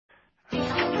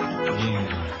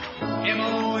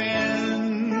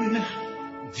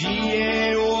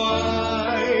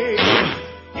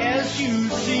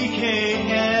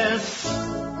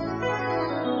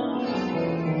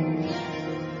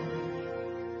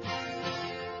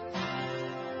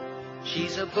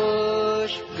She's a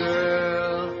bush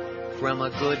girl from a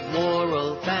good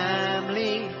moral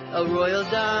family, a royal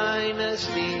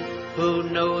dynasty who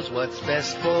knows what's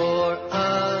best for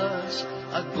us.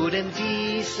 A good and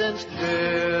decent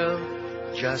girl,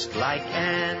 just like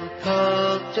Ann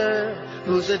Coulter,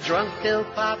 who's a drunk till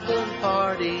poppin'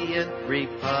 party and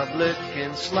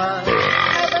Republican slut.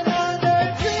 Have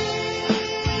another drink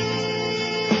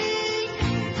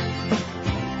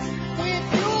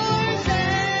with yours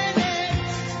and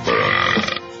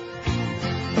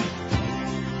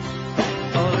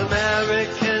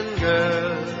All-American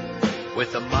girl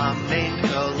with a mom named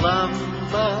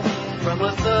Columba from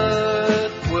a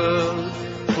third world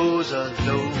who's a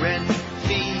low-rent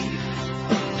thief.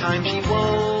 Time she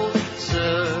won't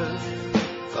serve,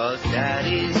 'cause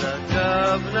daddy's a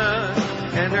governor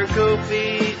and her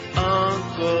goofy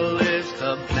uncle is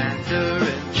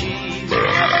commander-in-chief.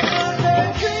 Have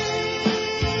another drink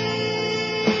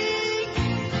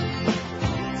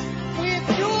with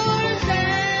yours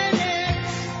and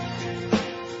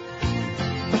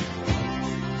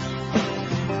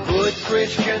good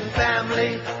Christian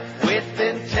family with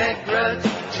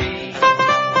integrity.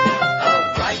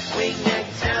 A right-wing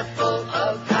example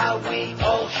of how we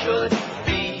all should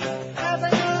be. Have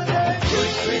another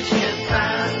good Christian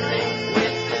family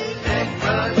with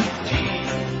integrity.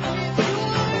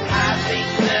 Having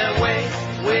their way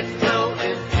with no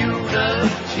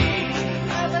impunity.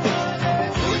 Have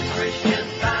another good Christian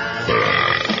family.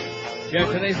 Yeah,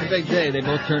 today's the big day. They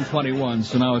both turned 21,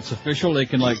 so now it's official. They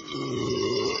can,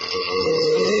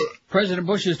 President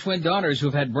Bush's twin daughters,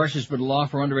 who've had brushes with the law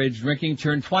for underage drinking,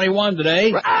 turned 21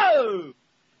 today. Oh!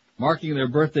 Marking their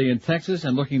birthday in Texas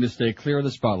and looking to stay clear of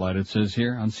the spotlight, it says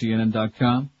here on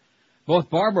CNN.com. Both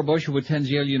Barbara Bush, who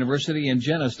attends Yale University, and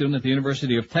Jenna, a student at the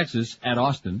University of Texas at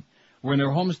Austin, were in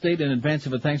their home state in advance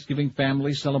of a Thanksgiving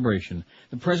family celebration.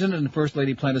 The President and the First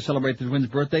Lady plan to celebrate the twins'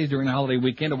 birthdays during the holiday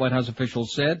weekend, a White House official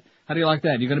said. How do you like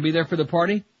that? You going to be there for the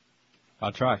party?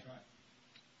 I'll try.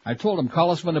 I told them,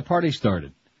 call us when the party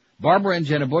started. Barbara and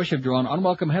Jenna Bush have drawn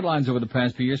unwelcome headlines over the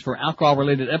past few years for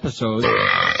alcohol-related episodes.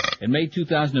 In May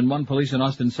 2001, police in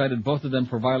Austin cited both of them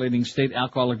for violating state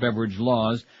alcoholic beverage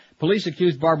laws. Police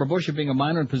accused Barbara Bush of being a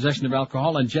minor in possession of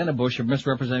alcohol and Jenna Bush of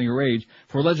misrepresenting her age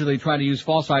for allegedly trying to use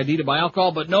false ID to buy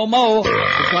alcohol, but no mo,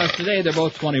 because today they're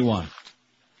both 21.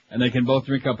 And they can both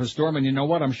drink up a storm, and you know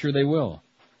what? I'm sure they will.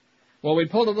 Well, we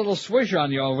pulled a little swish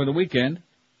on you over the weekend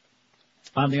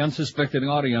on the unsuspecting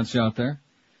audience out there.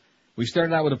 We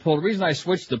started out with a poll. The reason I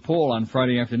switched the poll on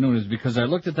Friday afternoon is because I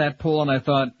looked at that poll and I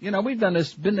thought, we've done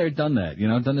this, been there, done that,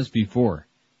 done this before.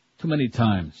 Too many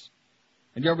times.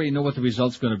 And you already know what the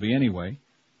result's going to be anyway.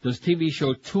 Does TV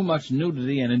show too much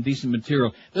nudity and indecent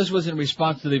material? This was in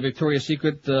response to the Victoria's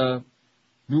Secret,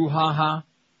 brouhaha.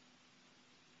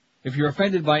 If you're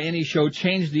offended by any show,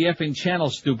 change the effing channel,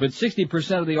 stupid.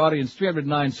 60% of the audience,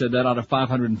 309 said that out of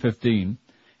 515.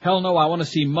 Hell no, I want to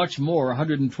see much more.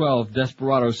 112.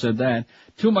 Desperado said that.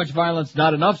 Too much violence,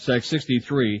 not enough sex.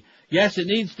 63. Yes, it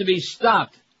needs to be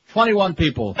stopped. 21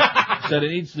 people said it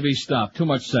needs to be stopped. Too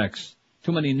much sex.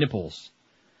 Too many nipples.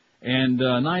 And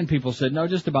 9 people said no,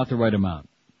 just about the right amount.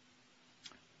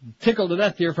 Tickled to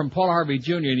death here from Paul Harvey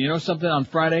Jr. And you know something? On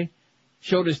Friday,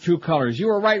 showed his true colors. You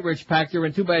were right, Rich Pachter,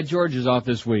 and too bad George is off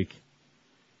this week.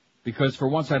 Because for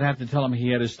once I'd have to tell him he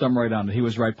had his thumb right on it. He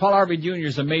was right. Paul Harvey Jr.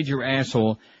 is a major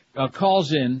asshole.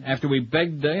 Calls in after we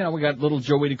begged, we got little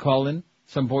Joey to call in.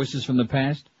 Some voices from the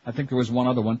past. I think there was one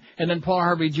other one. And then Paul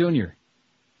Harvey Jr.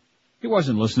 He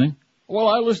wasn't listening. Well,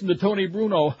 I listened to Tony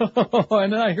Bruno.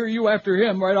 And then I hear you after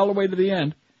him right all the way to the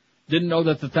end. Didn't know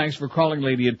that the thanks for calling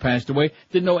lady had passed away.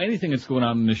 Didn't know anything that's going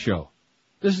on in the show.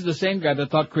 This is the same guy that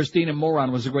thought Christina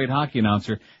Moron was a great hockey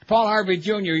announcer. Paul Harvey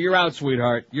Jr., you're out,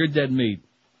 sweetheart. You're dead meat.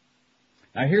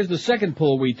 Now, here's the second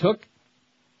poll we took.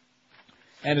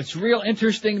 And it's real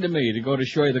interesting to me to go to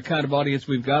show you the kind of audience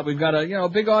we've got. We've got a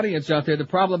big audience out there. The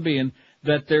problem being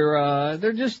that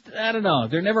they're just, I don't know,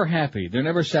 they're never happy. They're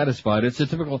never satisfied. It's a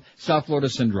typical South Florida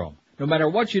syndrome. No matter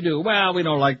what you do, well, we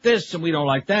don't like this and we don't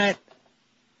like that.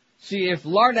 See, if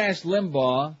Lardass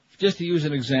Limbaugh, just to use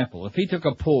an example, if he took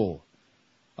a poll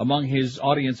among his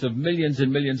audience of millions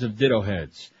and millions of ditto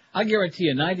heads, I guarantee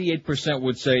you 98%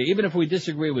 would say, even if we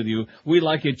disagree with you, we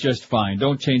like it just fine.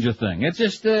 Don't change a thing. It's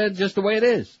just the way it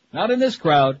is. Not in this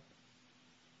crowd.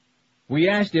 We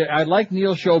asked you, I'd like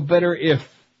Neil's show better if,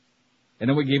 and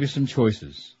then we gave you some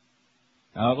choices.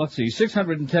 Let's see,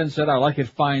 610 said, I like it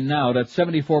fine now. That's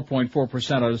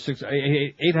 74.4% out of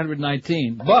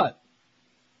 819. But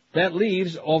that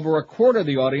leaves over a quarter of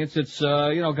the audience that's,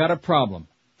 got a problem.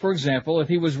 For example, if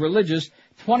he was religious,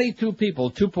 22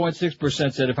 people,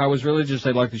 2.6% said if I was religious,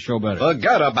 I'd like the show better.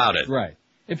 Forget about it. Right.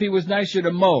 If he was nicer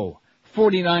to Mo,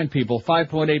 49 people,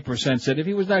 5.8% said if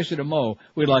he was nicer to Mo,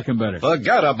 we'd like him better.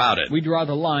 Forget about it. We draw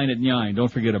the line at 9.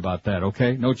 Don't forget about that,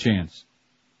 okay? No chance.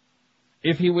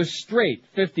 If he was straight,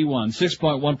 51,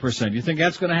 6.1%. You think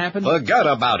that's going to happen? Forget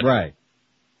about it. Right.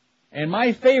 And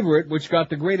my favorite, which got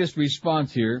the greatest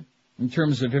response here, in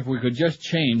terms of if we could just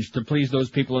change to please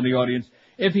those people in the audience,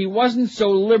 if he wasn't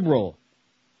so liberal,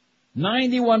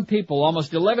 91 people,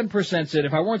 almost 11% said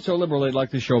if I weren't so liberal, they'd like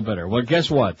the show better. Well, guess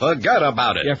what? Forget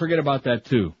about it. Yeah, forget about that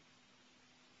too.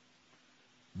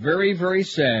 Very, very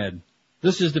sad.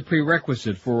 This is the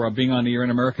prerequisite for being on the air in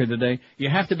America today. You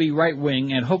have to be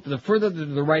right-wing and hope the further to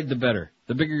the right, the better.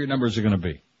 The bigger your numbers are going to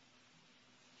be.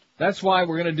 That's why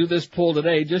we're going to do this poll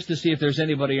today, just to see if there's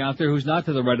anybody out there who's not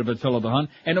to the right of Attila the Hun.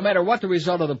 And no matter what the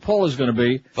result of the poll is going to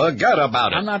be, forget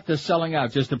about it. I'm not selling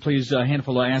out just to please a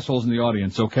handful of assholes in the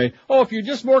audience, okay? Oh, if you're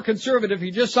just more conservative,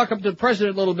 you just suck up to the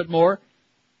president a little bit more.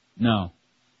 No.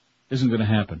 Isn't going to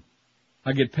happen.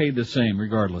 I get paid the same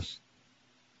regardless.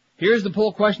 Here's the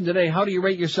poll question today. How do you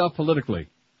rate yourself politically?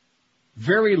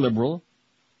 Very liberal,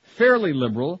 fairly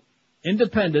liberal,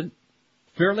 independent,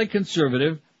 fairly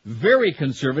conservative, very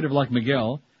conservative like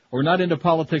Miguel, or not into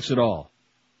politics at all?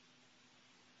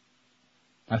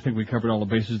 I think we covered all the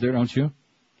bases there, don't you?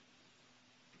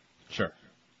 Sure.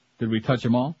 Did we touch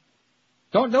them all?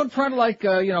 Don't try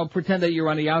to pretend that you're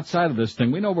on the outside of this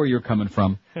thing. We know where you're coming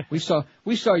from. We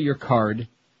saw your card.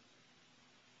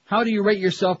 How do you rate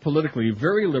yourself politically?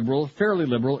 Very liberal, fairly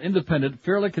liberal, independent,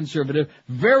 fairly conservative,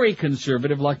 very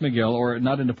conservative like Miguel, or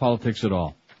not into politics at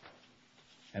all?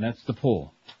 And that's the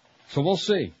poll. So we'll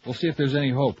see. We'll see if there's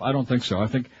any hope. I don't think so. I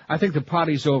think the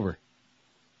party's over.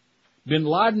 Bin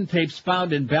Laden tapes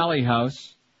found in Bali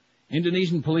House.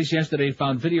 Indonesian police yesterday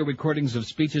found video recordings of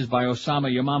speeches by Osama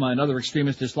Yamama and other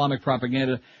extremist Islamic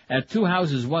propaganda at two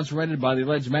houses once rented by the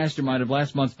alleged mastermind of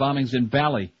last month's bombings in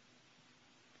Bali.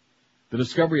 The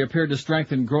discovery appeared to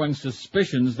strengthen growing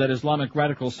suspicions that Islamic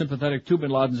radicals sympathetic to bin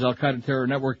Laden's al-Qaeda terror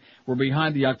network were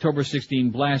behind the October 16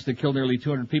 blast that killed nearly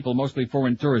 200 people, mostly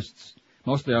foreign tourists,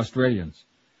 mostly Australians.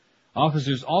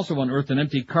 Officers also unearthed an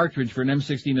empty cartridge for an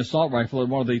M16 assault rifle at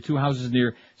one of the two houses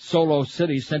near Solo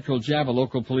City, Central Java,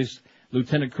 local police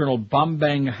Lieutenant Colonel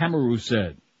Bambang Hamaru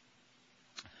said.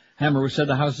 Hamaru said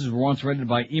the houses were once rented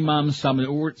by Imam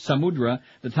Samudra,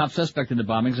 the top suspect in the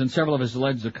bombings, and several of his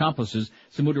alleged accomplices.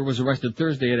 Samudra was arrested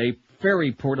Thursday at a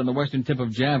ferry port on the western tip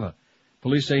of Java.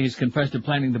 Police say he's confessed to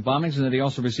planning the bombings and that he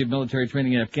also received military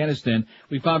training in Afghanistan.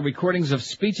 We found recordings of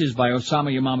speeches by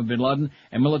Osama Yamama bin Laden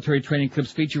and military training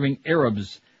clips featuring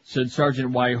Arabs, said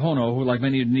Sergeant Waihono, who, like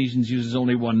many Indonesians, uses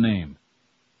only one name.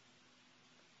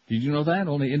 Did you know that?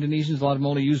 Only Indonesians, a lot of them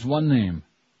only use one name.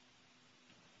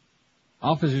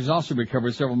 Officers also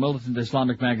recovered several militant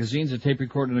Islamic magazines, a tape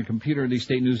recorder, and a computer in the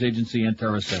state news agency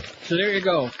Antara said. So there you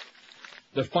go.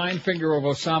 The fine finger of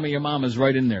Osama Yamama is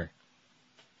right in there.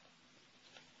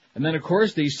 And then, of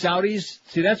course, the Saudis.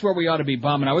 See, that's where we ought to be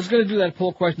bombing. I was going to do that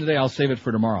poll question today. I'll save it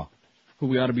for tomorrow. Who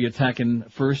we ought to be attacking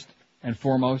first and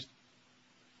foremost.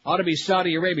 Ought to be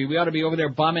Saudi Arabia. We ought to be over there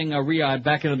bombing Riyadh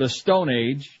back into the Stone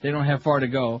Age. They don't have far to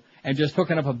go. And just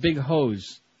hooking up a big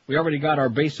hose. We already got our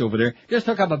base over there. Just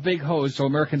hook up a big hose so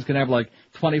Americans can have like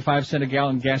 25 cents a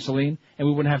gallon gasoline, and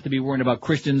we wouldn't have to be worrying about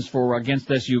Christians for against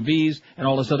SUVs and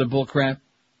all this other bull crap.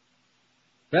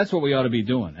 That's what we ought to be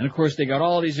doing. And of course they got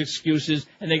all these excuses,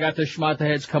 and they got the schmata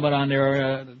heads coming on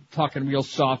there, talking real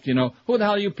soft, you know. Who the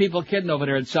hell are you people kidding over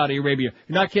there in Saudi Arabia?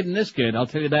 You're not kidding this kid, I'll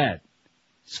tell you that.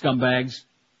 Scumbags.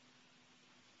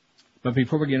 But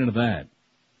before we get into that,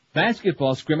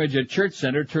 basketball scrimmage at Church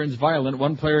Center turns violent.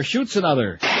 One player shoots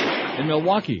another in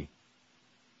Milwaukee.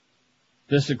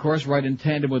 This, of course, right in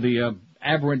tandem with the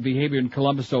aberrant behavior in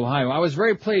Columbus, Ohio. I was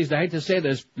very pleased. I hate to say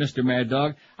this, Mr. Mad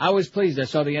Dog. I was pleased. I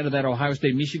saw the end of that Ohio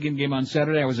State-Michigan game on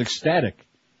Saturday. I was ecstatic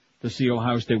to see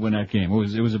Ohio State win that game.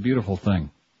 It was a beautiful thing.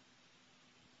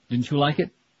 Didn't you like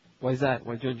it? Why is that?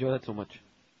 Why did you enjoy that so much?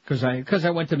 Because I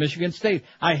went to Michigan State.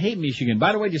 I hate Michigan.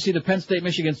 By the way, did you see the Penn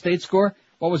State-Michigan State score?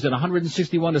 What was it,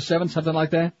 161-7, something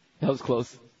like that? That was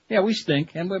close. Yeah, we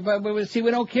stink, and we see,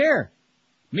 we don't care.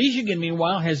 Michigan,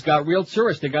 meanwhile, has got real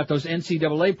tourists. They got those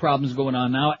NCAA problems going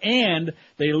on now, and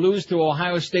they lose to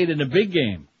Ohio State in the big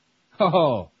game.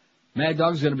 Oh, Mad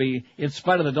Dog's going to be, in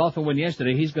spite of the Dolphin win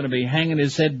yesterday, he's going to be hanging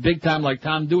his head big time like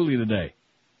Tom Dooley today.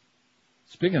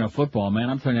 Speaking of football, man,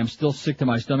 I'm telling you, I'm still sick to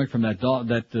my stomach from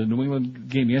that New England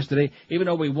game yesterday, even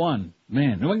though we won.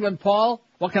 Man, New England, Paul,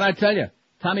 what can I tell you?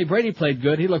 Tommy Brady played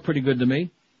good. He looked pretty good to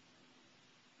me.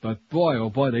 But boy,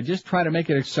 oh boy, they just try to make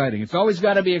it exciting. It's always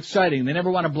got to be exciting. They never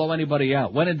want to blow anybody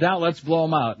out. When in doubt, let's blow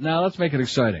them out. Now, let's make it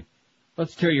exciting.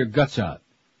 Let's tear your guts out.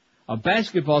 A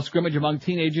basketball scrimmage among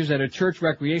teenagers at a church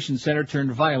recreation center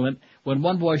turned violent when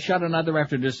one boy shot another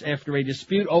after a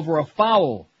dispute over a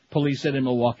foul, police said in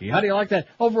Milwaukee. How do you like that?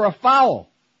 Over a foul.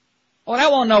 Oh,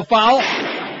 that wasn't no foul.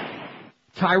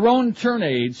 Tyrone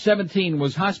Turnade, 17,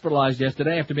 was hospitalized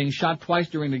yesterday after being shot twice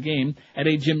during the game at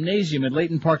a gymnasium at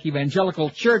Leighton Park Evangelical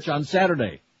Church on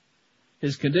Saturday.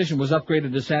 His condition was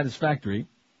upgraded to satisfactory.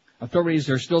 Authorities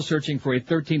are still searching for a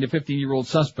 13 to 15-year-old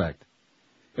suspect.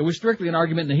 It was strictly an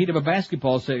argument in the heat of a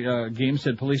basketball game,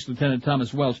 said Police Lieutenant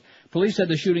Thomas Welch. Police said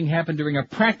the shooting happened during a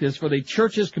practice for the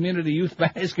church's community youth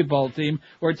basketball team,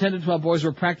 where 10 to 12 boys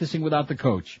were practicing without the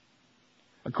coach.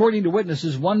 According to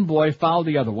witnesses, one boy fouled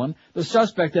the other one. The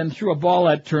suspect then threw a ball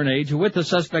at Turnage, who hit the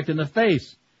suspect in the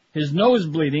face. His nose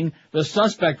bleeding, the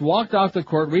suspect walked off the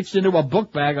court, reached into a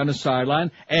book bag on the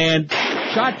sideline, and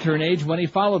shot Turnage when he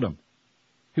followed him.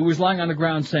 He was lying on the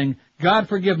ground saying, "God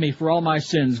forgive me for all my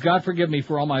sins. God forgive me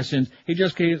for all my sins." He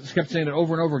just kept saying it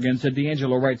over and over again, said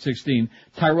D'Angelo Wright, 16.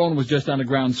 Tyrone was just on the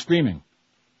ground screaming.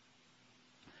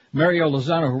 Mario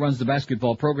Lozano, who runs the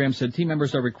basketball program, said team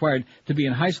members are required to be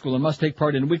in high school and must take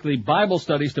part in weekly Bible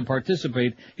studies to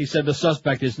participate. He said the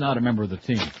suspect is not a member of the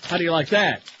team. How do you like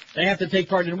that? They have to take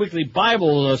part in weekly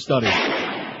Bible studies.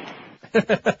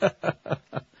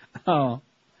 Oh.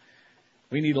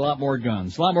 We need a lot more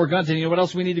guns. A lot more guns, and you know what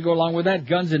else we need to go along with that?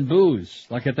 Guns and booze.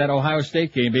 Like at that Ohio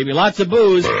State game, baby. Lots of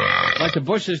booze. Like the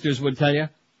Bush sisters would tell you.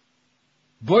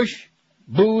 Bush,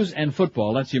 booze, and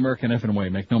football. That's the American effing way.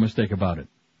 Make no mistake about it.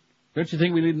 Don't you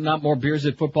think we need not more beers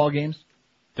at football games?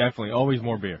 Definitely. Always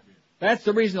more beer. That's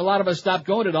the reason a lot of us stopped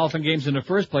going to Dolphin games in the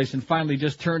first place and finally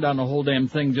just turned on the whole damn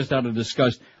thing just out of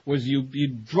disgust. Was you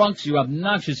drunks, you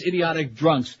obnoxious, idiotic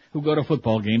drunks who go to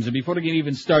football games, and before the game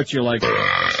even starts, you're like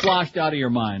sloshed out of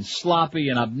your mind, sloppy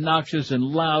and obnoxious and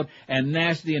loud and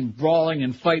nasty and brawling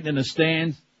and fighting in the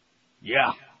stands.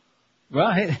 Yeah.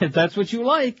 Well, hey, that's what you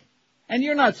like. And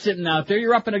you're not sitting out there.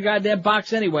 You're up in a goddamn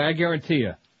box anyway, I guarantee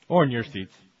you. Or in your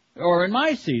seats. Or in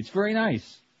my seats. Very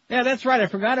nice. Yeah, that's right. I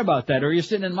forgot about that. Or you're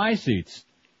sitting in my seats.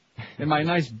 In my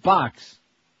nice box.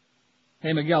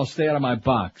 Hey, Miguel, stay out of my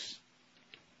box.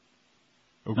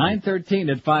 Okay.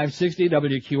 9:13 at 560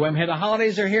 WQM. Hey, the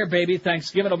holidays are here, baby.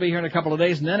 Thanksgiving will be here in a couple of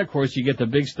days. And then, of course, you get the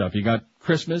big stuff. You got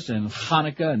Christmas and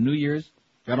Hanukkah and New Year's.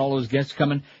 Got all those guests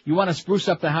coming. You want to spruce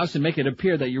up the house and make it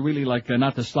appear that you're really like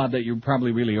not the slob that you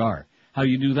probably really are. How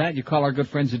you do that? You call our good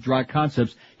friends at Dry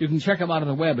Concepts. You can check them out on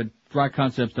the web at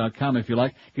dryconcepts.com if you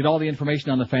like. Get all the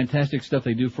information on the fantastic stuff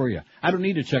they do for you. I don't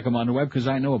need to check them on the web because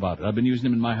I know about it. I've been using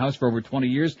them in my house for over 20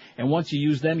 years, and once you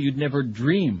use them, you'd never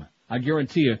dream. I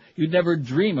guarantee you'd never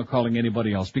dream of calling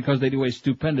anybody else because they do a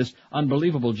stupendous,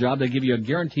 unbelievable job. They give you a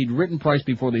guaranteed written price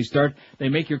before they start. They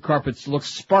make your carpets look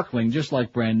sparkling just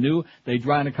like brand new. They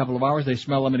dry in a couple of hours. They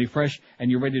smell lemony fresh,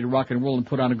 and you're ready to rock and roll and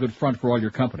put on a good front for all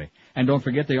your company. And don't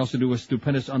forget, they also do a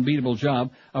stupendous, unbeatable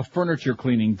job of furniture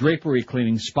cleaning, drapery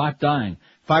cleaning, spot dyeing,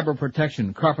 fiber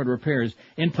protection, carpet repairs,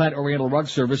 in-plant oriental rug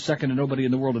service, second to nobody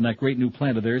in the world in that great new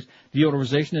plant of theirs,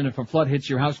 deodorization, and if a flood hits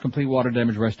your house, complete water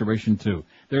damage restoration too.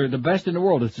 They're the best in the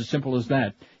world. It's as simple as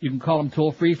that. You can call them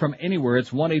toll-free from anywhere. It's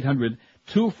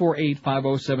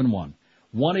 1-800-248-5071.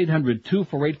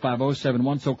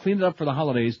 1-800-248-5071. So clean it up for the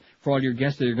holidays for all your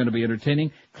guests that you're going to be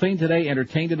entertaining. Clean today,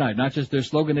 entertain tonight. Not just their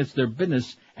slogan, it's their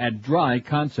business at Dry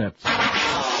Concepts.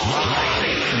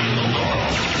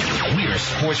 We're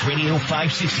Sports Radio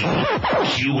 560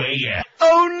 QAM.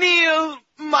 O'Neal,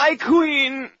 my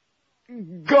queen.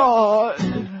 God.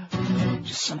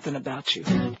 Just something about you.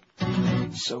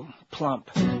 So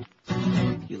plump.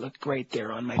 You look great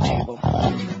there on my table.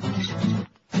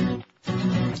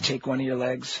 Take one of your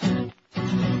legs,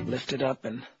 lift it up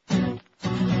and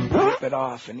rip it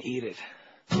off and eat it.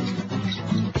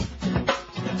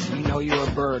 You know you're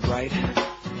a bird, right?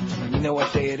 You know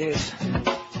what day it is.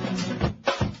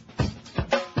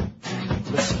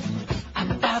 Listen.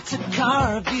 I'm about to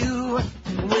carve you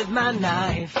with my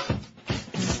knife. It's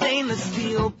a stainless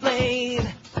steel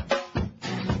blade.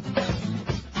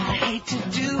 I hate to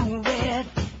do it,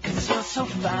 'cause you're so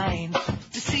fine.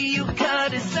 To see you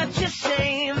cut is such a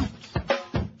shame.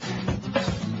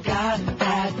 Got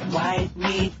that white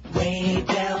meat way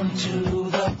down to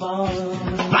the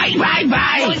bone. Bye, bye,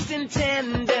 bye! Moist and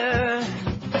tender.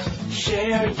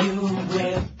 Share you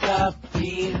with the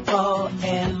people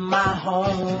in my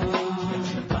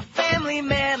home. My family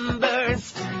members.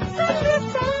 Send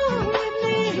it down with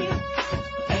me.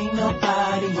 Ain't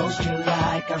nobody roast you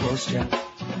like I roast you.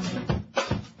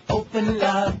 Open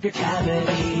up your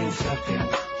cavity and suck it.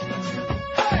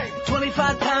 20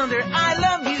 25-pounder, I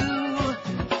love you.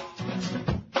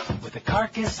 With a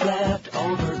carcass left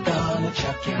over, gonna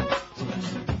chuck you.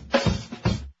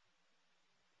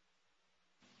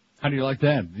 How do you like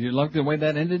that? Do you like the way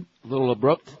that ended? A little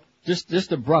abrupt.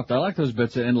 Just abrupt. I like those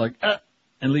bits that end like,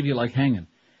 and leave you like hanging.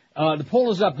 The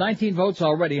poll is up, 19 votes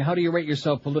already. How do you rate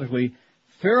yourself politically?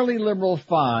 Fairly liberal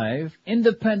 5,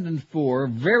 independent 4,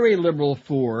 very liberal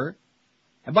 4.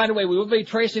 And by the way, we will be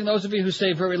tracing those of you who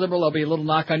say very liberal. There'll be a little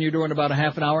knock on your door in about a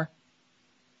half an hour.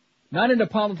 Not into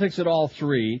politics at all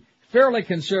 3, fairly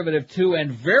conservative 2,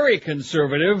 and very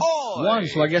conservative 1.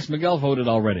 So I guess Miguel voted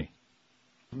already.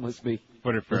 Must be.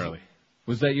 Voted fairly.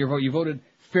 Was that your vote? You voted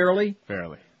fairly?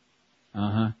 Fairly.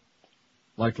 Uh-huh.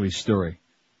 Likely story.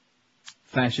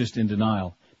 Fascist in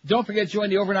denial. Don't forget,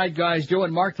 join the overnight guys, Joe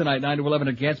and Mark, tonight, 9 to 11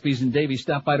 at Gatsby's and Davy.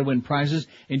 Stop by to win prizes.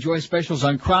 Enjoy specials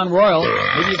on Crown Royal.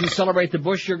 Maybe you can celebrate the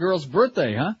Bush, your girl's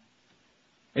birthday, huh?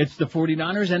 It's the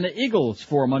 49ers and the Eagles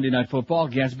for Monday Night Football.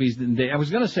 Gatsby's and Davy. I was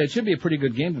going to say it should be a pretty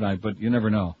good game tonight, but you never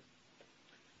know.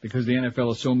 Because the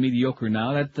NFL is so mediocre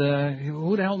now that,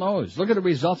 who the hell knows? Look at the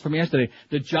results from yesterday.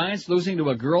 The Giants losing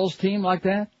to a girls' team like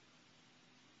that.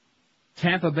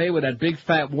 Tampa Bay with that big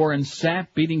fat Warren Sapp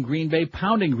beating Green Bay,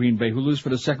 pounding Green Bay, who lose for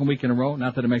the second week in a row.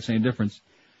 Not that it makes any difference.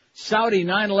 Saudi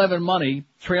 9/11 money,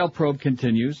 trail probe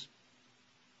continues.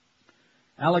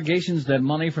 Allegations that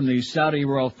money from the Saudi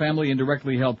royal family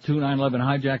indirectly helped 2 9/11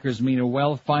 hijackers mean a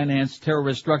well-financed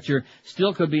terrorist structure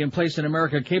still could be in place in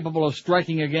America capable of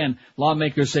striking again,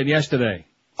 lawmakers said yesterday.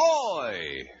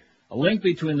 Oi! A link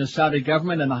between the Saudi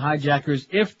government and the hijackers,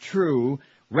 if true,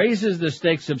 raises the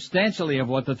stakes substantially of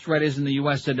what the threat is in the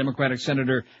U.S., said Democratic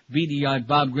Senator BDI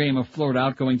Bob Graham of Florida,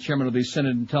 outgoing chairman of the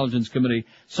Senate Intelligence Committee.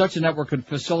 Such a network could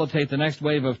facilitate the next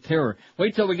wave of terror.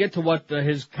 Wait till we get to what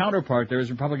his counterpart there,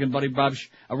 his Republican buddy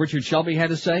Richard Shelby, had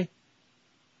to say.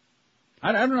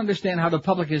 I don't understand how the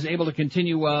public is able to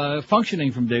continue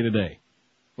functioning from day to day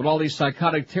with all these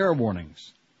psychotic terror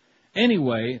warnings.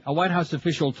 Anyway, a White House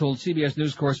official told CBS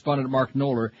News correspondent Mark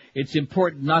Knoller it's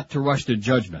important not to rush to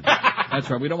judgment. That's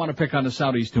right. We don't want to pick on the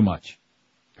Saudis too much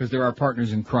because they're our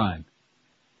partners in crime.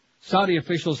 Saudi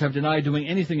officials have denied doing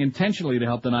anything intentionally to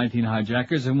help the 19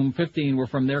 hijackers, of whom 15 were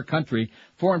from their country.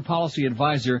 Foreign policy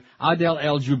advisor Adel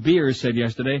Al-Jubeir said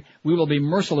yesterday, we will be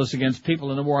merciless against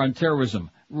people in the war on terrorism.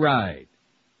 Right.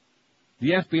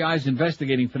 The FBI is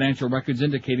investigating financial records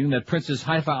indicating that Princess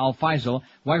Haifa al-Faisal,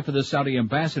 wife of the Saudi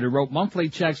ambassador, wrote monthly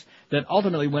checks that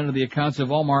ultimately went into the accounts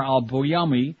of Omar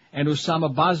al-Bouyami and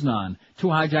Osama Baznan. 2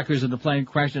 hijackers of the plane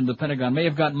crashed into the Pentagon may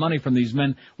have gotten money from these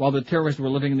men while the terrorists were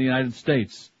living in the United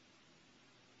States.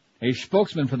 A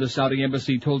spokesman for the Saudi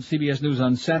embassy told CBS News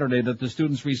on Saturday that the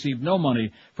students received no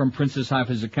money from Princess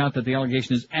Haifa's account, that the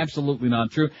allegation is absolutely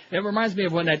not true. It reminds me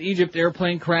of when that Egypt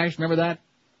airplane crashed. Remember that?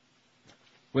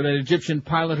 With an Egyptian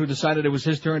pilot who decided it was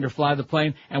his turn to fly the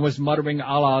plane and was muttering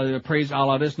Allah, praise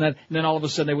Allah, this and that. And then all of a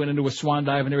sudden they went into a swan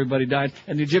dive and everybody died.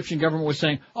 And the Egyptian government was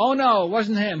saying, oh no, it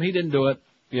wasn't him. He didn't do it.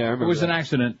 Yeah, I remember it was that. an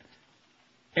accident.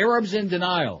 Arabs in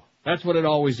denial. That's what it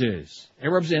always is.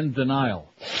 Arabs in denial.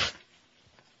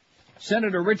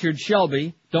 Senator Richard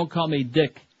Shelby, don't call me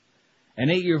Dick, an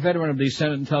 8-year veteran of the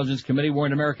Senate Intelligence Committee,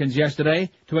 warned Americans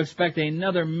yesterday to expect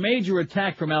another major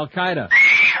attack from Al-Qaeda.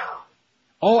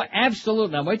 Oh,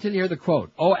 absolutely. Now, wait till you hear the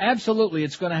quote. Oh, absolutely,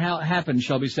 it's going to happen,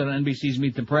 Shelby said on NBC's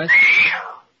Meet the Press.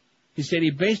 He said he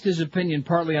based his opinion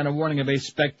partly on a warning of a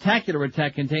spectacular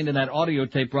attack contained in that audio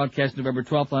tape broadcast November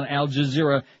 12th on Al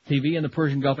Jazeera TV in the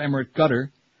Persian Gulf Emirate Qatar.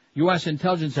 U.S.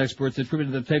 intelligence experts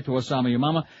attributed the tape to Osama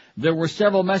Yamama. There were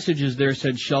several messages there,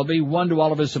 said Shelby, one to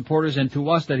all of his supporters and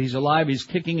to us that he's alive, he's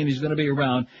kicking, and he's going to be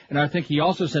around. And I think he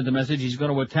also sent the message he's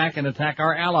going to attack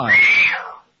our allies.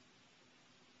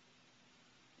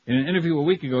 In an interview a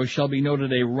week ago, Shelby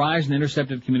noted a rise in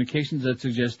intercepted communications that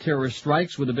suggest terrorist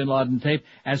strikes with the bin Laden tape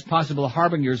as possible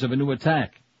harbingers of a new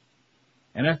attack.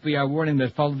 An FBI warning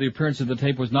that followed the appearance of the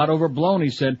tape was not overblown, he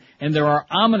said, and there are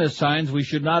ominous signs we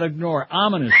should not ignore.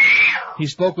 Ominous. He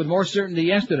spoke with more certainty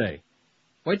yesterday.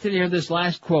 Wait till you hear this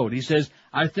last quote. He says,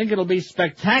 I think it'll be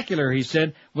spectacular, he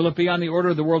said. Will it be on the order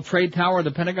of the World Trade Tower or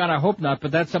the Pentagon? I hope not,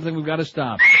 but that's something we've got to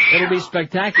stop. It'll be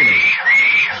spectacular,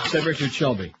 said Richard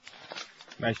Shelby.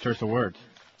 Nice choice of words.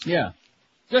 Yeah.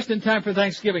 Just in time for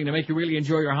Thanksgiving to make you really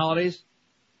enjoy your holidays.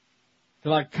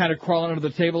 To like kind of crawl under the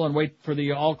table and wait for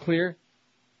the all clear.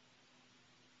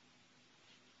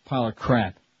 Pile of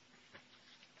crap.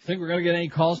 Think we're going to get any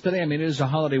calls today? I mean, it is a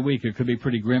holiday week. It could be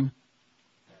pretty grim.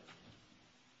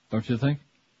 Don't you think?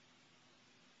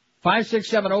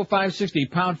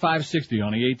 5670560, pound 560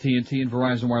 on the AT&T and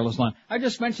Verizon wireless line. I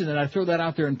just mentioned that. I throw that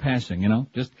out there in passing, you know,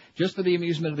 just for the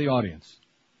amusement of the audience.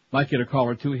 Might get a call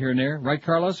or two here and there. Right,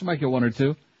 Carlos? Might get one or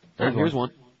two. Here's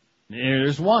one.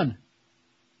 There's one.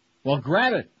 Well,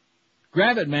 grab it.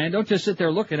 Grab it, man. Don't just sit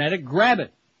there looking at it. Grab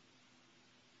it.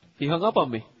 He hung up on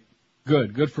me.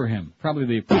 Good for him.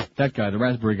 Probably that guy, the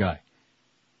raspberry guy.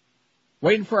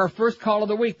 Waiting for our first call of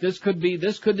the week. This could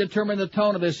determine the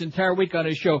tone of this entire week on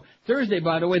his show. Thursday,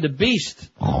 by the way, the Beast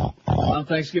on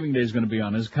Thanksgiving Day is going to be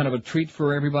on. It's kind of a treat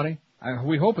for everybody.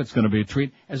 We hope it's going to be a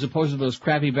treat, as opposed to those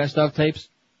crappy best of tapes.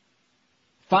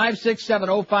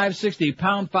 5670560,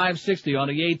 pound 560 on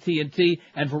the AT&T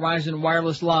and Verizon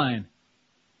wireless line.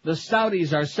 The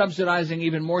Saudis are subsidizing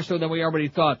even more so than we already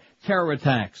thought terror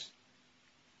attacks.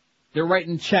 They're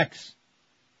writing checks.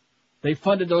 They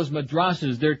funded those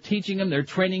madrasas. They're teaching them. They're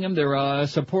training them. They're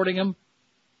supporting them.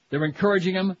 They're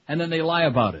encouraging them, and then they lie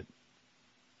about it.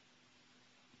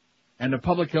 And the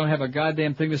public don't have a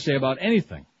goddamn thing to say about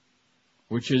anything,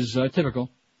 which is typical.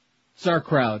 It's our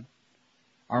crowd,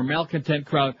 our malcontent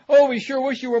crowd. Oh, we sure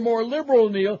wish you were more liberal,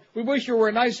 Neil. We wish you were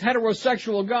a nice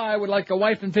heterosexual guy with like a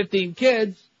wife and 15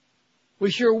 kids. We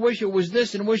sure wish it was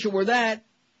this and wish it were that.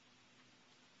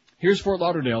 Here's Fort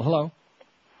Lauderdale. Hello.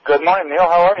 Good morning, Neil.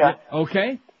 How are you?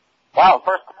 Okay. Wow,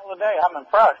 first call of the day. I'm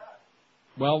impressed.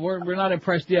 Well, we're not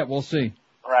impressed yet. We'll see.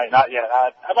 Right, not yet.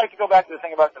 I'd like to go back to the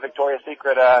thing about the Victoria's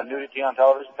Secret nudity on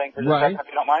television thing for just a second, if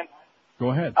you don't mind. Go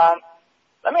ahead.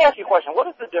 Let me ask you a question. What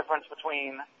is the difference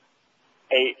between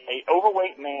a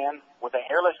overweight man with a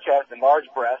hairless chest and large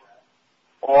breasts,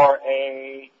 or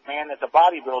a man that's a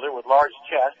bodybuilder with large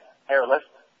chest, hairless,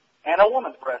 and a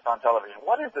woman's breast on television?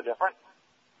 What is the difference?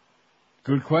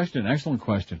 Good question. Excellent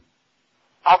question.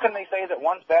 How can they say that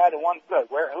one's bad and one's good?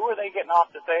 Who are they getting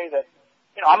off to say that,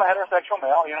 I'm a heterosexual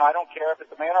male, I don't care if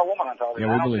it's a man or a woman on television.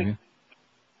 Yeah, we believe you.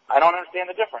 I don't understand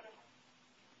the difference.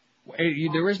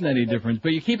 There isn't any difference,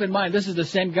 but you keep in mind, this is the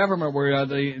same government where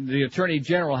the Attorney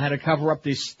General had to cover up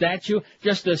the statue,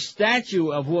 just a statue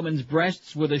of women's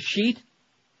breasts with a sheet.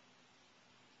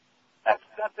 That's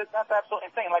absolutely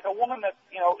insane. Like a woman that,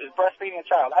 is breastfeeding a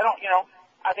child.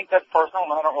 I think that's personal,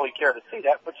 and I don't really care to see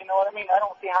that, but you know what I mean? I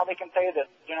don't see how they can say that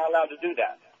you're not allowed to do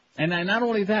that. And not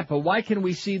only that, but why can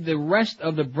we see the rest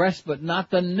of the breast but not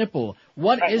the nipple?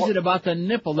 What is it about the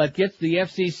nipple that gets the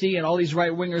FCC and all these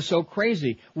right-wingers so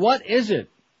crazy? What is it?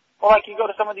 Well, like you go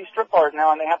to some of these strip bars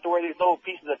now, and they have to wear these little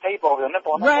pieces of tape over the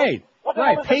nipple. Right,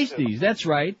 right, pasties, that's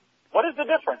right. What is the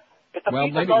difference? It's a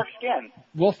piece of dark skin.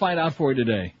 We'll find out for you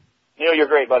today. Neil, you're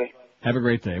great, buddy. Have a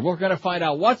great day. We're going to find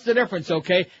out what's the difference,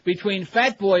 okay, between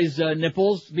Fat Boy's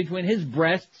nipples, between his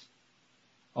breasts.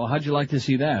 Oh, how'd you like to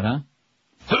see that, huh?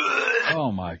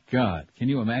 Oh, my God. Can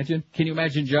you imagine? Can you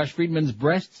imagine Josh Friedman's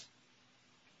breasts?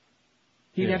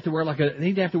 He'd have to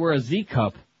wear a Z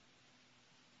cup.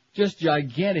 Just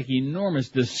gigantic, enormous,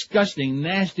 disgusting,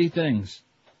 nasty things.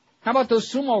 How about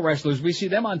those sumo wrestlers? We see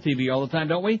them on TV all the time,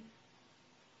 don't we?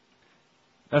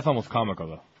 That's almost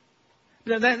comical,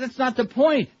 though. That's not the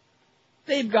point.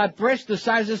 They've got breasts the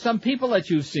size of some people that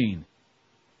you've seen.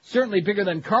 Certainly bigger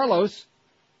than Carlos.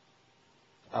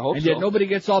 I hope so. And yet nobody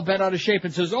gets all bent out of shape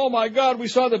and says, oh, my God, we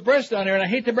saw the breast down there. And I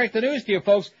hate to break the news to you,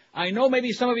 folks. I know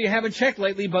maybe some of you haven't checked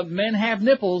lately, but men have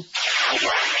nipples.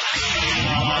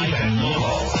 Live and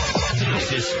local.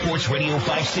 This is Sports Radio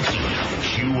 560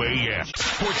 QAM.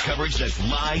 Sports coverage that's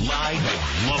live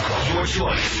and local. Your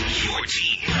choice, your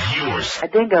team, yours. A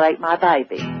dingo ate my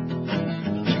baby.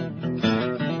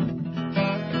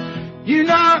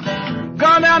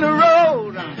 Gone down the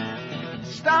road,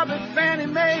 stop at Fannie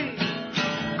Mae.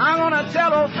 I'm gonna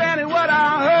tell old Fannie what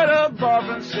I heard her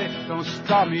boyfriend say. Don't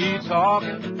stop me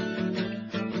talking.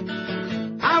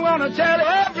 I'm gonna tell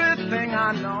everything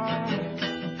I know.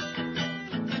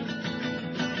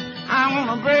 I'm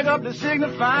gonna break up the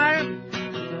signifying.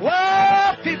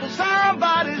 Whoa, people,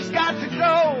 somebody's got to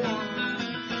go.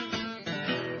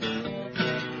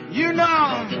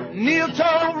 Neil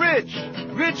told Rich,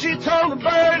 Richie told the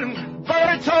bird, and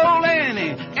Bird told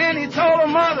Annie, Annie told her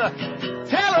mother,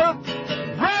 tell her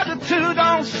brother too,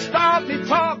 don't stop me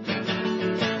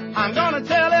talking. I'm gonna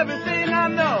tell everything I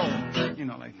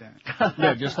know. Like that.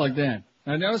 Yeah, just like that.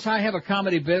 Now notice how I have a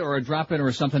comedy bit or a drop-in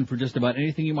or something for just about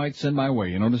anything you might send my way.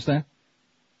 You notice that?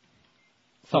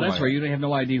 That's right, you have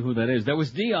no idea who that is. That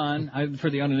was Dion. For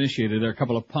the uninitiated, there are a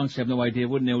couple of punks who have no idea,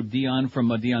 wouldn't know Dion from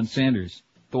Deion Sanders.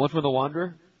 The one from The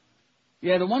Wanderer?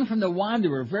 Yeah, the one from The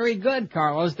Wanderer. Very good,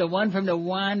 Carlos. The one from The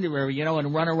Wanderer,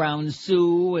 and Run Around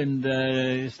Sue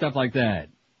and stuff like that.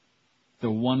 The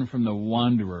one from The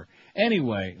Wanderer.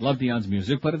 Anyway, love Deion's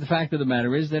music, but the fact of the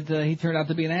matter is that he turned out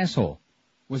to be an asshole.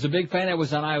 Was a big fan. I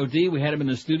was on IOD. We had him in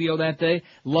the studio that day.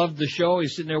 Loved the show.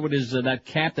 He's sitting there with his that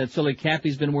cap, that silly cap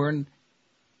he's been wearing.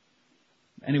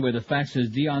 Anyway, the fact says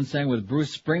Dion sang with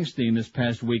Bruce Springsteen this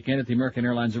past weekend at the American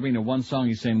Airlines Arena. One song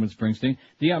he sang with Springsteen.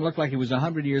 Dion looked like he was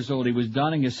 100 years old. He was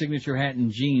donning his signature hat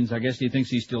and jeans. I guess he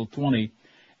thinks he's still 20.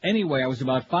 Anyway, I was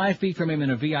about 5 feet from him in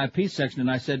a VIP section,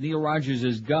 and I said, Neil Rogers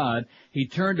is God. He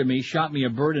turned to me, shot me a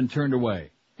bird, and turned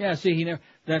away. Yeah, see,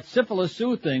 that Syphilis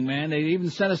Sue thing, man, they even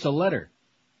sent us a letter.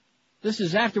 This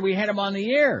is after we had him on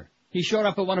the air. He showed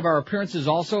up at one of our appearances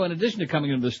also, in addition to coming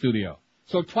into the studio.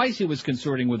 So twice he was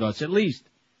consorting with us, at least.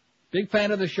 Big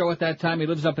fan of the show at that time. He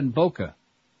lives up in Boca.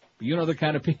 You know the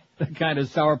kind of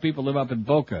sour people live up in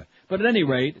Boca. But at any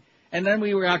rate, and then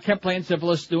I kept playing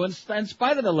Syphilis Stew in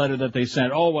spite of the letter that they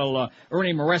sent. Oh, well,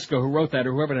 Ernie Maresca, who wrote that,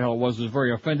 or whoever the hell it was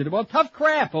very offended. Well, tough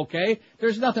crap, okay?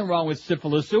 There's nothing wrong with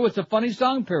Syphilis Sue. It's a funny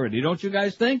song parody, don't you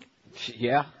guys think?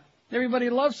 Yeah. Everybody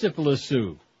loves Syphilis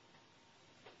Sue.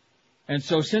 And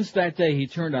so since that day he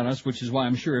turned on us, which is why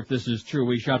I'm sure if this is true,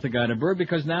 we shot the guy in a bird,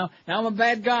 because now I'm a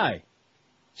bad guy.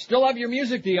 Still love your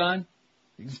music, Dion.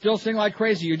 You can still sing like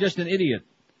crazy. You're just an idiot.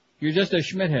 You're just a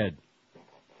Schmidt-head.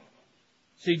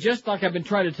 See, just like I've been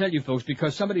trying to tell you folks,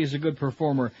 because somebody is a good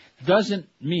performer doesn't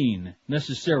mean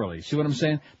necessarily, see what I'm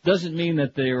saying? Doesn't mean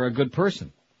that they're a good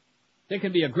person. They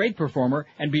can be a great performer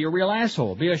and be a real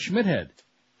asshole, be a Schmidt-head.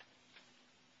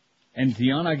 And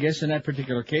Dion, I guess, in that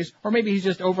particular case, or maybe he's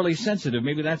just overly sensitive.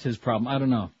 Maybe that's his problem. I don't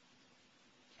know.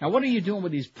 Now, what are you doing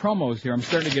with these promos here? I'm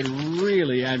starting to get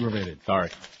really aggravated. Sorry.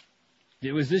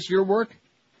 Was this your work?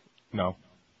 No.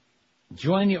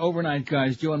 Join the overnight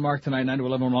guys, Joe and Mark tonight, 9 to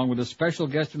 11, along with a special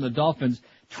guest from the Dolphins,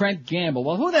 Trent Gamble.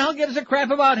 Well, who the hell gives a crap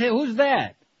about him? Who's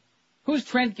that? Who's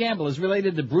Trent Gamble? Is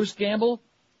related to Bruce Gamble?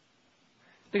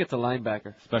 I think it's a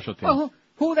linebacker. Special team. Well,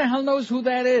 who the hell knows who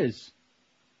that is?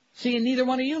 See, and neither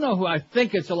one of you know who. I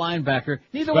think it's a linebacker.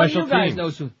 Neither one of you guys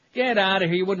knows who. Get out of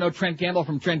here. You wouldn't know Trent Gamble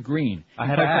from Trent Green. I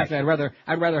had to ask.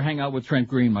 I'd rather hang out with Trent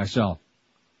Green myself.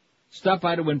 Stop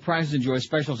by to win prizes, enjoy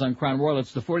specials on Crown Royal.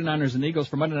 It's the 49ers and Eagles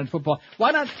for Monday Night Football.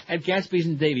 Why not, at Gatsby's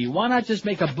and Davy, why not just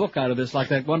make a book out of this, like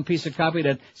that one piece of copy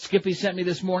that Skippy sent me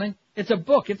this morning? It's a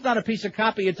book. It's not a piece of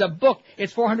copy. It's a book.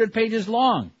 It's 400 pages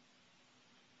long.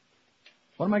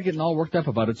 What am I getting all worked up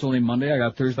about? It's only Monday. I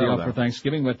got Thursday off for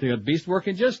Thanksgiving with the beast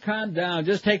working. Just calm down.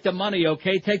 Just take the money,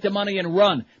 okay? Take the money and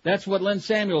run. That's what Lynn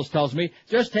Samuels tells me.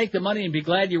 Just take the money and be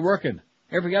glad you're working.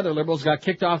 Every other liberal's got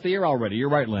kicked off the air already. You're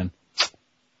right, Lynn.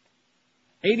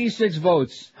 86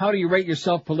 votes. How do you rate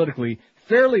yourself politically?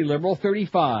 Fairly liberal,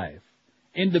 35.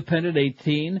 Independent,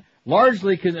 18.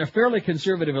 Largely, fairly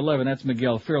conservative, 11. That's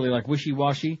Miguel. Fairly like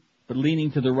wishy-washy, but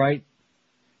leaning to the right.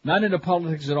 Not into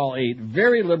politics at all, 8.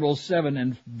 Very liberal, 7.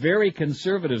 And very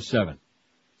conservative, 7.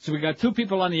 So we got two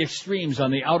people on the extremes, on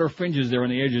the outer fringes there on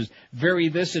the edges. Very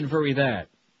this and very that.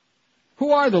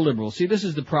 Who are the liberals? See, this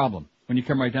is the problem when you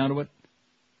come right down to it.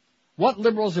 What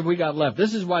liberals have we got left?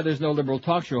 This is why there's no liberal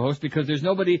talk show host, because there's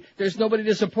nobody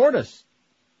to support us.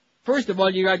 First of all,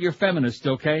 you got your feminists,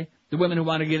 okay? The women who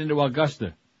want to get into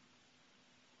Augusta.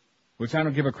 Which I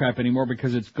don't give a crap anymore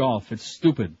because it's golf. It's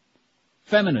stupid.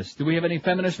 Feminists. Do we have any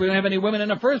feminists? We don't have any women in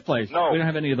the first place. No. We don't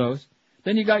have any of those.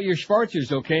 Then you got your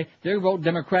Schwarzers, okay? They vote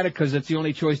Democratic because it's the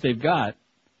only choice they've got.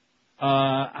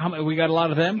 We got a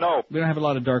lot of them? No. We don't have a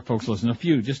lot of dark folks listening. A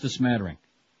few, just a smattering.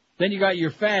 Then you got your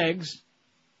fags,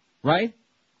 right?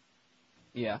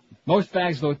 Yeah. Most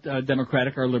fags vote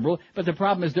Democratic or liberal, but the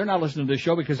problem is they're not listening to this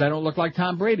show because I don't look like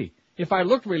Tom Brady. If I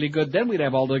looked really good, then we'd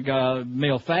have all the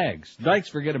male fags. Dykes,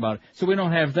 forget about it. So we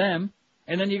don't have them.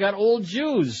 And then you got old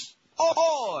Jews. Oh,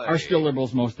 boy! Are still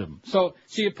liberals, most of them. So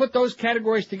you put those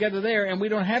categories together there, and we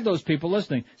don't have those people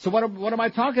listening. So what am I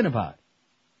talking about?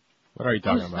 What are you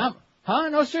talking about?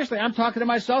 No, seriously, I'm talking to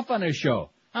myself on this show.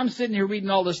 I'm sitting here reading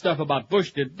all this stuff about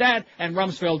Bush did that, and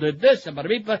Rumsfeld did this, and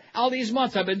but all these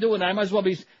months I've been doing that, I might as well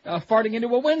be farting into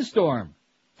a windstorm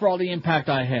for all the impact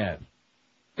I have.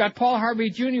 Got Paul Harvey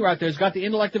Jr. out there who's got the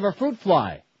intellect of a fruit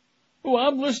fly. Oh,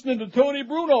 I'm listening to Tony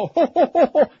Bruno.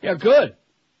 Yeah, good.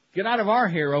 Get out of our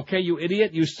hair, okay, you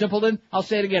idiot, you simpleton. I'll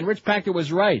say it again. Rich Packer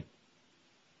was right.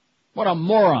 What a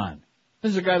moron.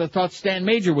 This is a guy that thought Stan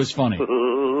Major was funny.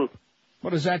 What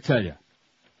does that tell you?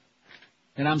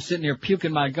 And I'm sitting here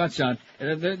puking my guts out.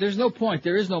 There's no point.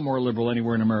 There is no more liberal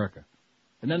anywhere in America.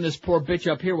 And then this poor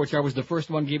bitch up here, which I was the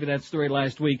first one gave you that story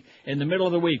last week, in the middle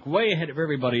of the week, way ahead of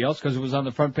everybody else, because it was on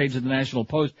the front page of the National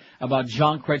Post, about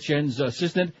Jean Chrétien's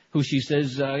assistant, who she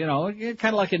says, kind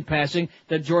of like in passing,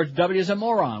 that George W. is a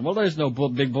moron. Well, there's no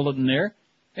big bulletin there.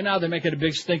 And now they're making a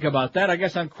big stink about that. I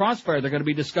guess on Crossfire they're going to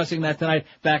be discussing that tonight,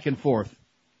 back and forth.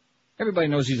 Everybody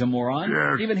knows he's a moron.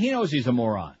 Yes. Even he knows he's a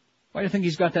moron. Why do you think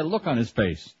he's got that look on his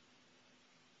face?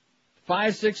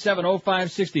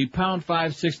 5670560, pound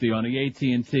 560 on the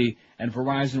AT&T and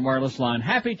Verizon wireless line.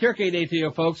 Happy Turkey Day to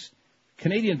you, folks.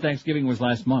 Canadian Thanksgiving was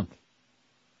last month.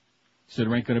 So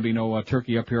there ain't going to be no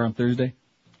turkey up here on Thursday?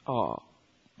 Oh.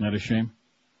 Not a shame.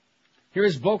 Here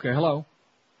is Boca. Hello.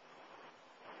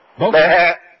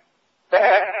 Boca.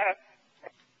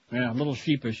 Yeah, a little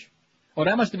sheepish. Oh,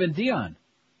 that must have been Dion.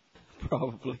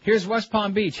 Probably. Here's West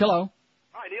Palm Beach. Hello.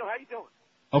 Hi, Neil. How you doing?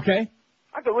 Okay.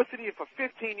 I've been listening to you for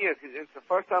 15 years. It's the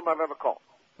first time I've ever called.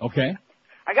 Okay.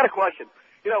 I got a question.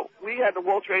 You know, we had the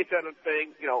World Trade Center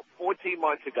thing, 14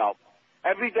 months ago.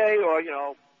 Every day or,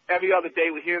 every other day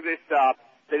we hear this,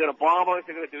 they're going to bomb us,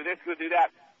 they're going to do this, they're going to do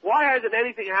that. Why hasn't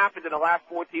anything happened in the last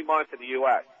 14 months in the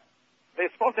U.S.?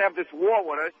 They're supposed to have this war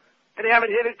with us, and they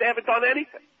haven't hit us, they haven't done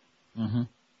anything. Mm-hmm.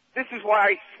 This is why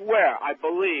I swear, I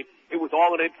believe it was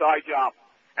all an inside job.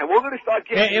 And we're going to start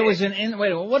getting it was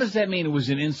wait, what does that mean, it was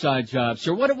an inside job,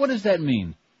 sir? What does that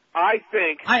mean? I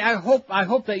think... I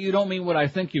hope that you don't mean what I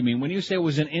think you mean. When you say it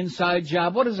was an inside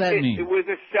job, what does that mean? It was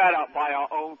a setup by our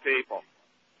own people.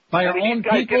 By our own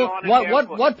people?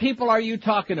 What people are you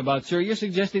talking about, sir? You're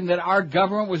suggesting that our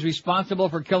government was responsible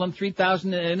for killing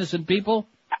 3,000 innocent people?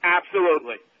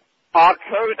 Absolutely. Our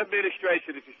current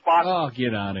administration is responsible. Oh,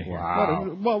 get out of here.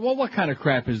 Wow. What kind of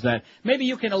crap is that? Maybe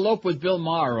you can elope with Bill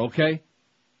Maher, okay?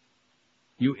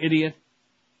 You idiot.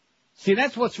 See,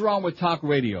 that's what's wrong with talk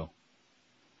radio.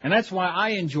 And that's why I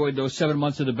enjoyed those 7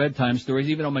 months of the bedtime stories,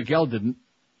 even though Miguel didn't.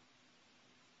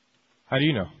 How do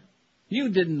you know? You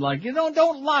didn't like it.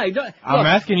 Don't lie. I'm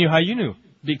asking you how you knew.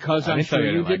 Because I'm sure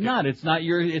you did not. It's not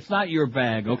your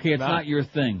bag, okay? It's not your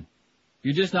thing.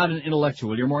 You're just not an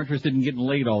intellectual. You're more interested in getting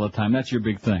laid all the time. That's your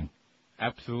big thing.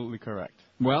 Absolutely correct.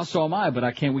 Well, so am I, but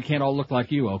we can't all look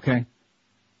like you, okay?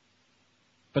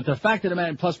 But the fact of the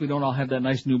matter, plus we don't all have that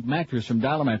nice new mattress from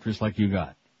Dollar Mattress like you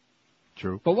got.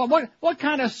 True. But what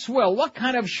kind of swill, what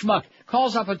kind of schmuck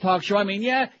calls up a talk show? I mean,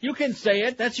 yeah, you can say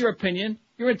it. That's your opinion.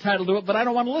 You're entitled to it, but I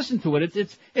don't want to listen to it.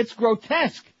 It's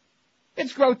grotesque.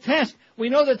 It's grotesque. We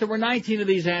know that there were 19 of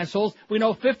these assholes. We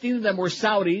know 15 of them were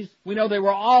Saudis. We know they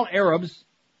were all Arabs.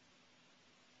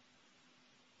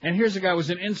 And here's a guy who was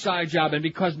an inside job, and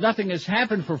because nothing has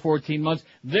happened for 14 months,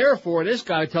 therefore this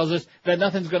guy tells us that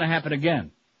nothing's going to happen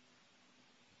again.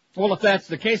 Well, if that's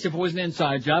the case, if it was an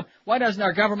inside job, why doesn't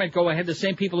our government go ahead, the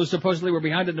same people who supposedly were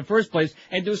behind it in the first place,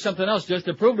 and do something else just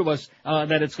to prove to us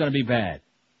that it's going to be bad?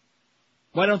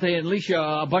 Why don't they unleash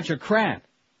a bunch of crap?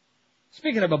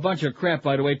 Speaking of a bunch of crap,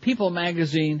 by the way, People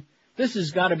magazine, this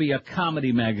has got to be a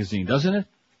comedy magazine, doesn't it?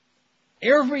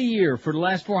 Every year for the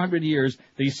last 400 years,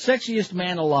 the sexiest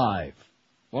man alive.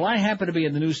 Well, I happened to be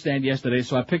in the newsstand yesterday,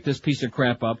 so I picked this piece of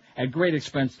crap up at great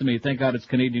expense to me. Thank God it's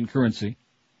Canadian currency.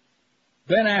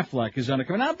 Ben Affleck is on the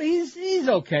cover. Now, he's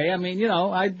okay. I mean,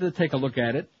 I'd take a look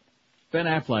at it. Ben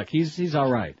Affleck, he's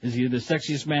all right. Is he the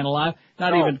sexiest man alive?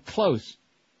 Not even close.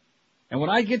 And when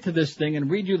I get to this thing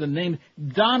and read you the name,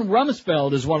 Don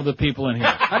Rumsfeld is one of the people in here.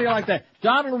 How do you like that?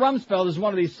 Donald Rumsfeld is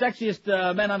one of the sexiest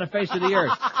men on the face of the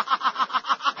earth.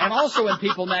 And also in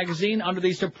People magazine, under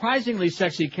the surprisingly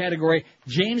sexy category,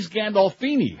 James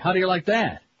Gandolfini. How do you like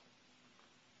that?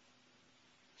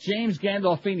 James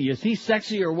Gandolfini, is he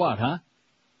sexy or what, huh?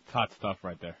 It's hot stuff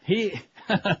right there. He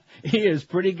is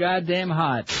pretty goddamn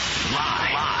hot.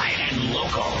 Live and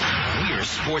local. We're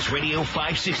Sports Radio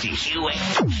 560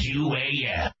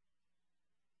 QAM.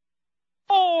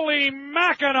 Holy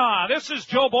Mackinac! This is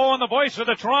Joe Bowen, the voice of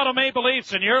the Toronto Maple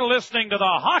Leafs, and you're listening to the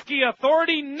Hockey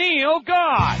Authority, Neil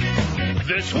God.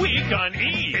 This week on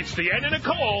E! It's the Anna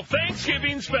Nicole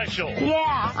Thanksgiving special.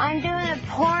 Yeah, I'm doing a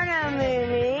porno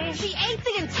movie. She ate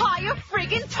the entire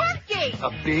friggin' turkey.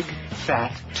 A big,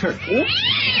 fat turkey.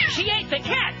 She ate the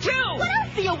cat, too. What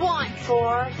else do you want?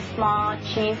 4 small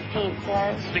cheese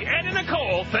pizzas. The Anna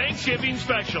Nicole Thanksgiving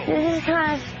special. This is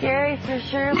kind of scary for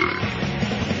sure.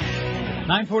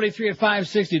 9:43 at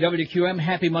 560 WQM.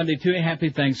 Happy Monday to you.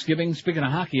 Happy Thanksgiving. Speaking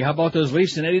of hockey, how about those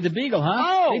Leafs and Eddie the Beagle, huh?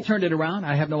 Oh! They turned it around.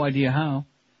 I have no idea how.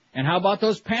 And how about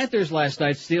those Panthers last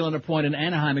night stealing a point in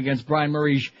Anaheim against Brian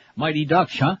Murray's Mighty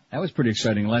Ducks, huh? That was pretty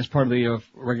exciting. Last part of the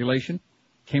regulation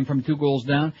came from 2 goals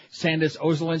down. Sandis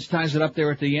Ozolinsh ties it up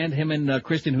there at the end. Him and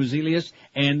Christian Huzelius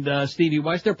and Stevie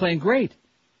Weiss, they're playing great.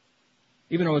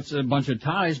 Even though it's a bunch of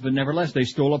ties, but nevertheless, they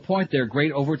stole a point there.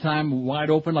 Great overtime, wide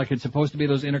open, like it's supposed to be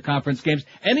those interconference games.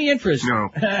 Any interest? No.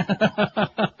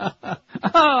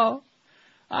 Oh,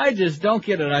 I just don't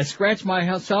get it. I scratch my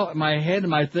head and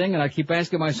my thing, and I keep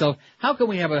asking myself, how can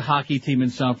we have a hockey team in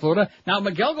South Florida? Now,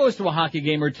 Miguel goes to a hockey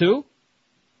game or two.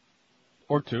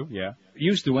 Or 2, yeah.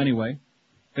 Used to, anyway.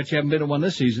 Bet you haven't been to one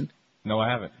this season. No, I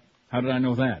haven't. How did I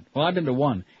know that? Well, I've been to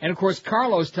one. And, of course,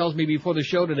 Carlos tells me before the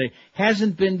show today,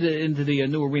 hasn't been into the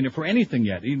new arena for anything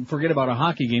yet. Even forget about a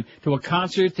hockey game, to a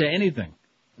concert, to anything.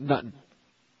 Nothing.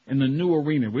 in the new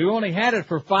arena. We've only had it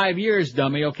for 5 years,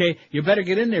 dummy, okay? You better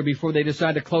get in there before they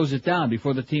decide to close it down,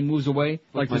 before the team moves away,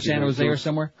 like to San Jose or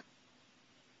somewhere.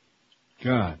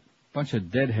 God, bunch of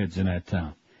deadheads in that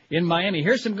town. In Miami,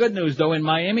 here's some good news, though. In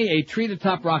Miami, a tree to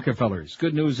top Rockefellers.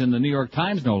 Good news in the New York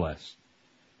Times, no less.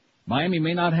 Miami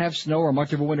may not have snow or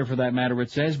much of a winter for that matter,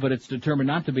 it says, but it's determined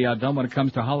not to be outdone when it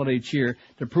comes to holiday cheer.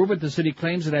 To prove it, the city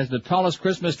claims it has the tallest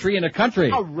Christmas tree in the country.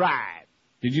 All right.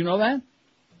 Did you know that?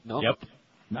 No. Yep.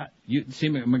 See,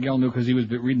 Miguel knew because he was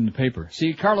reading the paper.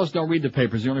 See, Carlos don't read the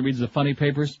papers. He only reads the funny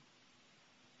papers.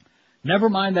 Never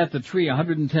mind that the tree,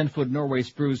 110-foot Norway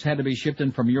spruce, had to be shipped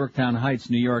in from Yorktown Heights,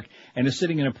 New York, and is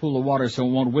sitting in a pool of water so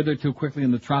it won't wither too quickly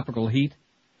in the tropical heat.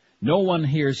 No one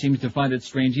here seems to find it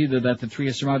strange either that the tree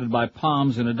is surrounded by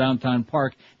palms in a downtown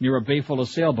park near a bay full of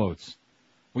sailboats.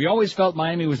 We always felt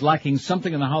Miami was lacking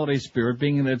something in the holiday spirit,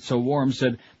 being that it's so warm,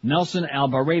 said Nelson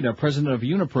Albareda, president of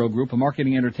Unipro Group, a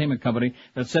marketing entertainment company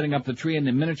that's setting up the tree and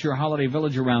the miniature holiday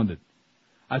village around it.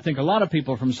 I think a lot of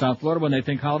people from South Florida, when they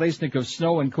think holidays, think of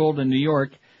snow and cold in New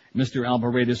York. Mr.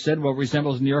 Albareda said what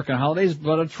resembles New York on holidays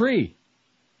but a tree.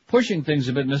 Pushing things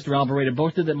a bit, Mr. Albareda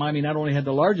boasted that Miami not only had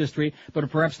the largest tree, but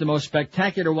perhaps the most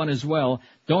spectacular one as well.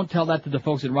 Don't tell that to the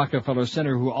folks at Rockefeller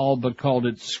Center who all but called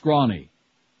it scrawny.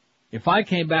 If I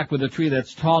came back with a tree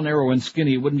that's tall, narrow, and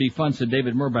skinny, it wouldn't be fun, said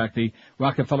David Murbach, the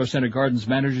Rockefeller Center Gardens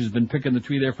manager who's been picking the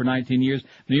tree there for 19 years.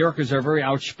 New Yorkers are very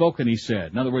outspoken, he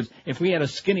said. In other words, if we had a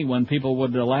skinny one, people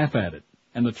would laugh at it.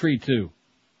 And the tree, too.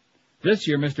 This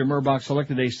year, Mr. Murbach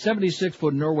selected a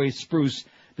 76-foot Norway spruce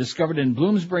discovered in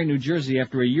Bloomsbury, New Jersey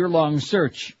after a year-long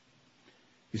search.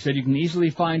 He said you can easily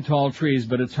find tall trees,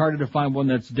 but it's harder to find one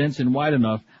that's dense and wide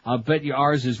enough. I'll bet you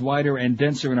ours is wider and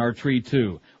denser in our tree,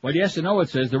 too. Well, yes and no, it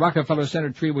says. The Rockefeller Center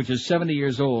tree, which is 70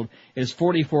 years old, is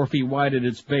 44 feet wide at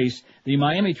its base. The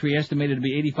Miami tree, estimated to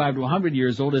be 85 to 100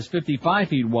 years old, is 55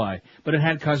 feet wide, but it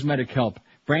had cosmetic help.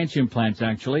 Branch implants,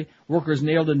 actually. Workers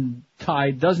nailed and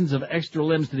tied dozens of extra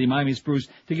limbs to the Miami spruce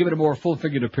to give it a more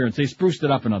full-figured appearance. They spruced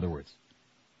it up, in other words.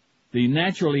 The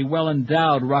naturally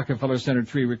well-endowed Rockefeller Center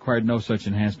tree required no such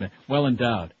enhancement.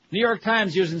 Well-endowed. New York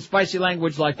Times using spicy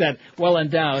language like that,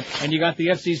 well-endowed, and you got the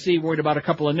FCC worried about a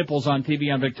couple of nipples on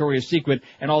TV on Victoria's Secret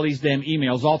and all these damn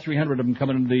emails, all 300 of them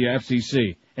coming into the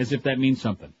FCC, as if that means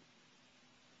something.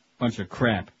 Bunch of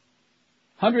crap.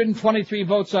 123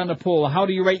 votes on the poll. How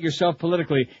do you rate yourself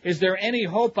politically? Is there any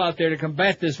hope out there to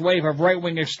combat this wave of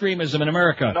right-wing extremism in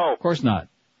America? No. Of course not.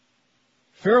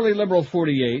 Fairly liberal,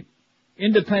 48.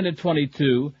 Independent,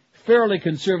 22. Fairly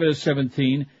conservative,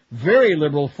 17. Very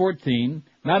liberal, 14.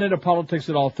 Not into politics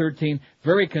at all, 13.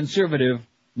 Very conservative,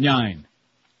 9.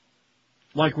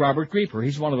 Like Robert Grieper.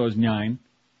 He's one of those 9.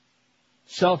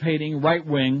 Self-hating,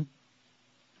 right-wing,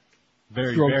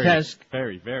 Very, grotesque.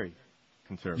 very, very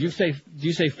conservative. Do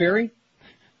you say fairy?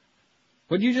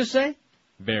 What did you just say?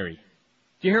 Very.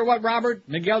 Do you hear what, Robert?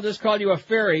 Miguel just called you a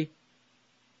fairy.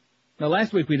 Now,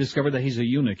 last week we discovered that he's a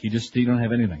eunuch. He don't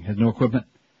have anything. Has no equipment.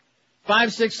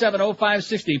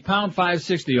 5670560, pound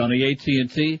 560 on the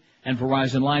AT&T and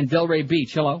Verizon line. Delray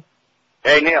Beach, hello.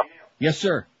 Hey, Neil. Yes,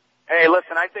 sir. Hey,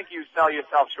 listen, I think you sell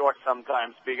yourself short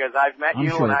sometimes because I've met I'm you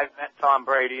sure. and I've met Tom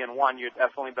Brady, and one, you're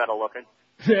definitely better looking.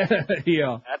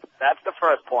 Yeah. That's the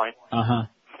first point. Uh-huh.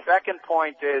 Second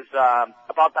point is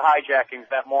about the hijackings,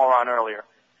 that moron earlier.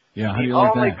 Yeah, how do The you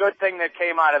like only that? good thing that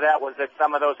came out of that was that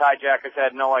some of those hijackers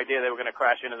had no idea they were going to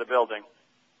crash into the building.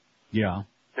 Yeah.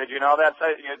 Did you know that?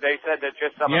 They said that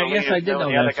just some of the Yes, leaders I did knew, know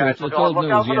and the other that. guys So were it's going, old look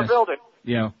news, out for yes. the building.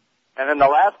 Yeah. And then the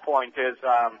last point is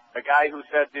a guy who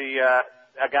said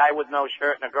a guy with no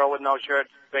shirt and a girl with no shirt,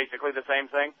 basically the same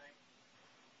thing.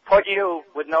 Put you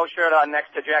with no shirt on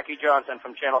next to Jackie Johnson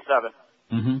from Channel 7.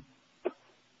 Mm-hmm.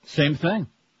 Same thing.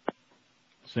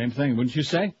 Same thing, wouldn't you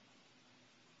say?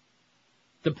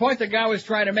 The point the guy was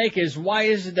trying to make is, why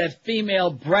is it that female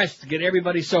breasts get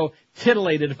everybody so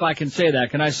titillated, if I can say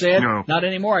that? Can I say it? No. Not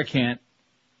anymore, I can't.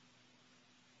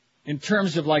 In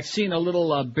terms of, like, seeing a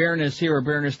little bareness here or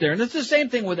bareness there. And it's the same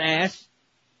thing with ass.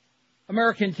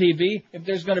 American TV, if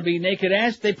there's going to be naked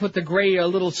ass, they put the gray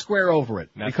little square over it.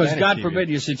 Not because Spanish God TV. forbid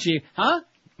you should see... Huh?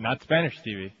 Not Spanish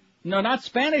TV. No, not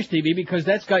Spanish TV, because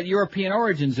that's got European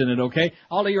origins in it, okay?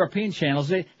 All the European channels,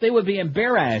 they would be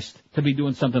embarrassed to be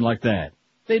doing something like that.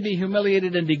 They'd be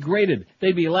humiliated and degraded.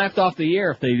 They'd be laughed off the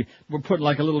air if they were putting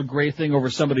like a little gray thing over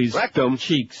somebody's Rectum.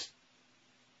 cheeks.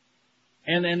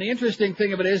 And the interesting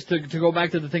thing of it is, to go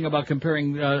back to the thing about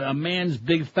comparing a man's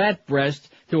big fat breast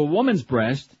to a woman's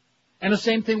breast, and the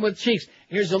same thing with cheeks.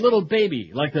 Here's a little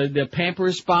baby, like the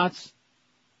Pampers spots.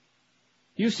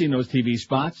 You've seen those TV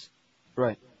spots.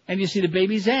 Right. And you see the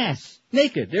baby's ass.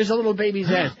 Naked. There's a little baby's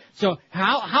ass. So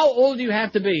how old do you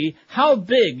have to be? How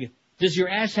big does your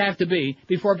ass have to be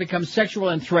before it becomes sexual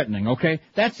and threatening, okay?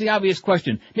 That's the obvious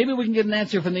question. Maybe we can get an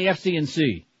answer from the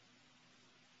FCNC.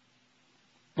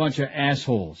 Bunch of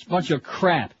assholes. Bunch of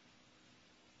crap.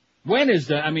 When is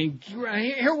the,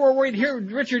 here we're worried, here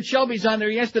Richard Shelby's on there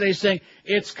yesterday saying,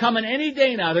 it's coming any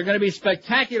day now. They're going to be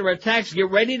spectacular attacks.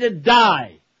 Get ready to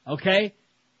die, okay?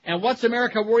 And what's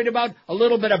America worried about? A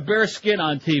little bit of bare skin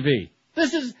on TV.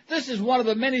 This is one of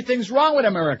the many things wrong with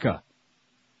America.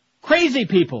 Crazy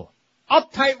people.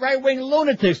 Uptight right-wing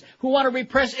lunatics who want to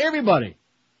repress everybody.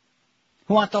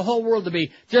 Who want the whole world to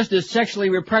be just as sexually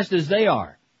repressed as they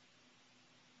are.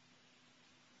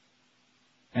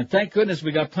 And thank goodness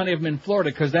we got plenty of them in Florida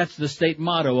because that's the state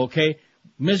motto, okay?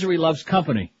 Misery loves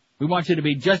company. We want you to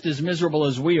be just as miserable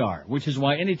as we are, which is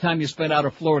why any time you spend out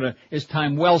of Florida is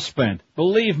time well spent.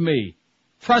 Believe me.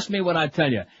 Trust me when I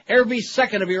tell you. Every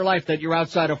second of your life that you're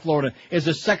outside of Florida is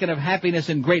a second of happiness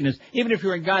and greatness. Even if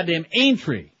you're in goddamn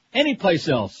Aintree, any place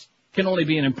else can only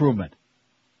be an improvement.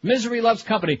 Misery loves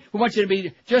company. We want you to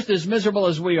be just as miserable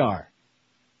as we are.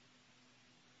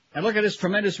 And look at this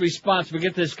tremendous response. We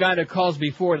get this guy that calls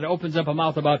before that opens up a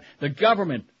mouth about the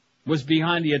government was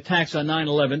behind the attacks on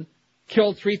 9/11,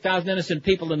 killed 3,000 innocent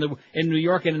people in New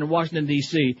York and in Washington,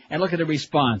 D.C. And look at the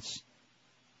response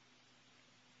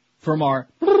from our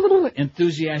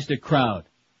enthusiastic crowd,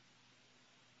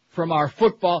 from our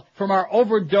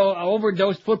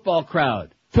overdosed football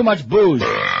crowd. Too much booze.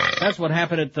 That's what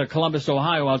happened at Columbus,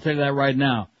 Ohio. I'll tell you that right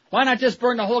now. Why not just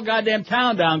burn the whole goddamn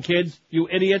town down, kids? You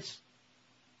idiots.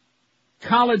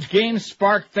 College games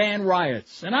spark fan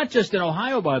riots. And not just in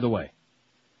Ohio, by the way.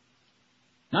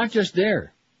 Not just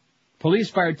there.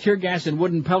 Police fired tear gas and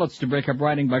wooden pellets to break up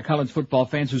rioting by college football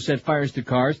fans who set fires to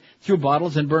cars, threw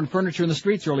bottles, and burned furniture in the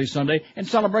streets early Sunday in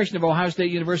celebration of Ohio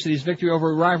State University's victory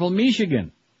over rival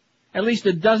Michigan. At least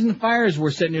a dozen fires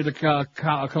were set near the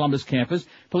Columbus campus.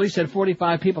 Police had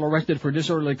 45 people arrested for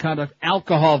disorderly conduct,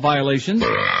 alcohol violations.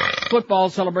 Football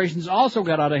celebrations also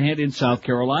got out of hand in South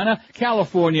Carolina,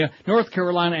 California, North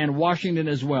Carolina, and Washington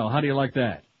as well. How do you like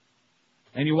that?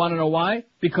 And you want to know why?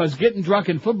 Because getting drunk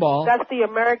in football... That's the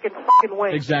American fucking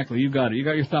way. Exactly. You got it. You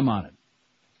got your thumb on it.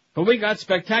 But we got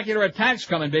spectacular attacks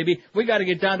coming, baby. We got to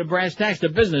get down to brass tacks to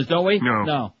business, don't we?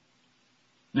 No.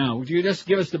 No. Would you just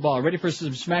give us the ball? Ready for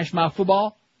some smash mouth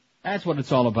football? That's what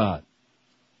it's all about.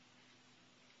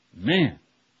 Man.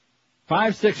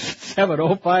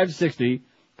 5670560,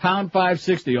 pound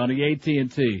 560 on the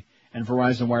AT&T and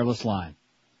Verizon wireless line.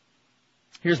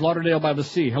 Here's Lauderdale by the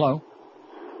Sea. Hello.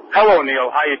 Hello, Neil.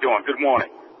 How you doing? Good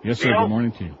morning. Yes, sir. Neil, Good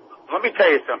morning to you. Let me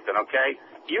tell you something, okay?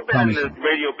 You've been in the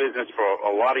radio business for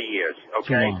a lot of years,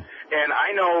 okay? And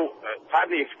I know,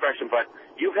 pardon the expression, but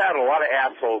you've had a lot of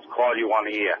assholes call you on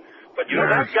the air. But you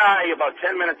know that guy about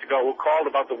 10 minutes ago who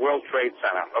called about the World Trade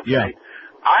Center, okay?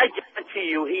 Yeah. I guarantee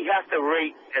you he has to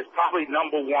rate as probably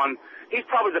number one. He's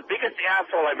probably the biggest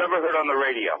asshole I've ever heard on the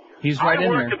radio. He's right in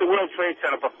there. I worked at the World Trade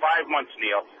Center for 5 months,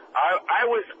 Neil. I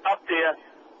was up there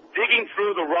digging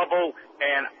through the rubble,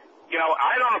 and, you know,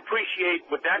 I don't appreciate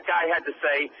what that guy had to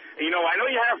say. You know, I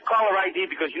know you have caller ID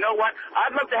because, you know what,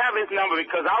 I'd love to have his number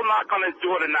because I'll knock on his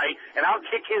door tonight, and I'll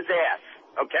kick his ass,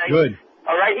 okay? Good.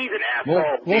 All right, he's an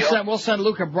asshole. We'll send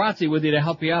Luca Brazzi with you to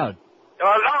help you out. No,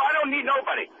 I don't need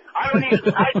nobody. Me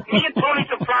and Tony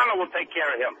Soprano will take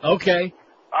care of him. Okay.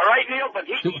 All right, Neil, but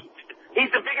he's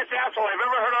the biggest asshole I've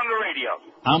ever heard on the radio.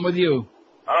 I'm with you.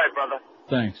 All right, brother.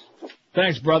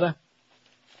 Thanks, brother.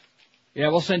 Yeah,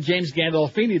 we'll send James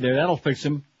Gandolfini there. That'll fix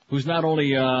him. Who's not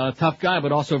only a tough guy,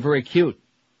 but also very cute,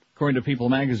 according to People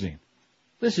magazine.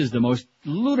 This is the most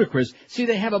ludicrous. See,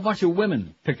 they have a bunch of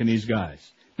women picking these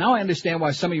guys. Now I understand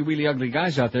why some of you really ugly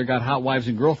guys out there got hot wives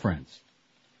and girlfriends.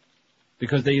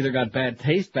 Because they either got bad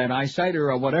taste, bad eyesight,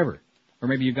 or whatever. Or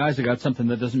maybe you guys have got something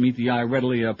that doesn't meet the eye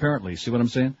readily, apparently. See what I'm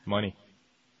saying? Money.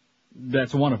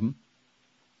 That's one of them.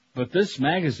 But this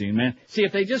magazine, man, see,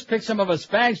 if they just pick some of us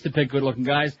fags to pick good-looking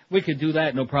guys, we could do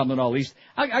that, no problem at all. At least,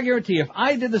 I guarantee you, if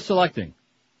I did the selecting,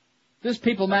 this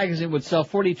People magazine would sell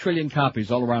 40 trillion copies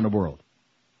all around the world.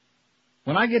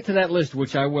 When I get to that list,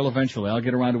 which I will eventually, I'll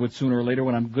get around to it sooner or later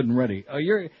when I'm good and ready,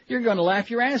 you're going to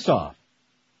laugh your ass off.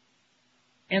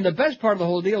 And the best part of the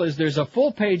whole deal is there's a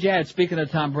full-page ad, speaking of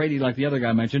Tom Brady, like the other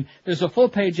guy mentioned, there's a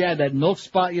full-page ad, that milk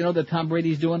spot, you know, that Tom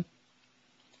Brady's doing?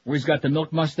 Where he's got the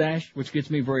milk mustache, which gets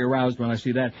me very aroused when I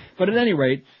see that. But at any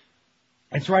rate,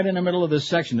 it's right in the middle of this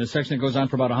section that goes on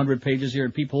for about 100 pages here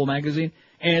at People magazine.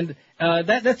 And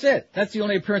that's it. That's the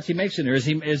only appearance he makes in there.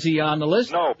 Is he on the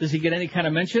list? No. Does he get any kind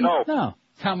of mention? No.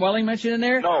 Tom Welling mentioned in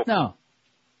there? No.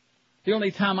 The only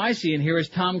Tom I see in here is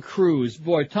Tom Cruise.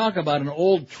 Boy, talk about an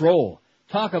old troll.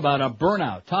 Talk about a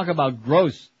burnout. Talk about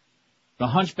gross. The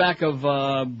Hunchback of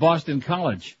Boston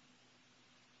College.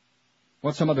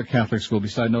 What's some other Catholic school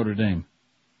beside Notre Dame?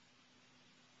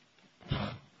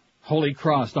 Holy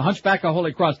Cross. The Hunchback of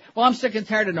Holy Cross. Well, I'm sick and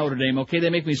tired of Notre Dame, okay? They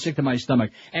make me sick to my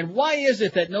stomach. And why is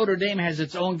it that Notre Dame has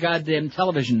its own goddamn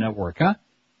television network, huh?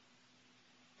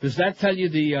 Does that tell you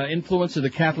the influence of the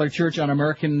Catholic Church on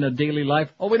American daily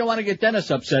life? Oh, we don't want to get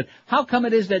Dennis upset. How come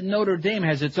it is that Notre Dame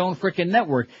has its own frickin'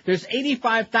 network? There's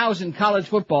 85,000 college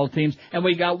football teams, and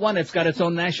we got one that's got its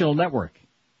own national network.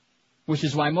 Which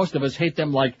is why most of us hate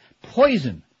them like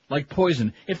poison. Like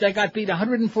poison. If they got beat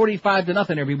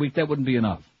 145-0 every week, that wouldn't be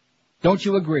enough. Don't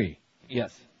you agree?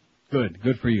 Yes. Good.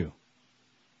 Good for you.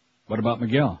 What about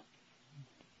Miguel?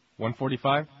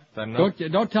 145? Is that enough?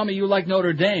 Don't tell me you like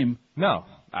Notre Dame. No.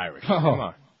 Irish. Oh, Come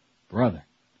on. Brother.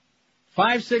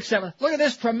 567. Look at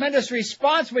this tremendous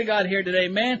response we got here today,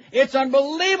 man. It's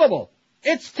unbelievable.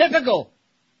 It's typical.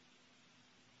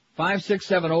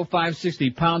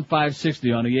 567-0560, pound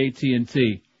 560 on the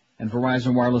AT&T and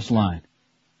Verizon wireless line.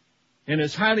 In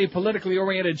this highly politically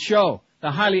oriented show,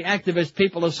 the highly activist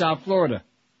people of South Florida.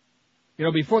 You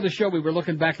know, before the show, we were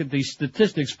looking back at the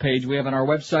statistics page we have on our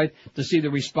website to see the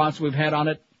response we've had on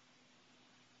it.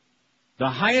 The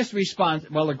highest response,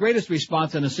 well, the greatest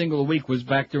response in a single week was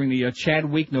back during the Chad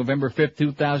week, November 5th,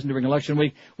 2000, during election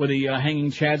week, with the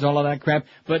hanging Chads, all of that crap.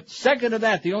 But second to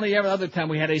that, the only other time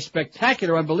we had a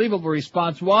spectacular, unbelievable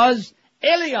response was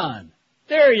Elian.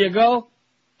 There you go.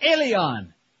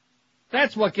 Elian.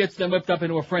 That's what gets them whipped up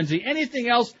into a frenzy. Anything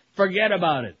else, forget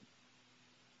about it.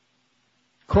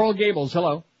 Coral Gables,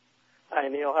 hello. Hi,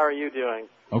 Neil. How are you doing?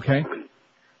 Okay.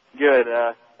 Good.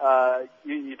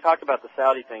 You talked about the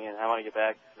Saudi thing, and I want to get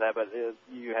back to that, but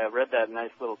you have read that nice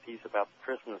little piece about the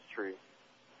Christmas tree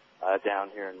down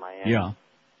here in Miami. Yeah.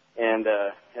 And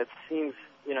it seems,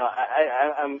 you know,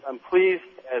 I'm pleased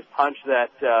as punch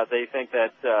that they think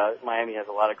that Miami has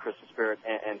a lot of Christmas spirit,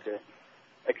 and to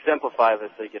exemplify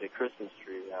this, they get a Christmas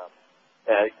tree.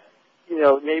 You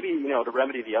know, maybe, you know, to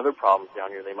remedy the other problems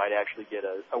down here, they might actually get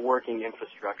a working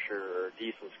infrastructure or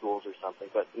decent schools or something.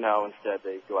 But no, instead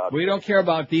they go out. We don't care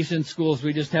about decent schools.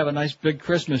 We just have a nice big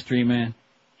Christmas tree, man.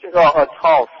 A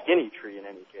tall, skinny tree in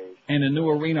any case. And a new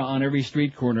arena on every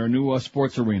street corner, a new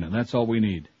sports arena. That's all we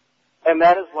need. And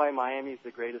that is why Miami is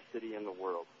the greatest city in the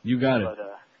world. You got it.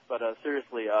 But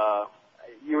seriously,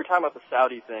 you were talking about the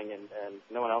Saudi thing, and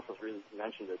no one else has really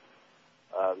mentioned it.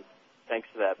 Thanks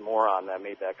to that moron that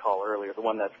made that call earlier, the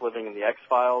one that's living in the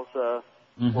X-Files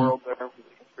world there, the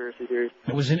conspiracy theories.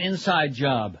 It was an inside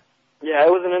job. Yeah, it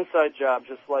was an inside job,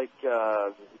 just like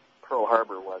Pearl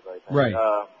Harbor was, I think. Right.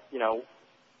 You know,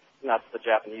 not that the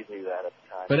Japanese knew that at the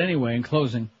time. But anyway, in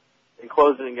closing. In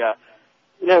closing,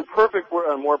 you know,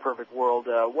 a more perfect world,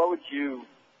 what would you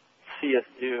see us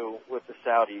do with the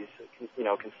Saudis, you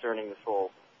know, concerning this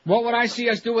whole... What would I see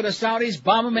us do with the Saudis?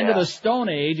 Bomb them into the Stone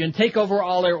Age and take over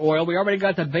all their oil. We already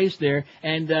got the base there.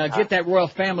 And get that royal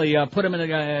family, put them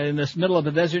in the middle of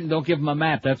the desert and don't give them a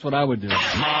map. That's what I would do.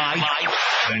 Live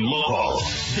and local.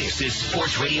 This is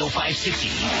Sports Radio 560.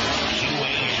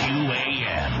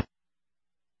 QAM.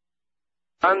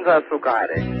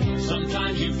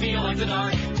 Sometimes you feel like the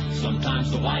dark,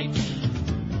 sometimes the light.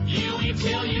 You eat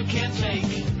till you can't take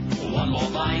one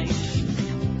more bite.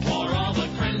 Pour all the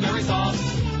cranberry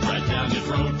sauce right down your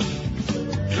throat.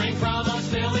 Drink from a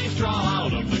silly straw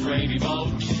out of the gravy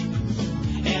boat.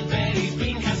 And Betty's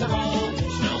bean casserole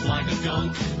smells like a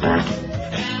skunk.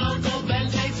 And Uncle Ben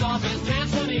takes off his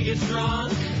pants when he gets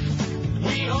drunk.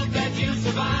 We hope that you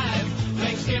survive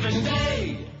Thanksgiving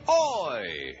Day.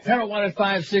 Oi! 1001 at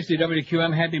 560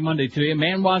 WQM. Happy Monday to you.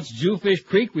 Man wants Jewfish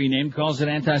Creek renamed, calls it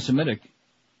anti-Semitic.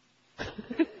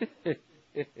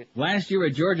 Last year, a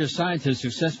Georgia scientist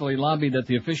successfully lobbied that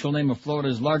the official name of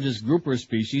Florida's largest grouper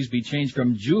species be changed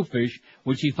from Jewfish,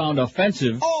 which he found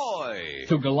offensive,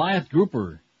 to Goliath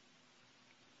grouper.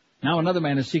 Now another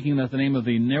man is seeking that the name of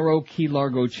the narrow Key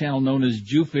Largo channel known as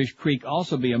Jewfish Creek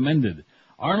also be amended.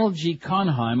 Arnold G.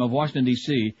 Conheim of Washington,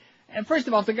 D.C. And first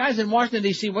of all, if the guy's in Washington,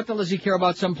 D.C., what the hell does he care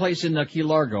about someplace in Key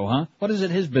Largo, huh? What is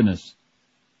it his business?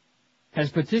 Has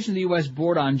petitioned the U.S.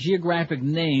 Board on Geographic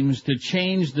Names to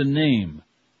change the name.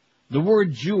 The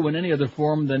word Jew in any other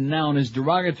form than noun is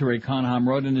derogatory, Conham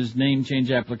wrote in his name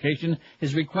change application.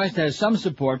 His request has some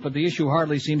support, but the issue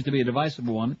hardly seems to be a divisive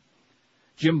one.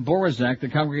 Jim Borazak, the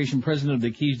congregation president of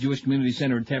the Keys Jewish Community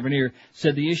Center in Tavernier,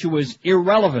 said the issue was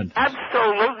irrelevant.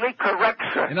 Absolutely correct,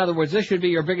 sir. In other words, this should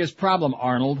be your biggest problem,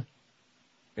 Arnold.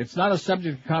 It's not a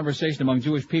subject of conversation among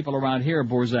Jewish people around here,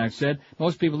 Borzak said.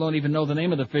 Most people don't even know the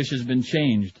name of the fish has been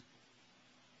changed.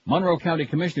 Monroe County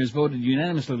Commissioners voted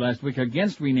unanimously last week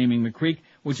against renaming the creek,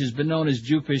 which has been known as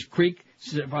Jewfish Creek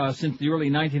since the early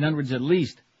 1900s at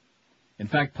least. In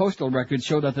fact, postal records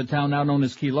show that the town now known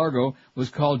as Key Largo was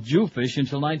called Jewfish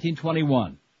until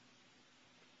 1921.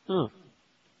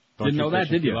 Didn't know that,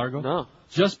 did you? No.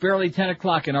 Just barely 10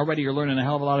 o'clock, and already you're learning a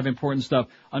hell of a lot of important stuff.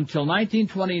 Until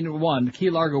 1921, Key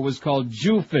Largo was called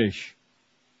Jewfish.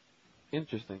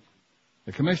 Interesting.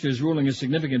 The commissioner's ruling is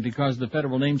significant because the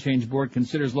Federal Name Change Board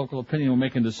considers local opinion when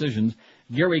making decisions.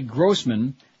 Gary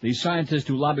Grossman, the scientist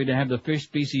who lobbied to have the fish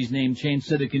species name changed,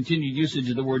 said the continued usage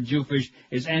of the word Jewfish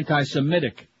is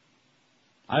anti-Semitic.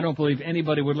 I don't believe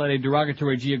anybody would let a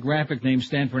derogatory geographic name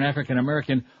stand for an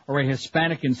African-American or a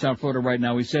Hispanic in South Florida right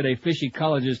now. He said, a fish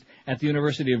ecologist at the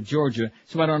University of Georgia.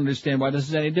 So I don't understand why this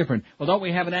is any different. Well, don't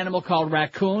we have an animal called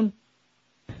raccoon?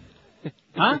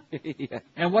 Huh? Yeah.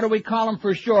 And what do we call them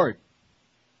for short?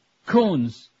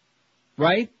 Coons.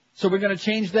 Right? So we're going to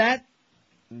change that?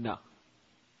 No.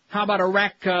 How about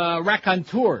a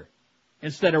raconteur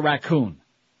instead of raccoon?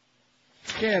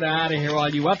 Get out of here, all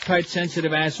you uptight,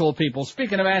 sensitive asshole people.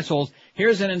 Speaking of assholes,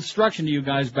 here's an instruction to you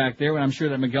guys back there, and I'm sure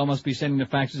that Miguel must be sending the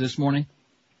faxes this morning.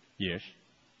 Yes.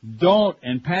 Don't,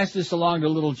 and pass this along to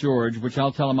little George, which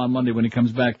I'll tell him on Monday when he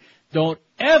comes back, don't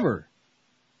ever,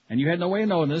 and you had no way of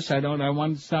knowing this, I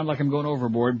want to sound like I'm going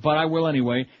overboard, but I will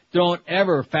anyway, don't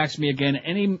ever fax me again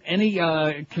any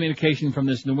communication from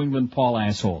this New England Paul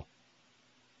asshole.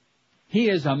 He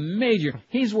is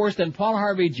he's worse than Paul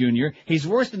Harvey Jr. He's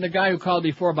worse than the guy who called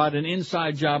before about an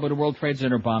inside job at a World Trade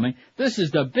Center bombing. This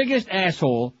is the biggest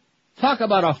asshole. Talk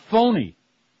about a phony.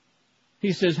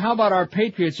 He says, how about our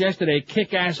Patriots yesterday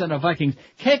kick ass on the Vikings?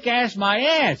 Kick ass my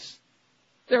ass!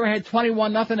 They had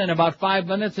 21-0 in about 5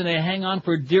 minutes and they hang on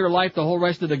for dear life the whole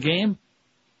rest of the game.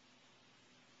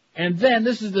 And then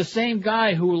this is the same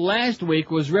guy who last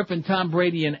week was ripping Tom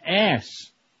Brady an ass.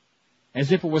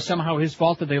 As if it was somehow his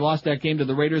fault that they lost that game to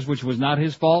the Raiders, which was not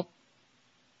his fault.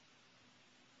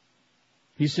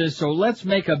 He says, so let's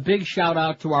make a big shout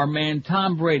out to our man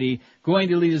Tom Brady going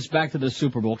to lead us back to the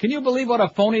Super Bowl. Can you believe what a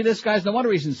phony this guy's? No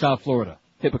wonder he's in South Florida.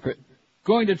 Hypocrite.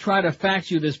 Going to try to fax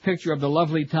you this picture of the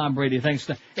lovely Tom Brady. Thanks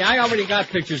to... Yeah, I already got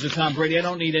pictures of Tom Brady. I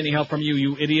don't need any help from you,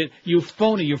 you idiot. You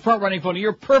phony. You front-running phony.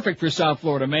 You're perfect for South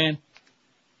Florida, man.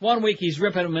 1 week he's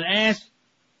ripping him an ass.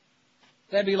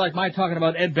 That'd be like my talking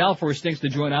about Ed Balfour stinks to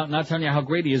join out and not telling you how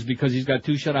great he is because he's got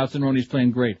 2 shutouts in a row and he's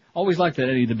playing great. Always like that,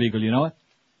 Eddie the Beagle, you know it?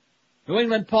 New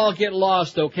England, Paul, get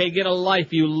lost, okay? Get a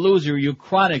life, you loser, you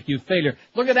chronic, you failure.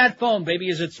 Look at that phone, baby.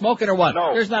 Is it smoking or what?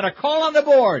 No. There's not a call on the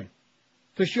board.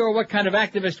 For sure, what kind of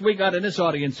activist we got in this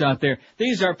audience out there.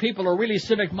 These are people who are really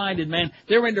civic-minded, man.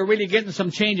 They're into really getting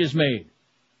some changes made.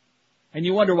 And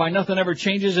you wonder why nothing ever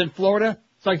changes in Florida?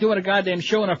 It's like doing a goddamn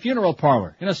show in a funeral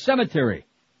parlor, in a cemetery.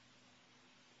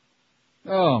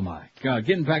 Oh, my God.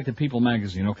 Getting back to People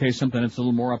magazine, okay? Something that's a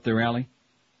little more up their alley.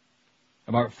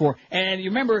 About 4. And you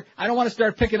remember, I don't want to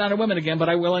start picking on the women again, but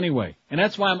I will anyway. And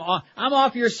that's why I'm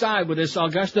off your side with this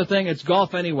Augusta thing. It's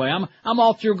golf anyway. I'm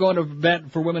all through going to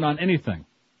bet for women on anything.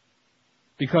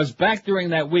 Because back during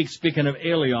that week, speaking of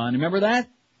Alien, remember that?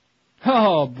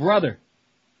 Oh, brother.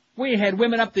 We had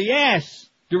women up the ass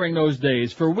during those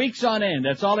days for weeks on end.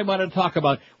 That's all they wanted to talk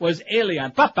about was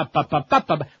Alien.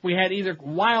 We had either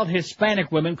wild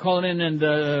Hispanic women calling in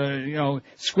and,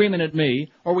 screaming at me,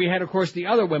 or we had, of course, the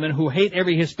other women who hate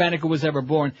every Hispanic who was ever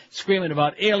born, screaming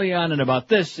about Alien and about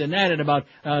this and that and about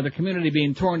the community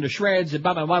being torn to shreds and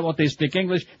why won't they speak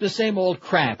English? The same old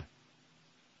crap.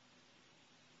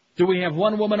 Do we have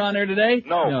one woman on there today?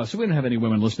 No, so we don't have any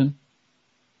women listening.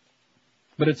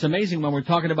 But it's amazing when we're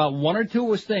talking about 1 or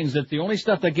 2 things, that's the only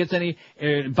stuff that gets any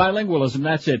bilingualism,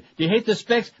 that's it. Do you hate the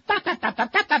Spicks?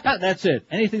 That's it.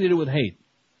 Anything to do with hate.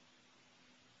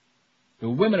 The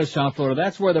women of South Florida,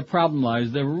 that's where the problem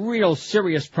lies, the real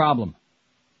serious problem.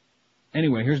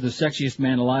 Anyway, here's the sexiest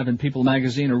man alive in People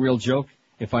magazine, a real joke,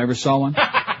 if I ever saw one.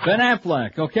 Ben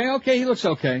Affleck, okay, he looks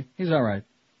okay. He's all right.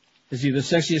 Is he the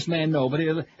sexiest man? No, but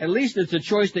at least it's a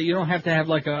choice that you don't have to have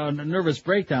like a nervous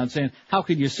breakdown saying, how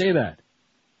could you say that?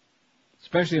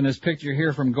 Especially in this picture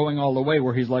here from Going All the Way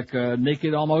where he's like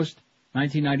naked almost.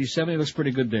 1997, he looks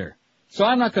pretty good there. So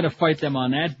I'm not going to fight them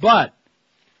on that, but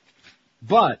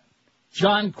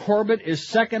John Corbett is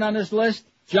second on this list.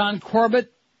 John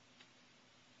Corbett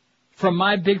from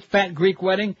My Big Fat Greek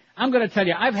Wedding. I'm going to tell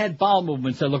you, I've had bowel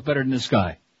movements that look better than this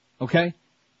guy. Okay?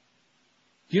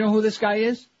 Do you know who this guy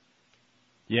is?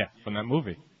 Yeah, from that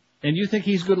movie. And you think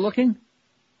he's good looking?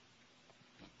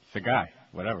 It's a guy.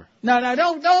 Whatever. No,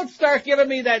 don't start giving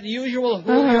me that usual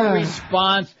Julio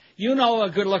response. You know a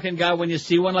good-looking guy when you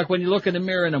see one, like when you look in the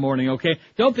mirror in the morning, okay?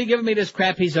 Don't be giving me this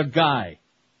crap, he's a guy.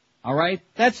 All right?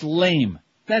 That's lame.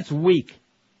 That's weak.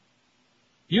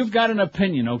 You've got an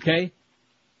opinion, okay?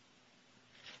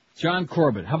 John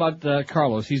Corbett. How about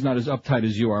Carlos? He's not as uptight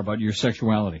as you are about your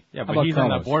sexuality. Yeah, How but about he's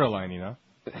Carlos? on that borderline, you know.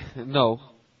 No,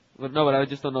 but I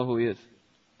just don't know who he is.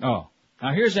 Oh.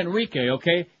 Now here's Enrique,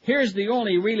 okay? Here's the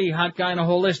only really hot guy in the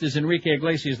whole list is Enrique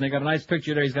Iglesias, and they got a nice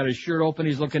picture there. He's got his shirt open.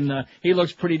 He's looking, he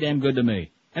looks pretty damn good to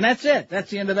me. And that's it.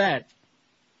 That's the end of that.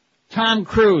 Tom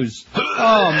Cruise.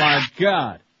 Oh my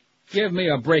God. Give me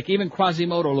a break. Even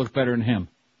Quasimodo looked better than him.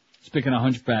 Speaking of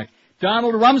hunchback.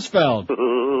 Donald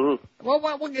Rumsfeld.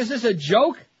 What, is this a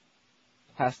joke?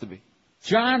 Has to be.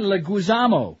 John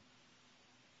Leguizamo.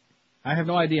 I have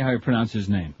no idea how you pronounce his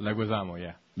name. Leguizamo,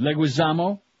 yeah.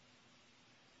 Leguizamo,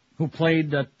 who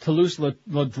played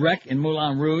Toulouse-Lautrec in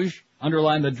Moulin Rouge,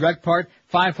 underlined the Drek part,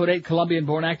 5'8"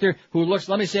 Colombian-born actor who looks,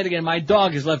 let me say it again, my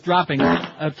dog is left dropping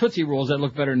Tootsie Rolls that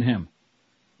look better than him.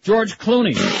 George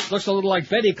Clooney, looks a little like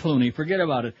Betty Clooney, forget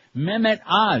about it. Mehmet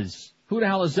Oz, who the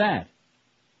hell is that?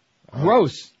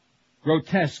 Gross,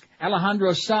 grotesque.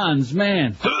 Alejandro Sanz,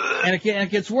 man. And it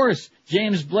gets worse.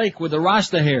 James Blake with the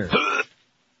Rasta hair.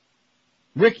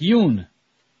 Rick Yoon.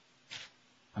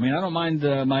 I mean, I don't mind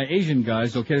my Asian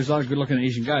guys, okay? There's a lot of good-looking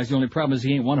Asian guys. The only problem is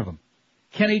he ain't one of them.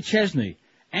 Kenny Chesney.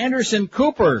 Anderson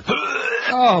Cooper.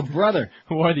 Oh, brother.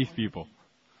 Who are these people?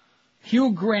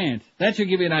 Hugh Grant. That should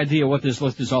give you an idea what this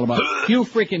list is all about. Hugh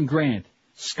freaking Grant.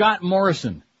 Scott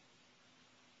Morrison.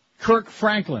 Kirk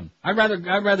Franklin. I'd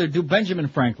rather do Benjamin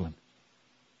Franklin.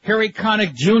 Harry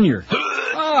Connick Jr.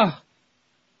 Oh.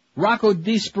 Rocco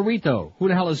DiSpirito. Who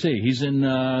the hell is he? He's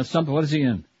in, something. What is he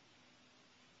in?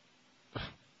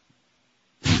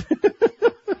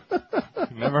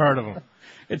 Never heard of him.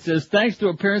 It says, thanks to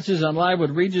appearances on Live with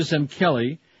Regis and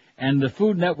Kelly and the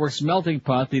Food Network's Melting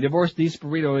Pot, the divorced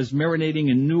DiSpirito is marinating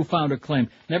in newfound acclaim.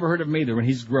 Never heard of him either, and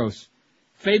he's gross.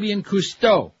 Fabian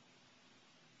Cousteau.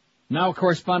 Now a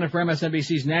correspondent for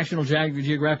MSNBC's National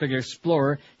Geographic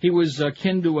Explorer. He was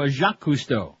kin to Jacques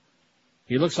Cousteau.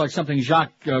 He looks like something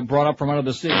Jacques brought up from under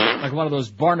the sea, like one of those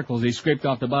barnacles he scraped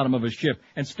off the bottom of his ship.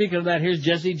 And speaking of that, here's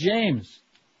Jesse James.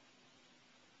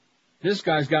 This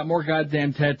guy's got more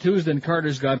goddamn tattoos than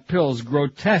Carter's got pills.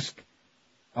 Grotesque.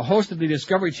 A host of the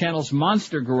Discovery Channel's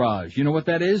Monster Garage. You know what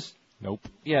that is? Nope.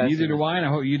 Yeah. Neither do I, and I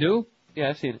hope you do? Yeah,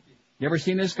 I've seen it. You ever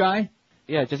seen this guy?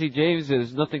 Yeah, Jesse James,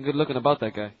 there's nothing good looking about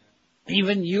that guy.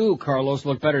 Even you, Carlos,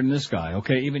 look better than this guy,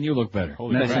 okay? Even you look better.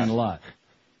 Holy and that's crap. saying a lot.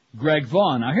 Greg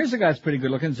Vaughn. Now, here's a guy that's pretty good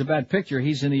looking. It's a bad picture.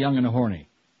 He's in The Young and the Horny.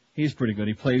 He's pretty good.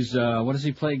 He plays, what does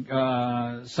he play?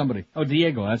 Somebody. Oh,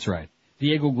 Diego, that's right.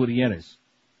 Diego Gutierrez.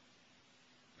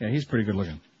 Yeah, he's pretty good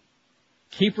looking.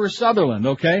 Kiefer Sutherland,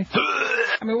 okay?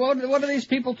 I mean, what are these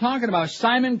people talking about?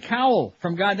 Simon Cowell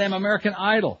from goddamn American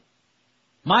Idol.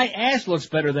 My ass looks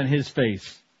better than his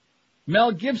face.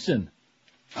 Mel Gibson.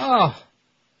 Oh,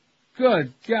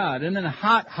 good God. And then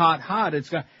hot.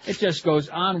 It just goes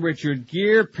on. Richard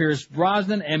Gere, Pierce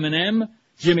Brosnan, Eminem,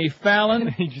 Jimmy Fallon,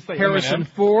 Harrison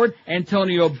Ford,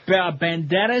 Antonio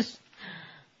Banderas.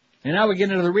 And now we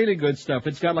get into the really good stuff.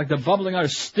 It's got like the bubbling out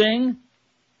of Sting,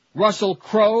 Russell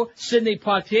Crowe, Sidney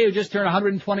Poitier, who just turned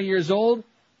 120 years old,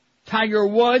 Tiger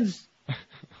Woods,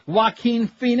 Joaquin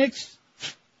Phoenix,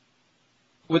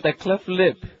 with a cleft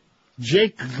lip,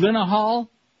 Jake Gyllenhaal,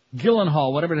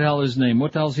 whatever the hell is his name.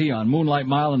 What the hell's he on? Moonlight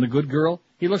Mile and The Good Girl?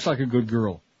 He looks like a good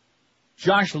girl.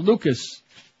 Josh Lucas,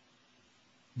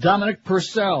 Dominic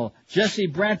Purcell, Jesse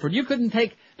Bradford. You couldn't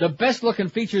take the best looking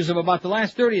features of about the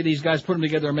last 30 of these guys, put them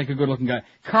together and make a good looking guy.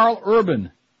 Carl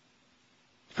Urban,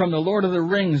 from The Lord of the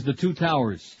Rings, The Two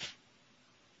Towers.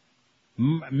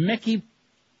 Mickey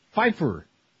Pfeiffer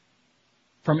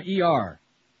from ER.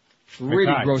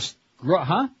 Really gross.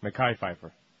 Mekhi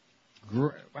Pfeiffer.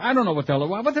 I don't know what the hell.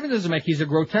 What difference does it make? He's a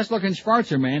grotesque-looking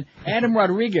Schwarzer, man. Adam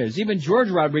Rodriguez. Even George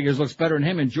Rodriguez looks better than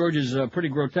him, and George is pretty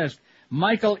grotesque.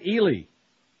 Michael Ealy.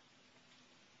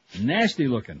 Nasty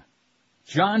looking.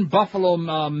 John Buffalo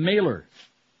Mailer.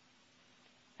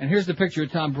 And here's the picture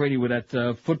of Tom Brady with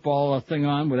that football thing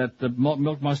on, with that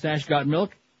milk mustache got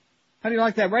milk. How do you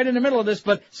like that? Right in the middle of this,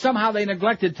 but somehow they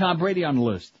neglected Tom Brady on the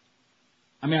list.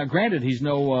 I mean, granted, he's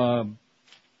no,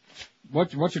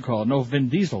 no Vin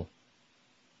Diesel,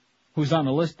 who's on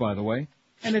the list, by the way.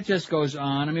 And it just goes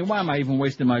on. I mean, why am I even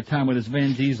wasting my time with this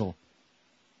Vin Diesel?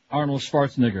 Arnold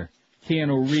Schwarzenegger,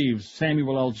 Keanu Reeves,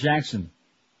 Samuel L. Jackson,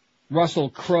 Russell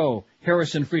Crowe,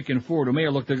 Harrison freaking Ford, who may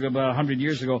have looked about 100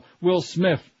 years ago, Will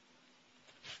Smith.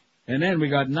 And then we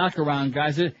got knockaround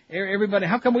guys. Everybody,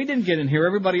 how come we didn't get in here?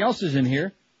 Everybody else is in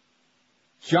here.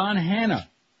 John Hannah.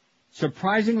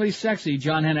 Surprisingly sexy,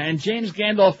 John Hannah. And James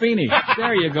Gandolfini.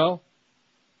 There you go.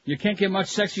 You can't get much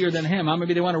sexier than him.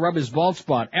 Maybe they want to rub his bald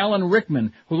spot. Alan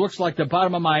Rickman, who looks like the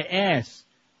bottom of my ass.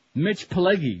 Mitch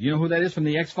Pileggi. You know who that is from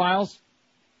the X-Files?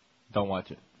 Don't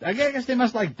watch it. I guess they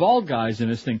must like bald guys in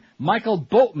this thing. Michael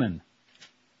Boatman.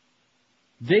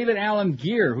 David Allen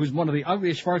Gear, who's one of the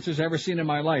ugliest farts I've ever seen in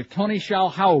my life. Tony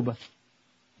Schalhaub.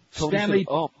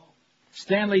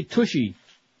 Stanley Tushy.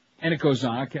 And it goes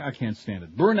on. I can't stand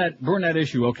it. Burn that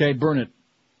issue, okay? Burn it.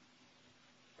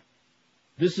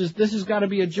 This has got to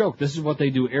be a joke. This is what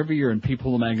they do every year in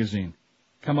People magazine.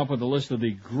 Come up with a list of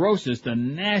the grossest, the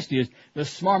nastiest, the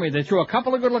smarmy. They throw a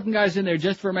couple of good-looking guys in there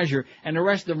just for measure, and the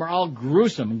rest of them are all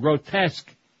gruesome,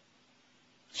 grotesque.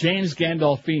 James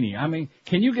Gandolfini. I mean,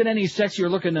 can you get any sexier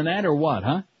looking than that or what,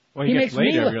 huh? Well, he makes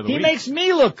me look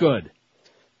good.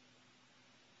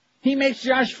 He makes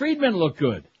Josh Friedman look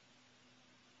good.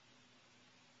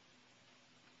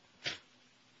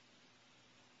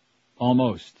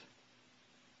 Almost.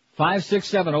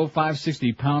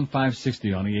 5670560, pound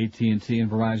 560 on the AT&T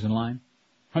and Verizon line.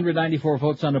 194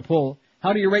 votes on the poll.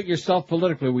 How do you rate yourself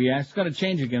politically, we ask? It's going to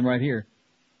change again right here.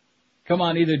 Come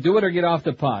on, either do it or get off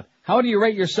the pot. How do you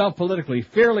rate yourself politically?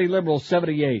 Fairly liberal,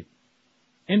 78.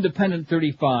 Independent,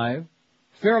 35.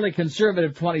 Fairly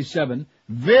conservative, 27.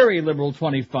 Very liberal,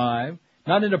 25.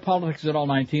 Not into politics at all,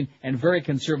 19. And very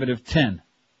conservative, 10.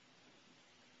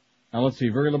 Now let's see,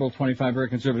 very liberal 25, very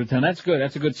conservative 10. That's good.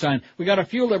 That's a good sign. We got a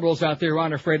few liberals out there who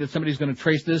aren't afraid that somebody's going to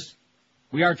trace this.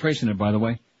 We are tracing it, by the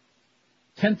way.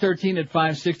 1013 at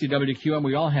 560 WQM.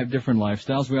 We all have different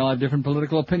lifestyles. We all have different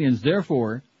political opinions.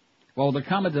 Therefore, well, the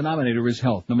common denominator is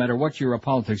health. No matter what your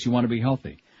politics, you want to be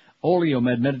healthy.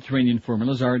 Oleomed Mediterranean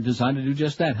formulas are designed to do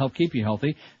just that, help keep you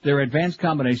healthy. They're advanced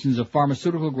combinations of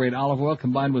pharmaceutical-grade olive oil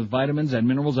combined with vitamins and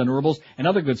minerals and herbals and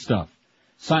other good stuff.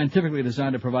 Scientifically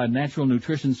designed to provide natural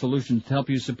nutrition solutions to help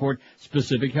you support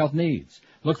specific health needs.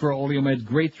 Look for Oleomed's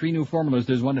great 3 new formulas.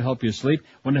 There's one to help you sleep,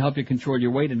 one to help you control your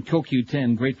weight, and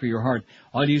CoQ10, great for your heart.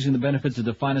 All using the benefits of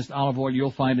the finest olive oil you'll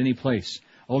find any place.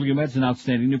 Oleomed's an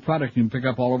outstanding new product you can pick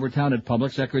up all over town at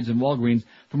Publix, Eckerd's, and Walgreens.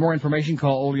 For more information,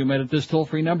 call Oleomed at this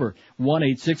toll-free number,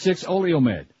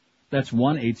 1-866-OLEOMED. That's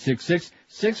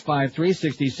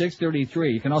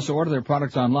 1-866-653-6633. You can also order their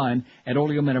products online at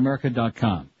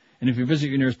oleomedamerica.com. And if you visit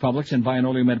your nearest Publix and buy an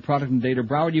Oleomed product in Dade or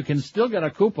Broward, you can still get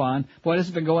a coupon. Boy, this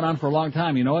has been going on for a long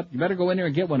time. You know what? You better go in there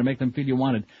and get one to make them feel you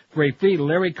want it. For a free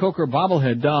Larry Coker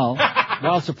bobblehead doll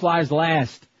while supplies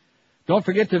last. Don't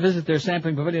forget to visit their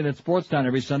sampling pavilion at Sportstown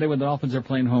every Sunday when the Dolphins are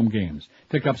playing home games.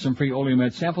 Pick up some free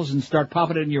Oleomed samples and start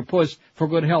popping it in your puss for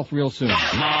good health real soon.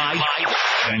 Live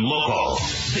and local.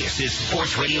 This is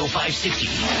Sports Radio 560.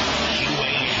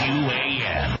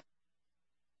 QAM.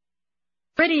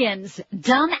 Floridians,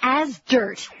 dumb as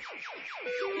dirt.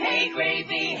 Hey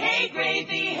gravy, hey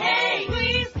gravy, hey.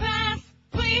 Please pass,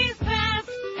 please pass.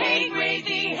 Hey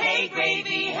gravy, hey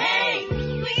gravy, hey.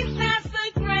 Please pass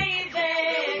the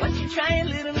gravy. Once you try a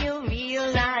little, you'll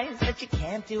realize that you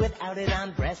can't do without it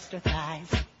on breast or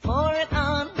thighs. Pour it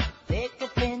on, thick or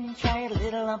thin. Try a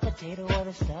little on potato or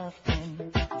the stuffed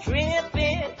in. Drip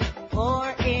it,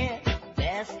 pour it,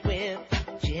 best with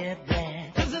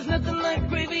giblet. 'Cause there's nothing like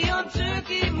gravy on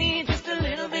turkey meat. Just a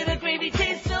little bit of gravy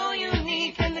tastes so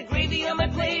unique. And the gravy on my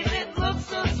plate, it looks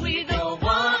so sweet. No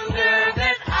wonder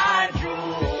that I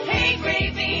drool. Hey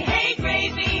gravy, hey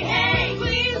gravy, hey.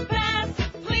 Please pass,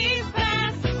 please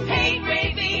pass. Hey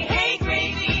gravy, hey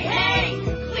gravy, hey.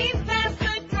 Please pass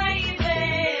the gravy.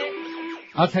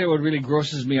 I'll tell you what really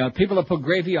grosses me out. People that put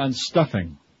gravy on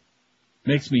stuffing.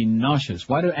 Makes me nauseous.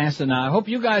 Why do asinine? I hope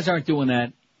you guys aren't doing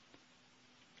that.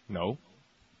 No.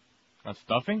 On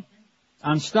stuffing?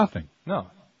 On stuffing. No.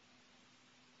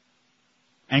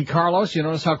 And Carlos, you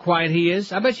notice how quiet he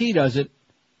is? I bet he does it.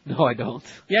 No, I don't.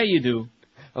 Yeah, you do.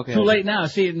 Okay. Too late now.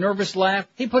 See, nervous laugh.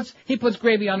 He puts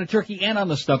gravy on the turkey and on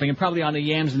the stuffing, and probably on the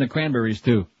yams and the cranberries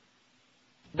too.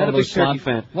 Not a big turkey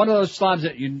fan. One of those slobs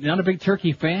that you're not a big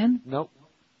turkey fan? Nope.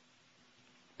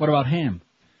 What about ham?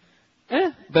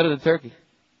 Better than turkey.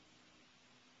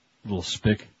 Little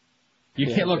spick. You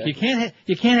can't look. You can't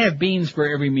have beans for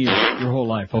every meal your whole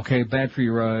life. Okay, bad for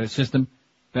your system,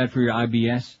 bad for your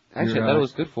IBS. Actually, I thought it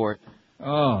was good for it.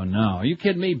 Oh no, are you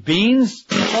kidding me? Beans?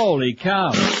 Holy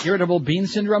cow! Irritable bean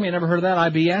syndrome. You never heard of that?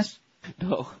 IBS?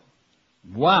 No.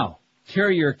 Wow. Tear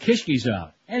your kishkis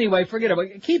out. Anyway, forget about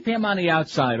it. Keep him on the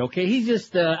outside. Okay, he's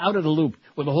just out of the loop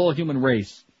with the whole human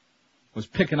race. Was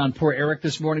picking on poor Eric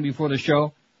this morning before the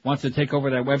show. Wants to take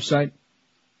over that website.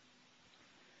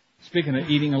 Speaking of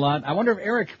eating a lot, I wonder if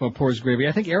Eric pours gravy.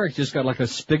 I think Eric just got like a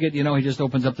spigot, you know, he just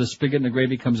opens up the spigot and the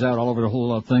gravy comes out all over the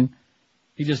whole thing.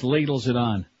 He just ladles it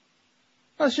on.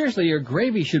 Well, seriously, your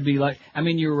gravy should be like,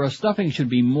 your stuffing should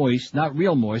be moist, not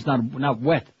real moist, not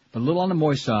wet, but a little on the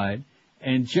moist side,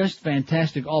 and just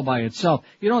fantastic all by itself.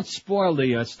 You don't spoil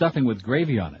the stuffing with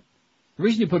gravy on it. The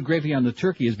reason you put gravy on the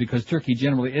turkey is because turkey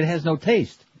generally, it has no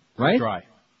taste. right? Dry.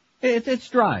 It's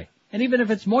dry. And even if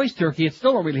it's moist turkey, it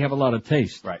still don't really have a lot of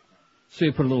taste. Right. So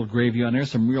you put a little gravy on there,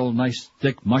 some real nice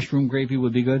thick mushroom gravy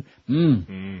would be good.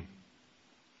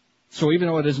 So even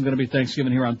though it isn't going to be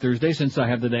Thanksgiving here on Thursday, since I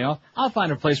have the day off, I'll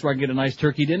find a place where I can get a nice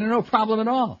turkey dinner, no problem at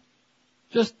all.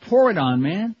 Just pour it on,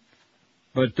 man.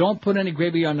 But don't put any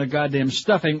gravy on the goddamn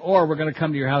stuffing, or we're going to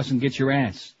come to your house and get your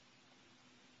ass.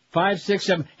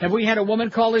 567. Have we had a woman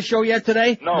call this show yet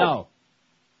today? No.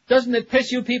 Doesn't it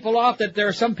piss you people off that there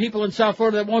are some people in South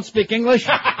Florida that won't speak English?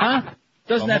 Huh?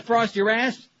 Doesn't that frost your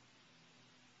ass?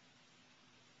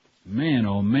 Man,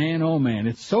 oh man, oh man.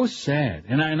 It's so sad.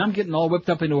 And I'm getting all whipped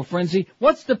up into a frenzy.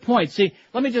 What's the point? See,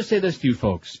 let me just say this to you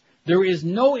folks. There is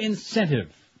no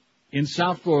incentive in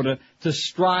South Florida to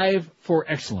strive for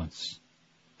excellence.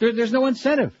 There's no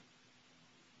incentive.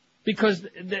 Because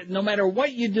no matter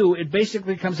what you do, it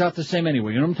basically comes out the same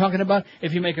anyway. You know what I'm talking about?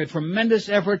 If you make a tremendous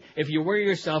effort, if you wear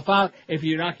yourself out, if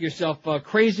you knock yourself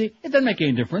crazy, it doesn't make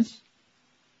any difference.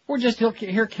 We're just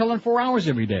here killing 4 hours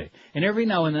every day. And every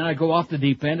now and then I go off the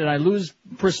deep end and I lose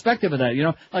perspective of that. You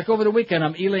know, like over the weekend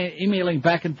I'm emailing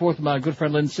back and forth with my good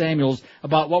friend Lynn Samuels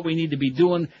about what we need to be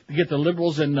doing to get the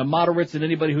liberals and the moderates and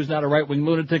anybody who's not a right-wing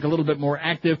lunatic a little bit more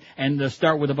active and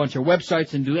start with a bunch of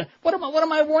websites and do that. What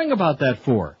am I worrying about that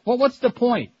for? Well, what's the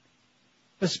point?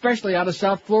 Especially out of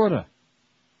South Florida.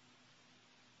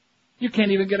 You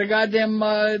can't even get a goddamn,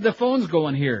 the phone's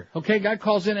going here. Okay, guy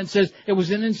calls in and says it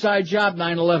was an inside job,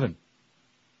 9/11.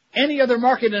 Any other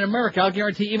market in America, I'll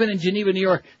guarantee, even in Geneva, New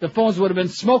York, the phones would have been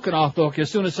smoking off the hook as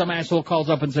soon as some asshole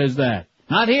calls up and says that.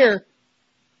 Not here.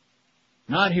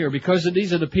 Not here, because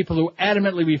these are the people who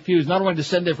adamantly refuse not only to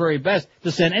send their very best,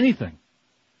 to send anything.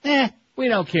 We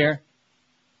don't care.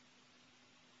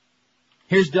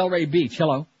 Here's Delray Beach.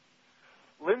 Hello.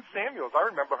 Lynn Samuels, I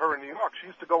remember her in New York. She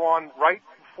used to go on right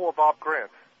before Bob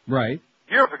Grant. Right.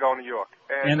 Years ago in New York.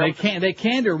 And they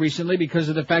canned her recently because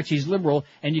of the fact she's liberal,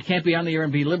 and you can't be on the air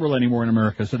and be liberal anymore in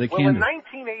America, so they Well, canned in her.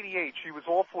 1988, she was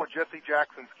all for Jesse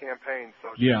Jackson's campaign, so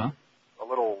she's Yeah. a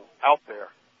little out there.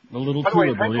 A little By too the way,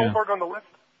 is liberal, Hank yeah. Goldberg on the list?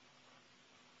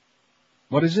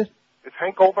 What is it? Is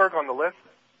Hank Goldberg on the list?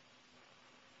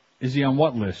 Is he on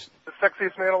what list? The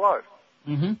sexiest man alive.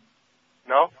 Mm-hmm.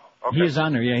 No? Okay. He is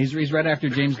on there, yeah. He's right after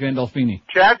James Gandolfini.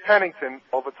 Chad Pennington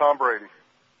over Tom Brady.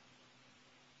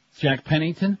 Jack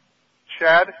Pennington?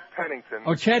 Chad Pennington.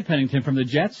 Oh, Chad Pennington from the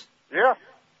Jets? Yeah.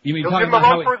 You mean He'll talking give him a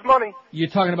about run for his money. You're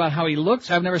talking about how he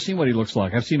looks? I've never seen what he looks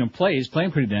like. I've seen him play. He's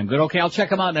playing pretty damn good. Okay, I'll check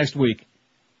him out next week.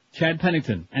 Chad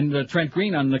Pennington. And Trent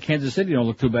Green on the Kansas City don't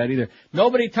look too bad either.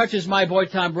 Nobody touches my boy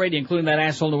Tom Brady, including that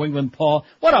asshole New England Paul.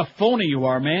 What a phony you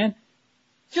are, man.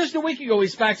 Just a week ago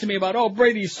he's faxing me about, oh,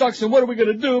 Brady sucks and what are we going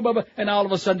to do? Blah, blah. And all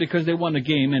of a sudden, because they won the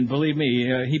game, and believe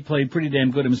me, he played pretty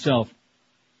damn good himself.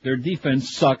 Their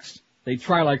defense sucks. They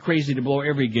try like crazy to blow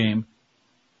every game.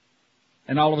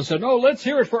 And all of a sudden, oh, let's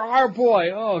hear it for our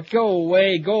boy. Oh, go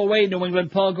away, New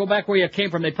England Paul. Go back where you came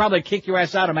from. They probably kick your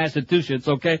ass out of Massachusetts,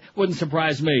 okay? Wouldn't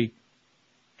surprise me.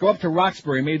 Go up to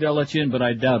Roxbury. Maybe they'll let you in, but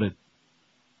I doubt it.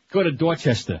 Go to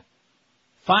Dorchester.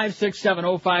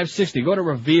 5670560. Go to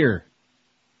Revere.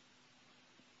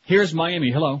 Here's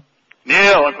Miami. Hello.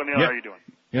 Neil, Uncle Neil, Yep. how are you doing?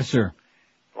 Yes, sir.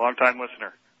 Long-time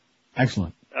listener.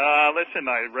 Excellent. Listen,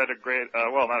 I read a great,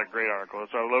 well, not a great article.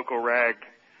 It's our local rag.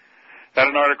 Had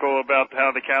an article about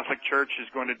how the Catholic Church is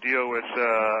going to deal with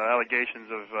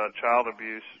allegations of child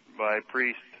abuse by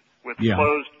priests with Yeah.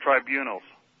 closed tribunals,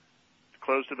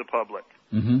 closed to the public.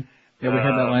 Mm-hmm. Yeah, we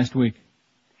had that last week.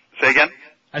 Say again?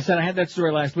 I said I had that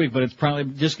story last week, but it's probably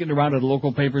just getting around to the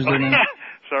local papers there now.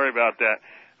 Sorry about that.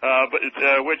 But it's,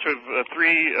 which of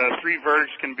three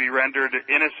verdicts can be rendered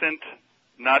innocent,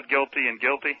 not guilty, and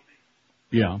guilty?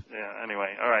 Yeah. Yeah,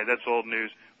 anyway. All right, that's old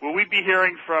news. Will we be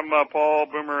hearing from Paul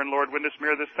Boomer and Lord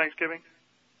Windesmere this Thanksgiving?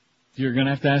 You're going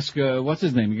to have to ask, what's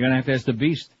his name? You're going to have to ask the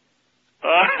Beast.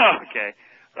 Okay.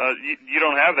 You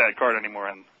don't have that card anymore,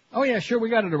 and Oh, yeah, sure, we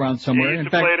got it around somewhere. you used In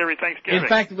to fact, play it every Thanksgiving. in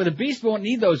fact, the Beast won't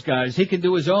need those guys. He can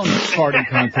do his own carding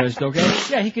contest, okay?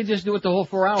 Yeah, he can just do it the whole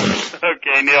 4 hours.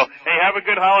 Okay, Neil. Hey, have a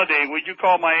good holiday. Would you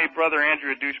call my brother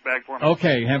Andrew a douchebag for me?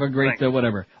 Okay, have a great,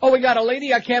 whatever. Oh, we got a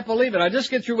lady? I can't believe it. I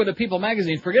just get through with the People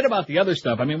magazine. Forget about the other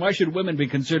stuff. I mean, why should women be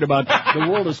concerned about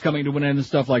the world is coming to an end and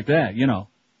stuff like that, you know?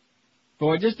 But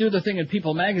I just do the thing in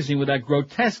People magazine with that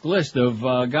grotesque list of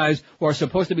guys who are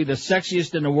supposed to be the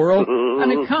sexiest in the world. I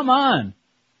mean, come on.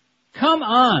 Come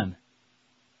on.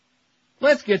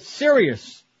 Let's get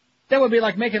serious. That would be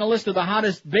like making a list of the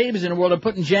hottest babes in the world and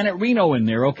putting Janet Reno in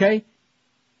there, okay?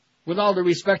 With all due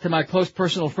respect to my close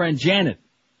personal friend Janet.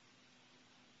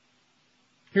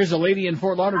 Here's a lady in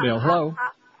Fort Lauderdale. Hello.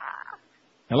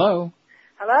 Hello.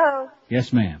 Hello.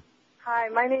 Yes, ma'am. Hi. Hi,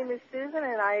 my name is Susan,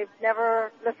 and I've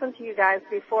never listened to you guys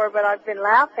before, but I've been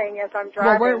laughing as I'm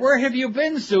driving. Well, where have you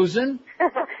been, Susan?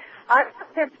 I'm from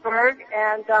Pittsburgh,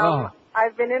 and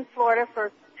I've been in Florida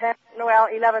for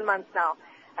 11 months now.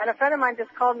 And a friend of mine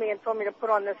just called me and told me to put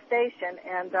on this station,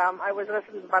 and I was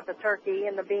listening about the turkey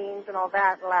and the beans and all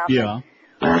that, and laughing. Yeah.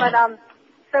 But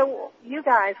so you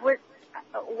guys, what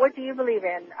do you believe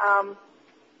in?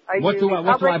 What do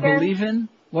I believe in?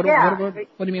 What do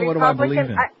you mean? What do I believe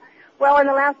in? Well, in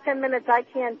the last 10 minutes, I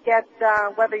can't get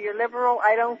whether you're liberal.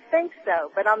 I don't think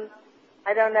so, but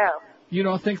I don't know. You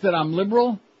don't think that I'm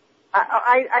liberal?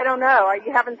 I don't know.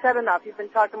 You haven't said enough. You've been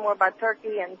talking more about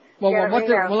turkey and. Well,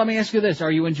 let me ask you this: are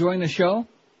you enjoying the show?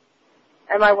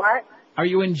 Am I what? Are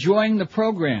you enjoying the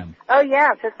program? Oh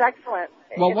yes, it's excellent.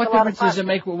 Well, what difference does it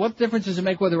make? What difference does it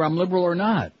make whether I'm liberal or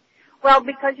not? Well,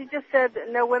 because you just said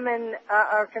no women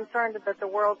are concerned that the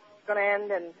world's going to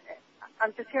end, and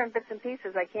I'm just hearing bits and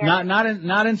pieces. I can't.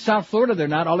 Not in South Florida. They're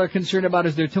not. All they're concerned about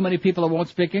is there are too many people that won't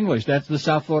speak English. That's the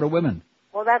South Florida women.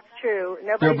 Well, that's true.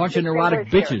 They're a bunch of neurotic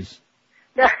bitches.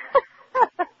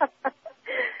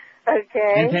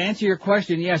 Okay. And to answer your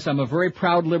question, yes, I'm a very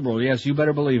proud liberal. Yes, you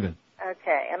better believe it.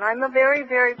 Okay, and I'm a very,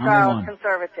 very proud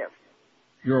conservative.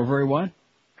 You're a very what?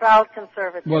 Proud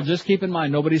conservative. Well, just keep in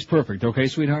mind, nobody's perfect, okay,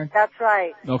 sweetheart? That's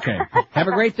right. Okay. Have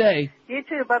a great day. You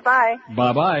too. Bye-bye.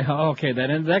 Bye-bye. Oh, okay, that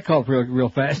ended that call real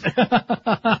fast.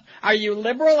 Are you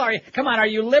liberal? Come on, are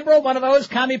you liberal? One of those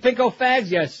commie pinko fags?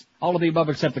 Yes. All of the above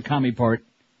except the commie part.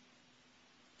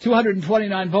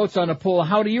 229 votes on a poll.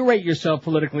 How do you rate yourself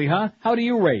politically, huh? How do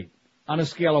you rate? On a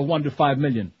scale of 1 to 5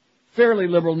 million. Fairly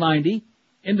liberal 90.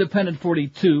 Independent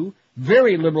 42.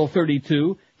 Very liberal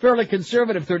 32. Fairly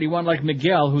conservative 31, like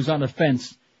Miguel, who's on the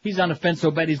fence. He's on the fence so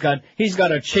bad he's got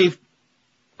a chafed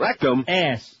rectum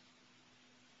ass.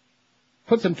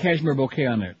 Put some cashmere bouquet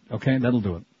on there, okay? That'll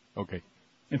do it. Okay.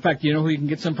 In fact, you know who you can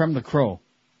get some from? The Crow.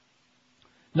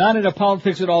 Not into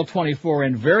politics at all 24,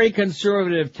 and very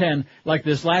conservative 10, like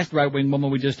this last right-wing woman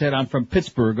we just had on from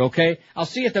Pittsburgh, okay? I'll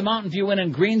see you at the Mountain View Inn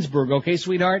in Greensburg, okay,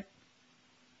 sweetheart?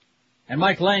 And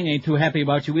Mike Lang ain't too happy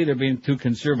about you either being too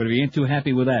conservative. He ain't too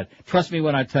happy with that. Trust me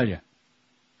when I tell you.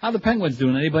 How the Penguins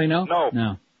doing? Anybody know?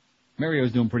 No.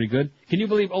 Mario's doing pretty good. Can you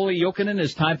believe Olli Jokinen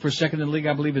is tied for second in the league,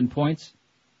 I believe, in points?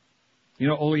 You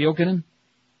know Olli Jokinen?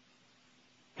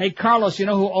 Hey, Carlos, you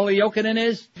know who Olli Jokinen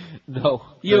is? No.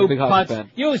 You putz.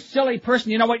 You silly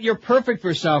person. You know what? You're perfect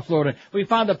for South Florida. We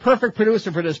found the perfect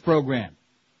producer for this program.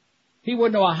 He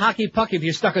wouldn't know a hockey puck if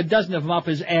you stuck a dozen of them up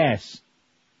his ass.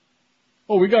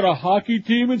 Oh, we got a hockey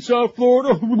team in South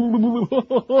Florida?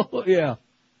 Yeah.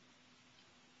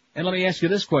 And let me ask you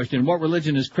this question. What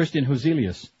religion is Christian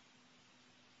Huselius?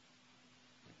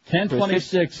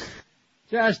 1026.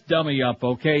 Just dummy up,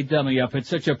 okay? Dummy up. It's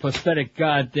such a pathetic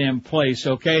goddamn place,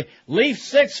 okay? Leaf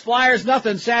 6, Flyers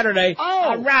nothing Saturday. Oh!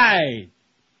 All right.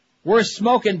 We're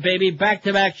smoking, baby.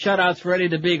 Back-to-back shutouts for Eddie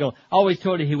the Beagle. Always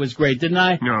told you he was great, didn't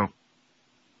I? No.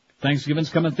 Thanksgiving's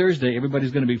coming Thursday.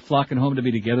 Everybody's going to be flocking home to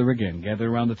be together again. Gather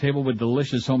around the table with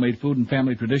delicious homemade food and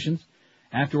family traditions.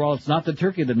 After all, it's not the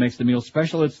turkey that makes the meal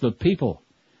special, it's the people.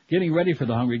 Getting ready for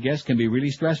the hungry guests can be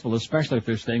really stressful, especially if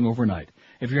they're staying overnight.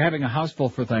 If you're having a house full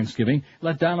for Thanksgiving,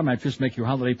 let Dial Mattress make your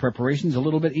holiday preparations a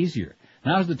little bit easier.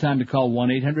 Now's the time to call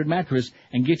 1-800-MATTRESS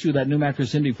and get you that new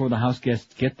mattress in before the house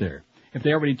guests get there. If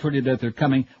they already told you that they're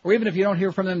coming, or even if you don't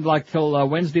hear from them like till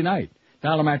Wednesday night,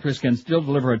 Dial Mattress can still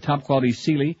deliver a top-quality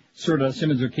Sealy, Serta,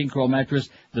 Simmons, or King Kroll mattress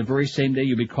the very same day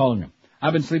you'll be calling them.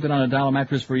 I've been sleeping on a Dial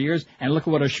Mattress for years, and look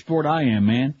at what a sport I am,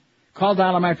 man. Call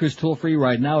Dial Mattress toll-free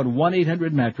right now at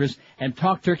 1-800-MATTRESS and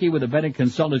talk turkey with a betting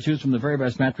consultant to choose from the very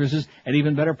best mattresses at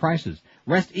even better prices.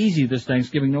 Rest easy this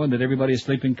Thanksgiving knowing that everybody is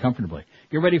sleeping comfortably.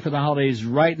 Get ready for the holidays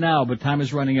right now, but time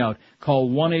is running out.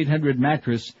 Call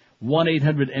 1-800-MATTRESS,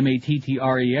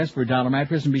 1-800-MATTRES for Dial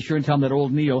Mattress, and be sure and tell them that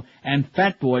old Neil and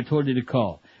Fat Boy told you to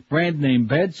call. Brand name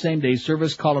bed, same-day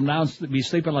service. Call them now and be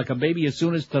sleeping like a baby as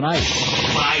soon as tonight.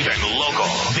 Live and local.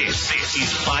 This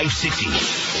is 560.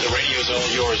 The radio's all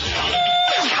yours now.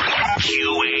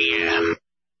 QAM.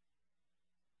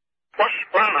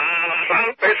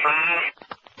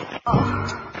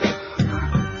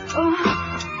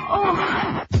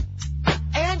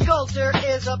 Ann Coulter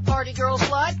is a party girl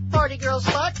slut, party girl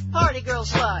slut, party girl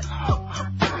slut.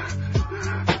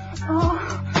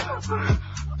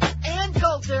 Ann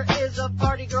Coulter is a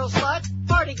party girl slut,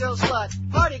 party girl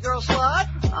slut, party girl slut.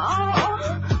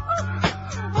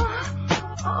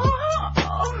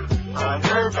 On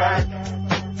her back,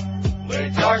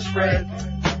 legs are spread,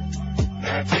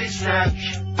 Nancy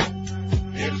snatch,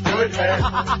 it's good head.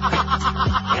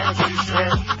 Nancy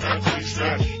snatch, Nancy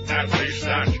snatch, Nancy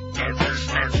snatch, Nancy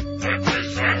snatch, Nancy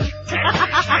snatch,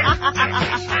 Nancy snatch,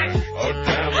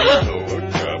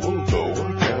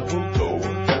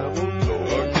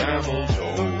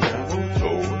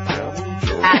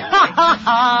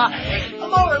 A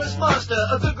moralist monster,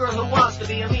 a good girl who wants to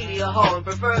be a media whore and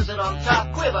prefers it on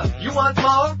top quiver. You want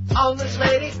more on this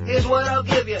lady? Here's what I'll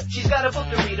give you. She's got a book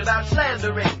to read about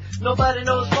slandering. Nobody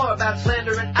knows more about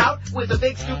slandering out with a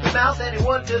big stupid mouth.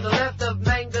 Anyone to the left of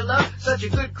Mangala, such a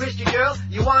good Christian girl,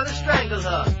 you want to strangle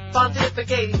her.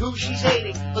 Pontificating who she's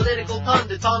hating, political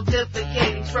pundit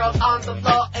pontificating, sprawled on the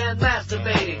floor and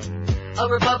masturbating. A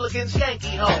Republican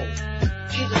skanky hoe.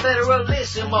 She's a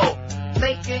federalissimo,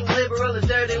 making liberal a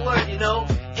dirty word, you know,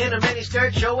 in a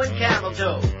miniskirt showing camel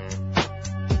toe.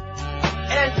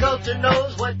 And Coulter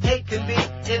knows what hate can be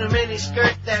in a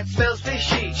miniskirt that smells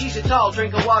fishy. She's a tall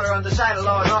drink of water on the side of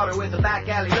Law and Order with a back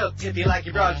alley look. If you like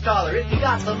your broads taller, if you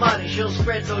got the money, she'll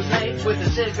spread those legs with a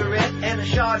cigarette and a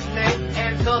Chardonnay.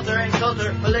 And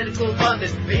Coulter, political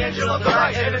pundit, the angel of the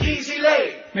right and an easy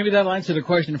lay. Maybe that'll answer the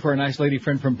question for a nice lady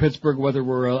friend from Pittsburgh, whether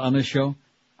we're on this show.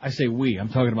 I say we. I'm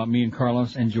talking about me and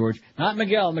Carlos and George. Not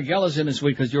Miguel. Miguel is in this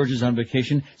week because George is on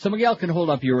vacation. So Miguel can hold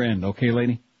up your end, okay,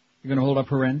 lady? You're going to hold up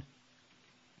her end?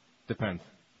 Depends.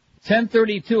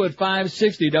 10:32 at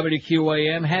 560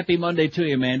 WQAM. Happy Monday to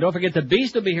you, man. Don't forget the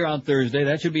Beast will be here on Thursday.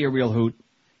 That should be a real hoot.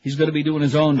 He's going to be doing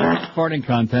his own farting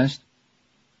contest.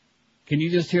 Can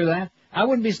you just hear that? I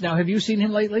wouldn't be... Now, have you seen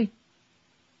him lately?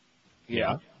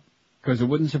 Yeah. Because it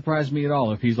wouldn't surprise me at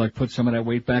all if he's like put some of that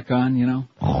weight back on, you know?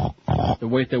 The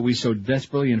weight that we so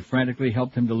desperately and frantically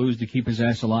helped him to lose to keep his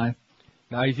ass alive.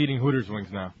 Now he's eating Hooters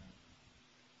wings now.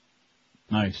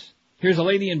 Nice. Here's a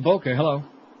lady in Boca. Hello.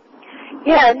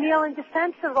 Yeah, Neil, in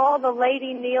defense of all the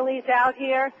lady Neelies out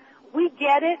here, we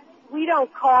get it. We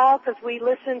don't call because we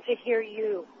listen to hear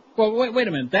you. Well, wait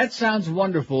a minute. That sounds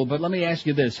wonderful, but let me ask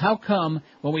you this. How come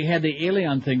when we had the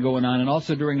alien thing going on and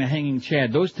also during the Hanging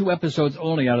Chad, those 2 episodes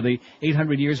only out of the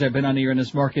 800 years I've been on the air in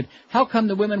this market, how come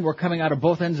the women were coming out of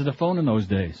both ends of the phone in those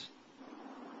days?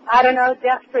 I don't know,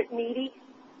 desperate, needy.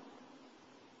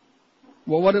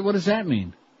 Well, what does that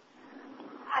mean?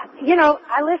 You know,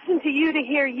 I listen to you to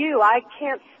hear you. I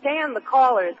can't stand the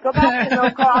callers. Go back to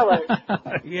no callers.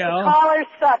 Yeah. The callers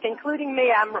suck, including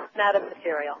me. I'm running out of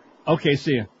material. Okay,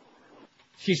 see ya.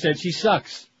 She said she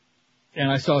sucks.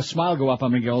 And I saw a smile go up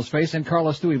on Miguel's face, and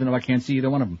Carlos too, even though I can't see either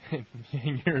one of them.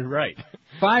 You're right.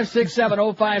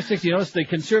 5670560. You notice the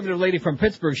conservative lady from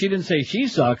Pittsburgh, she didn't say she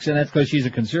sucks, and that's because she's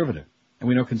a conservative. And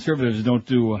we know conservatives don't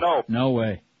do... No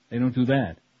way. They don't do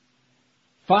that.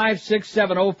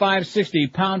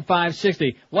 5670560, pound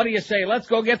 560. What do you say? Let's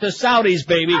go get the Saudis,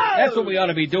 baby. That's what we ought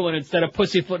to be doing instead of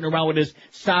pussyfooting around with this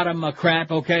Sodom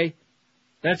crap, okay?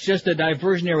 That's just a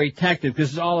diversionary tactic.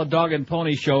 This is all a dog and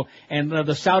pony show. And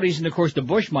the Saudis and, of course, the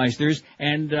Bushmeisters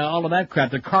and all of that crap,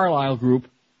 the Carlyle Group.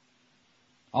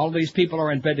 All of these people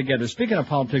are in bed together. Speaking of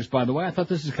politics, by the way, I thought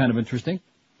this is kind of interesting.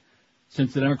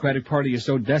 Since the Democratic Party is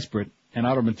so desperate and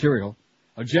out of material.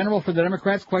 A general for the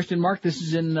Democrats, question mark. This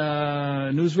is in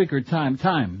Newsweek or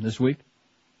Time this week.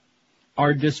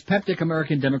 Are dyspeptic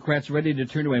American Democrats ready to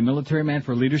turn to a military man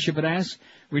for leadership, it asks?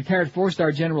 Retired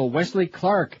four-star General Wesley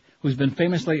Clark, who's been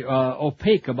famously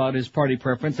opaque about his party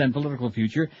preference and political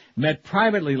future, met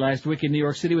privately last week in New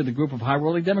York City with a group of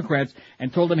high-rolling Democrats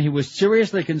and told them he was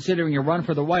seriously considering a run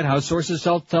for the White House, sources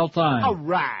tell Time. All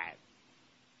right.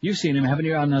 You've seen him, haven't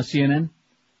you, on CNN?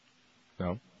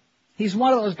 No. He's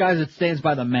one of those guys that stands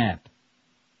by the map.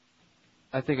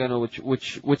 I think I know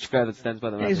which guy that stands by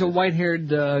the map. He's a white-haired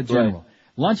general. Right.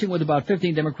 Lunching with about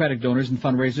 15 Democratic donors and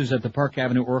fundraisers at the Park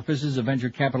Avenue offices of venture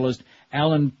capitalist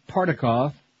Alan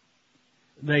Partikoff,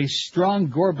 the strong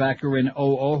Gore-backer in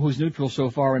 00, who's neutral so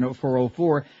far in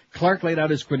 404, Clark laid out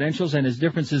his credentials and his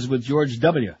differences with George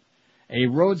W., a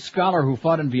Rhodes Scholar who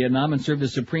fought in Vietnam and served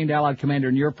as Supreme Allied Commander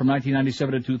in Europe from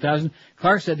 1997 to 2000.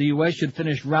 Clark said the U.S. should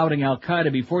finish routing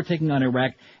al-Qaeda before taking on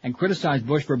Iraq and criticized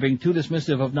Bush for being too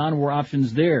dismissive of non-war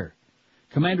options there.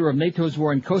 Commander of NATO's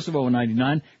war in Kosovo in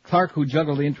 99, Clark, who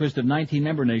juggled the interest of 19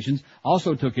 member nations,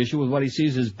 also took issue with what he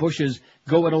sees as Bush's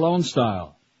go-it-alone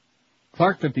style.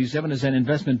 Clark, 57, is an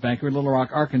investment banker in Little Rock,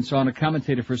 Arkansas, and a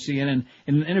commentator for CNN.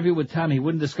 In an interview with Time, he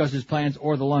wouldn't discuss his plans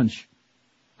or the lunch.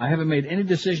 I haven't made any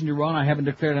decision to run. I haven't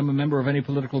declared I'm a member of any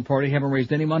political party. Haven't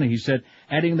raised any money, he said,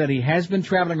 adding that he has been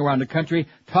traveling around the country,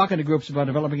 talking to groups about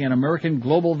developing an American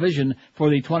global vision for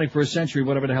the 21st century,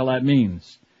 whatever the hell that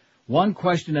means. One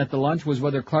question at the lunch was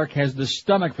whether Clark has the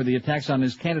stomach for the attacks on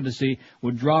his candidacy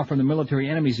would draw from the military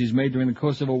enemies he's made during the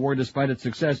Kosovo War despite its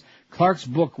success. Clark's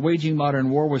book, Waging Modern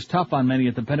War, was tough on many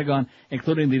at the Pentagon,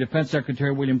 including the Defense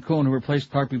Secretary William Cohen, who replaced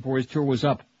Clark before his tour was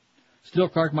up. Still,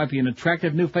 Clark might be an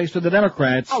attractive new face for the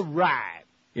Democrats. All right.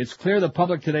 It's clear the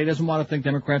public today doesn't want to think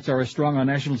Democrats are as strong on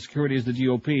national security as the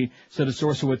GOP, said a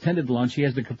source who attended the lunch. He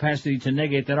has the capacity to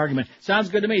negate that argument. Sounds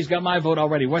good to me. He's got my vote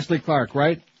already. Wesley Clark,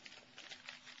 right?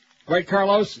 Right,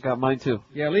 Carlos? Got mine too.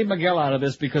 Yeah, leave Miguel out of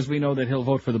this because we know that he'll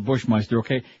vote for the Bushmeister,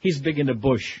 okay? He's big into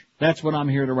Bush. That's what I'm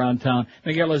hearing around town.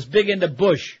 Miguel is big into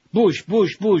Bush. Bush.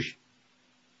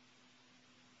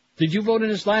 Did you vote in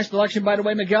this last election, by the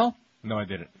way, Miguel? No, I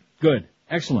didn't. Good.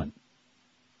 Excellent.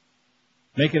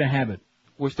 Make it a habit.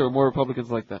 Wish there were more Republicans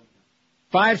like that.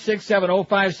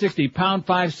 5670560, pound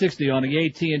 560 on the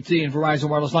AT&T and Verizon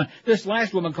wireless line. This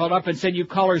last woman called up and said you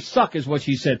callers suck is what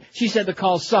she said. She said the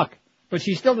calls suck. But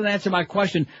she still didn't answer my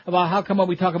question about how come when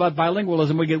we talk about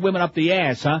bilingualism we get women up the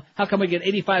ass, huh? How come we get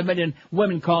 85 million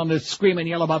women calling to scream and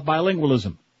yell about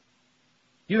bilingualism?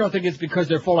 You don't think it's because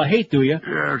they're full of hate, do you?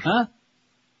 Yes. Huh?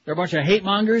 They're a bunch of hate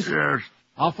mongers? Yes.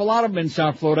 Awful lot of them in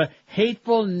South Florida.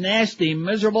 Hateful, nasty,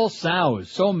 miserable sows.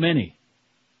 So many.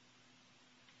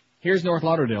 Here's North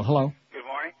Lauderdale. Hello. Good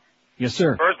morning. Yes,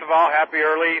 sir. First of all, happy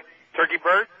early turkey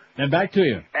bird. And back to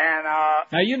you. And,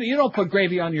 Now, you don't put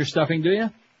gravy on your stuffing, do you?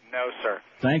 no, sir.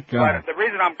 Thank God. But the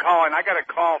reason I'm calling, I got a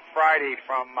call Friday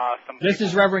from, some This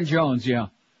is Reverend Jones, yeah.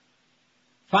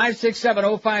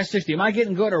 5670560. Am I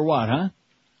getting good or what, huh?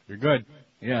 You're good.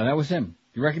 Yeah, that was him.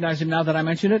 You recognize him now that I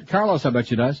mentioned it? Carlos, I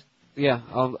bet you does. Yeah,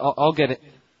 I'll get it.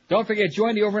 Don't forget,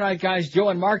 join the overnight guys, Joe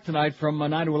and Mark, tonight from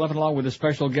 9 to 11, along with a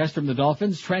special guest from the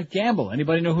Dolphins, Trent Gamble.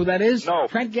 Anybody know who that is? No.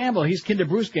 Trent Gamble. He's kin to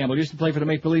Bruce Gamble. He used to play for the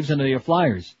Make-Believes and the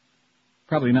Flyers.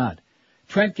 Probably not.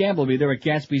 Trent Gamble will be there at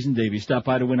Gatsby's and Davies. Stop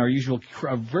by to win our usual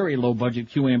very low-budget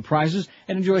QAM prizes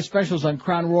and enjoy specials on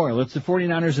Crown Royal. It's the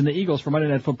 49ers and the Eagles for Monday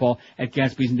Night Football at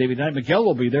Gatsby's and Davies tonight. Miguel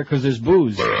will be there because there's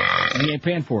booze, and he ain't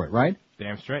paying for it, right?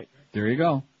 Damn straight. There you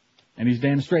go. And he's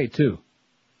damn straight, too.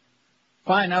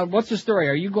 Fine. Now, what's the story?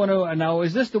 Are you going to, now,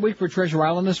 is this the week for Treasure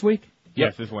Island this week?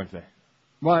 Yes, this Wednesday.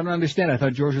 Well, I don't understand. I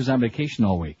thought George was on vacation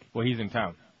all week. Well, he's in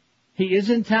town. He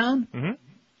is in town? Mm-hmm.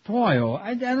 Boy,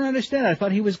 I don't understand. I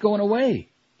thought he was going away.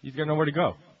 He's got nowhere to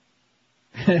go.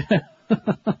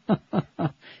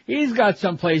 He's got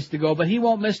some place to go, but he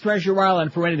won't miss Treasure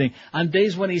Island for anything. On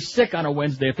days when he's sick on a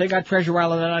Wednesday, if they got Treasure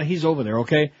Island that night, he's over there,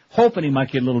 okay? Hoping he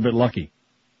might get a little bit lucky.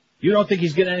 You don't think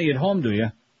he's getting any at home, do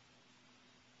you?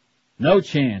 No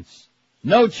chance.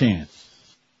 No chance.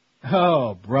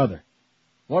 Oh, brother.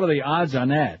 What are the odds on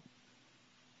that?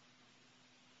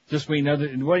 Just what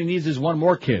he needs is one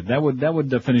more kid. That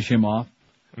would finish him off.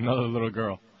 Another little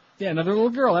girl. Yeah, another little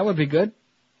girl. That would be good.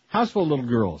 House full of little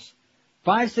girls.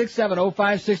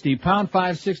 5670560, pound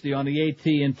 560 on the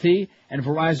AT&T and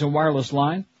Verizon wireless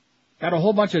line. Got a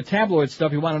whole bunch of tabloid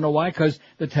stuff. You want to know why? Because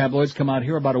the tabloids come out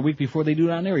here about a week before they do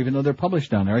down there, even though they're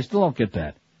published down there. I still don't get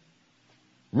that.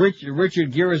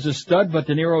 Richard Gere is a stud, but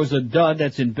De Niro's a dud.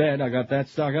 That's in bed. I got that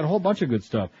stuff. I got a whole bunch of good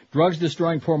stuff. Drugs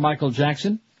destroying poor Michael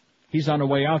Jackson. He's on the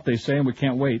way out, they say, and we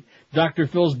can't wait. Dr.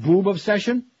 Phil's boob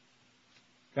obsession.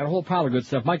 Got a whole pile of good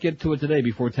stuff. Might get to it today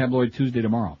before Tabloid Tuesday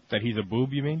tomorrow. That he's a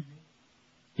boob, you mean?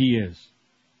 He is.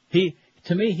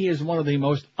 To me, he is one of the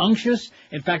most unctuous.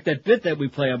 In fact, that bit that we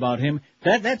play about him,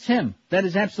 that's him. That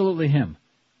is absolutely him.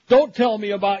 Don't tell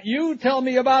me about you, tell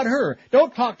me about her.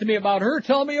 Don't talk to me about her,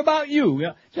 tell me about you.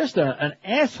 Yeah, just an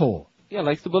asshole. Yeah,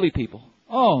 likes to bully people.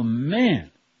 Oh,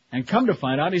 man. And come to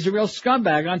find out, he's a real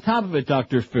scumbag on top of it,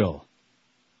 Dr. Phil.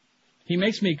 He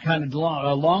makes me kind of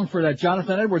long for that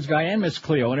Jonathan Edwards guy and Miss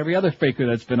Cleo and every other faker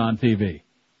that's been on TV.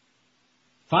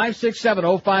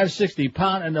 5670560,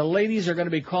 pound, and the ladies are going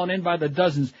to be calling in by the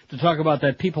dozens to talk about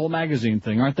that People magazine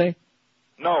thing, aren't they?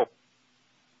 No.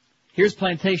 Here's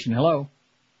Plantation. Hello.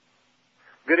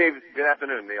 Good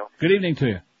afternoon, Neil. Good evening to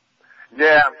you.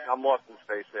 Yeah, I'm lost in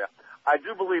space there. I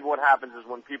do believe what happens is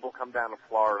when people come down to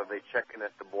Florida, they check in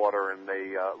at the border and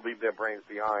they leave their brains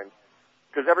behind.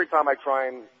 Because every time I try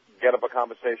and get up a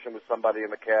conversation with somebody in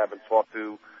the cab and talk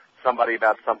to somebody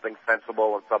about something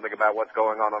sensible and something about what's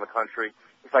going on in the country,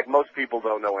 it's like most people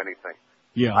don't know anything.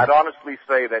 Yeah. I'd honestly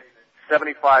say that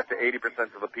 75 to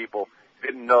 80% of the people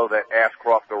didn't know that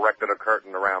Ashcroft erected a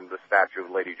curtain around the statue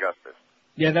of Lady Justice.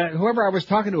 Yeah, whoever I was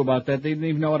talking to about that, they didn't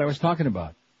even know what I was talking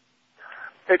about.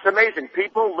 It's amazing.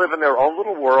 People live in their own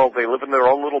little world. They live in their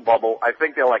own little bubble. I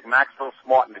think they're like Maxwell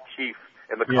Smart and the Chief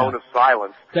in the Cone of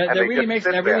Silence. That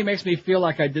really makes me feel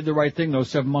like I did the right thing those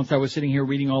 7 months I was sitting here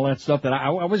reading all that stuff. That I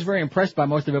was very impressed by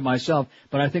most of it myself,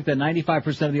 but I think that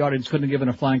 95% of the audience couldn't have given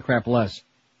a flying crap less.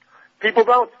 People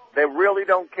don't. They really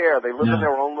don't care. They live in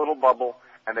their own little bubble,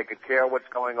 and they could care what's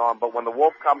going on. But when the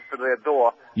wolf comes to their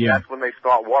door, that's when they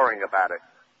start worrying about it.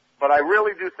 But I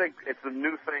really do think it's a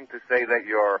new thing to say that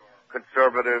you're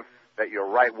conservative, that you're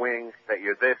right wing, that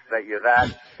you're this, that you're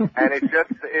that, and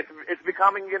it's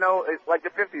becoming, it's like the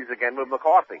 50s again with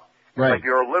McCarthy. Right. Like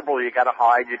you're a liberal, you got to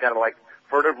hide, you got to like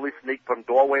furtively sneak from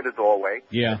doorway to doorway.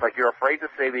 Yeah. It's like you're afraid to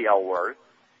say the L word,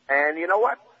 and you know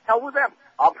what? hell with them.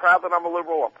 I'm proud that I'm a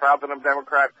liberal. I'm proud that I'm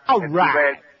Democrat. All And right. too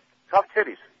bad. Tough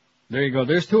titties. There you go.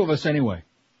 There's two of us anyway.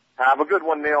 Have a good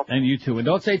one, Neil. And you too. And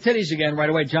don't say titties again right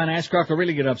away. John Ashcroft will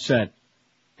really get upset.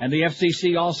 And the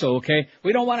FCC also, okay?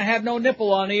 We don't want to have no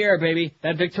nipple on the air, baby.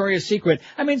 That Victoria's Secret.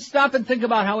 I mean, stop and think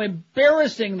about how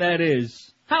embarrassing that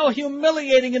is. How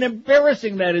humiliating and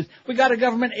embarrassing that is. We got a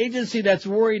government agency that's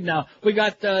worried now. We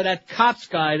got that Copps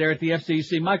guy there at the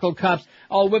FCC, Michael Copps,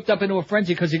 all whipped up into a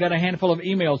frenzy because he got a handful of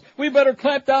emails. We better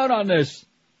clamp down on this.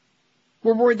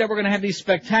 We're worried that we're going to have these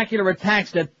spectacular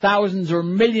attacks that thousands or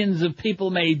millions of people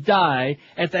may die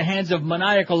at the hands of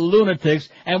maniacal lunatics,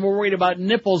 and we're worried about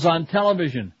nipples on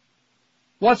television.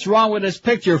 What's wrong with this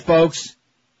picture, folks?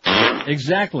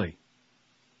 Exactly.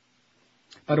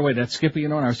 By the way, that Skippy,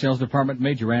 in our sales department,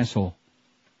 major asshole.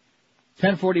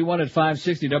 1041 at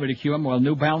 560 WQM. Well,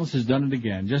 New Balance has done it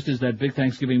again. Just as that big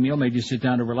Thanksgiving meal made you sit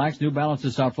down to relax, New Balance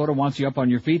of South Florida wants you up on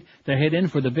your feet to head in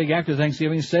for the big after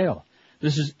Thanksgiving sale.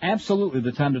 This is absolutely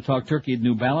the time to talk turkey at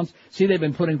New Balance. See, they've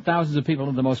been putting thousands of people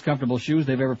in the most comfortable shoes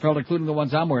they've ever felt, including the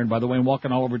ones I'm wearing, by the way, and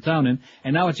walking all over town in.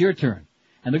 And now it's your turn.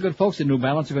 And the good folks at New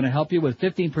Balance are going to help you with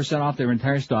 15% off their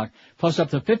entire stock, plus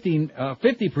up to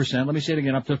 50%, let me say it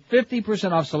again, up to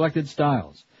 50% off selected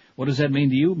styles. What does that mean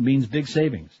to you? It means big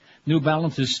savings. New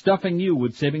Balance is stuffing you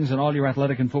with savings on all your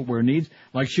athletic and footwear needs,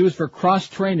 like shoes for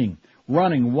cross-training,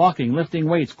 running, walking, lifting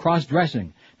weights,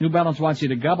 cross-dressing. New Balance wants you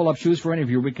to gobble up shoes for any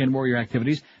of your weekend warrior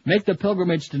activities. Make the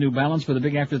pilgrimage to New Balance for the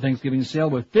big after Thanksgiving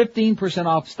sale with 15%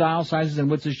 off style, sizes,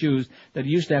 and widths of shoes that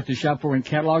you used to have to shop for in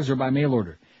catalogs or by mail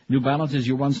order. New Balance is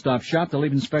your one-stop shop. They'll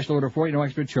even special order for you, no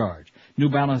extra charge. New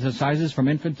Balance has sizes from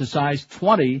infant to size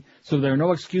 20, so there are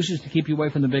no excuses to keep you away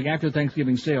from the big after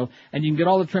Thanksgiving sale. And you can get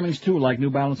all the trimmings too, like New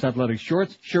Balance athletic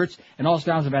shorts, shirts, and all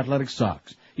styles of athletic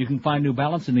socks. You can find New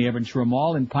Balance in the Evansville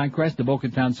Mall in Pinecrest, the Boca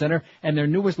Town Center, and their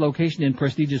newest location in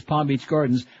prestigious Palm Beach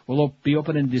Gardens will be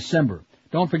open in December.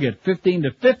 Don't forget, 15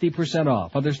 to 50%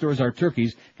 off. Other stores are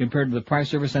turkeys compared to the price,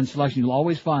 service, and selection you'll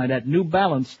always find at New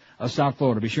Balance of South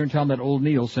Florida. Be sure and tell them that old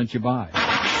Neil sent you by.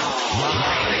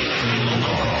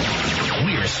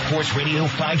 We're Sports Radio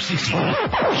 560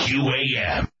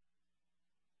 QAM.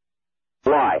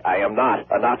 Why? I am not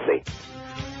a Nazi.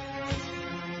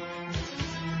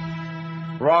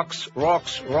 Rocks,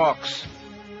 rocks, rocks.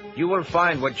 You will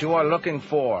find what you are looking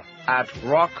for at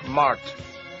Rock Mart.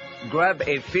 Grab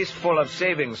a fistful of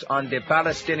savings on the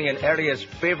Palestinian area's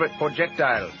favorite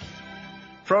projectile.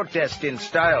 Protest in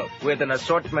style with an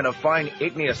assortment of fine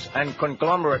igneous and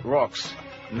conglomerate rocks.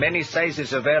 Many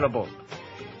sizes available.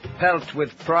 Pelt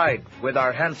with pride with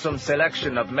our handsome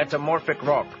selection of metamorphic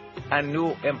rock and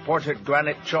new imported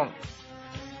granite chunk.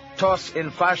 Toss in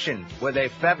fashion with a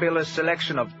fabulous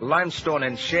selection of limestone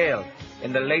and shale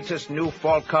in the latest new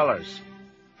fall colors.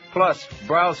 Plus,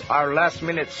 browse our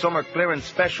last-minute summer clearance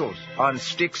specials on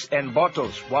sticks and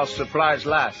bottles while supplies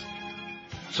last.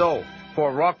 So,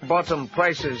 for rock-bottom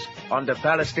prices on the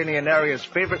Palestinian area's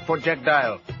favorite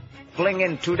projectile, fling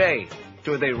in today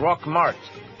to the Rock Mart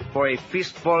for a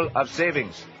fistful of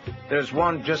savings. There's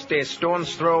one just a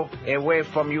stone's throw away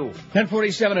from you.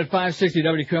 1047 at 560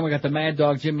 WQM. We got the Mad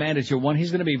Dog, Jim Mandich, one.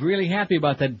 He's going to be really happy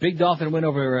about that big Dolphin win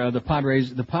over the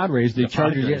Padres, the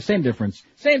Chargers. Yeah, same difference.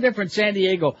 Same difference, San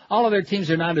Diego. All of their teams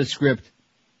are nondescript.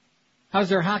 How's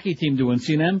their hockey team doing?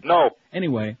 Seen them? No.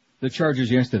 Anyway, the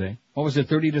Chargers yesterday. What was it,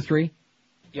 30-3?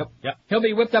 Yep. He'll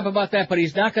be whipped up about that, but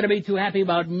he's not going to be too happy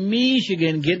about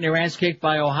Michigan getting their ass kicked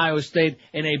by Ohio State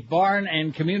in a barn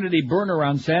and community burner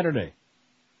on Saturday.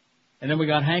 And then we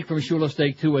got Hank from Shula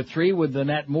Steak 2 at 3 with the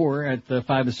Nat Moore at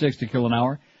 5 to 6 to kill an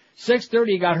hour. 6:30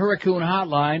 you got Hurricane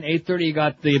Hotline. 8:30 you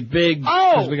got the big,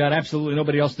 because we got absolutely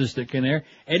nobody else to stick in there.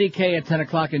 Eddie K at 10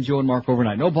 o'clock and Joe and Mark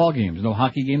overnight. No ball games, no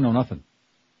hockey game, no nothing.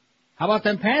 How about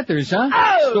them Panthers, huh?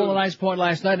 Stole a nice point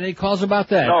last night. Any calls about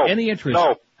that? No. Any interest?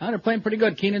 No. They're playing pretty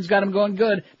good. Keenan's got them going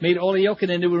good. Made Ole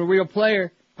Jokinen into a real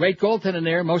player. Great goaltending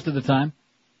there most of the time.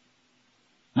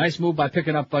 Nice move by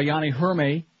picking up Yanni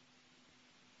Herme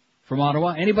from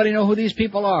Ottawa. Anybody know who these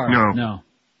people are? No.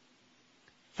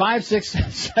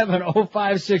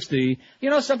 5670560. You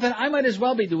know something? I might as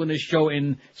well be doing this show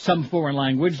in some foreign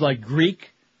language like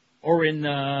Greek or in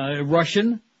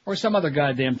Russian or some other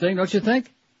goddamn thing, don't you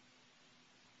think?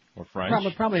 Or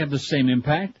French. Probably have the same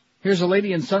impact. Here's a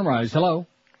lady in Sunrise. Hello.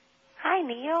 Hi,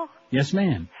 Neil. Yes,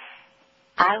 ma'am.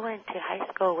 I went to high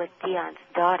school with Dion's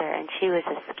daughter, and she was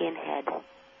a skinhead.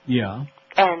 Yeah.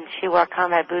 And she wore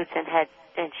combat boots and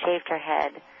shaved her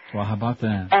head. Well, how about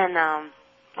that? And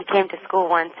he came to school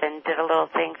once and did a little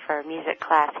thing for music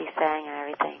class. He sang and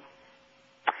everything.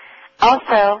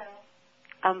 Also,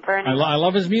 Bernie. I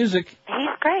love his music. He's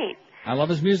great. I love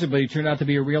his music, but he turned out to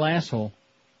be a real asshole.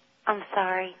 I'm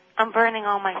sorry. I'm burning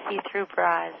all my see-through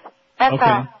bras. That's Okay.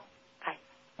 all.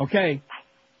 Okay.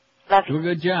 Love you. Do a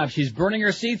good job. She's burning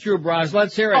her see-through bras.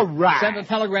 Let's hear it. All right. Send a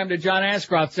telegram to John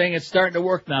Ashcroft saying it's starting to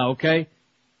work now, okay?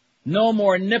 No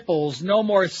more nipples, no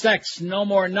more sex, no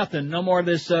more nothing, no more of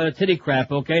this titty crap,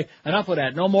 okay? Enough of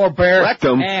that. No more bare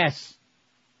Rectum. ass.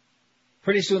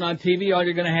 Pretty soon on TV, all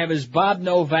you're going to have is Bob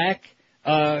Novak,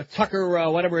 Tucker,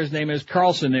 whatever his name is,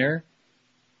 Carlson there.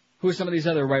 Who's some of these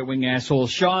other right-wing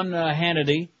assholes? Sean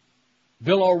Hannity,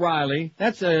 Bill O'Reilly.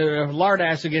 That's a lard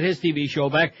ass to get his TV show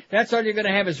back. That's all you're going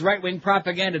to have is right-wing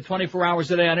propaganda 24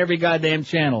 hours a day on every goddamn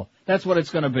channel. That's what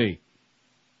it's going to be.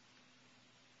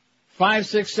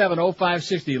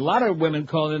 5670560. A lot of women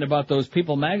calling in about those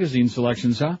People magazine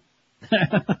selections, huh?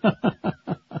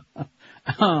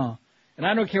 And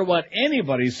I don't care what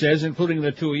anybody says, including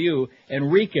the two of you.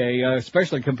 Enrique,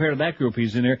 especially compared to that group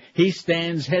he's in there, he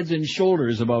stands heads and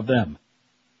shoulders above them.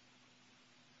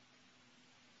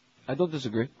 I don't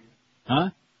disagree. Huh?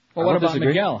 Well, what about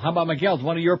Miguel? How about Miguel? It's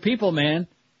one of your people, man.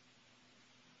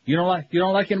 You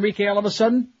don't like Enrique all of a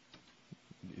sudden?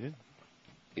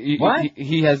 What?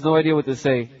 He has no idea what to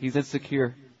say. He's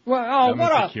insecure. Well,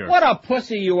 what a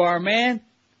pussy you are, man.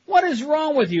 What is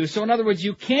wrong with you? So in other words,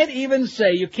 you can't even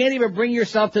bring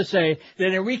yourself to say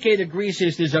that Enrique de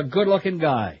Greases is a good-looking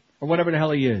guy, or whatever the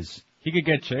hell he is. He could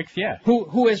get chicks, yeah.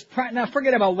 Who is, now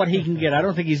forget about what he can get. I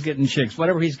don't think he's getting chicks.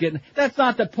 Whatever he's getting, that's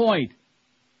not the point.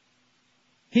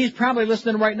 He's probably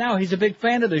listening right now. He's a big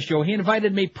fan of the show. He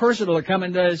invited me personal to come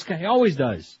and he always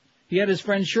does. He had his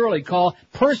friend Shirley call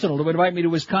personal to invite me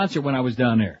to his concert when I was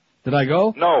down there. Did I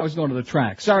go? No. I was going to the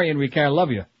track. Sorry, Enrique, I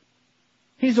love you.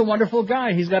 He's a wonderful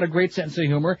guy. He's got a great sense of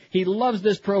humor. He loves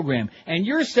this program. And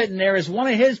you're sitting there as one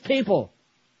of his people.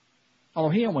 Oh,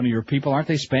 he ain't one of your people. Aren't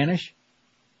they Spanish?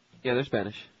 Yeah, they're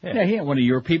Spanish. Yeah, he ain't one of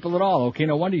your people at all. Okay,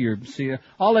 no wonder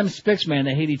all them Spics, man,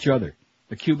 they hate each other.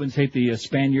 The Cubans hate the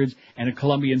Spaniards, and the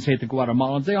Colombians hate the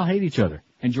Guatemalans. They all hate each other.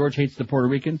 And George hates the Puerto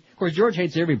Ricans. Of course, George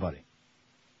hates everybody.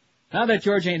 Now that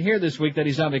George ain't here this week, that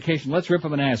he's on vacation, let's rip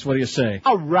him an ass. What do you say?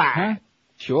 All right. Huh?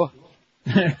 Sure.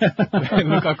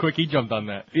 Look how quick he jumped on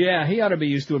that. Yeah, he ought to be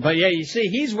used to it. But yeah, you see,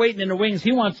 he's waiting in the wings.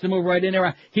 He wants to move right in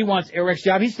there. He wants Eric's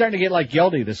job. He's starting to get like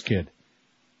Geldy, this kid.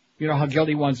 You know how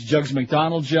Geldy wants Jugs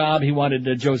McDonald's job. He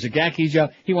wanted Joe Zagaki's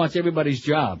job. He wants everybody's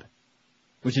job,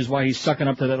 which is why he's sucking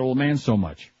up to that old man so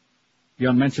much. The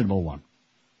unmentionable one.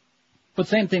 But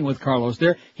same thing with Carlos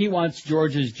there. He wants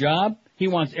George's job. He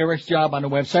wants Eric's job on the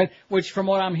website, which from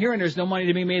what I'm hearing, there's no money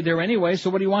to be made there anyway, so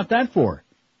what do you want that for?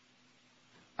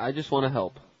 I just want to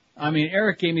help. I mean,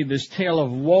 Eric gave me this tale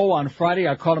of woe on Friday.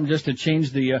 I called him just to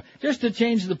change the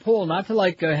poll, not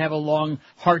to have a long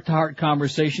heart-to-heart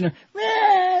conversation.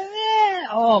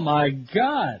 Oh my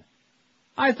God.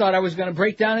 I thought I was going to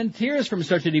break down in tears from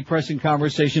such a depressing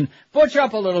conversation. Butch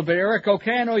up a little bit, Eric,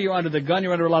 okay? I know you're under the gun.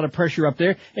 You're under a lot of pressure up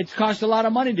there. It's cost a lot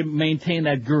of money to maintain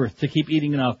that girth, to keep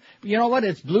eating enough. But you know what?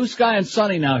 It's blue sky and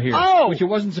sunny now here. Oh! Which it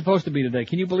wasn't supposed to be today.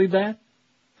 Can you believe that?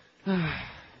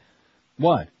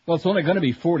 What? Well, it's only going to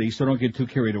be 40, so don't get too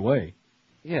carried away.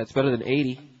 Yeah, it's better than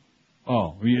 80.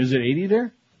 Oh, is it 80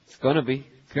 there? It's going to be.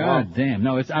 God damn.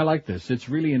 No, I like this. It's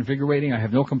really invigorating. I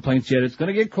have no complaints yet. It's going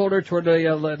to get colder toward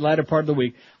the latter part of the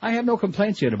week. I have no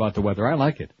complaints yet about the weather. I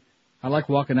like it. I like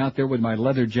walking out there with my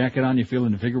leather jacket on. You feel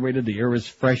invigorated. The air is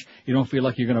fresh. You don't feel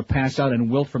like you're going to pass out and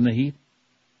wilt from the heat.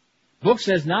 Book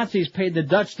says Nazis paid the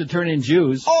Dutch to turn in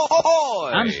Jews.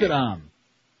 Oh, Amsterdam.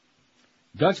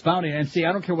 Dutch bounty. And see,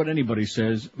 I don't care what anybody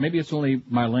says. Maybe it's only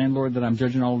my landlord that I'm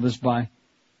judging all of this by.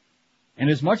 And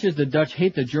as much as the Dutch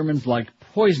hate the Germans like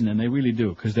poison, and they really do,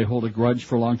 because they hold a grudge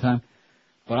for a long time,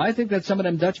 but I think that some of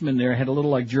them Dutchmen there had a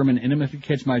little like German in them, if you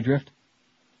catch my drift.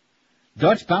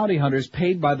 Dutch bounty hunters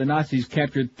paid by the Nazis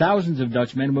captured thousands of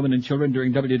Dutch men, women, and children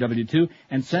during WW2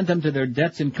 and sent them to their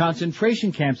deaths in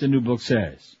concentration camps, the new book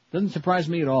says. Doesn't surprise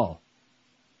me at all.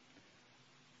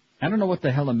 I don't know what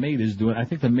the hell the maid is doing. I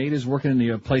think the maid is working in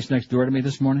the place next door to me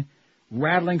this morning.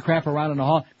 Rattling crap around in the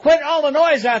hall. Quit all the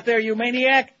noise out there, you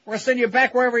maniac! We'll send you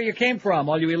back wherever you came from,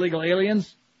 all you illegal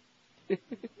aliens.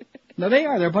 No, they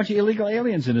are. There are a bunch of illegal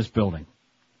aliens in this building.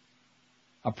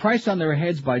 A Price on Their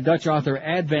Heads by Dutch author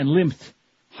Ad van Limpt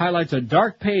highlights a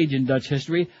dark page in Dutch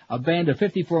history, a band of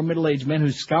 54 middle-aged men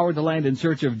who scoured the land in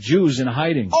search of Jews in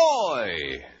hiding.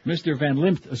 Oi! Mr. van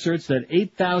Limpt asserts that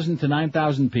 8,000 to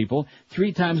 9,000 people,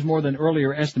 3 times more than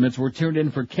earlier estimates, were turned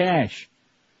in for cash.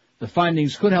 The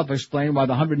findings could help explain why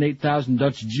the 108,000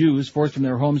 Dutch Jews forced from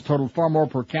their homes totaled far more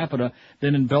per capita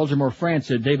than in Belgium or France,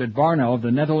 said David Barnow of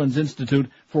the Netherlands Institute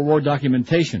for War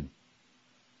Documentation.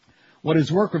 What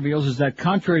his work reveals is that,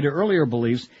 contrary to earlier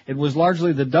beliefs, it was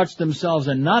largely the Dutch themselves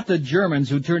and not the Germans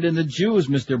who turned in the Jews,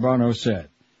 Mr. Barnow said.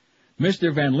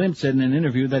 Mr. Van Limp said in an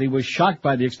interview that he was shocked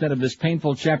by the extent of this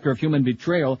painful chapter of human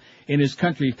betrayal in his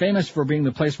country, famous for being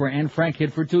the place where Anne Frank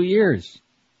hid for 2 years.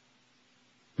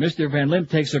 Mr. Van Limp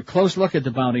takes a close look at the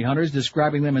bounty hunters,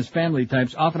 describing them as family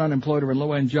types, often unemployed or in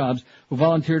low-end jobs, who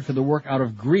volunteered for the work out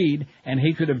of greed and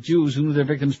hatred of Jews who knew their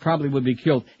victims probably would be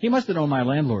killed. He must have known my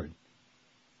landlord.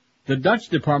 The Dutch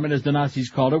department, as the Nazis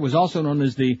called it, was also known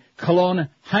as the Cologne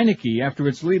Heineke, after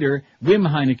its leader, Wim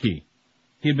Heineke.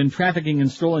 He had been trafficking in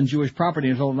stolen Jewish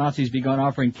property until the Nazis began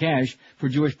offering cash for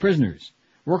Jewish prisoners.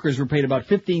 Workers were paid about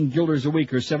 15 guilders a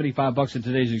week, or $75 at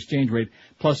today's exchange rate,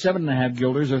 plus 7.5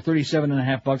 guilders, or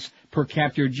 $37.5 per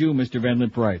captured Jew, Mr. Van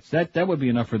Limp writes. That would be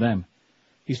enough for them.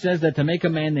 He says that to make a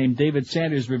man named David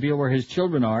Sanders reveal where his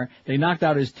children are, they knocked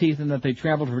out his teeth and that they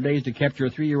traveled for days to capture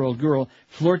a 3-year-old girl,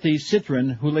 Florty Citron,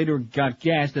 who later got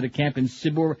gassed at a camp in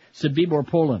Sobibor,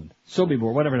 Poland.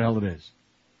 Sobibor, whatever the hell it is.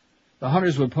 The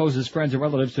hunters would pose as friends and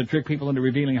relatives to trick people into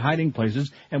revealing hiding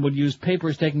places and would use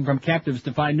papers taken from captives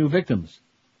to find new victims.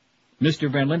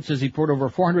 Mr. Van Limp says he poured over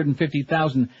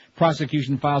 450,000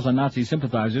 prosecution files on Nazi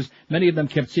sympathizers, many of them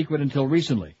kept secret until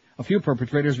recently. A few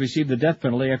perpetrators received the death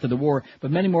penalty after the war,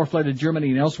 but many more fled to Germany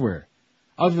and elsewhere.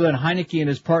 Other than Heineke and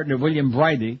his partner, William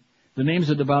Bridey, the names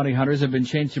of the bounty hunters have been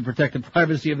changed to protect the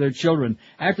privacy of their children.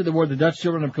 After the war, the Dutch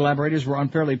children of collaborators were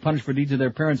unfairly punished for deeds of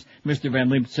their parents, Mr. Van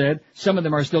Limp said. Some of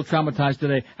them are still traumatized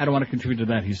today. I don't want to contribute to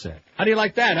that, he said. How do you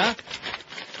like that, huh?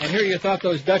 And here you thought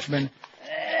those Dutchmen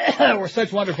were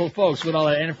such wonderful folks with all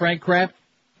that Anne Frank crap.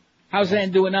 How's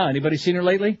Anne doing now? Anybody seen her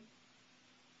lately?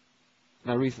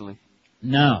 Not recently.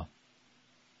 No.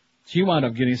 She wound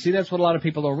up getting, see, that's what a lot of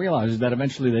people don't realize, is that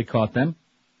eventually they caught them.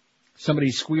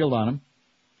 Somebody squealed on them,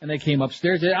 and they came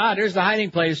upstairs and said, there's the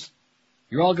hiding place.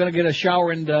 You're all going to get a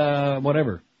shower and,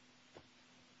 whatever.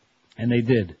 And they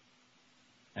did.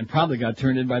 And probably got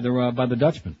turned in by the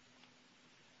Dutchman.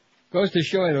 Goes to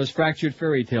show you those fractured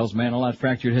fairy tales, man, all that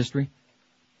fractured history.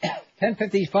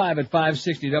 10:55 at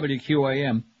 560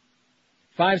 WQAM.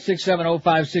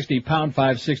 5670560, pound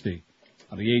 560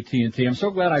 on the AT&T. I'm so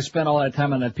glad I spent all that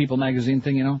time on that People magazine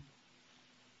thing, you know.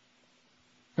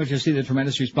 Don't you see the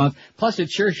tremendous response? Plus, it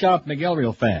sure shot up Miguel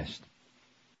real fast.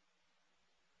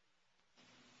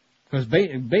 Because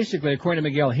basically, according to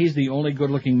Miguel, he's the only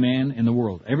good-looking man in the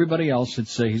world. Everybody else,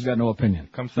 he's got no opinion.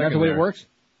 Comes Is that the way it works?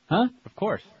 Huh? Of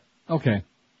course. Okay.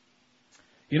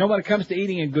 You know, when it comes to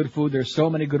eating and good food, there's so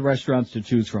many good restaurants to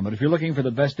choose from. But if you're looking for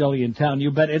the best deli in town,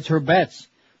 you bet it's Herbett's.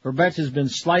 Herbett's has been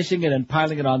slicing it and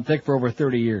piling it on thick for over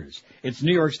 30 years. It's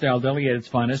New York-style deli at its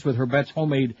finest with Herbett's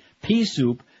homemade pea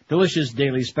soup, delicious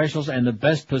daily specials, and the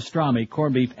best pastrami,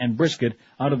 corned beef, and brisket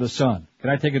out of the sun. Can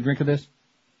I take a drink of this?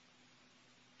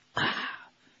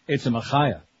 It's a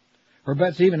machaya.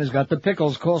 Herbett's even has got the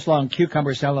pickles, coleslaw, and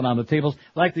cucumber salad on the tables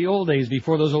like the old days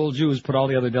before those old Jews put all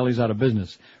the other delis out of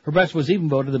business. Herbett's was even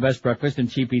voted the best breakfast and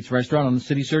cheap eats restaurant on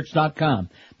citysearch.com.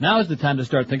 Now is the time to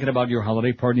start thinking about your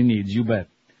holiday party needs, you bet.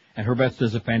 And Herbett's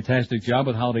does a fantastic job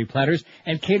with holiday platters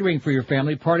and catering for your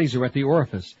family parties or at the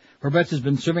orifice. Herbett's has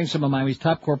been serving some of Miami's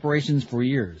top corporations for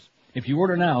years. If you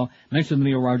order now, mention the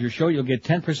Neil Rogers Show, you'll get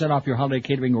 10% off your holiday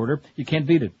catering order. You can't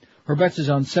beat it. Herbett's is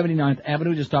on 79th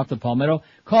Avenue, just off the Palmetto.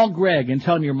 Call Greg and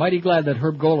tell him you're mighty glad that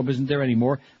Herb Golub isn't there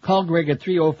anymore. Call Greg at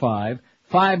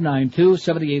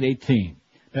 305-592-7818.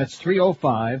 That's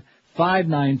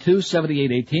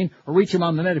 305-592-7818. Or reach him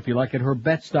on the net if you like at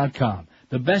herbetts.com.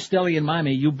 The best deli in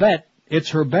Miami, you bet,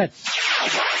 it's Herbett's.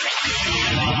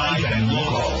 Live and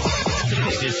local.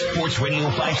 This is Sports Radio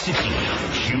 560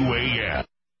 QAM.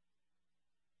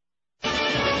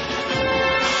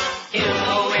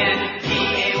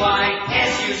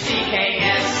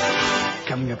 MONPAYSUCKS.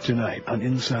 Coming up tonight on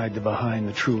Inside the Behind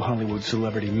the True Hollywood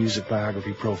Celebrity Music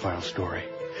Biography Profile Story,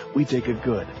 we take a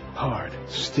good, hard,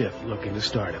 stiff look into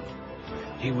stardom.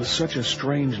 He was such a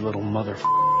strange little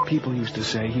People used to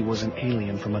say he was an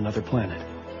alien from another planet.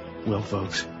 Well,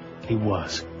 folks, he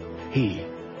was. He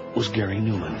was Gary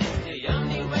Newman.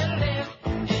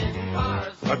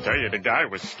 I'll tell you, the guy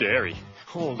was scary.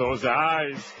 Oh, those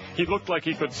eyes. He looked like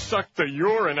he could suck the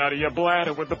urine out of your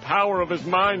bladder with the power of his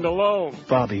mind alone.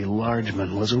 Bobby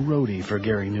Largeman was a roadie for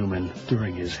Gary Newman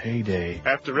during his heyday.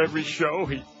 After every show,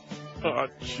 oh,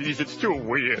 jeez, it's too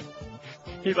weird.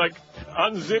 He,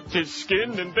 unzipped his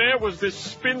skin, and there was this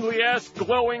spindly-ass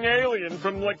glowing alien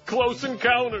from, Close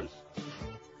Encounters.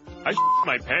 I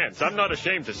my pants. I'm not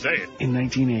ashamed to say it. In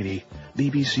 1980,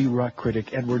 BBC rock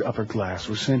critic Edward Upperclass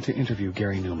was sent to interview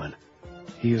Gary Newman.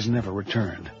 He has never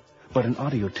returned, but an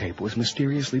audio tape was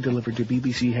mysteriously delivered to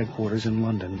BBC headquarters in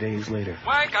London days later.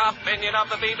 Wake up, minion of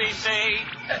the BBC.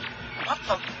 What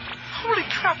the... Holy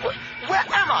crap, where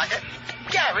am I?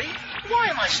 Gary? Why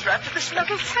am I strapped to this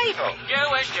metal table? You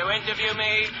wish to interview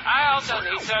me. I also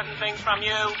need certain things from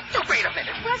you. Oh, wait a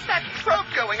minute. Where's that probe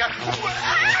going?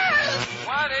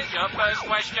 What is your first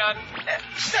question?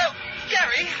 So,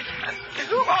 Gary,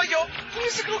 who are your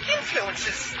musical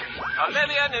influences?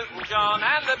 Olivia Newton-John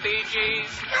and the Bee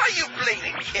Gees. Are you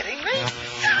bleeding kidding me?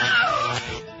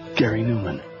 No! Gary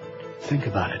Newman. Think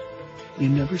about it. You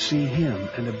never see him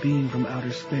and a being from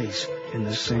outer space in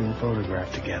the same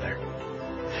photograph together.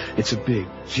 It's a big,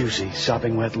 juicy,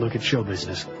 sopping wet look at show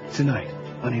business tonight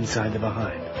on Inside the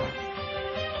Behind.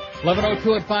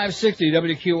 11:02 at 560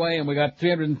 WQA, and we got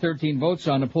 313 votes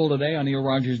on the poll today on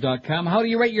neilrogers.com. How do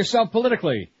you rate yourself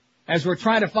politically? As we're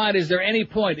trying to find, is there any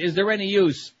point? Is there any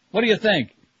use? What do you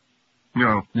think?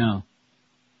 No. No.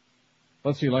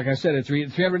 Let's see, like I said, it's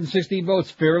 316 votes,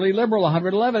 fairly liberal,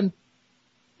 111.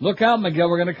 Look out, Miguel,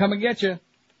 we're going to come and get you.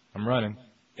 I'm running.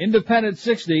 Independent,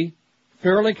 60.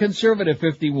 Fairly conservative,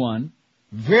 51.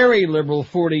 Very liberal,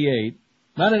 48.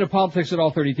 Not into politics at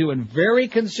all, 32. And very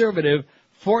conservative,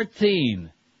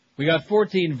 14. We got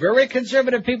 14 very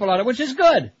conservative people on it, which is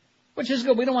good. Which is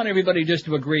good. We don't want everybody just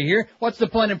to agree here. What's the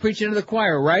point in preaching to the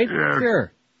choir, right? Yeah.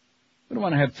 Sure. We don't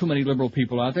want to have too many liberal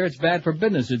people out there. It's bad for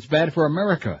business. It's bad for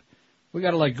America. We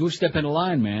got to let goose step into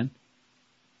line, man.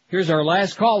 Here's our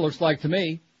last call, looks like to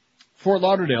me. Fort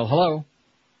Lauderdale, hello.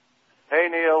 Hey,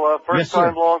 Neil. Yes,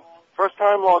 sir. First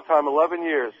time, long time, 11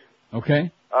 years.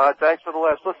 Okay. Thanks for the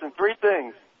last. Listen, 3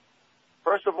 things.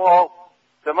 First of all,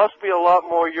 there must be a lot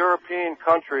more European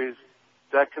countries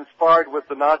that conspired with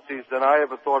the Nazis than I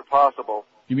ever thought possible,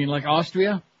 You mean like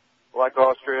Austria? like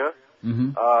Austria.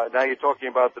 Mm-hmm. Now you're talking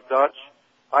about the Dutch.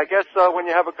 I guess when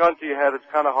you have a gun to your head, it's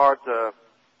kind of hard to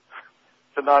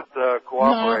not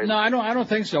cooperate. No, I don't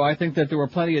think so. I think that there were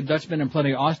plenty of Dutchmen and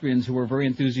plenty of Austrians who were very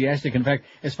enthusiastic. In fact,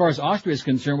 as far as Austria is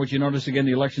concerned, which you notice again,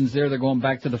 the elections there, they're going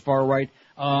back to the far right.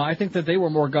 I think that they were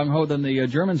more gung-ho than the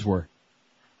Germans were.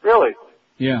 Really?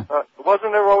 Yeah.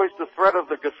 Wasn't there always the threat of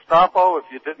the Gestapo if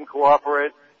you didn't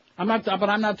cooperate? I'm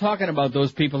not talking about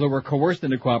those people who were coerced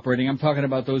into cooperating. I'm talking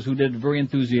about those who did very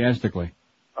enthusiastically.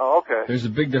 Oh, okay. There's a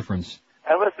big difference.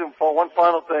 And listen, for one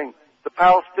final thing, the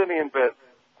Palestinian bit.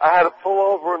 I had to pull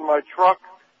over in my truck.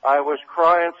 I was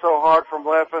crying so hard from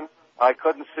laughing, I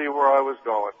couldn't see where I was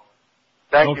going.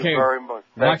 Thank you very much.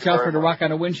 Watch out for the rock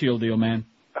on a windshield deal, man.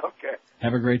 Okay.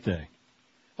 Have a great day.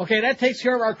 Okay, that takes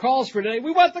care of our calls for today. We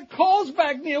want the calls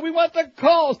back, Neil. We want the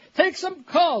calls. Take some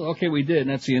calls. Okay, we did, and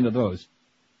that's the end of those.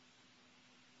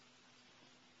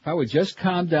 If I would just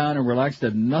calm down and relax,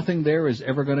 that nothing there is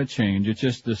ever going to change. It's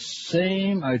just the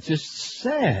same. It's just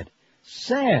sad.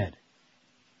 Sad.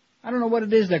 I don't know what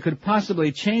it is that could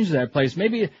possibly change that place.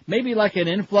 Maybe like an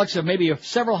influx of maybe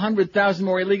several 100,000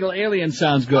 more illegal aliens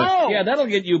sounds good. Oh! Yeah, that'll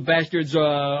get you bastards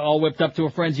all whipped up to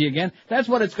a frenzy again. That's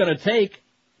what it's going to take.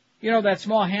 You know, that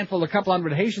small handful, a couple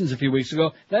hundred Haitians a few weeks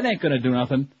ago, that ain't going to do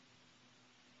nothing.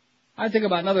 I think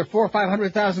about another 400,000 or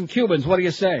 500,000 Cubans. What do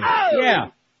you say? Oh! Yeah.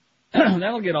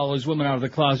 That'll get all those women out of the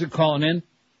closet calling in.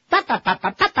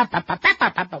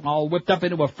 All whipped up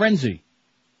into a frenzy.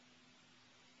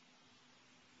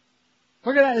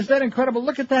 Look at that. Is that incredible?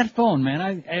 Look at that phone,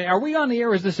 man. Are we on the air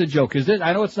or is this a joke?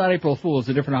 I know it's not April Fool's, it's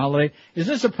a different holiday. Is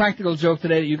this a practical joke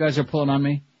today that you guys are pulling on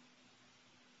me?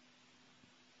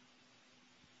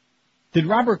 Did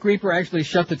Robert Grieper actually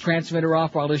shut the transmitter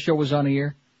off while this show was on the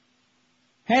air?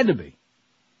 Had to be.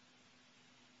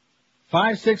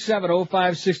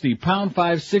 5670560, pound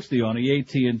 560 on the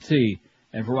AT&T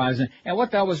and Verizon. And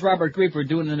what the hell was Robert Grieper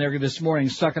doing in there this morning,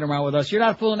 sucking around with us? You're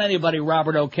not fooling anybody,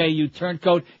 Robert, okay? You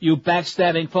turncoat, you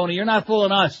backstabbing phony. You're not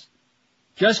fooling us.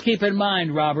 Just keep in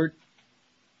mind, Robert,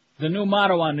 the new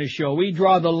motto on this show, we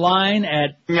draw the line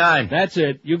at 9. That's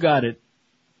it. You got it.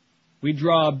 We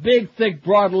draw a big, thick,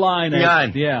 broad line at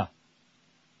 9. Yeah.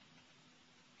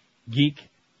 Geek.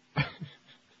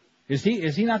 Is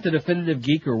he not the definitive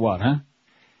geek or what, huh?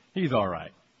 He's all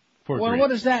right. Well, what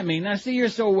does that mean? Now, see, you're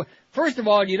so... First of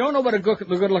all, you don't know what a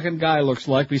good-looking guy looks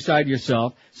like beside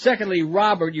yourself. Secondly,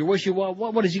 Robert, you wish you...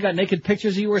 What has he got, naked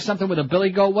pictures of you or something with a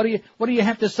billy goat? What do you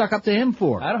have to suck up to him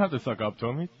for? I don't have to suck up to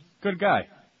him. He's a good guy.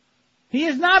 He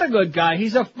is not a good guy.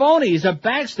 He's a phony. He's a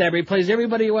backstabber. He plays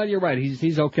everybody... Well, you're right.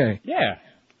 He's okay. Yeah.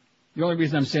 The only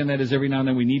reason I'm saying that is every now and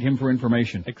then we need him for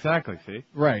information. Exactly, see?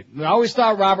 Right. I always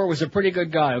thought Robert was a pretty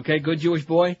good guy, okay? Good Jewish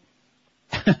boy.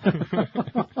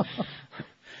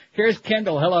 Here's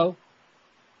Kendall. Hello.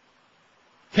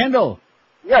 Kendall.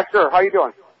 Yes, sir. How you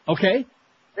doing? Okay.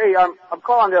 Hey, I'm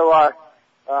calling to,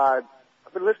 I've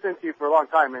been listening to you for a long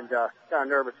time and, kind of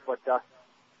nervous, but,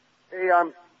 hey,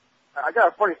 I got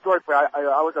a funny story for you.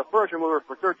 I was a furniture mover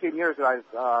for 13 years and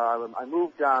I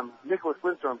moved, Nicholas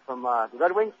Lindstrom from, the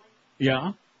Red Wings.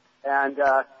 Yeah. and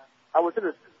I was in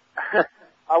this.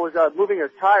 I was moving a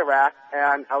tie rack,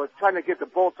 and I was trying to get the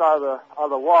bolts out of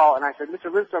the wall. And I said,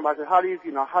 Mr. Lindstrom, I said, how's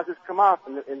this come off?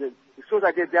 And as soon as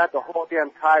I did that, the whole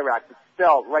damn tie rack just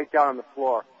fell right down on the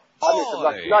floor.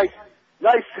 I mean,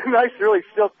 nice, really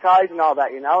silk ties and all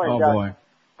that, you know. And, oh boy.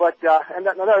 But and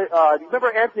another,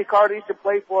 remember Anthony Carter used to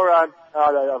play for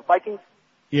the Vikings?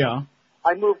 Yeah.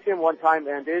 I moved him one time,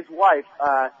 and his wife.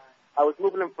 I was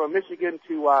moving him from Michigan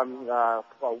to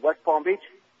West Palm Beach,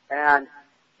 and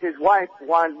his wife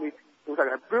wanted me. It was like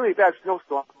a really bad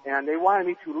snowstorm, and they wanted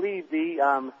me to leave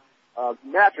the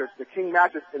mattress, the king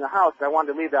mattress, in the house. And I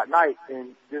wanted to leave that night,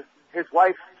 and his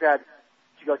wife said,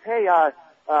 she goes, "Hey,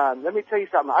 let me tell you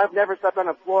something. I've never slept on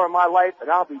the floor in my life,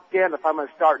 and I'll be damned if I'm going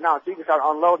to start now. So you can start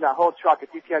unloading that whole truck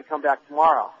if you can't come back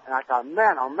tomorrow." And I thought,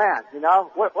 man, oh man, you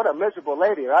know, what a miserable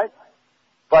lady, right?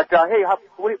 But hey,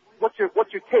 what's your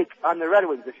take on the Red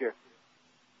Wings this year?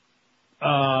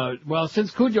 Well,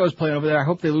 since Cujo's playing over there, I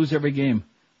hope they lose every game.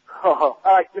 Oh,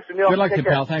 all right, Mr. Neal. Good luck to you,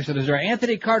 care. pal. Thanks for this.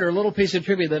 Anthony Carter, a little piece of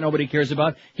trivia that nobody cares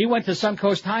about. He went to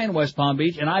Suncoast High in West Palm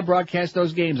Beach, and I broadcast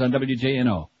those games on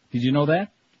WJNO. Did you know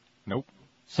that? Nope.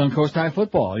 Suncoast High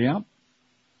football, yeah.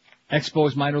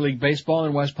 Expos minor league baseball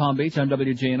in West Palm Beach on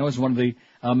WJNO is one of the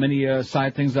many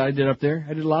side things that I did up there.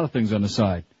 I did a lot of things on the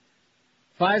side.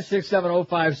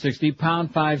 5670560,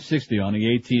 pound 560 on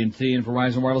the AT&T and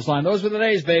Verizon Wireless line. Those were the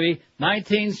days, baby.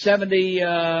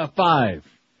 1975.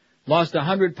 Lost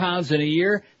 100 pounds in a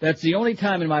year. That's the only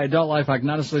time in my adult life I can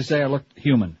honestly say I looked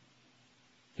human.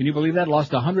 Can you believe that?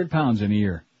 Lost 100 pounds in a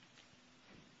year.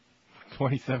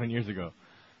 27 years ago.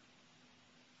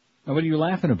 Now, what are you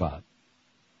laughing about?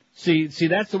 See,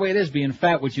 that's the way it is, being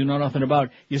fat, which you know nothing about.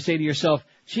 You say to yourself,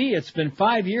 gee, it's been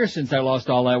 5 years since I lost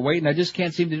all that weight, and I just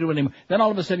can't seem to do it anymore. Then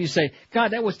all of a sudden you say,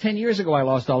 God, that was 10 years ago I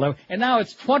lost all that weight. And now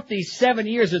it's 27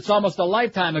 years. It's almost a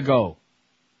lifetime ago.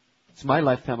 It's my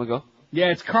lifetime ago. Yeah,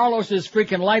 it's Carlos's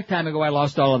freaking lifetime ago I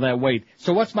lost all of that weight.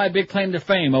 So what's my big claim to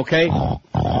fame, okay?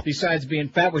 Besides being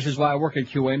fat, which is why I work at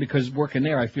QA, because working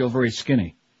there I feel very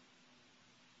skinny.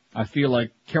 I feel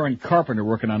like Karen Carpenter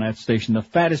working on that station, the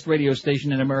fattest radio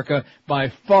station in America by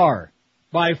far.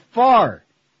 By far.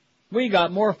 We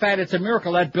got more fat. It's a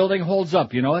miracle that building holds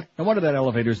up, you know it? No wonder that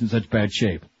elevator's in such bad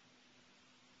shape.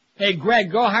 Hey,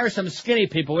 Greg, go hire some skinny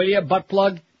people, will you, butt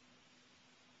plug?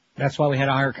 That's why we had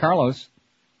to hire Carlos.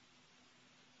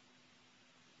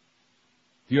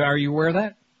 Are you aware of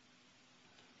that?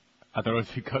 I thought it was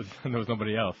because there was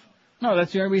nobody else. No,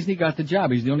 that's the only reason he got the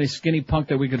job. He's the only skinny punk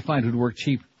that we could find who'd work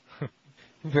cheap.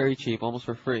 Very cheap, almost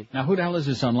for free. Now, who the hell is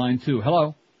this on line 2?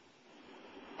 Hello?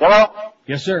 Hello?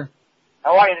 Yes, sir.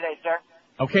 How are you today, sir?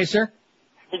 Okay, sir.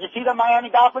 Did you see the Miami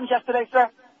Dolphins yesterday,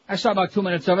 sir? I saw about 2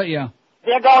 minutes of it, yeah.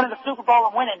 They're going to the Super Bowl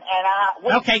and winning,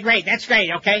 and Okay, great. That's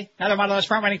great, okay? Another one of those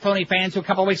front-running Clooney fans who a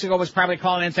couple of weeks ago was probably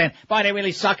calling in saying, boy, they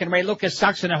really suck, and Ray Lucas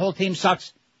sucks, and the whole team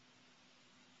sucks.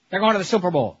 They're going to the Super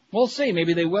Bowl. We'll see.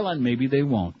 Maybe they will, and maybe they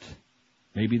won't.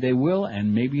 Maybe they will,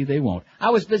 and maybe they won't. I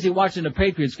was busy watching the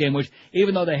Patriots game, which,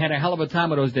 even though they had a hell of a time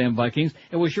with those damn Vikings,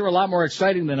 it was sure a lot more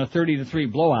exciting than a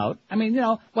 30-3 blowout. I mean, you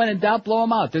know, when in doubt, blow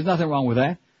them out. There's nothing wrong with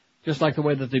that. Just like the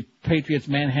way that the Patriots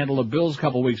manhandled the Bills a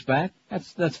couple weeks back.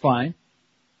 That's fine.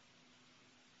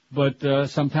 But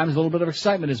sometimes a little bit of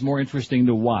excitement is more interesting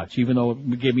to watch, even though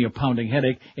it gave me a pounding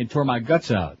headache and tore my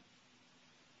guts out.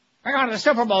 We're going to the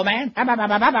Super Bowl, man.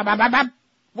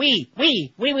 We.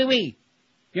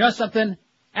 You know something?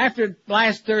 After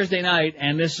last Thursday night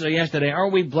and this yesterday,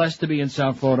 aren't we blessed to be in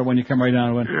South Florida when you come right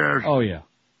down to it? Yes. Oh, yeah.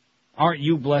 Aren't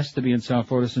you blessed to be in South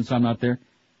Florida since I'm not there?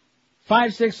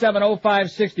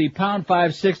 5670560, pound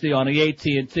 560 on the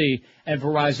AT&T and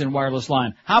Verizon wireless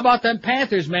line. How about them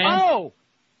Panthers, man? Oh!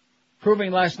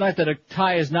 Proving last night that a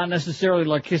tie is not necessarily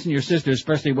like kissing your sister,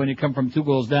 especially when you come from 2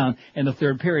 goals down in the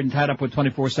third period and tied up with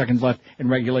 24 seconds left in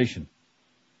regulation.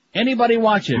 Anybody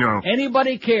watch it? No.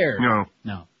 Anybody care? No.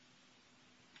 No.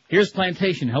 Here's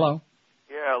Plantation. Hello.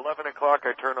 Yeah, 11 o'clock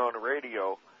I turn on the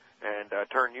radio and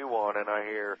turn you on and I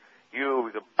hear you,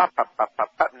 the pop, pop, pop,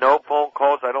 pop, pop. No phone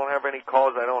calls. I don't have any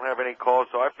calls.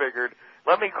 So I figured,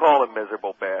 let me call a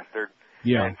miserable bastard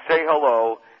and say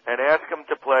hello and ask him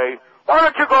to play. Why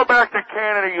don't you go back to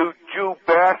Canada, you Jew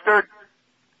bastard?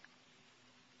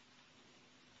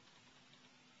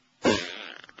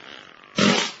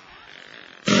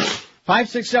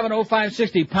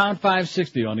 $5670560, pound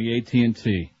 560 on the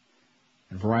AT&T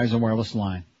and Verizon wireless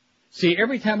line. See,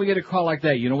 every time we get a call like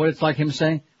that, you know what it's like him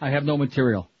saying? I have no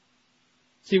material.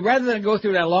 See, rather than go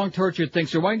through that long tortured thing,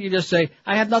 sir, why don't you just say,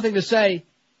 I have nothing to say.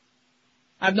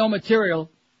 I have no material.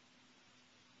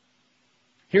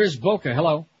 Here's Boca.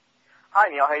 Hello. Hi,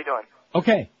 Neil. How you doing?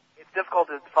 Okay. It's difficult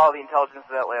to follow the intelligence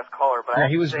of that last caller, but Yeah, I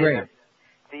have he to was say great. that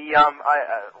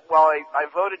while I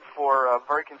voted for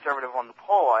very conservative on the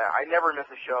poll, I never miss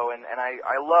a show, and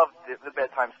I love the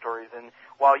bedtime stories. And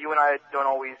while you and I don't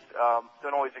always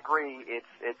agree, it's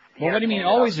Well, what do you mean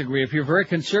always agree? If you're very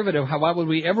conservative, why would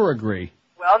we ever agree?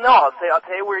 Well, no, I'll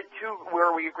tell you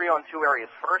where we agree on two areas.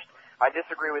 First, I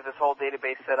disagree with this whole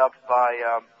database set up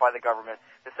by the government.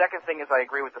 The second thing is I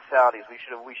agree with the Saudis. We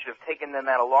should have taken them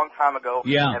out a long time ago.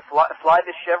 Yeah. And fly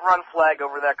the Chevron flag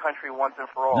over that country once and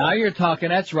for all. Now you're talking.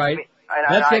 That's right.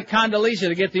 Let's get Condoleezza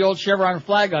to get the old Chevron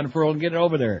flag unfurled and get it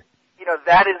over there. You know,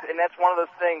 that's one of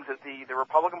those things that the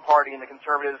Republican Party and the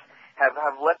conservatives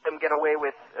have let them get away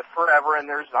with forever. And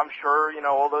there's, I'm sure,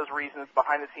 all those reasons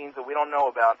behind the scenes that we don't know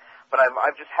about. But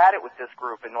I've just had it with this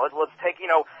group. And let's take,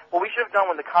 what we should have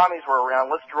done when the commies were around.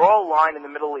 Let's draw a line in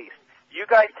the Middle East. You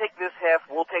guys take this half,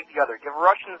 we'll take the other. Give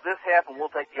Russians this half, and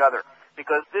we'll take the other.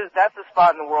 Because that's the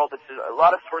spot in the world that's a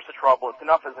lot of source of trouble. It's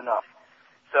enough is enough.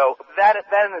 So that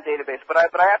in the database. But I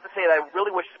have to say that I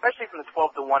really wish, especially from the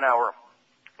 12 to 1 hour,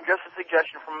 just a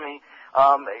suggestion from me.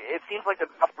 It seems like the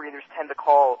mouth breathers tend to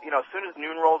call. As soon as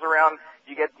noon rolls around,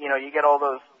 you get all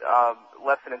those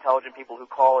less than intelligent people who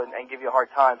call and give you a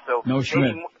hard time. So no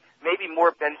Schmidt. Maybe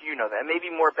more, Ben, you know that.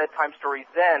 Maybe more bedtime stories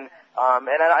then.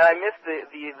 And I miss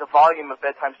the volume of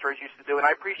bedtime stories you used to do, and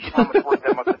I appreciate how much work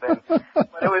that must have been.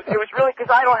 But it was really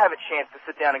because I don't have a chance to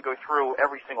sit down and go through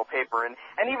every single paper. And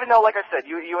even though, like I said,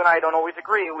 you and I don't always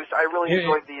agree, I really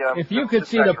enjoyed the. If you could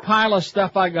see the pile of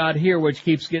stuff I got here, which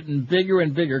keeps getting bigger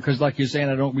and bigger, because like you're saying,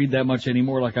 I don't read that much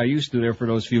anymore, like I used to there for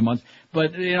those few months.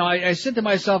 But I said to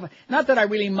myself, not that I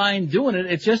really mind doing it,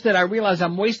 it's just that I realize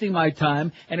I'm wasting my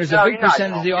time, and there's a big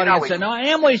percentage of the audience that no, I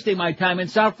am wasting my time in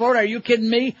South Florida. Are you kidding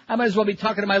me? I might as well be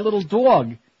talking to my little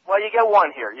dog. Well, you get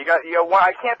one here. You got one.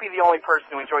 I can't be the only person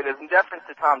who enjoyed this. In deference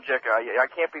to Tom Jicka, I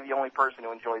can't be the only person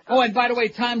who enjoyed this. Oh, and by the way,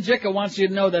 Tom Jicka wants you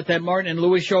to know that Martin and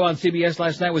Lewis show on CBS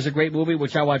last night was a great movie,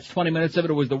 which I watched 20 minutes of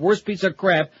it. It was the worst piece of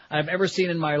crap I've ever seen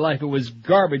in my life. It was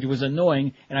garbage. It was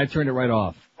annoying, and I turned it right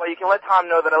off. Well, you can let Tom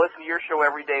know that I listen to your show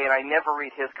every day, and I never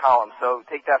read his column, so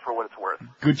take that for what it's worth.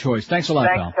 Good choice. Thanks a lot,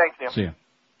 pal. Thanks, Neil. See ya.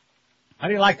 How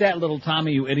do you like that, little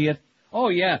Tommy, you idiot? Oh,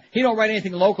 yeah. He don't write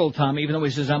anything local, Tommy, even though he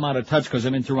says I'm out of touch because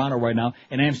I'm in Toronto right now,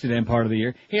 in Amsterdam part of the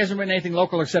year. He hasn't written anything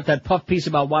local except that puff piece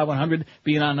about Y100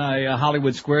 being on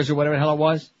Hollywood Squares or whatever the hell it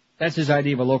was. That's his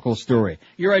idea of a local story.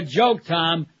 You're a joke,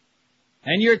 Tom.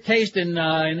 And your taste in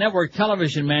network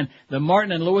television, man. The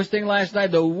Martin and Lewis thing last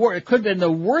night, it could have been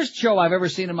the worst show I've ever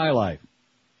seen in my life.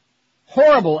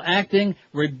 Horrible acting,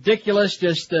 ridiculous,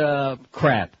 just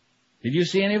crap. Did you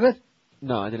see any of it?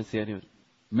 No, I didn't see any of it.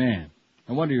 Man,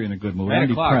 no wonder you're in a good mood. 9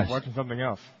 I'm o'clock, I was depressed. watching something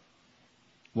else.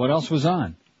 What else was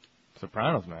on?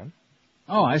 Sopranos, man.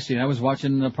 Oh, I see. I was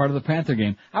watching part of the Panther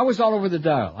game. I was all over the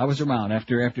dial. I was around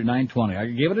after 9:20. I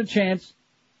gave it a chance,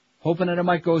 hoping that it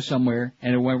might go somewhere,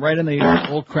 and it went right in the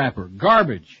old crapper.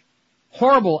 Garbage.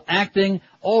 Horrible acting,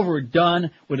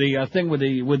 overdone with the thing with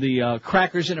the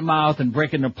crackers in the mouth and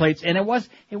breaking the plates, and it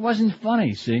wasn't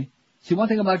funny. See, one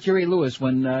thing about Jerry Lewis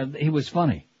when he was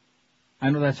funny. I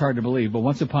know that's hard to believe, but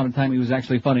once upon a time he was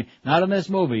actually funny. Not in this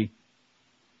movie.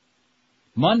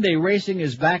 Monday racing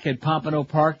is back at Pompano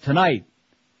Park tonight.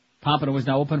 Pompano is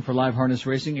now open for live harness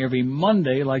racing every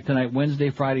Monday, like tonight, Wednesday,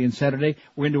 Friday, and Saturday.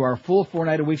 We're into our full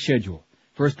 4-night-a-week schedule.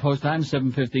 First post time,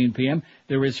 7:15 p.m.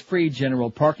 There is free general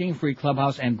parking, free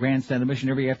clubhouse, and grandstand admission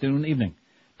every afternoon and evening.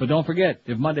 But don't forget,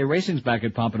 if Monday racing's back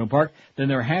at Pompano Park, then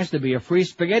there has to be a free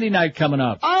spaghetti night coming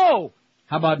up. Oh!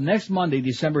 How about next Monday,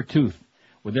 December 2nd?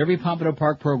 With every Pompano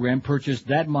Park program purchased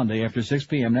that Monday after 6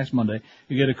 p.m. next Monday,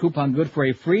 you get a coupon good for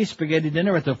a free spaghetti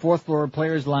dinner at the 4th floor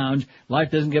Players Lounge.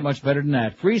 Life doesn't get much better than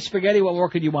that. Free spaghetti, what more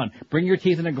could you want? Bring your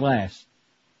teeth in a glass.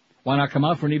 Why not come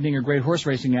out for an evening of great horse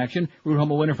racing action, root home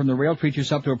a winner from the rail, treat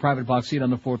yourself to a private box seat on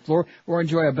the 4th floor, or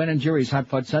enjoy a Ben & Jerry's Hot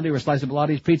Fudge Sundae or a slice of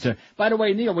Pilates pizza. By the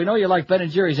way, Neil, we know you like Ben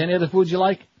 & Jerry's. Any other foods you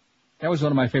like? That was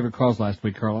one of my favorite calls last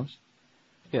week, Carlos.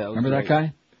 Yeah, remember that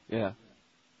guy? Yeah.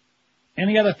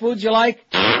 Any other foods you like?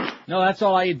 No, that's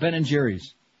all I eat, Ben &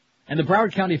 Jerry's. And the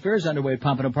Broward County Fair is underway at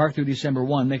Pompano Park through December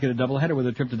 1. Make it a doubleheader with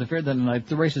a trip to the fair. Then night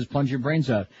the races plunge your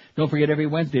brains out. Don't forget every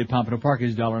Wednesday at Pompano Park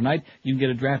is $1 a night. You can get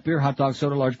a draft beer, hot dog,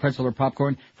 soda, large pretzel, or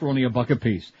popcorn for only $1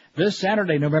 apiece. This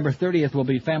Saturday, November 30th, will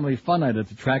be family fun night at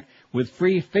the track with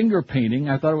free finger painting.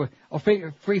 I thought it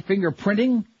was free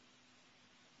fingerprinting.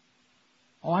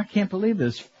 Oh, I can't believe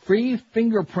this. Free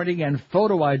fingerprinting and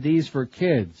photo IDs for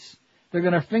kids. They're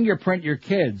going to fingerprint your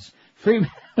kids. Free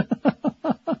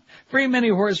mini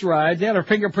horse rides. They had to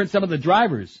fingerprint some of the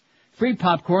drivers. Free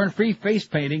popcorn, free face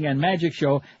painting and magic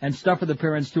show, and stuff for the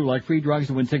parents too, like free drugs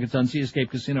to win tickets on Sea Escape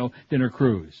Casino Dinner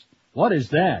Cruise. What is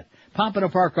that? Pompano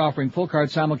Park offering full card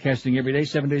simulcasting every day,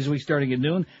 7 days a week starting at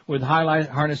noon with highlight,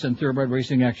 harness, and thoroughbred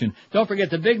racing action. Don't forget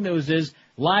the big news is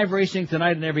live racing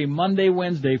tonight and every Monday,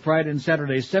 Wednesday, Friday, and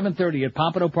Saturday, 7:30 at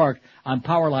Pompano Park on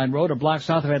Powerline Road, a block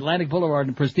south of Atlantic Boulevard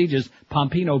in prestigious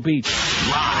Pompano Beach.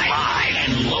 Live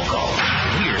and local.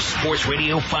 We're Sports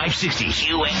Radio 560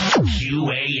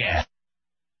 QAM.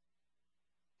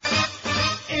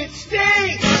 It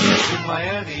stinks in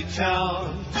Miami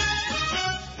town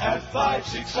at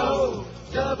 560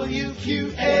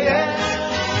 WQAM.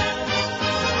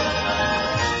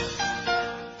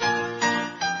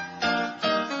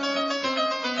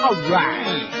 All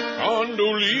right.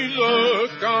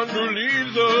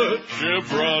 Condoleezza,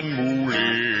 Chevron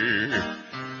Mooley.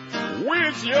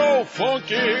 With your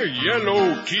funky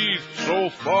yellow teeth so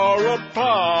far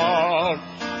apart.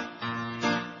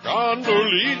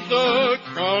 Condoleezza,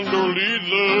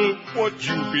 what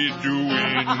you be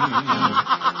doing?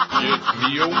 It's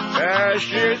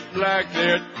neo-fascist like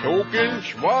that token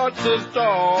Schwarz's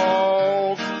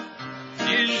dog.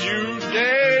 Is you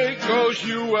day 'cause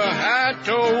you a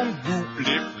high-toned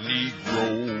boot-lip Negro?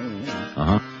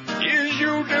 Uh-huh. Is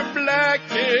you the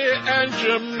blackie and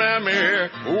your mammy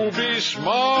who be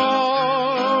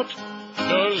smart?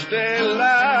 Does they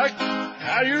like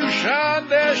how you shine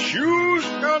their shoes,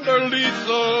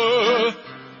 Condoleezza?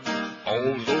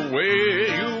 All the way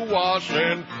you wash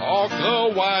and park the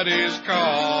whitest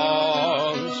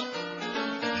cars.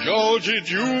 Georgie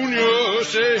Jr.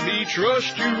 say he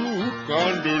trusts you,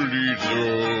 Condoleezza.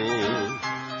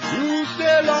 You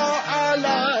sell our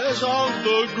allies on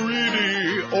the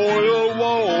greedy oil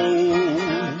wall.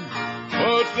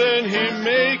 But then he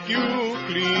make you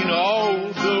clean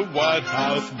all the White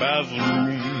House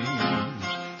bathrooms.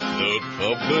 The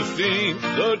tub, the sink,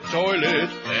 the toilet,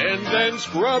 and then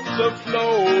scrub the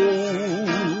floor.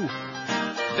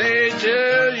 They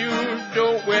tell you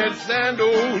don't wear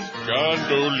sandals,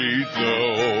 Condoleezza.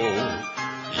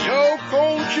 Your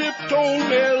cold chip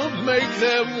toenails make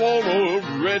them wanna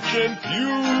retch and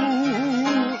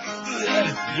puke.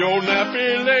 Your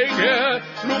nappy leg hair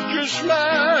look just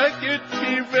like it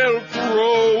be Velcro.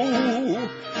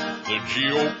 The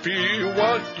GOP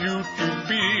want you to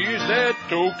be that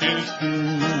token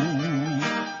stew.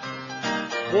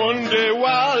 One day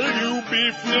while you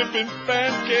be flipping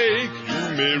pancakes, you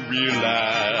may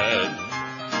realize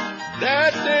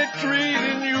that they're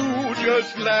treating you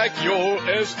just like your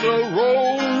Esther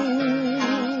Roll.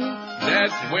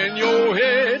 That's when your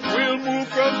head will move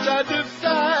from side to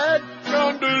side,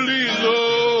 Condoleezza.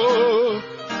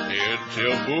 And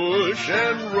tell Bush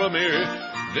and Rummy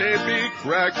they be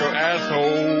cracker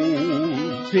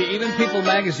assholes. See, even People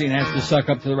Magazine has to suck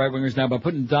up to the right-wingers now by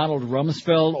putting Donald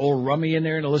Rumsfeld or Rummy in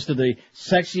there in a list of the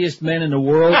sexiest men in the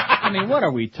world. I mean, what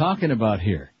are we talking about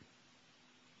here?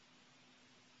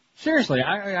 Seriously,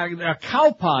 a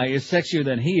cow pie is sexier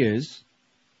than he is.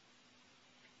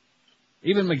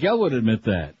 Even Miguel would admit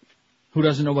that. Who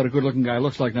doesn't know what a good-looking guy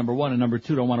looks like, number one, and number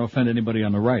two, don't want to offend anybody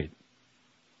on the right.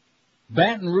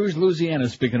 Baton Rouge, Louisiana,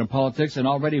 speaking of politics, an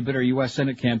already bitter U.S.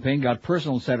 Senate campaign got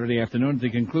personal Saturday afternoon at the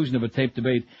conclusion of a taped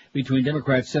debate between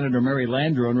Democrat Senator Mary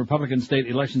Landrieu and Republican State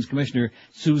Elections Commissioner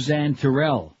Suzanne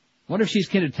Terrell. Wonder if she's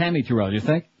kin to Tammy Terrell, you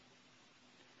think?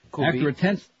 Could After a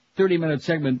tense 30-minute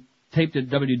segment taped at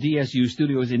WDSU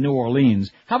studios in New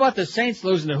Orleans. How about the Saints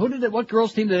losing to, what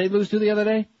girls team did they lose to the other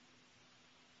day?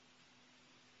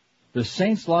 The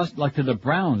Saints lost to the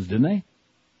Browns, didn't they?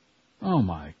 Oh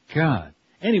my God.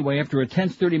 Anyway, after a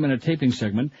tense 30-minute taping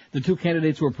segment, the two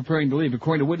candidates were preparing to leave.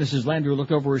 According to witnesses, Landrieu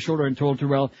looked over her shoulder and told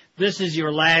Terrell, "This is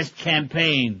your last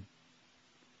campaign."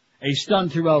 A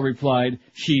stunned Terrell replied,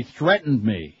 "She threatened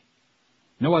me."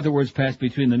 No other words passed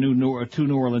between the two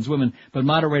New Orleans women, but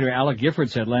moderator Alec Gifford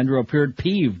said Landrieu appeared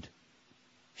peeved.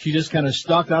 She just kind of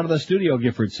stalked out of the studio,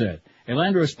 Gifford said. A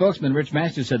Landrieu spokesman, Rich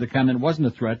Masters, said the comment wasn't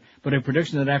a threat, but a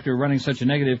prediction that after running such a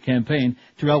negative campaign,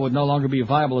 Terrell would no longer be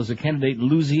viable as a candidate in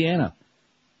Louisiana.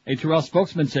 A Terrell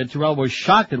spokesman said Terrell was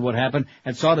shocked at what happened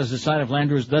and saw it as a sign of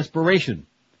Landrieu's desperation.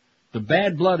 The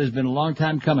bad blood has been a long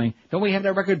time coming. Don't we have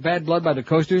that record, Bad Blood, by the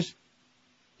Coasters?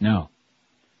 No.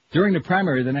 During the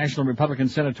primary, the National Republican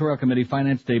Senatorial Committee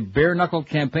financed a bare-knuckled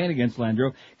campaign against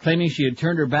Landrieu, claiming she had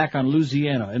turned her back on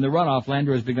Louisiana. In the runoff,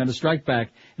 Landrieu has begun to strike back.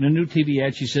 In a new TV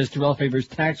ad, she says Terrell favors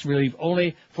tax relief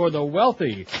only for the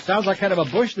wealthy. Sounds like kind of a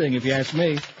Bush thing, if you ask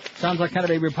me. Sounds like kind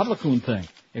of a Republican thing,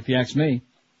 if you ask me.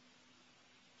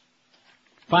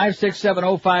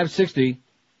 5670560,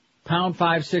 pound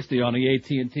 560 on the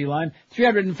AT&T line.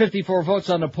 354 votes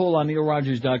on the poll on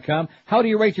NeilRogers.com. How do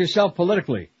you rate yourself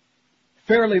politically?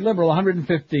 Fairly liberal,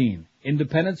 115.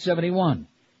 Independent, 71.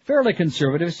 Fairly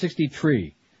conservative,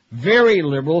 63. Very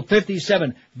liberal,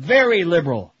 57. Very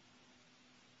liberal.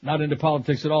 Not into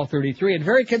politics at all, 33. And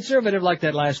very conservative like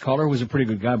that last caller, who was a pretty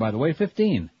good guy, by the way,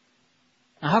 15.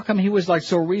 Now, how come he was like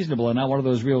so reasonable and not one of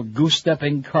those real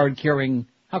goose-stepping, card-carrying...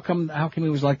 How come he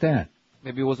was like that?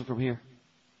 Maybe he wasn't from here.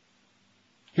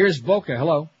 Here's Boca.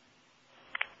 Hello.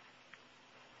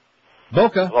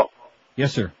 Boca. Hello.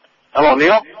 Yes, sir. Hello,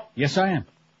 Neil. Yes, I am.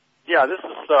 Yeah, this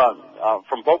is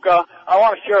from Boca. I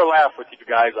want to share a laugh with you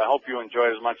guys. I hope you enjoy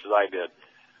it as much as I did.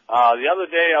 The other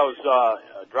day I was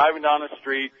driving down the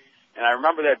street, and I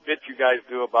remember that bit you guys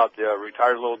do about the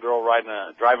retired little girl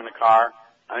driving a car.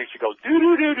 I think she goes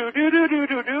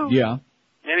do-do-do-do-do-do-do-do. Yeah.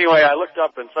 Anyway, I looked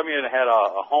up, and somebody had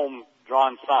a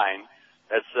home-drawn sign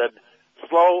that said,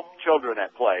 slow children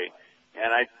at play.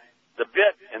 And the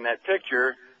bit in that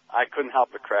picture, I couldn't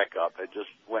help but crack up. It just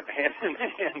went hand in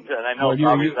hand, and I know Well, it's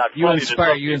probably not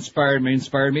funny. you inspired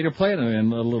me to play it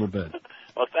in a little bit.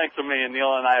 Well, thanks a million,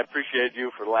 Neil, and I appreciate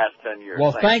you for the last 10 years.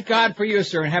 Well, Thanks. thank God for you,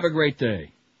 sir, and have a great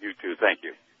day. You too. Thank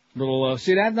you.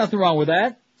 See that? Nothing wrong with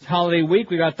that. It's holiday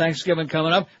week. We got Thanksgiving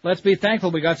coming up. Let's be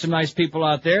thankful we got some nice people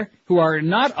out there who are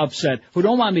not upset, who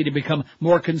don't want me to become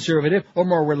more conservative or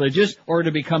more religious or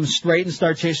to become straight and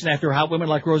start chasing after hot women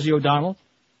like Rosie O'Donnell.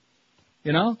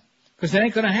 You know? Because it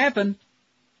ain't going to happen.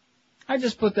 I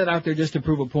just put that out there just to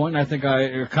prove a point, and I think I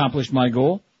accomplished my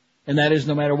goal. And that is,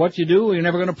 no matter what you do, you're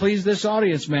never going to please this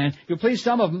audience, man. You'll please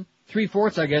some of them.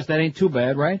 3/4, I guess. That ain't too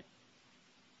bad, right?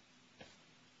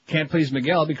 Can't please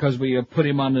Miguel because we put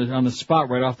him on the spot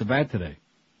right off the bat today,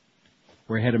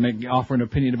 where he had to offer an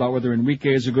opinion about whether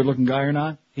Enrique is a good-looking guy or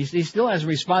not. He still hasn't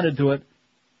responded to it.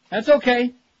 That's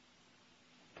okay.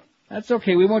 That's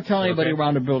okay. We won't tell anybody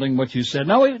around the building what you said.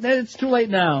 No, it's too late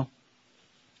now.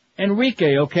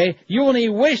 Enrique, okay? You only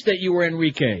wish that you were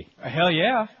Enrique. Hell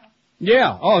yeah.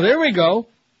 Yeah. Oh, there we go.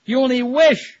 You only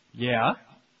wish. Yeah.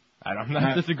 I'm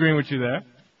not disagreeing with you there.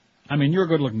 I mean, you're a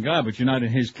good-looking guy, but you're not in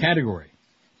his category.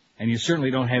 And you certainly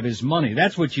don't have his money.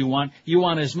 That's what you want. You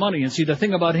want his money. And see, the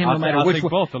thing about him, no matter which way...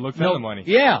 both, the looks and the money.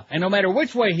 Yeah, and no matter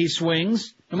which way he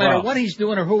swings, no matter what he's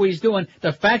doing or who he's doing,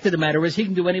 the fact of the matter is he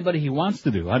can do anybody he wants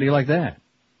to do. How do you like that?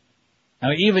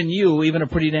 Now, even a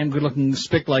pretty damn good-looking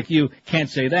spick like you, can't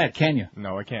say that, can you?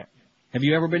 No, I can't. Have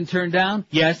you ever been turned down?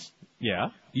 Yes. Yeah.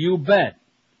 You bet.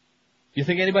 You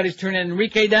think anybody's turned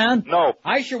Enrique down? No.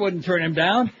 I sure wouldn't turn him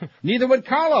down. Neither would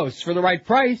Carlos for the right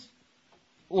price.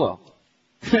 Well.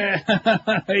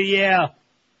 Yeah.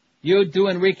 You'd do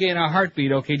Enrique in a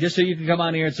heartbeat, okay, just so you can come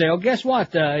on here and say, oh, guess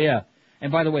what? Yeah.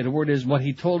 And by the way, the word is what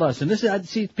he told us. And this is,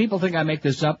 see, people think I make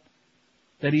this up,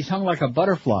 that he's hung like a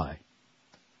butterfly.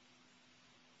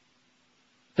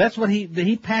 That's what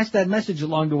he passed that message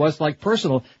along to us like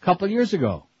personal a couple of years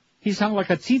ago. He's hung like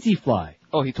a tsetse fly.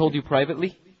 Oh, he told you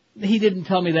privately? He didn't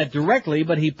tell me that directly,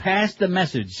 but he passed the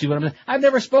message. See what I'm saying? I've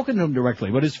never spoken to him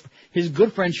directly, but his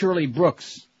good friend Shirley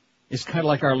Brooks is kind of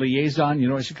like our liaison, you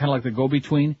know, it's kind of like the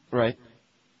go-between. Right.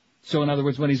 So in other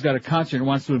words, when he's got a concert and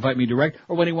wants to invite me direct,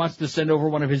 or when he wants to send over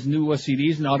one of his new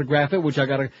CDs and autograph it, which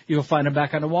you'll find him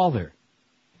back on the wall there.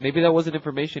 Maybe that wasn't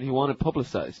information he wanted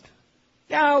publicized.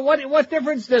 Yeah, what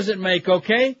difference does it make,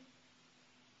 okay?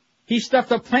 He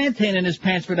stuffed a plantain in his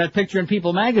pants for that picture in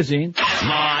People magazine.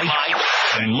 Live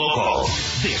and local.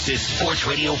 This is Sports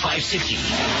Radio 560.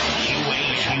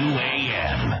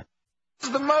 QAM. It's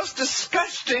the most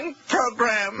disgusting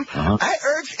program. I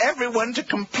urge everyone to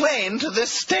complain to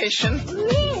this station. We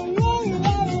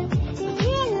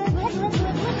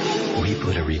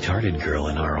put a retarded girl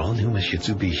in our all-new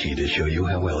Mitsubishi to show you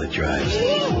how well it drives.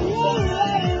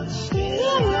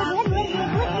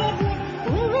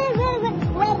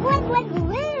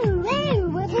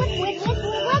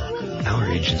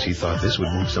 Our agency thought this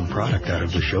would move some product out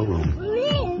of the showroom.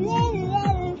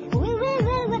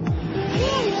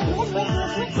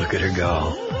 Look at her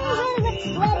go.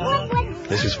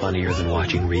 This is funnier than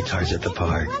watching retards at the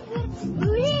park.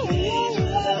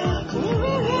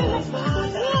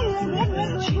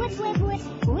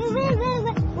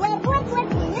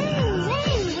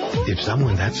 If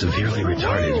someone that severely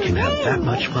retarded can have that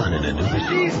much fun in a new...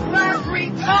 She's not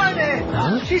retarded!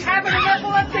 Huh? She's having an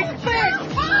epileptic fit!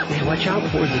 Hey, watch out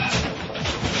for the...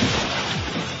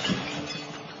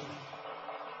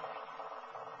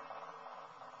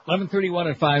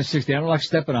 11:31 at 560. I don't like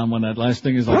stepping on when that last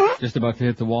thing is like just about to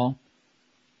hit the wall.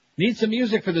 Need some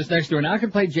music for this next story. Now I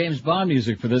can play James Bond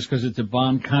music for this because it's a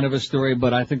Bond kind of a story,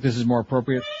 but I think this is more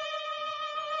appropriate.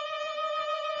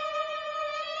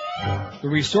 The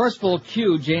resourceful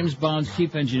Q, James Bond's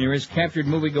chief engineer, has captured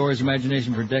moviegoers'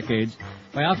 imagination for decades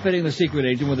by outfitting the secret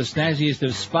agent with the snazziest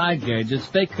of spy gadgets,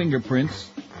 fake fingerprints,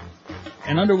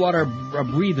 an underwater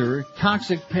breather,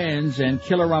 toxic pens, and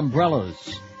killer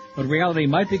umbrellas. but reality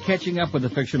might be catching up with the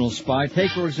fictional spy.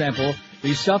 Take, for example,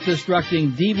 the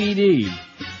self-destructing DVD.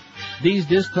 These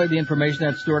discs play the information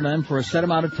that's stored on them for a set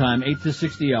amount of time, 8 to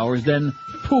 60 hours, then,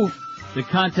 poof, the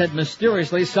content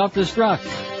mysteriously self-destructs.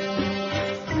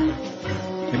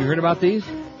 Have you heard about these?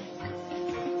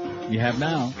 You have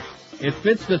now. It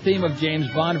fits the theme of James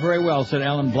Bond very well, said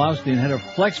Alan Blaustein, head of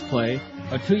FlexPlay,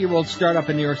 a 2-year-old startup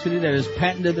in New York City that has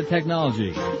patented the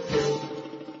technology.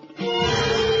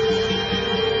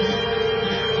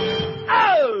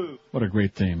 Oh! What a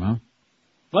great theme, huh?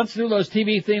 Let's do those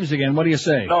TV themes again. What do you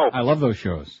say? No. I love those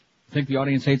shows. Think the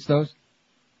audience hates those?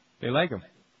 They like them.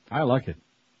 I like it.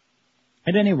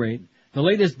 At any rate, the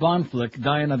latest Bond flick,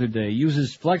 Die Another Day,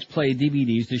 uses FlexPlay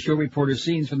DVDs to show reporters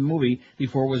scenes from the movie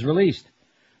before it was released.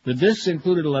 The discs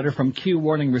included a letter from Q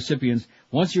warning recipients,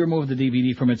 once you remove the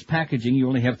DVD from its packaging, you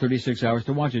only have 36 hours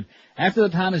to watch it. After the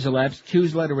time has elapsed,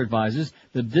 Q's letter advises,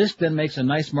 the disc then makes a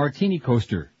nice martini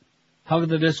coaster. How did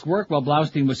the disc work? Well,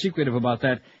 Blaustein was secretive about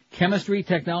that. Chemistry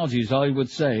technology is all he would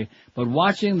say, but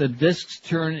watching the discs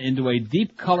turn into a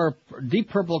deep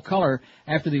purple color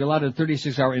after the allotted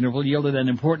 36-hour interval yielded an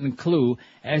important clue,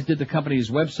 as did the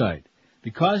company's website.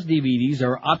 Because DVDs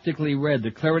are optically read,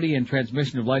 the clarity and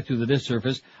transmission of light through the disc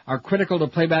surface are critical to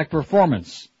playback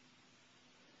performance.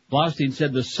 Blaustein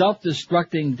said the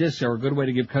self-destructing discs are a good way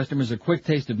to give customers a quick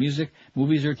taste of music,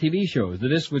 movies, or TV shows. The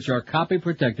discs, which are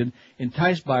copy-protected,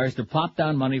 entice buyers to plop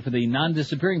down money for the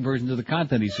non-disappearing versions of the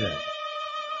content, he said.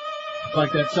 It's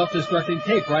like that self-destructing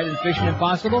tape, right, in Mission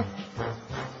Impossible?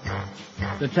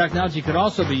 The technology could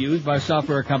also be used by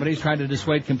software companies trying to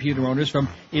dissuade computer owners from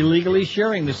illegally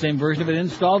sharing the same version of an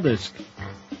installed disc.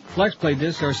 FlexPlay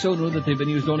discs are so new that they've been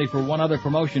used only for one other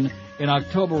promotion. In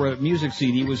October, a music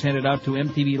CD was handed out to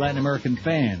MTV Latin American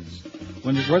fans.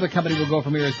 Where the company will go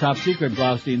from here is top secret,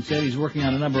 Blaustein said. He's working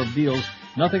on a number of deals.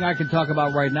 Nothing I can talk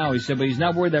about right now, he said, but he's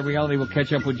not worried that reality will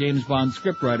catch up with James Bond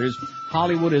scriptwriters.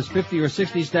 Hollywood is 50 or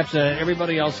 60 steps ahead of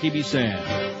everybody else, he be saying.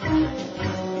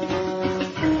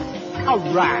 All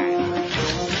right.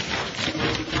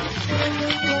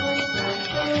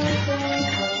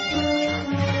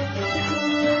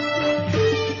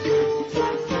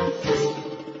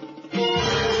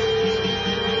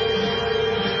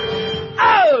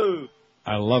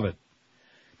 I love it.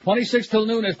 26 till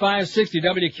noon at 560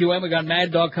 WQM. We got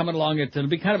Mad Dog coming along. It'll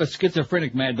be kind of a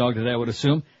schizophrenic Mad Dog today, I would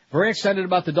assume. Very excited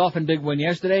about the Dolphin big win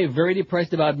yesterday. Very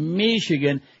depressed about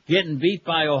Michigan getting beat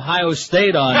by Ohio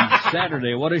State on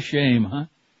Saturday. What a shame, huh?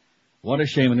 What a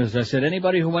shame. And as I said,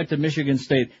 anybody who went to Michigan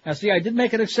State. Now, see, I did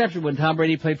make an exception when Tom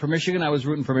Brady played for Michigan. I was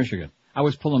rooting for Michigan. I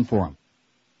was pulling for him.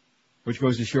 Which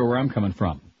goes to show where I'm coming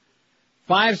from.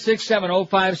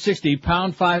 5670560,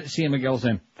 pound 5. See Miguel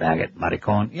saying, faggot,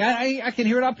 maricon. Yeah, I can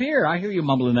hear it up here. I hear you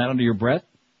mumbling that under your breath.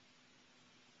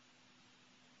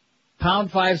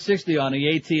 Pound 560 on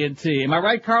the AT&T. Am I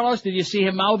right, Carlos? Did you see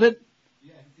him mouth it?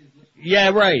 Yeah,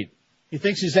 right. He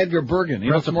thinks he's Edgar Bergen. He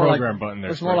Press looks the more program like, button there.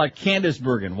 looks more like Candace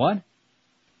Bergen. What?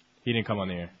 He didn't come on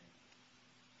the air.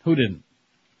 Who didn't?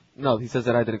 No, he says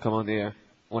that I didn't come on the air.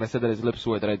 When I said that his lips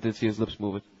were, that I did see his lips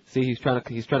moving. See, he's trying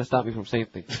to stop me from saying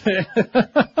things.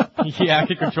 Yeah, I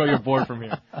can control your board from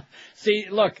here. See,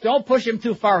 look, don't push him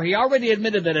too far. He already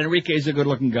admitted that Enrique's a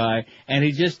good-looking guy, and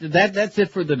he just, that's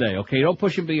it for the day, okay? Don't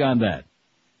push him beyond that.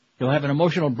 He'll have an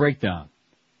emotional breakdown.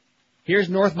 Here's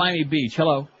North Miami Beach.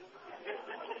 Hello.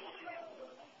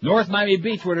 North Miami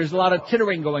Beach, where there's a lot of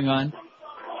tittering going on.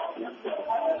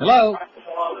 Hello.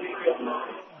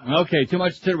 Okay, too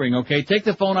much tittering, okay? Take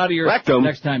the phone out of your rectum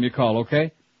next time you call,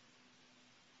 okay?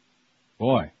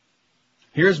 Boy.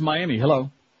 Here's Miami. Hello.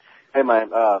 Hey,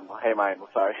 man. I'm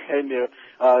sorry. Hey, Neil.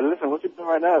 Listen, what you're doing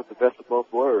right now is the best of both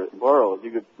worlds. You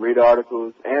could read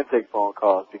articles and take phone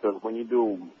calls, because when you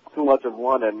do too much of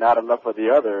one and not enough of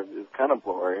the other, it's kind of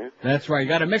boring. That's right. You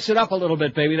got to mix it up a little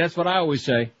bit, baby. That's what I always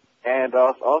say. And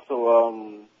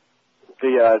also,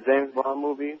 the James Bond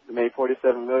movie made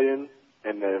 $47 million,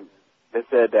 and they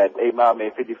said that 8 Mile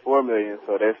made $54 million,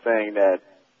 so they're saying that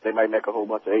they might make a whole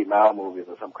bunch of 8 Mile movies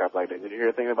or some crap like that. Did you hear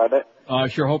anything about that? I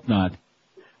sure hope not.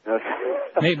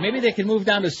 Maybe they can move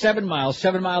down to 7 Mile in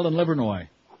Livernois.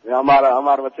 Yeah, I'm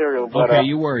out of material. But, okay,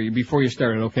 you worry before you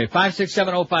started. Okay,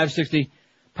 5670560,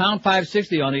 pound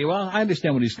 560 on it. Well, I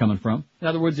understand where he's coming from. In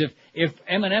other words, if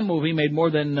M&M movie made more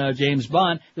than James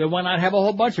Bond, then why not have a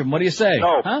whole bunch of them? What do you say?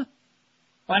 No. Huh?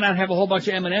 Why not have a whole bunch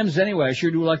of M&Ms anyway? I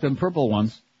sure do like them purple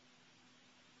ones.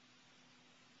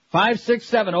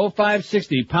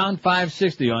 5670560, pound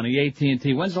 560 on the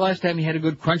AT&T. When's the last time you had a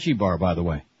good crunchy bar, by the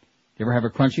way? You ever have a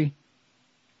crunchy?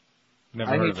 Never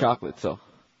I heard hate of it. chocolate, so.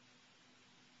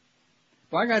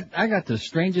 Well, I got the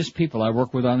strangest people I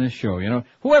work with on this show, you know.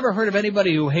 Who ever heard of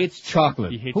anybody who hates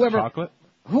chocolate? He hates chocolate?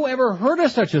 Who ever heard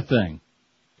of such a thing?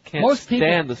 Can't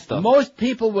stand the stuff. Most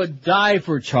people would die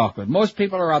for chocolate. Most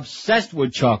people are obsessed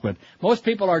with chocolate. Most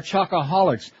people are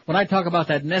chocoholics. When I talk about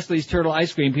that Nestle's Turtle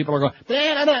ice cream, people are going,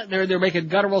 blah, blah, blah. They're making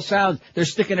guttural sounds. They're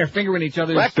sticking their finger in each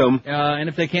other's, rectum. And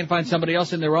if they can't find somebody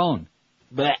else in their own.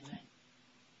 Blech.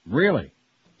 Really?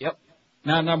 Yep.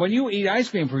 Now, when you eat ice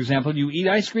cream, for example, do you eat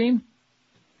ice cream?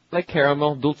 Like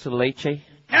caramel, dulce de leche.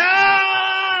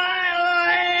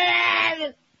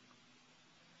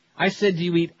 I said, do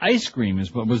you eat ice cream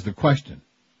is what was the question.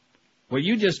 What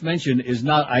you just mentioned is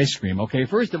not ice cream, okay?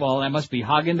 First of all, that must be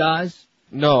Haagen-Dazs.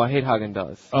 No, I hate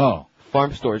Haagen-Dazs. Oh.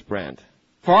 Farm Store's brand.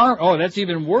 Oh, that's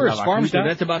even worse. No, Farm Store,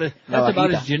 that's about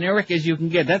as generic as you can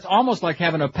get. That's almost like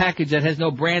having a package that has no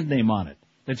brand name on it.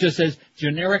 That just says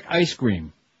generic ice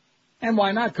cream. And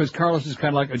why not? Because Carlos is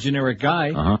kind of like a generic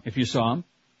guy, if you saw him.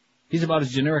 He's about as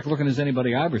generic looking as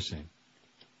anybody I've ever seen.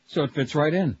 So it fits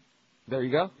right in. There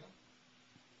you go.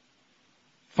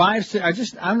 5,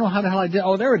 6, I don't know how the hell I did.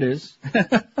 Oh, there it is.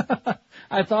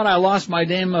 I thought I lost my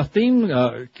damn theme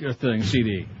thing,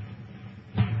 CD.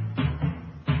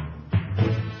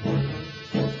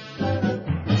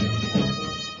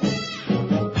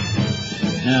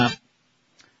 Now,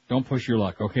 don't push your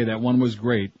luck. Okay, that one was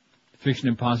great. Fiction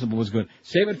Impossible was good.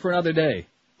 Save it for another day,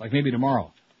 like maybe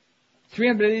tomorrow.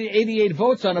 388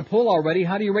 votes on a poll already.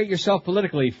 How do you rate yourself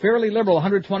politically? Fairly liberal,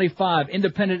 125.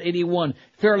 Independent, 81.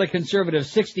 Fairly conservative,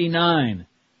 69.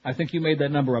 I think you made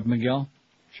that number up, Miguel.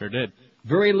 Sure did.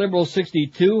 Very liberal,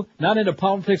 62. Not into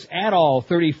politics at all,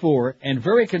 34. And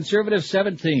very conservative,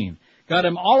 17. Got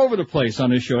him all over the place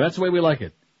on this show. That's the way we like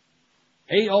it.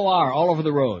 AOR, all over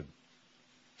the road.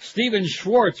 Stephen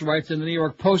Schwartz writes in the New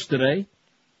York Post today,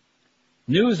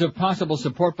 news of possible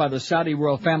support by the Saudi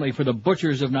royal family for the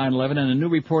butchers of 9/11 and a new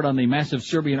report on the massive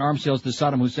Serbian arms sales to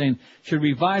Saddam Hussein should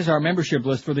revise our membership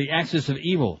list for the axis of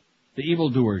evil, the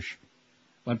evildoers.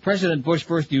 When President Bush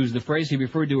first used the phrase, he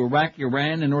referred to Iraq,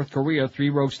 Iran, and North Korea,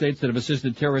 3 rogue states that have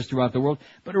assisted terrorists throughout the world.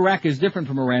 But Iraq is different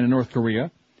from Iran and North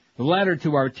Korea. The latter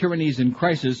two are tyrannies in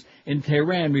crisis. In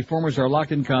Tehran, reformers are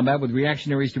locked in combat with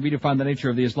reactionaries to redefine the nature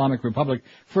of the Islamic Republic.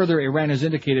 Further, Iran has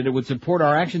indicated it would support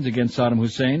our actions against Saddam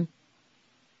Hussein.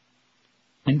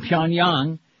 In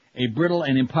Pyongyang, a brittle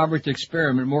and impoverished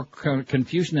experiment more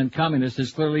Confucian than communist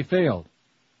has clearly failed.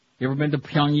 You ever been to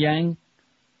Pyongyang?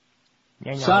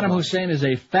 Saddam Hussein is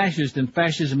a fascist, and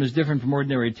fascism is different from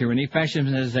ordinary tyranny.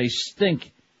 Fascism has a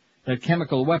stink that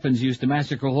chemical weapons used to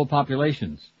massacre whole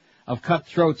populations, of cut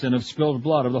throats and of spilled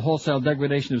blood, of the wholesale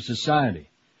degradation of society.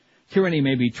 Tyranny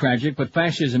may be tragic, but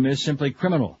fascism is simply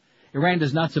criminal. Iran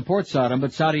does not support Saddam,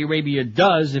 but Saudi Arabia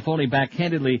does, if only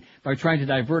backhandedly, by trying to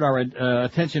divert our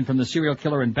attention from the serial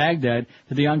killer in Baghdad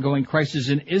to the ongoing crisis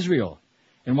in Israel.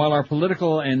 And while our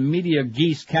political and media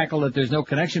geese cackle that there's no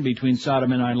connection between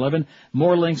Saddam and 9/11,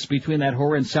 more links between that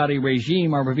horror and Saudi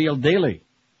regime are revealed daily.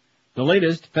 The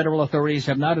latest, federal authorities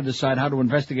have now to decide how to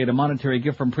investigate a monetary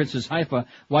gift from Princess Haifa,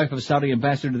 wife of Saudi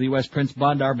ambassador to the U.S. Prince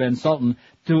Bandar bin Sultan,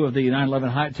 two of the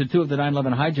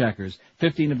 9/11 hijackers.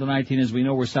 15 of the 19, as we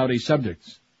know, were Saudi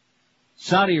subjects.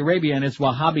 Saudi Arabia and its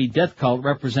Wahhabi death cult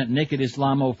represent naked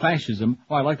Islamo-fascism.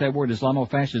 Oh, I like that word,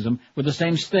 Islamo-fascism, with the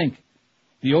same stink.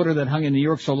 The odor that hung in New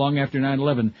York so long after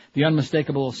 9/11, the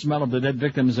unmistakable smell of the dead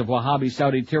victims of Wahhabi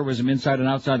Saudi terrorism inside and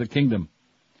outside the kingdom.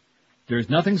 There's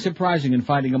nothing surprising in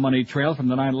finding a money trail from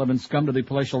the 9/11 scum to the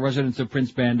palatial residence of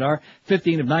Prince Bandar.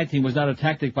 15 of 19 was not a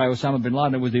tactic by Osama bin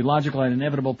Laden. It was the logical and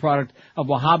inevitable product of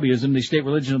Wahhabism, the state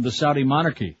religion of the Saudi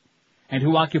monarchy. And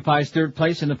who occupies third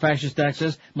place in the fascist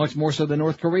axis, much more so than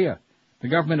North Korea? The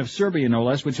government of Serbia, no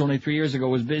less, which only 3 years ago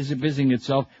was busying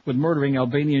itself with murdering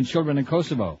Albanian children in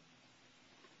Kosovo.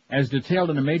 As detailed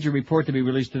in a major report to be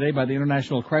released today by the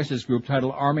International Crisis Group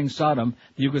titled Arming Saddam,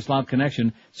 the Yugoslav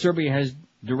Connection, Serbia has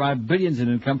derived billions in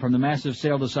income from the massive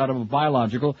sale to Saddam of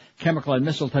biological, chemical, and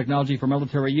missile technology for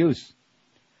military use.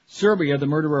 Serbia, the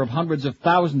murderer of hundreds of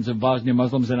thousands of Bosnian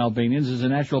Muslims and Albanians, is a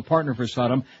natural partner for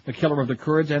Saddam, the killer of the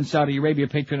Kurds, and Saudi Arabia,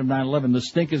 patron of 9/11. The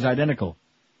stink is identical.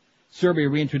 Serbia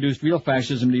reintroduced real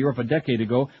fascism to Europe a decade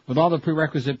ago with all the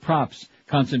prerequisite props: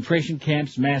 concentration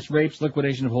camps, mass rapes,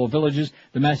 liquidation of whole villages,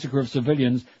 the massacre of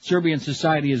civilians. Serbian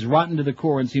society is rotten to the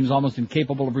core and seems almost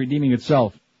incapable of redeeming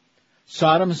itself.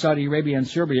 Saddam, Saudi Arabia, and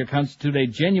Serbia constitute a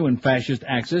genuine fascist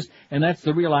axis, and that's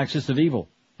the real axis of evil.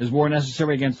 Is war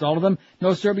necessary against all of them?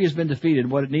 No, Serbia has been defeated.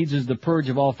 What it needs is the purge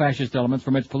of all fascist elements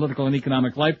from its political and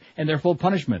economic life and their full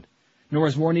punishment. Nor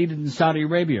is war needed in Saudi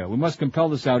Arabia. We must compel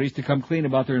the Saudis to come clean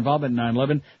about their involvement in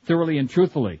 9/11 thoroughly and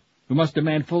truthfully. We must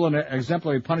demand full and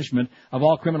exemplary punishment of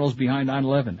all criminals behind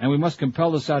 9/11. And we must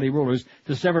compel the Saudi rulers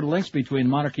to sever the links between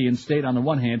monarchy and state on the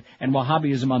one hand and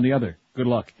Wahhabism on the other. Good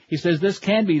luck. He says this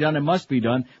can be done and must be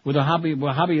done. With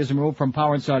Wahhabism removed from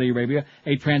power in Saudi Arabia,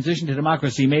 a transition to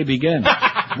democracy may begin.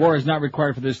 War is not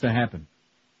required for this to happen.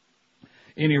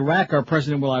 In Iraq, our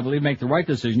president will, I believe, make the right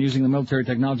decision using the military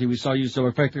technology we saw used so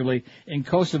effectively in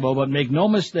Kosovo, but make no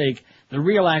mistake, the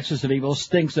real axis of evil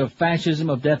stinks of fascism,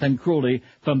 of death and cruelty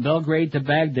from Belgrade to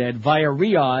Baghdad via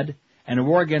Riyadh, and a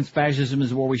war against fascism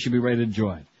is a war we should be ready to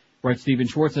join. Writes Stephen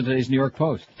Schwartz in today's New York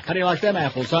Post. How do you like them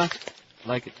apples, huh?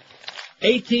 Like it.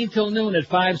 18 till noon at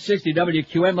 560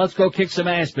 WQM. Let's go kick some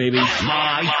ass, baby.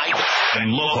 Live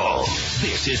and local.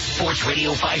 This is Sports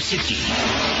Radio 560.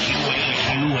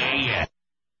 QAM.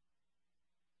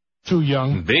 Too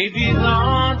young. Baby,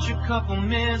 launch a couple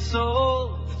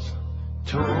missiles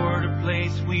toward a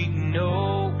place we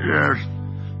know. Yes.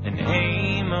 And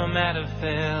aim 'em at a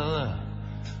fella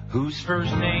whose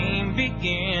first name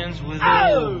begins with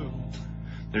O.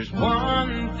 There's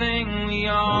one thing we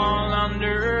all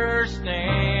understand.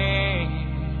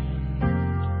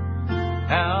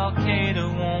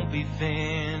 Al-Qaeda won't be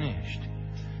finished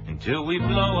until we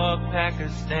blow up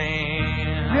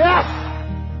Pakistan. Yes!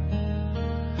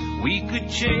 We could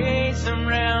chase them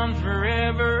round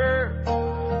forever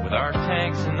with our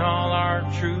tanks and all our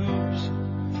troops,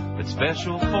 but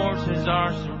special forces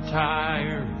are so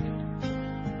tired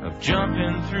of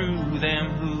jumping through them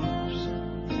hoops.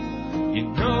 You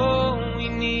know we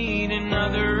need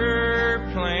another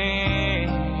plan,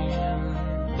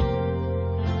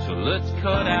 so let's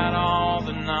cut out all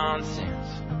the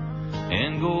nonsense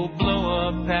and go blow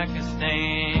up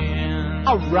Pakistan.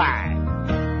 All right.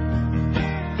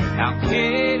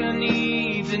 Al-Qaeda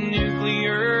needs a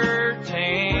nuclear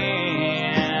tan.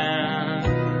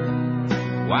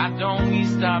 Why don't we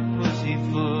stop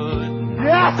pussyfooting?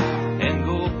 Yes! And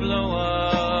go blow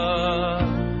up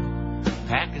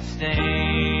Pakistan.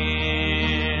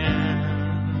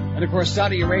 And, of course,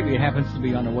 Saudi Arabia happens to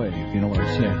be on the way, if you know what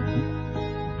I'm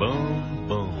saying. Boom,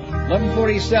 boom.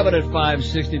 11:47 at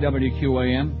 560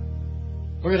 WQAM.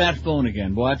 Look at that phone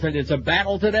again, boy. I tell you, it's a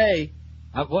battle today.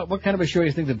 What kind of a show do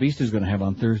you think the Beast is going to have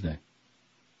on Thursday?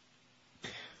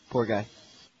 Poor guy.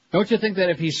 Don't you think that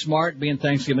if he's smart, being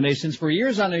Thanksgiving Day, since for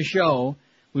years on his show,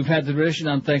 we've had the tradition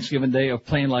on Thanksgiving Day of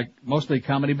playing like mostly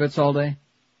comedy bits all day?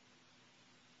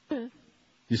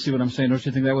 You see what I'm saying? Don't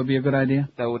you think that would be a good idea?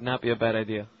 That would not be a bad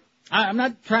idea. I'm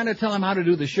not trying to tell him how to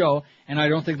do the show, and I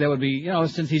don't think that would be,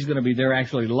 since he's going to be there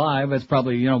actually live, that's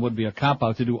probably, would be a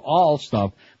cop-out to do all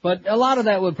stuff. But a lot of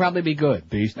that would probably be good,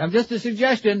 Beast. I'm just a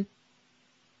suggestion.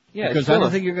 Yeah, because I don't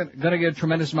think you're going to get a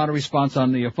tremendous amount of response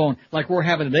on the phone, like we're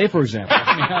having today, for example.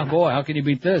 Oh, boy, how can you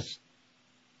beat this?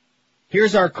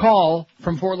 Here's our call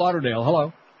from Fort Lauderdale.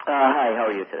 Hello. Hi, how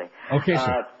are you today? Okay,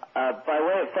 sir. By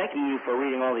way of thanking you for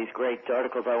reading all these great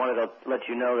articles, I wanted to let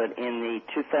you know that in the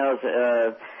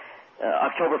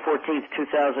October 14th,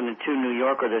 2002 New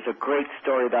Yorker, there's a great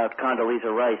story about Condoleezza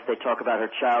Rice. They talk about her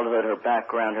childhood, her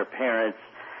background, her parents.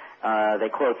 They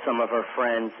quote some of her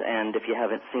friends, and if you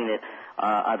haven't seen it,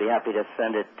 I'd be happy to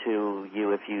send it to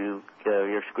you if your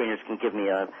screeners can give me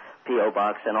a P.O.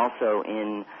 box. And also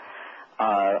in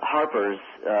Harper's,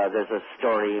 there's a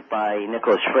story by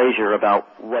Nicholas Frazier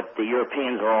about what the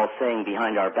Europeans are all saying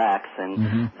behind our backs,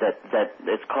 and that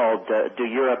it's called Do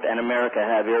Europe and America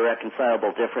Have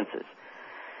Irreconcilable Differences?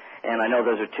 And I know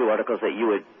those are two articles that you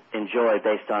would enjoy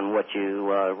based on what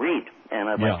you read, and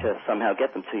I'd like to somehow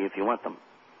get them to you if you want them.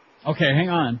 Okay, hang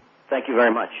on. Thank you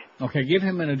very much. Okay, give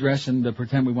him an address and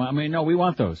pretend we want. No, we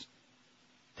want those.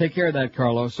 Take care of that,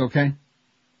 Carlos, okay?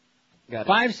 Got it.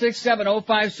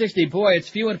 5670560. Boy, it's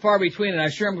few and far between, and I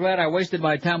sure am glad I wasted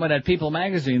my time with that People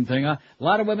magazine thing. A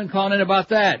lot of women calling in about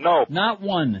that. No. Not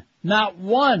one. Not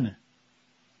one.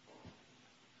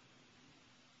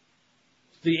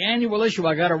 The annual issue,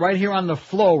 I got it right here on the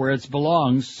floor where it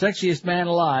belongs. Sexiest man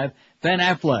alive, Ben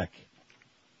Affleck.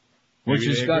 Which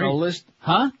has got a list.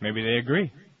 Huh? Maybe they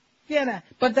agree. Yeah,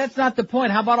 but that's not the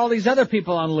point. How about all these other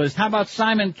people on the list? How about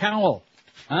Simon Cowell?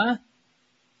 Huh?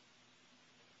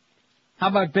 How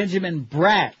about Benjamin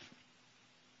Bratt?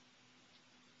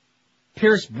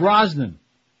 Pierce Brosnan?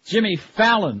 Jimmy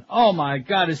Fallon? Oh my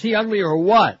God, is he ugly or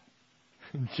what?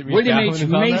 William H.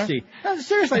 Macy. No,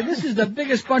 seriously, this is the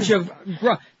biggest bunch of...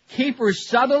 Kiefer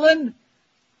Sutherland?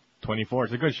 24,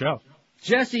 it's a good show.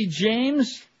 Jesse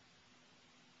James?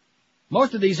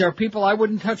 Most of these are people I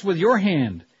wouldn't touch with your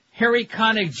hand. Harry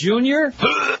Connick Jr.?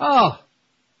 Oh,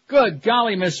 good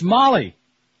golly, Miss Molly.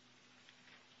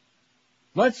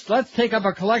 Let's take up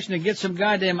a collection and get some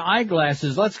goddamn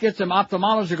eyeglasses. Let's get some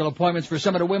ophthalmological appointments for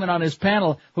some of the women on his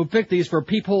panel who picked these for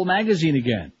Peephole magazine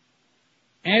again.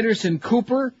 Anderson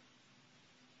Cooper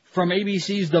from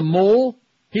ABC's The Mole.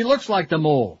 He looks like the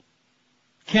mole.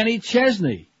 Kenny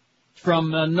Chesney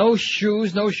from No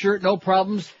Shoes, No Shirt, No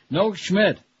Problems, No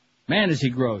Schmidt. Man, is he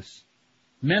gross.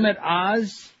 Mehmet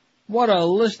Oz. What a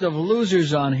list of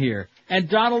losers on here. And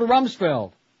Donald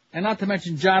Rumsfeld. And not to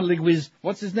mention John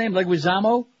what's his name?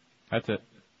 Leguizamo? That's it.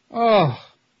 Oh.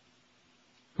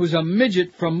 Who's a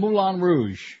midget from Moulin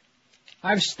Rouge.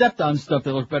 I've stepped on stuff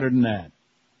that look better than that.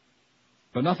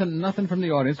 But nothing from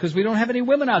the audience, because we don't have any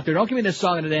women out there. Don't give me this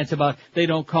song and a dance about they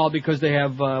don't call because they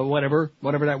have, whatever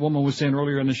that woman was saying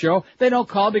earlier in the show. They don't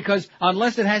call because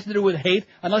unless it has to do with hate,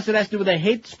 unless it has to do with they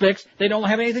hate Spicks, they don't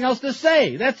have anything else to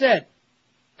say. That's it.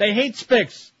 They hate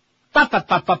Spicks.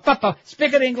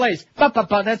 Spigot Inglés.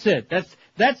 That's it.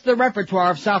 That's the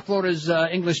repertoire of South Florida's,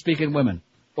 English-speaking women.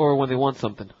 Or when they want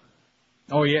something.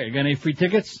 Oh yeah, you got any free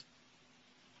tickets?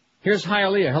 Here's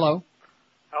Hialeah. Hello.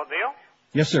 Oh, Neil?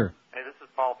 Yes, sir. Hey, this is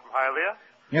Paul from Hialeah.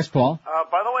 Yes, Paul.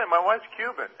 By the way, my wife's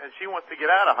Cuban, and she wants to get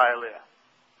out of Hialeah.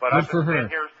 But Good I've for been her. staying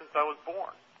here since I was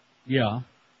born. Yeah.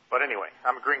 But anyway,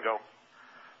 I'm a gringo.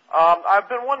 I've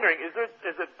been wondering, is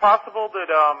it possible that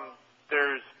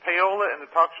there's payola in the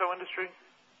talk show industry?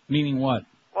 Meaning what?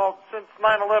 Well, since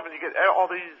 9/11, you get all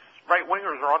these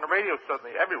right-wingers are on the radio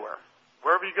suddenly everywhere,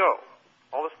 wherever you go,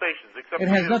 all the stations except It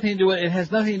for has you. nothing to do with, it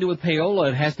has nothing to do with payola.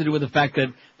 It has to do with the fact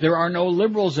that there are no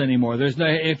liberals anymore. There's no,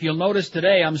 if you'll notice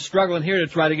today, I'm struggling here to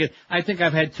try to get, I think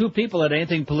I've had 2 people that had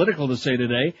anything political to say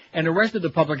today, and the rest of the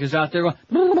public is out there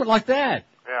going, like that.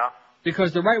 Yeah.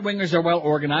 Because the right-wingers are well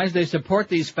organized. They support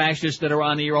these fascists that are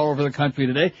on the air all over the country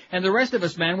today. And the rest of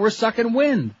us, man, we're sucking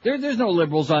wind. There's no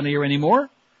liberals on the air anymore.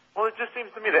 Well, it just seems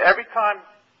to me that every time,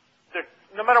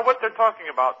 no matter what they're talking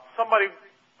about, somebody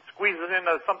squeezes in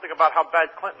something about how bad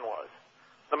Clinton was,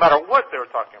 no matter what they were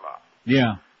talking about.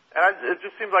 Yeah. And it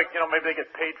just seems like, maybe they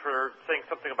get paid for saying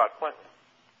something about Clinton.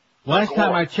 Last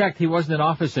time I checked, he wasn't in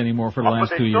office anymore for the last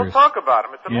but 2 they years. still talk about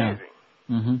him. It's amazing.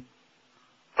 Yeah. Mm-hmm.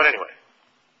 But anyway.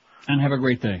 And have a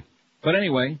great day. But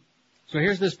anyway, so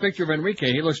here's this picture of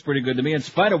Enrique. He looks pretty good to me, in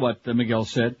spite of what Miguel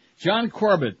said. John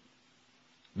Corbett.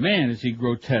 Man, is he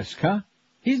grotesque, huh?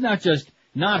 He's not just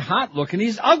not hot looking,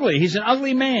 he's ugly. He's an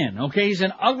ugly man, okay? He's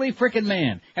an ugly frickin'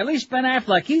 man. At least Ben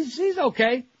Affleck, he's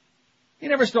okay. He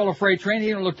never stole a freight train. He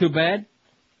didn't look too bad.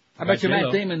 I bet you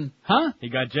Matt Damon, huh? He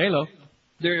got J-Lo.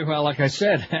 Well, like I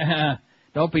said,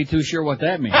 don't be too sure what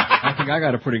that means. I think I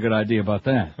got a pretty good idea about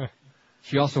that.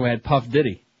 She also had Puff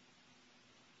Diddy.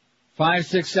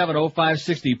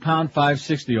 5670560, pound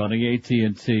 560 on the AT&T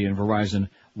and Verizon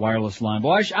wireless line.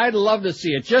 Boy, I'd love to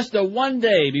see it. Just the one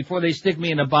day before they stick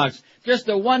me in a box. Just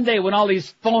the one day when all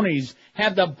these phonies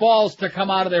have the balls to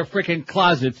come out of their freaking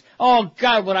closets. Oh,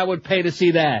 God, what I would pay to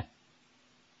see that.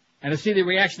 And to see the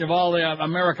reaction of all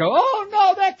America. Oh,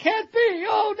 no, that can't be.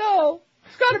 Oh, no.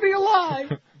 It's got to be a lie.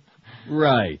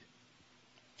 Right.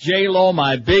 J-Lo,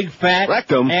 my big fat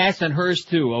ass, and hers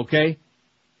too, okay?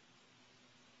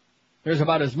 There's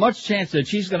about as much chance that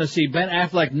she's going to see Ben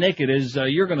Affleck naked as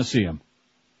you're going to see him.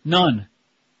 None.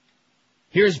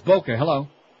 Here's Boca. Hello.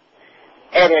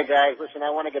 Hey there, guys. Listen, I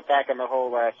want to get back on the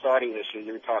whole Saudi issue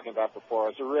you were talking about before.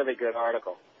 It's a really good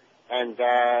article. And,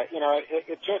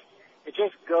 it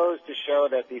just goes to show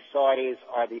that the Saudis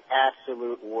are the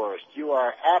absolute worst. You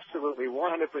are absolutely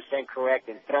 100% correct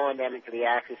in throwing them into the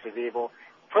axis of evil.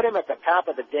 Put them at the top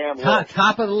of the damn list.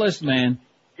 Top of the list, man.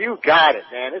 You got it,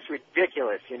 man. It's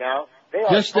ridiculous, They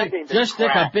are Just stick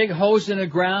a big hose in the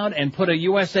ground and put a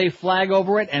USA flag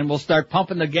over it, and we'll start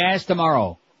pumping the gas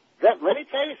tomorrow. Let me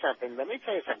tell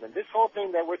you something. This whole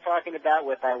thing that we're talking about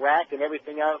with Iraq and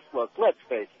everything else, look, let's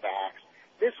face facts.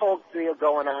 This whole deal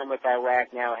going on with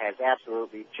Iraq now has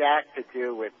absolutely jack to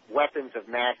do with weapons of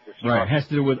mass destruction. Right, it has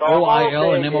to do with The whole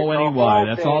OIL and thing MONEY.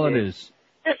 That's all it is- is.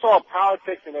 It's all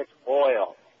politics and it's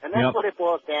oil. And that's Yep. what it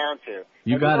boils down to.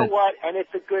 You and got you know it. what? And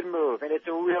it's a good move, and it's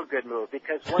a real good move,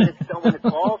 because when it's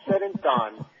all said and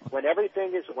done, when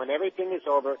everything is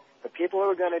over, the people who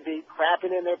are going to be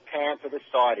crapping in their pants are the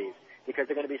Saudis, because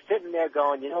they're going to be sitting there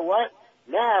going, you know what?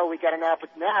 Now we got an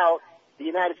opportunity. Now the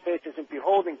United States isn't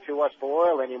beholden to us for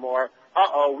oil anymore.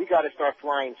 We got to start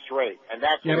flying straight, and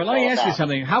that's Yeah, what but it's let me all ask you about.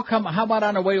 something. How about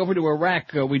on the way over to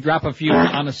Iraq, we drop a few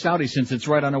on the Saudis since it's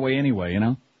right on the way anyway,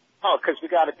 Oh, because we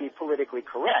got to be politically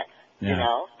correct. Yeah.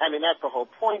 That's the whole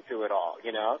point to it all,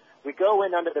 We go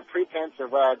in under the pretense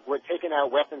of, we're taking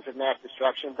out weapons of mass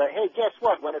destruction, but hey, guess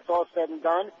what? When it's all said and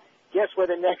done, guess where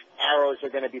the next arrows are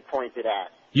going to be pointed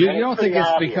at? You And don't pretty think it's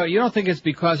obvious.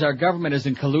 because our government is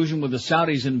in collusion with the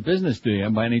Saudis in business, do you,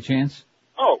 by any chance?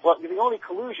 well, the only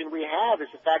collusion we have is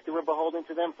the fact that we're beholden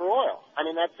to them for oil. I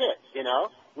mean, that's it, you know?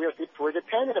 We're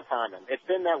dependent upon them. It's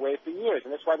been that way for years,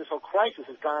 and that's why this whole crisis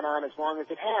has gone on as long as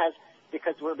it has,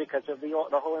 because of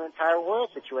the whole entire oil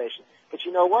situation. But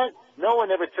you know what? No one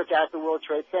ever took out the World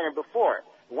Trade Center before.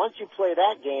 Once you play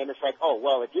that game, it's like, oh,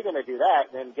 well, if you're going to do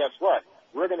that, then guess what?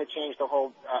 We're going to change the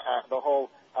whole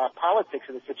politics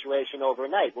of the situation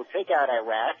overnight. We'll take out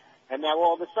Iraq, and now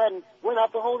all of a sudden, we're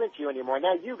not beholden to you anymore.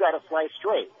 Now you got to fly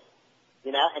straight,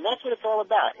 you know. And that's what it's all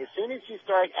about. As soon as you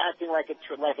start acting like a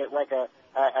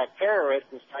terrorist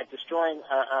and start destroying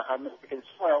American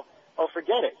soil, oh,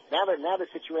 forget it. Now the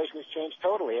situation has changed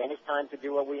totally, and it's time to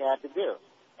do what we have to do.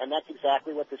 And that's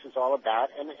exactly what this is all about,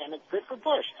 and it's good for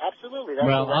Bush. Absolutely. That's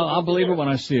well, I'll believe it when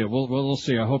I see it. We'll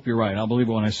see. I hope you're right. I'll believe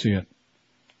it when I see it.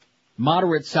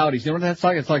 Moderate Saudis. You know what that's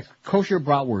like? It's like kosher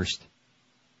bratwurst.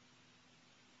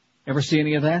 Ever see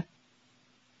any of that?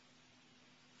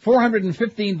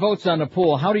 415 votes on the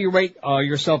poll. How do you rate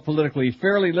yourself politically?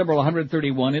 Fairly liberal,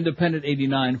 131. Independent,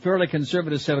 89. Fairly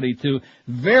conservative, 72.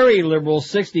 Very liberal,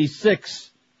 66.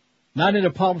 Not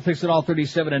into politics at all,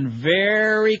 37. And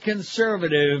very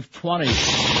conservative, 20. Live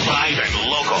and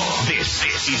local. This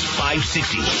is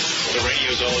 560. The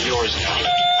radio's all yours now.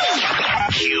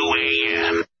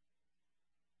 QAM.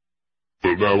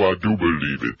 But now I do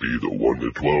believe it be the 1 to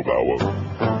 12 hour.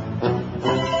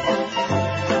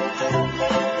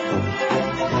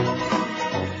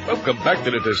 Welcome back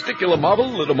to the testicular model,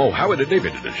 Little Mo Howard and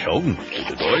David in the show.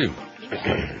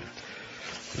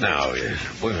 Now,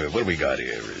 what do we got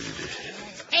here?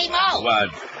 Hey, Mo. What?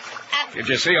 Did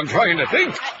you see I'm trying to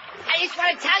think? I just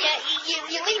want to tell you,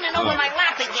 you're leaning over my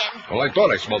lap again. Well, I thought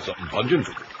I smelled something pungent.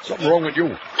 Something wrong with you.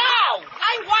 No,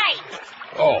 I'm white.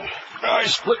 Oh, I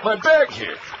split my bag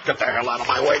here. Get the hell out of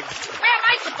my way. Where am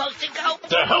I supposed to go?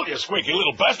 The hell, you squeaky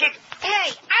little bastard.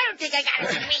 Hey, I don't think I got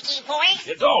a squeaky voice.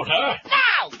 You don't, huh?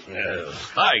 No.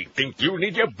 I think you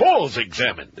need your balls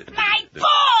examined. My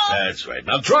balls? That's right.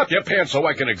 Now drop your pants so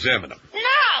I can examine them.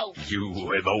 No.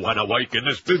 You ever want to work in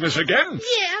this business again?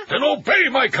 Yeah. Then obey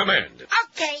my command.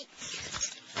 Okay.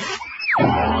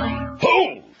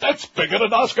 Oh, that's bigger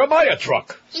than Oscar Mayer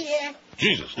truck. Yeah.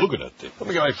 Jesus, look at that thing. Let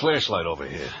me get my flashlight over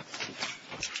here.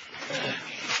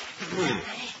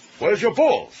 Where's your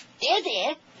balls? They're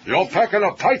there. You're packing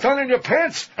a python in your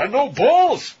pants and no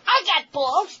balls? I got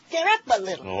balls. They're up a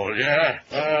little. Oh, yeah?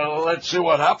 Well, let's see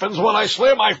what happens when I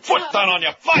slam my foot down on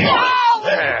your fire. No!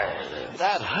 There.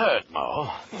 That hurt,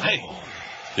 Mo. Hey,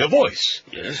 your voice.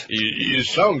 Yes? You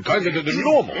sound kind of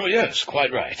normal. Oh, yes,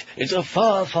 quite right. It's a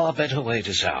far, far better way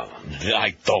to sound.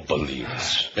 I don't believe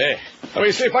it. Hey, let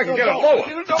me see if I can get it lower.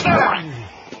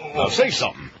 Now, say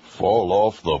something. Fall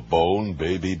off the bone,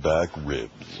 baby back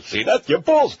ribs. See that? Your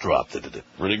balls dropped.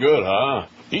 Pretty good, huh?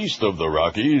 East of the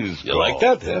Rockies. You like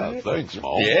that, huh? Yeah, thanks,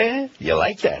 Mo. Yeah? You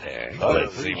like that, huh?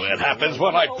 Let's see what happens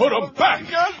when I put them back.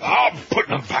 I'm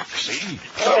putting them back, see?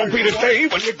 That'll be the day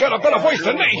when you get a better voice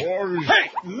than me.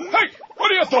 Hey, what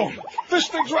are you doing? This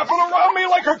thing's wrapping around me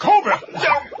like a cobra.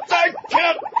 I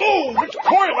can't move. It's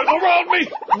coiling around me.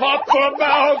 Not the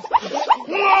mouth.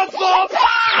 Not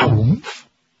the...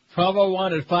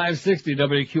 12:01 at 560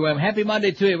 WQM. Happy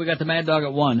Monday to you. We got the Mad Dog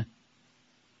at 1.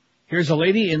 Here's a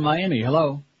lady in Miami.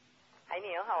 Hello. Hi,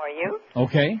 Neil. How are you?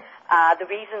 Okay. The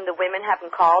reason the women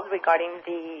haven't called regarding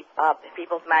the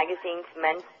People's Magazine's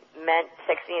Men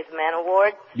Sexiest Men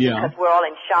Award because we're all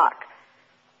in shock.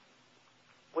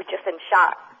 We're just in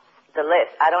shock. The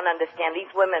list. I don't understand.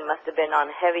 These women must have been on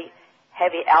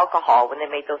heavy alcohol when they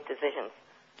made those decisions.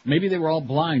 Maybe they were all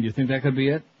blind. You think that could be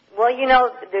it? Well, you know,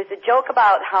 there's a joke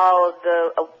about how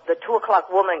the 2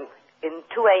 o'clock woman, 2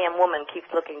 a.m. woman keeps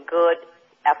looking good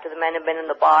after the men have been in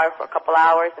the bar for a couple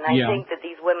hours, and I think that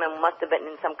these women must have been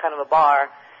in some kind of a bar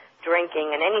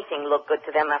drinking, and anything looked good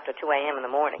to them after 2 a.m. in the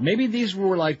morning. Maybe these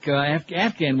were like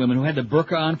Afghan women who had the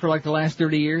burqa on for like the last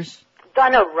 30 years.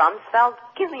 Donna Rumsfeld?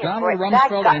 Give me a break.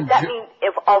 That means,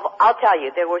 I'll tell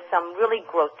you, there were some really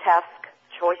grotesque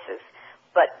choices,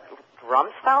 but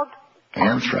Rumsfeld?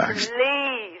 Anthrax.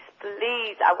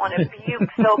 Please, I want to puke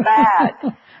so bad. I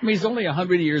mean, he's only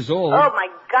 100 years old. Oh my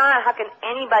God, how can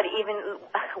anybody even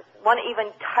want to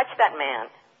even touch that man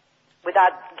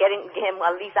without getting him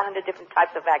at least 100 different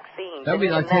types of vaccines? That would be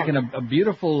like taking a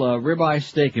beautiful ribeye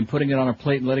steak and putting it on a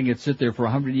plate and letting it sit there for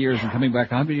 100 years and coming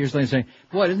back 100 years later and saying,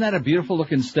 boy, isn't that a beautiful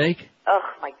looking steak? Oh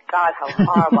my God, how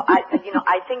horrible. I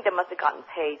think they must have gotten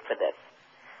paid for this.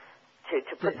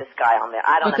 To put this guy on there.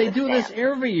 I don't understand. But they do this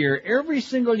every year. Every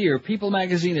single year, People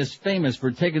magazine is famous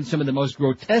for taking some of the most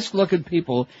grotesque looking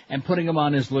people and putting them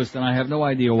on his list, and I have no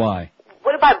idea why.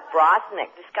 What about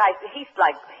Brosnick? This guy, he's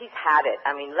had it.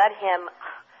 I mean, let him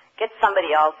Get somebody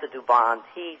else to do bonds.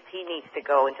 He needs to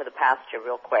go into the pasture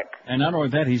real quick. And not only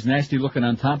that, he's nasty looking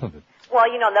on top of it. Well,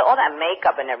 you know, all that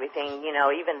makeup and everything, you know,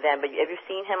 even then. But have you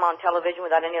seen him on television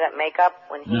without any of that makeup?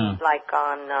 When he's like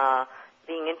on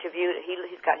being interviewed, he's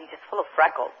just full of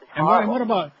freckles. It's And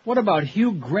horrible. what about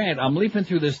Hugh Grant? I'm leaping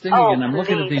through this thing again. I'm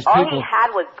looking at these All people. he had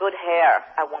was good hair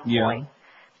at one point.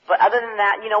 But other than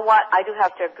that, you know what? I do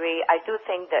have to agree. I do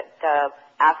think that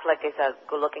Affleck is a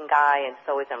good-looking guy, and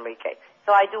so is Enrique.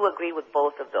 So I do agree with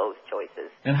both of those choices.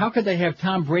 And how could they have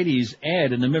Tom Brady's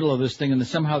ad in the middle of this thing, and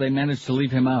somehow they managed to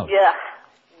leave him out? Yeah,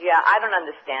 I don't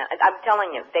understand. I'm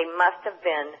telling you, they must have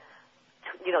been,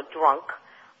 you know, drunk,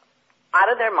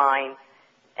 out of their mind,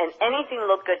 and anything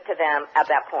looked good to them at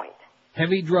that point.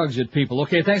 Heavy drugs at people.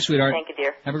 Okay, thanks, sweetheart. Thank you,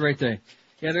 dear. Have a great day.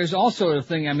 Yeah, there's also a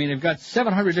thing, I mean, they've got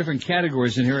 700 different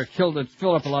categories in here. It filled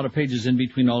up a lot of pages in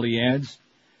between all the ads.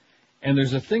 And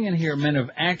there's a thing in here, men of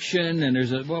action, and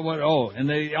there's and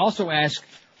they also ask,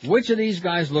 which of these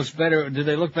guys looks better, do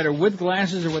they look better with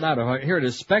glasses or without? Here it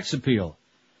is, Specs Appeal.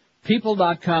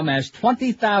 People.com asked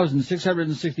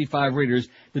 20,665 readers,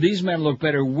 do these men look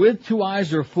better with 2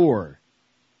 eyes or 4?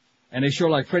 And they show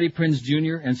like Freddie Prinze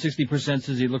Jr., and 60%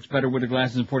 says he looks better with the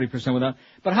glasses and 40% without.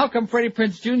 But how come Freddie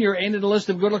Prinze Jr. ain't in the list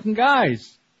of good-looking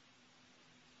guys?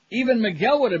 Even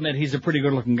Miguel would admit he's a pretty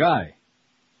good-looking guy.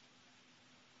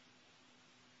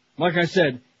 Like I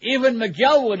said, even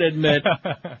Miguel would admit,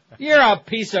 you're a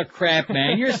piece of crap,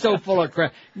 man. You're so full of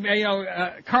crap. You know,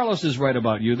 Carlos is right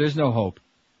about you. There's no hope.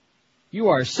 You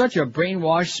are such a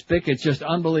brainwashed spick, it's just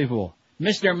unbelievable.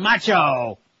 Mr.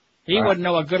 Macho! He wouldn't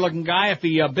know a good-looking guy if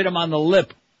he bit him on the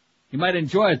lip. He might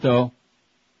enjoy it, though,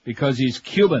 because he's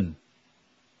Cuban.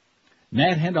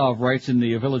 Nat Hendoff writes in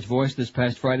the Village Voice this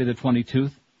past Friday the 22nd,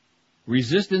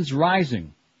 resistance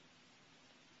rising.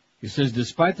 He says,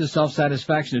 despite the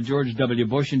self-satisfaction of George W.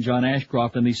 Bush and John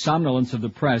Ashcroft and the somnolence of the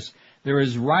press, there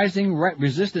is rising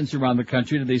resistance around the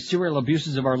country to the serial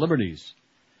abuses of our liberties.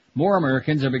 More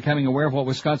Americans are becoming aware of what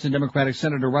Wisconsin Democratic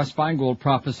Senator Russ Feingold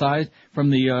prophesied from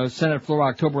the Senate floor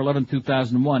October 11,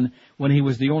 2001, when he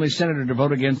was the only senator to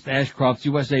vote against Ashcroft's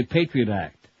USA Patriot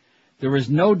Act. There is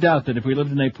no doubt that if we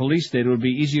lived in a police state, it would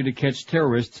be easier to catch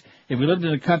terrorists. If we lived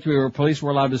in a country where police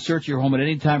were allowed to search your home at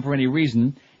any time for any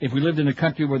reason, if we lived in a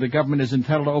country where the government is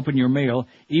entitled to open your mail,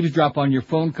 eavesdrop on your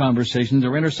phone conversations,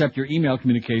 or intercept your email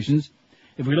communications,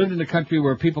 if we lived in a country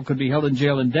where people could be held in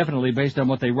jail indefinitely based on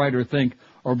what they write or think,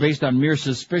 or based on mere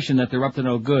suspicion that they're up to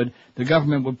no good, the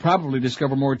government would probably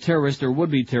discover more terrorists or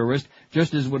would-be terrorists,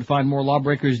 just as it would find more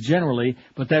lawbreakers generally,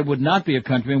 but that would not be a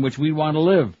country in which we want to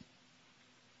live.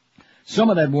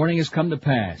 Some of that warning has come to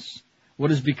pass.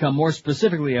 What has become more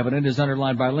specifically evident is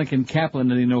underlined by Lincoln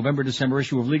Kaplan in the November-December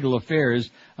issue of Legal Affairs,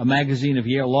 a magazine of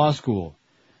Yale Law School.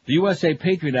 The USA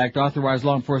Patriot Act authorized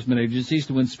law enforcement agencies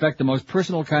to inspect the most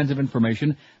personal kinds of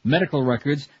information, medical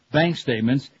records, bank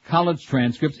statements, college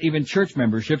transcripts, even church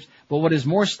memberships, but what is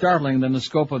more startling than the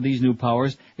scope of these new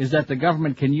powers is that the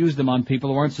government can use them on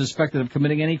people who aren't suspected of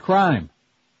committing any crime.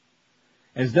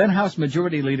 As then House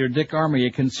Majority Leader Dick Armey,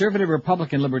 a conservative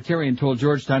Republican libertarian, told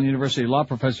Georgetown University law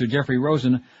professor Jeffrey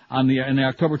Rosen in the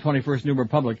October 21st New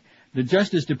Republic, the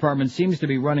Justice Department seems to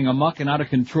be running amok and out of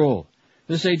control.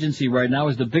 This agency right now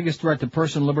is the biggest threat to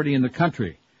personal liberty in the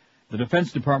country. The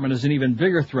Defense Department is an even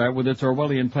bigger threat with its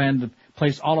Orwellian plan to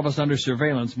place all of us under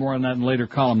surveillance. More on that in a later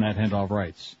column, Nat Hendoff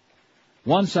writes.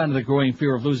 One sign of the growing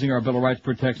fear of losing our Bill of Rights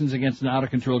protections against an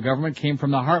out-of-control government came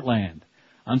from the heartland.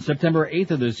 On September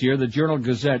 8th of this year, the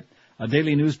Journal-Gazette, a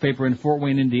daily newspaper in Fort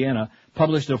Wayne, Indiana,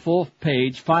 published a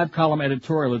full-page, 5-column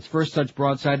editorial, its first such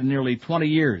broadside in nearly 20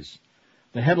 years.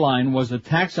 The headline was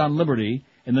 "Attacks on Liberty.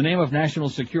 In the name of national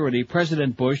security,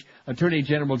 President Bush, Attorney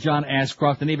General John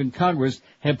Ashcroft, and even Congress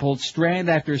have pulled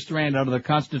strand after strand out of the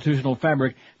constitutional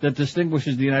fabric that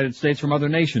distinguishes the United States from other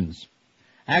nations.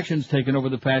 Actions taken over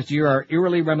the past year are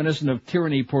eerily reminiscent of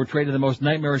tyranny portrayed in the most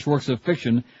nightmarish works of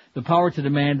fiction. The power to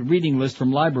demand reading lists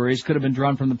from libraries could have been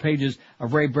drawn from the pages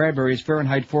of Ray Bradbury's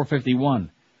Fahrenheit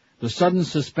 451. The sudden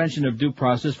suspension of due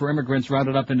process for immigrants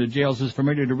rounded up into jails is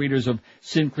familiar to readers of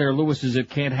Sinclair Lewis's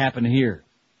It Can't Happen Here.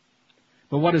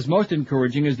 But what is most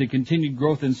encouraging is the continued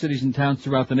growth in cities and towns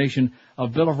throughout the nation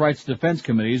of Bill of Rights defense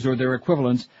committees or their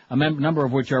equivalents, a number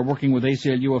of which are working with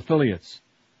ACLU affiliates.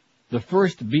 The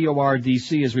first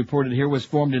BORDC, as reported here, was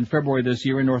formed in February this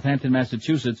year in Northampton,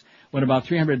 Massachusetts, when about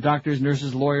 300 doctors,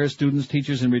 nurses, lawyers, students,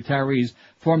 teachers, and retirees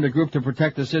formed a group to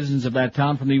protect the citizens of that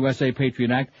town from the USA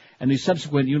Patriot Act and the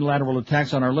subsequent unilateral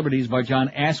attacks on our liberties by John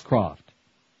Ashcroft.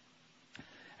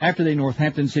 After the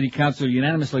Northampton City Council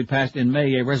unanimously passed in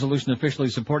May a resolution officially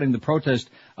supporting the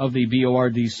protest of the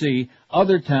BORDC,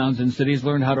 other towns and cities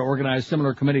learned how to organize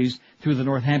similar committees through the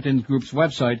Northampton Group's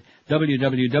website,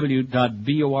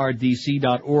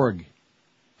 www.bordc.org.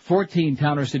 14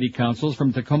 town or city councils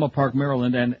from Tacoma Park,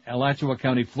 Maryland and Alachua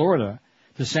County, Florida,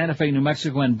 to Santa Fe, New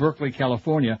Mexico and Berkeley,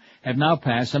 California, have now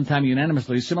passed, sometime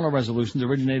unanimously, similar resolutions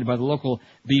originated by the local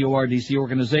BORDC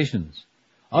organizations.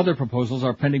 Other proposals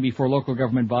are pending before local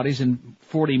government bodies in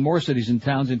 40 more cities and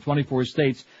towns in 24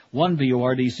 states. One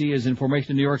BORDC is in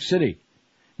formation in New York City.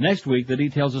 Next week, the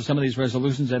details of some of these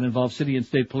resolutions that involve city and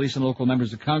state police and local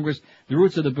members of Congress, the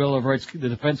roots of the Bill of Rights, the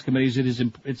defense committees,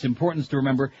 its importance to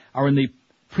remember, are in the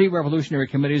pre-revolutionary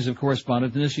committees of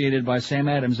correspondence initiated by Sam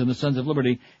Adams and the Sons of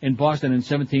Liberty in Boston in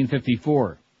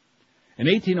 1754. In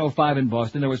 1805 in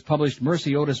Boston, there was published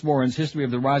Mercy Otis Warren's History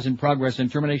of the Rise and Progress and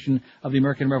Termination of the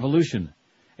American Revolution.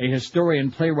 A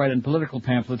historian, playwright, and political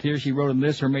pamphleteer, she wrote in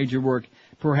this, her major work,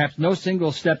 perhaps no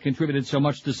single step contributed so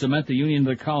much to cement the union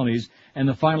of the colonies and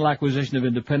the final acquisition of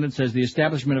independence as the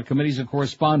establishment of committees of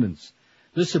correspondence.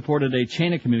 This supported a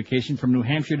chain of communication from New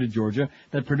Hampshire to Georgia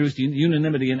that produced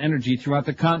unanimity and energy throughout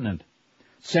the continent.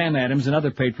 Sam Adams and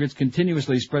other patriots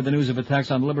continuously spread the news of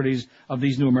attacks on liberties of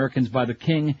these new Americans by the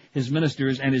king, his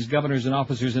ministers, and his governors and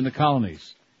officers in the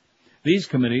colonies. These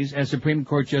committees, as Supreme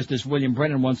Court Justice William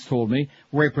Brennan once told me,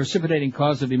 were a precipitating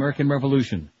cause of the American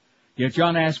Revolution. Yet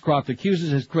John Ashcroft accuses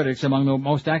his critics, among the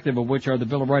most active of which are the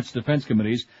Bill of Rights defense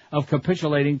committees, of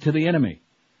capitulating to the enemy.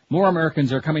 More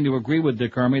Americans are coming to agree with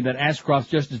Dick Armey that Ashcroft's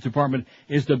Justice Department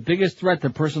is the biggest threat to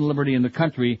personal liberty in the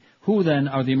country. Who then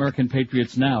are the American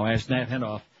patriots now? Asked Nat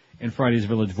Henoff in Friday's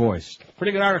Village Voice.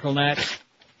 Pretty good article, Nat.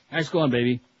 Nice going,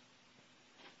 baby.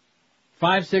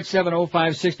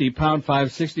 5670560, pound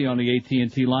 560 on the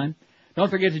AT&T line. Don't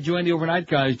forget to join the overnight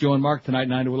guys, Joe and Mark, tonight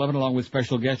 9 to 11, along with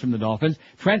special guests from the Dolphins.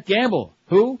 Trent Gamble,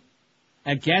 who?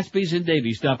 At Gatsby's in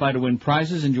Davie. Stop by to win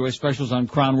prizes, enjoy specials on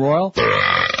Crown Royal.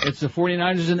 It's the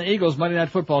 49ers and the Eagles, Monday Night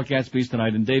Football, Gatsby's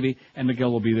tonight in Davie, and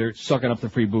Miguel will be there sucking up the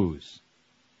free booze.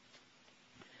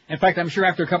 In fact, I'm sure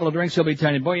after a couple of drinks he'll be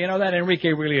telling you, boy, you know that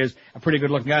Enrique really is a pretty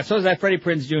good-looking guy. So is that Freddie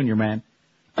Prinze Jr., man.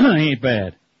 He ain't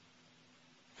bad.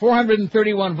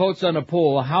 431 votes on a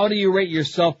poll. How do you rate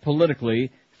yourself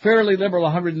politically? Fairly liberal,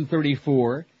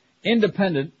 134.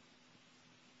 Independent,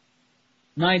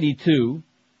 92.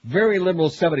 Very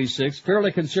liberal, 76.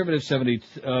 Fairly conservative,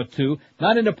 72.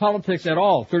 Not into politics at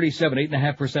all, 37.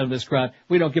 8.5% of this crowd.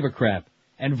 We don't give a crap.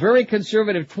 And very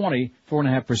conservative, 20.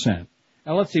 4.5%.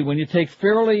 Now let's see. When you take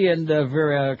fairly and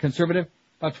very conservative,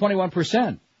 about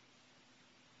 21%.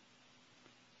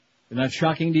 Isn't that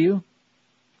shocking to you?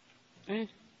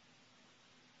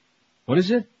 What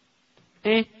is it?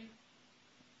 The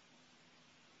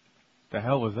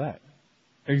hell was that?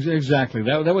 Exactly.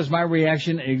 That was my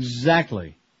reaction.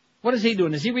 Exactly. What is he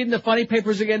doing? Is he reading the funny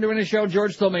papers again during the show?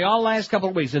 George told me all last couple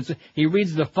of weeks. He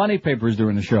reads the funny papers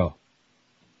during the show.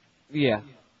 Yeah.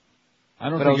 I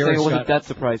don't but think I was saying it wasn't got, that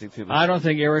surprising to me. I don't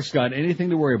think Eric's got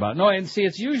anything to worry about. No, and see,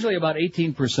 it's usually about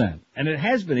 18%. And it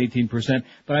has been 18%,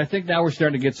 but I think now we're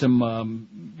starting to get some,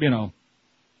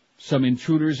 some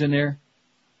intruders in there.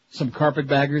 Some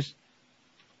carpetbaggers.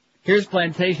 Here's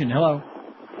Plantation. Hello.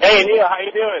 Hey, Neil, how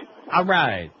you doing? All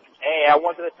right. Hey, I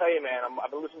wanted to tell you, man,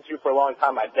 I've been listening to you for a long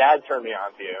time. My dad turned me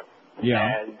on to you.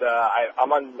 Yeah. And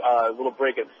I'm on a little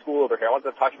break at school over here. I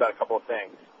wanted to talk to you about a couple of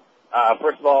things.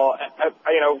 First of all,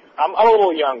 I'm a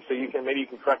little young, so maybe you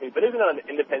can correct me, but isn't an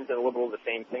independent and liberal the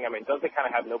same thing? I mean, doesn't it kind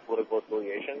of have no political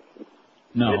affiliation?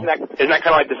 No. Isn't that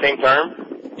kind of like the same term?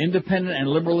 Independent and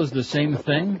liberal is the same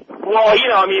thing? Well,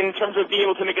 in terms of being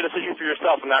able to make a decision for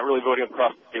yourself and not really voting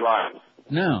across the lines.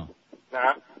 No.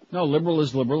 Nah? No, liberal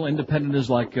is liberal. Independent is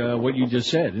like what you just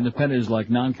said. Independent is like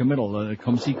non-committal.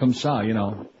 Comme si, comme ça,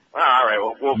 All right.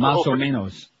 Well, más o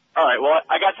menos. All right. Well,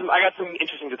 I got some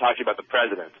interesting to talk to you about the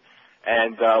president.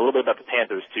 And a little bit about the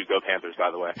Panthers, too. Go Panthers, by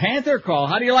the way. Panther call.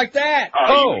 How do you like that?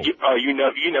 You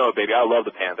know it, baby. I love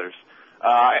the Panthers.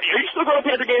 Are you still going to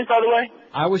Panther games, by the way?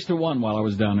 I was to one while I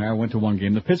was down there. I went to one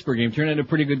game. The Pittsburgh game turned into a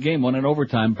pretty good game. Won in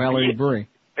overtime. Valerie Bury.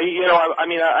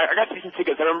 I got season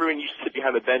tickets. I remember when you used to sit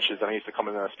behind the benches, and I used to come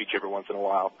in and speak to you every once in a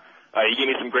while. You gave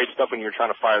me some great stuff when you were trying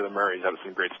to fire the Murrays. That was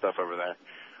some great stuff over there.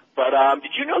 But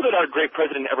did you know that our great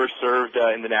president ever served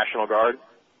in the National Guard?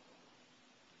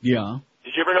 Yeah.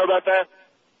 Did you ever know about that?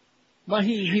 Well,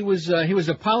 he was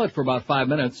a pilot for about 5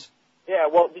 minutes. Yeah,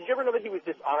 well, did you ever know that he was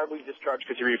dishonorably discharged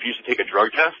because he refused to take a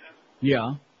drug test?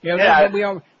 Yeah.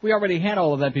 We already had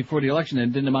all of that before the election,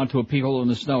 and it didn't amount to a pea hole in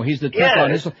the snow. He's the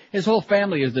Teflon. His whole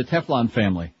family is the Teflon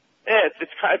family. Yeah,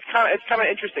 it's kind of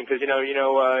interesting because he's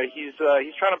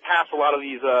trying to pass a lot of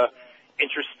these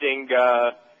interesting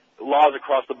laws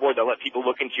across the board that let people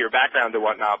look into your background and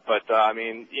whatnot, but, I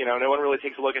mean, you know, no one really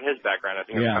takes a look at his background. I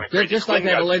think it's kind of crazy. Just like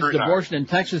Clinton that got alleged scrutinized. abortion in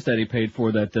Texas that he paid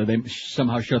for that they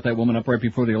somehow shut that woman up right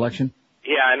before the election.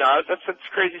 Yeah, I know. That's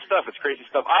crazy stuff. It's crazy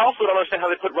stuff. I also don't understand how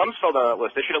they put Rumsfeld on that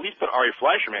list. They should at least put Ari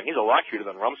Fleischer, man. He's a lot cuter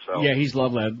than Rumsfeld. Yeah, he's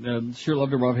lovely. Sure love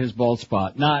to rub his bald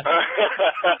spot. Not.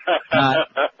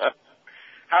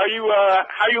 How are you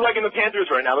liking the Panthers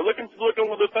right now? They're looking a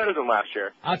little bit better than last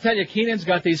year. I'll tell you, Keenan's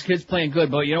got these kids playing good,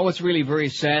 but you know what's really very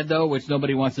sad, though, which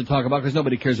nobody wants to talk about because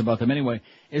nobody cares about them anyway,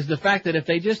 is the fact that if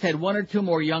they just had one or two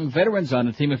more young veterans on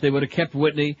the team, if they would have kept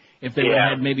Whitney, if they would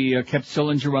have had maybe kept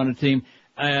Sillinger on the team,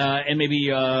 and maybe,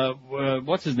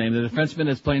 what's his name, the defenseman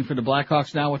that's playing for the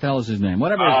Blackhawks now, what the hell is his name?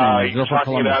 Whatever his name is. You're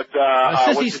talking about,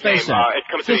 Sissy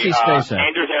Spacek.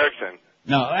 Andrews Erickson.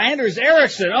 No, Anders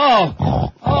Erickson. Oh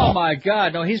my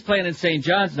God. No, he's playing in St.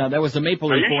 John's now. That was the Maple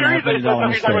Leaf $4.5 million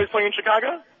mistake. He's playing in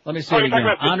Chicago? Let me say it again.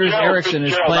 Anders Erickson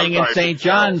is playing in St.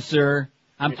 John's, sir.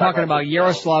 I'm talking about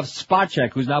Yaroslav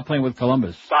Spacek, who's now playing with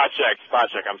Columbus. Spacek,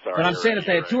 I'm sorry. But I'm saying if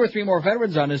they had two or three more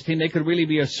veterans on this team, they could really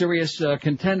be a serious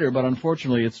contender. But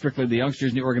unfortunately, it's strictly the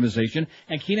youngsters in the organization.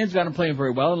 And Keenan's got them playing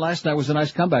very well. And last night was a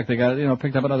nice comeback. They got,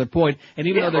 picked up another point. And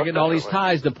even though they're getting all these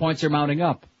ties, the points are mounting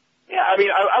up. Yeah, I mean,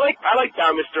 I like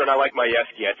Downmister and I like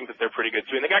Majewski. I think that they're pretty good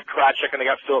too. And they got Krachek and they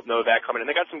got Philip Novak coming in.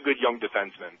 They got some good young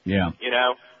defensemen. Yeah. You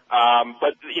know?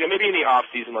 But, maybe in the off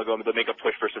season they'll make a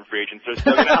push for some free agents. They're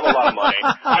going to have a lot of money.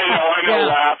 I know, Yeah.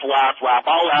 laugh.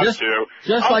 I'll laugh too.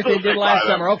 Just I'll like they still did stick last by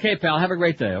them. summer. Okay, pal, have a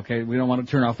great day, okay? We don't want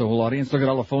to turn off the whole audience. Look at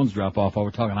all the phones drop off while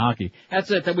we're talking hockey. That's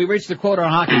it. We reached the quota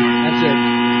on hockey. That's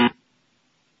it.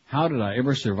 How did I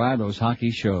ever survive those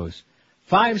hockey shows?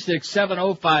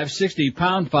 5670560,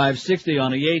 pound 560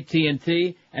 on the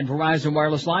AT&T and Verizon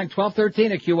wireless line,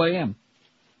 1213 at QAM.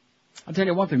 I'll tell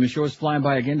you one thing, the show is flying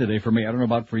by again today for me. I don't know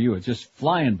about for you. It's just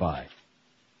flying by.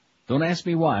 Don't ask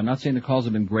me why. I'm not saying the calls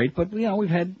have been great, but, we've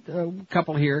had a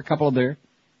couple here, a couple there.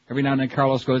 Every now and then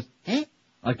Carlos goes,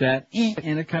 like that,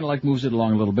 and it kind of like moves it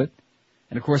along a little bit.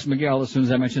 And of course Miguel, as soon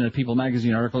as I mentioned a People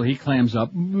magazine article, he clams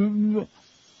up.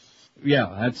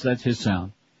 Yeah, that's his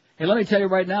sound. Hey, let me tell you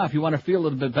right now, if you want to feel a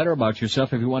little bit better about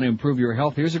yourself, if you want to improve your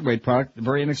health, here's a great product,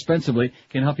 very inexpensively,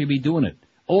 can help you be doing it.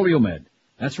 Oleomed.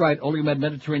 That's right, Oleomed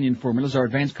Mediterranean formulas are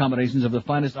advanced combinations of the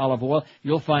finest olive oil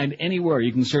you'll find anywhere.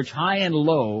 You can search high and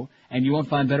low, and you won't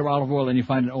find better olive oil than you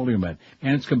find in Oleomed.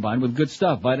 And it's combined with good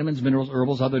stuff, vitamins, minerals,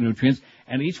 herbals, other nutrients,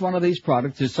 and each one of these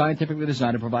products is scientifically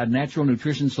designed to provide natural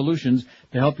nutrition solutions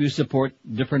to help you support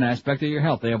different aspects of your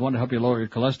health. They have one to help you lower your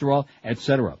cholesterol,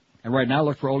 etc. And right now,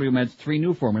 look for Oleomed's 3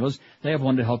 new formulas. They have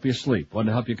one to help you sleep, one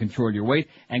to help you control your weight,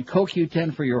 and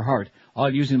CoQ10 for your heart, all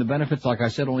using the benefits, like I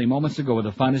said only moments ago, of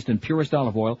the finest and purest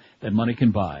olive oil that money can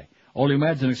buy.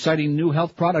 Oleomed's an exciting new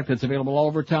health product that's available all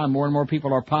over town. More and more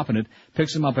people are popping it. Pick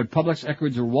them up at Publix,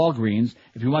 Eckerd's, or Walgreens.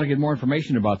 If you want to get more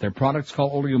information about their products,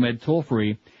 call Oleomed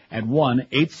toll-free at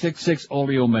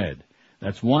 1-866-OLEOMED.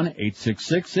 That's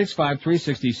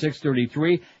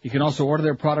 1-866-653-6633. You can also order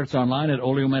their products online at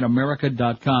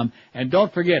oleomedamerica.com. And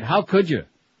don't forget, how could you?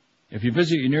 If you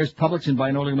visit your nearest Publix and buy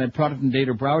an Oleomed product in Dade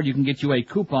or Broward, you can get you a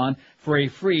coupon for a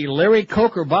free Larry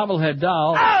Coker bobblehead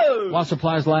doll while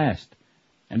supplies last.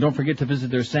 And don't forget to visit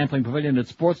their sampling pavilion at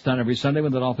Sportstown every Sunday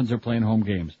when the Dolphins are playing home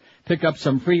games. Pick up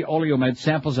some free Oleomed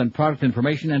samples and product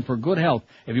information, and for good health,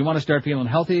 if you want to start feeling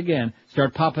healthy again,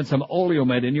 start popping some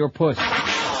Oleomed in your puss.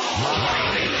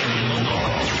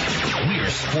 We're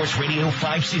Sports Radio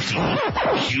 560,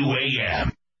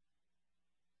 QAM.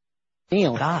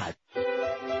 Oh, God.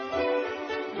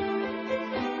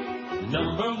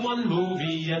 #1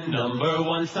 movie and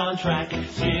 #1 soundtrack.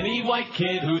 Skinny white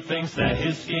kid who thinks that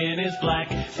his skin is black.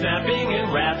 Snapping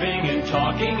and rapping and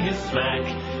talking his smack.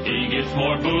 He gets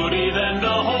more booty than the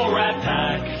whole Rat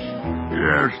Pack.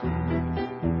 Yes.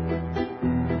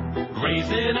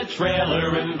 Raised in a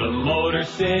trailer in the Motor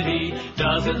City.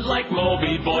 Doesn't like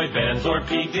Moby, boy bands, or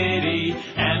P. Diddy.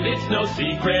 And it's no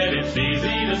secret, it's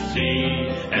easy to see.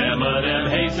 Eminem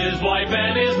hates his wife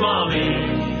and his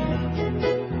mommy.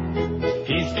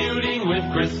 He's feuding with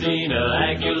Christina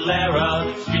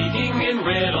Aguilera, speaking in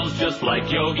riddles just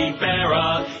like Yogi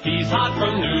Berra. He's hot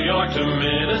from New York to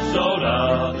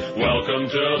Minnesota. Welcome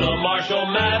to the Marshall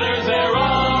Mathers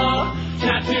era.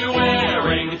 Tattoo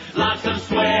wearing, lots of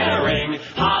swearing,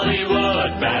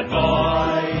 Hollywood bad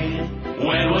boy.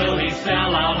 When will he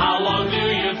sell out? How long do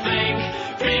you think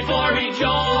before he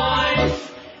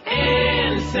joins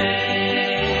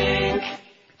NSYNC?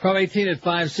 From 18 at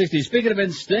 560. Speaking of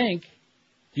NSYNC,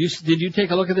 did you take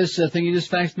a look at this thing you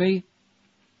just faxed me?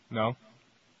 No.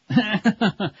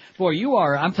 Boy,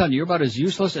 I'm telling you, you're about as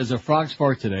useless as a frog's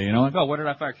fart today, you know what? No, what did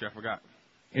I fax you? I forgot.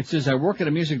 It says, I work at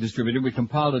a music distributor. We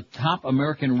compiled a top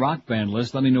American rock band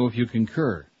list. Let me know if you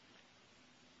concur.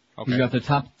 Okay. He's got the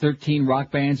top 13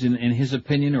 rock bands in his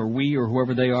opinion, or we, or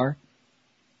whoever they are.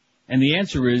 And the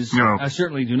answer is, No. I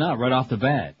certainly do not, right off the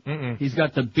bat. Mm-mm. He's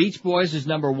got the Beach Boys as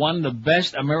number 1, the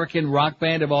best American rock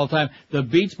band of all time. The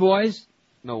Beach Boys?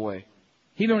 No way.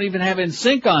 He don't even have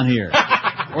NSYNC on here.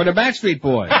 Or the Backstreet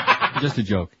Boys. Just a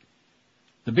joke.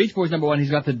 The Beach Boys number 1, he's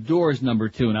got the Doors number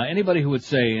 2. Now, anybody who would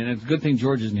say, and it's a good thing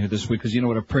George isn't here this week because you know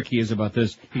what a prick he is about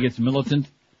this. He gets militant.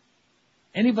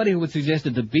 Anybody who would suggest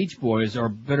that the Beach Boys are a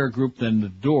better group than the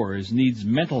Doors needs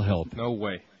mental help. No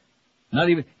way.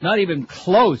 Not even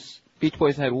close. Beach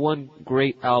Boys had one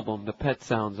great album, the Pet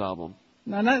Sounds album.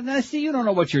 Now, see, you don't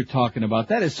know what you're talking about.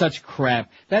 That is such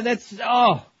crap.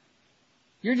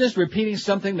 You're just repeating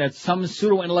something that some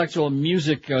pseudo-intellectual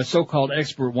music so-called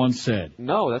expert once said.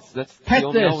 No, that's Pet the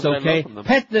only this, albums I love okay? from them.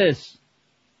 Pet this.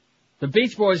 The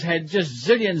Beach Boys had just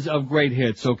zillions of great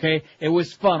hits, okay? It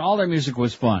was fun. All their music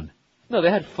was fun. No,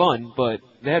 they had fun, but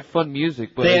they had fun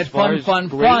music. But They as had far fun, as fun,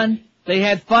 great- fun. They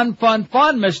had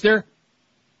fun, mister.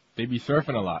 They'd be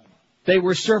surfing a lot. They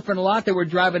were surfing a lot. They were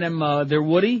driving their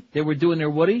Woody. They were doing their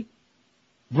Woody.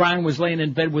 Brian was laying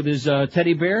in bed with his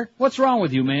teddy bear. What's wrong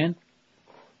with you, man?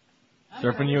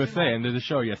 Surfing USA, and there's a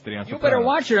show yesterday on You better Sopranos.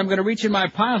 watch it. I'm going to reach in my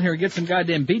pile here and get some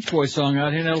goddamn Beach Boys song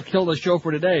out here, and it'll kill the show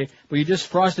for today. But you just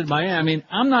frosted my ass. I mean,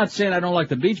 I'm not saying I don't like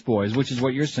the Beach Boys, which is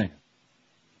what you're saying.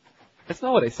 That's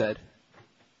not what I said.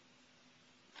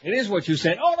 It is what you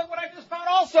said. Oh, look what I just found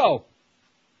also.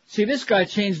 See, this guy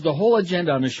changed the whole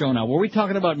agenda on the show now. Were we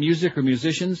talking about music or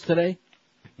musicians today?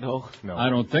 No. I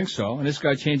don't think so. And this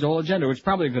guy changed the whole agenda, which is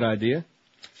probably a good idea.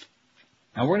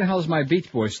 Now, where the hell is my Beach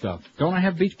Boys stuff? Don't I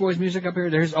have Beach Boys music up here?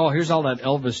 Here's all that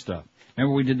Elvis stuff.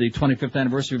 Remember we did the 25th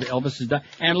anniversary of Elvis's death?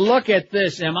 And look at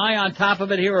this. Am I on top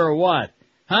of it here or what?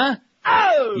 Huh?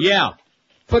 Oh! Yeah.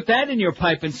 Put that in your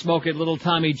pipe and smoke it, little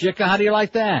Tommy Jicka. How do you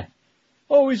like that?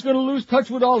 Oh, he's going to lose touch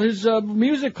with all his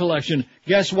music collection.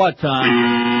 Guess what,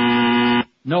 Tom?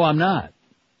 No, I'm not.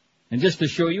 And just to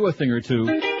show you a thing or two.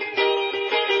 If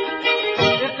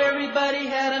everybody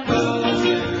had a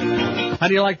motion. How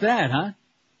do you like that, huh?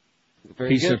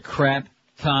 Very Piece good. of crap,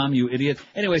 Tom, you idiot.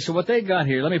 Anyway, so what they got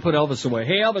here, let me put Elvis away.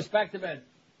 Hey, Elvis, back to bed.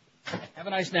 Have a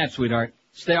nice nap, sweetheart.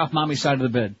 Stay off Mommy's side of the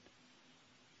bed.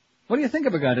 What do you think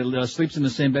of a guy that sleeps in the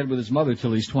same bed with his mother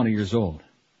till he's 20 years old?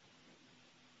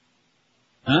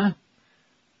 Huh?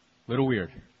 Little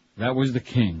weird. That was the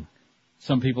king.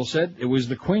 Some people said it was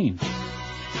the queen.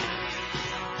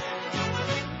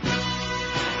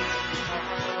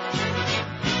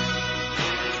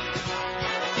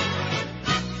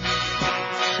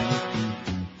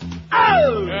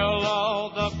 Tell all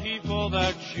the people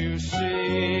that you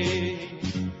see,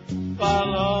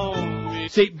 follow me.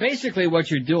 See, basically what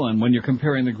you're doing when you're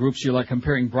comparing the groups, you're like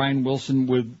comparing Brian Wilson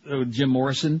with Jim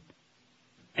Morrison.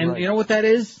 And Right. you know what that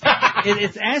is?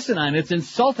 It's asinine. It's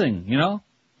insulting, you know?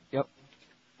 Yep.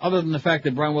 Other than the fact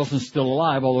that Brian Wilson's still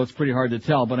alive, although it's pretty hard to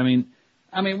tell. But I mean,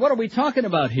 what are we talking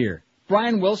about here?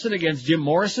 Brian Wilson against Jim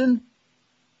Morrison?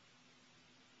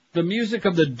 The music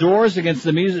of the Doors against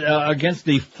the music against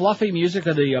the fluffy music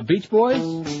of the Beach Boys?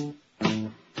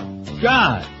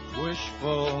 God.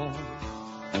 Wishful,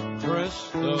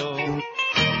 Bristol,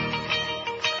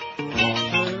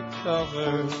 water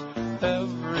covers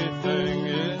everything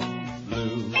in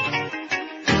blue.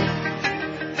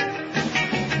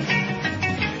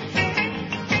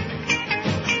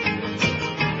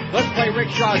 Let's play Rick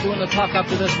Shaw doing the talk up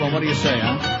to this one. What do you say,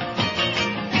 huh?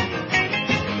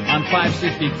 On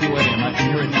 560 QAM. I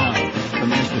can hear it now from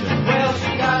yesterday. Well,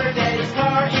 she got her daddy's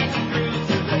car and she cruised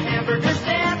to the hamburger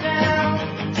stand now.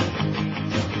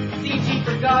 See, she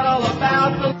forgot all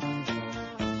about the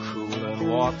cooling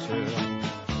water.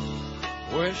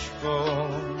 Wishful,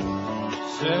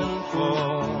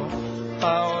 sinful,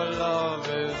 our love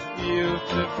is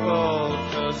beautiful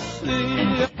to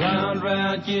see. Round,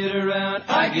 round, get around,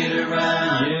 I get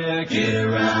around, yeah, get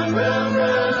around, round,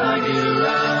 round, I get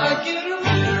around, I get around.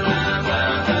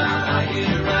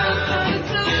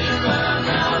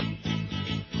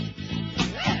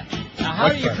 Now, how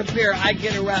do you compare I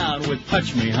Get Around with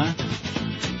Touch Me, huh?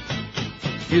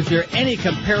 Is there any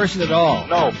comparison at all?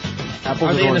 No.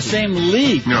 Are they in the same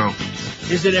league? No.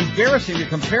 Is it embarrassing to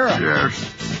compare them?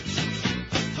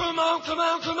 Yes. Come on, come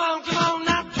on, come on, come on,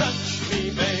 now touch me,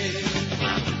 babe.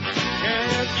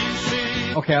 Can't you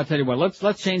see? Okay, I'll tell you what.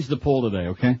 Let's change the poll today,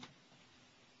 okay?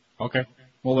 Okay.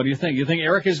 Well, what do you think? You think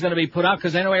Eric is going to be put out?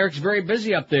 Because I know Eric's very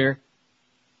busy up there.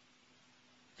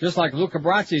 Just like Luca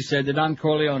Brazzi said to Don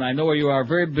Corleone, I know you are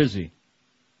very busy.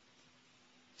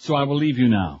 So I will leave you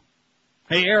now.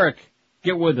 Hey, Eric,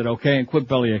 Get with it, okay, and quit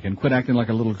bellyaching. Quit acting like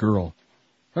a little girl.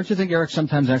 Don't you think Eric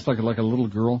sometimes acts like a little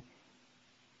girl?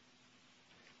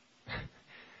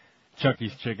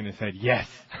 Chucky's shaking his head. Yes.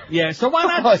 Yeah, so why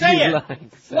not say it?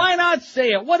 Why not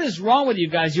say it? What is wrong with you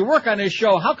guys? You work on this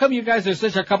show. How come you guys are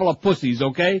such a couple of pussies,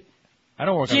 okay? I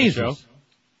don't work Jesus. on the show.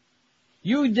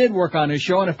 You did work on this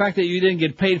show, and the fact that you didn't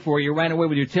get paid for it, you ran away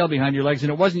with your tail behind your legs,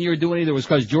 and it wasn't your doing either. It was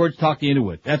because George talked you into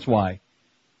it. That's why.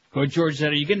 Because George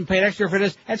said, are you getting paid extra for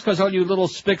this? That's because all you little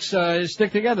spicks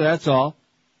stick together, that's all.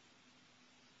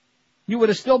 You would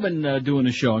have still been doing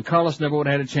the show, and Carlos never would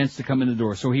have had a chance to come in the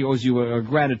door, so he owes you a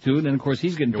gratitude, and of course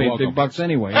he's getting paid big bucks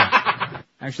anyway.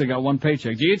 Actually got one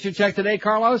paycheck. Did you get your check today,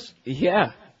 Carlos?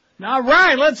 Yeah. All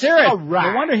right, let's hear it. All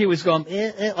right. No wonder he was going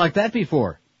like that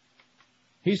before.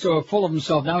 He's so full of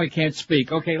himself, now he can't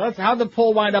speak. Okay, how'd the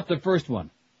poll wind up, the first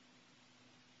one?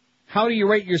 How do you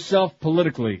rate yourself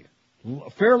politically?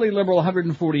 Fairly liberal,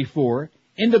 144.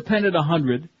 Independent,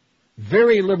 100.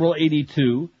 Very liberal,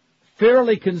 82.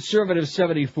 Fairly conservative,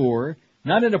 74.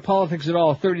 Not into politics at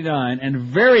all, 39. And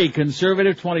very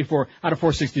conservative, 24 out of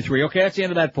 463. Okay, that's the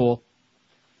end of that poll.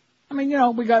 I mean,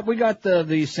 we got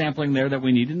the sampling there that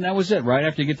we needed, and that was it, right?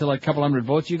 After you get to like a couple hundred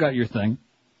votes, you got your thing.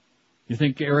 You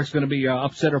think Eric's going to be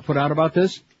upset or put out about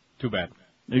this? Too bad.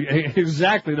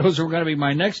 Exactly. Those are going to be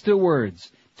my next two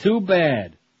words. Too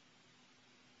bad.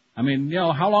 I mean,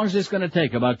 how long is this going to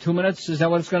take? About 2 minutes? Is that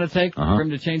what it's going to take for him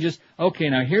to change this? Okay,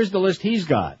 now here's the list he's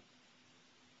got.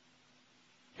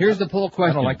 Here's the poll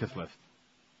question. I don't like this list.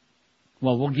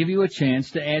 Well, we'll give you a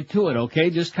chance to add to it, okay?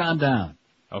 Just calm down.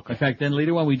 Okay. In fact, then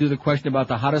later when we do the question about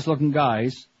the hottest looking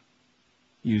guys,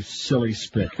 you silly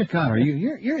spit. God,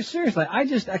 you're seriously, I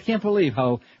can't believe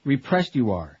how repressed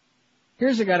you are.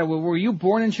 Here's a guy were you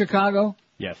born in Chicago?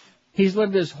 Yes. He's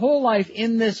lived his whole life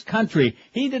in this country.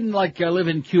 He didn't live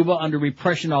in Cuba under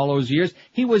repression all those years.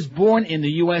 He was born in the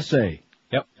USA.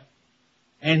 Yep.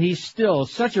 And he's still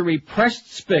such a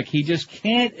repressed spick. He just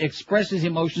can't express his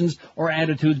emotions or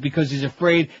attitudes because he's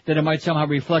afraid that it might somehow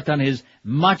reflect on his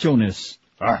macho-ness.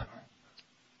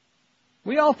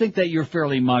 We all think that you're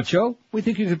fairly macho. We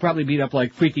think you could probably beat up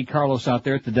like Freaky Carlos out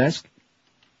there at the desk.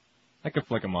 I could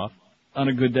flick him off. On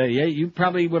a good day, yeah. You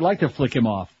probably would like to flick him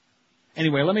off.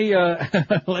 Anyway, let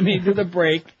me do the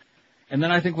break, and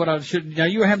then I think now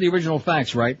you have the original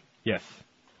fax, right? Yes.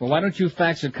 Well, why don't you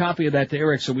fax a copy of that to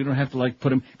Eric so we don't have to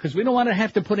put him, because we don't want to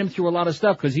have to put him through a lot of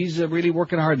stuff because he's really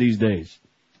working hard these days.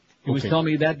 He was telling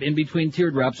me that in between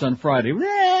teardrops on Friday.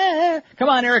 Come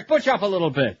on, Eric, butch up a little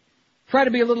bit. Try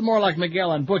to be a little more like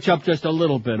Miguel and butch up just a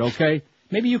little bit, okay?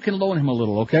 Maybe you can loan him a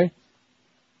little, okay?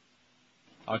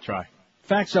 I'll try.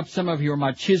 Fax up some of your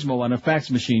machismo on a fax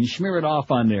machine. Smear it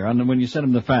off on there when you send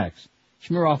him the fax.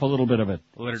 Smear off a little bit of it.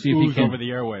 Let it ooze over the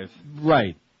airwaves.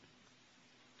 Right.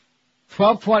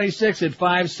 12:26 at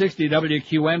 560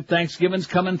 WQM. Thanksgiving's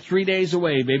coming 3 days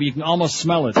away, baby. You can almost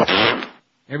smell it.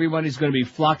 Everybody's going to be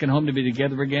flocking home to be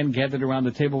together again, gathered around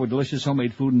the table with delicious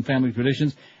homemade food and family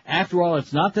traditions. After all,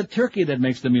 it's not the turkey that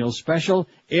makes the meal special.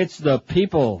 It's the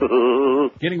people.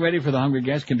 Getting ready for the hungry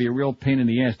guests can be a real pain in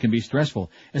the ass, can be stressful,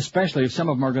 especially if some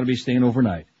of them are going to be staying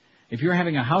overnight. If you're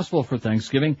having a house full for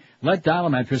Thanksgiving, let Dial a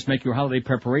Mattress make your holiday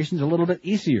preparations a little bit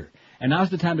easier. And now's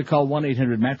the time to call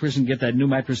 1-800-MATTRESS and get that new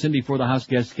mattress in before the house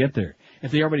guests get there.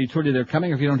 If they already told you they're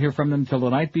coming, or if you don't hear from them until the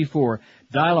night before,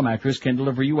 Dial a Mattress can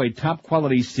deliver you a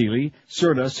top-quality Sealy,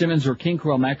 Serta, Simmons, or King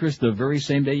Coral mattress the very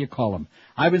same day you call them.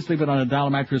 I've been sleeping on a Dial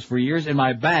a Mattress for years, and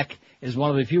my back is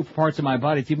one of the few parts of my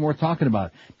body it's even worth talking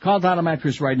about. Call Dial a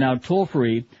Mattress right now,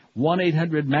 toll-free,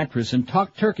 1-800-MATTRESS, and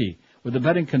talk turkey with a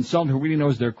betting consultant who really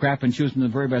knows their crap and choosing the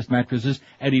very best mattresses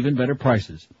at even better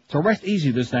prices. So rest easy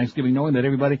this Thanksgiving knowing that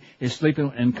everybody is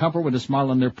sleeping in comfort with a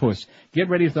smile on their puss. Get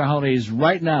ready for the holidays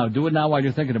right now. Do it now while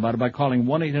you're thinking about it by calling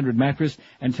 1-800-MATTRESS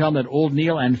and tell them that Old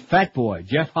Neil and Fat Boy,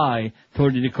 Jeff High,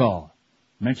 told you to call.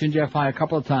 Mention Jeff High a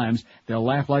couple of times. They'll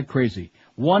laugh like crazy.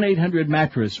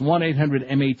 1-800-MATTRESS,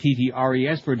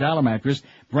 1-800-MATTRES for Dial a Mattress.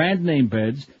 Brand name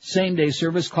beds, same-day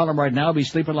service. Call them right now. Be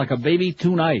sleeping like a baby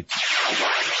tonight.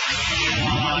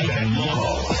 Live and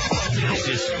local. This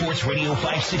is Sports Radio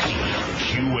 560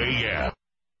 QAM.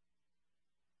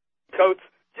 Coach,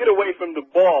 get away from the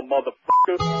ball,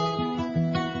 motherfucker.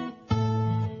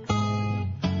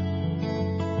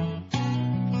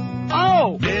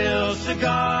 Oh! Bill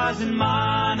cigars in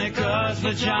Monica's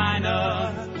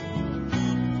vagina.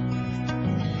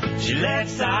 She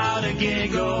lets out a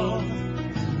giggle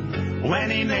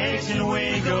when he makes it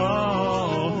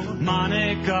wiggle.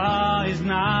 Monica is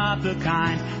not the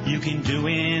kind you can do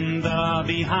in the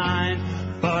behind,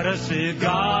 but a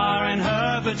cigar in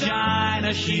her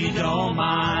vagina she don't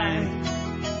mind.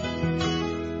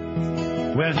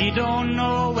 Well, he don't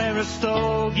know where a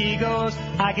stogie goes.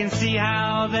 I can see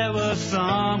how there was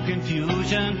some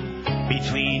confusion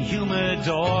between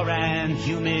humidor and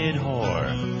humid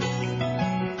whore.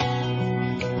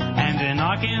 And in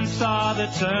Arkansas, the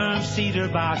term cedar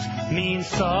box means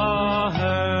saw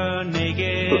her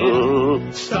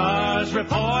naked. Stars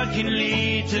report can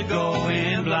lead to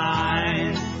going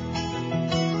blind.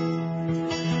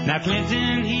 Now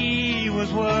Clinton, he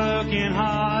was working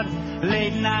hard,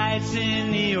 late nights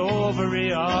in the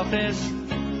Ovary office,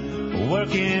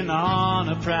 working on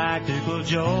a practical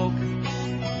joke.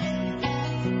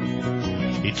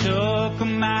 He took a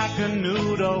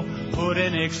Macanudo, put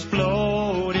an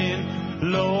exploding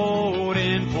load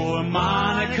in. Poor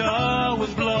Monica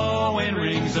was blowing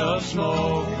rings of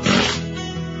smoke.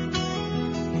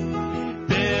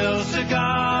 Bill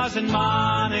cigars in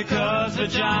Monica's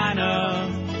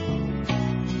vagina.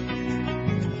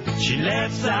 She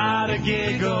lets out a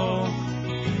giggle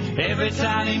every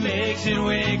time he makes it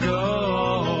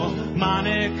wiggle.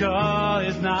 Monica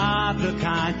is not the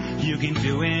kind you can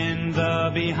do in the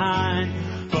behind,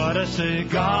 but a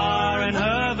cigar in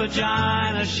her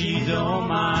vagina she don't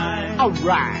mind. All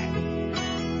right.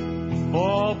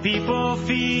 Oh, people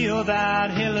feel that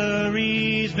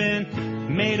Hillary's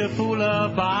been made a fool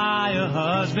of by her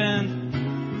husband.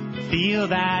 Feel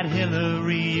that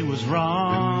Hillary was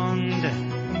wronged.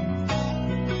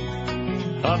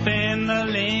 Up in the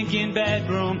Lincoln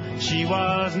bedroom, she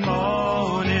was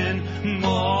moaning,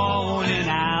 moaning.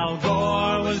 Al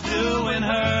Gore was doing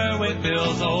her with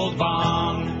Bill's old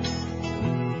bong.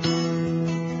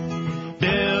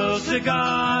 Bill's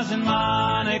cigars in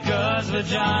Monica's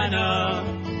vagina.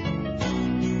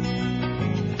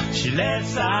 She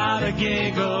lets out a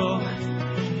giggle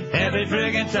every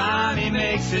friggin' time he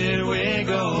makes it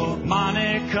wiggle.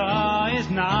 Monica is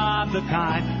not the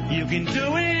kind you can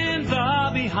do in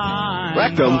the behind.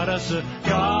 Rectum. But a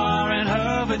cigar in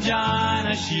her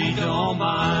vagina, she don't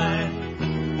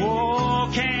mind. Oh,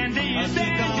 Candy is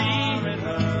dandy.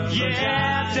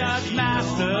 Yeah, Dutch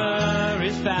Master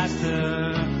is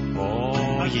faster.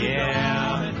 Oh,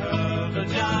 yeah.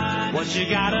 What you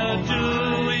gotta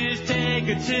do is take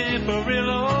a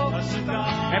Tiparillo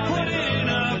and put it in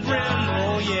a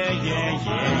Brillo. Yeah, yeah,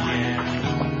 yeah,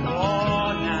 yeah.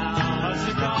 Oh, now a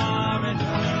cigar in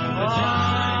her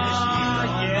vagina.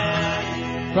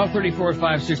 Yeah. 1234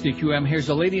 560 QM. Here's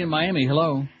a lady in Miami.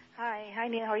 Hello. Hi,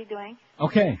 Neil. How are you doing?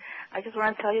 Okay. I just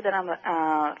want to tell you that I'm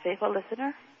a faithful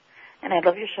listener, and I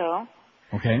love your show.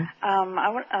 Okay. I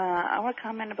want to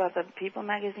comment about the People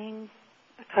magazine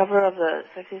cover of the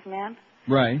Sexiest Man.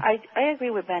 Right. I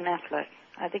agree with Ben Affleck.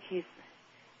 I think he's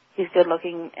good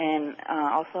looking, and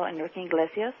also Enrique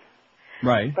Iglesias.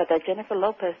 Right. But that Jennifer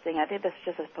Lopez thing, I think that's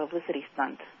just a publicity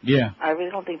stunt. Yeah. I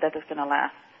really don't think that is going to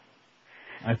last.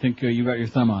 I think you got your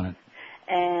thumb on it.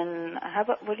 And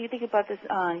what do you think about this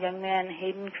young man,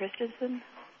 Hayden Christensen,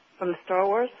 from Star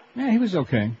Wars? Yeah, he was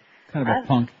okay. Kind of a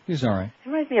punk. He was all right. He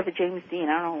reminds me of a James Dean.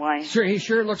 I don't know why. Sure, he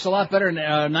sure looks a lot better than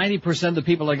 90% of the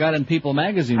people I got in People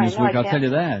magazine this week, I'll tell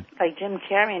you that. Like Jim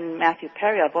Carrey and Matthew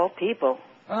Perry, of all people.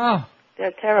 Oh.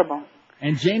 They're terrible.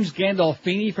 And James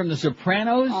Gandolfini from The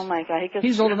Sopranos? Oh, my God.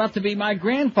 He's old enough to be my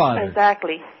grandfather.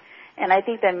 Exactly. And I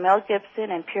think that Mel Gibson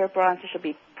and Pierre Bronson should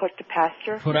be put to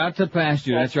pasture. Put out to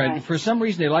pasture, that's right. For some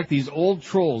reason, they like these old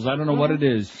trolls. I don't know what it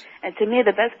is. And to me,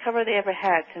 the best cover they ever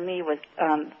had, to me, was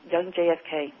young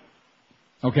JFK.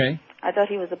 Okay. I thought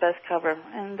he was the best cover,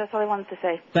 and that's all I wanted to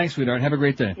say. Thanks, sweetheart. Have a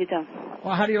great day. You too.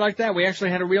 Well, how do you like that? We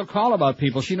actually had a real call about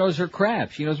people. She knows her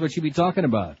crap. She knows what she'd be talking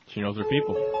about. She knows her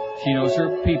people. She knows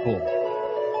her people.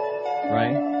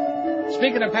 Right?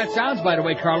 Speaking of Pet Sounds, by the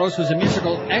way, Carlos was a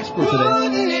musical expert today.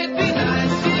 Wouldn't it be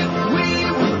nice if we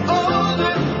were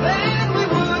older, then we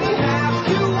wouldn't have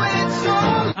to wait so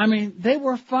long? I mean, they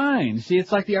were fine. See,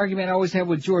 it's like the argument I always have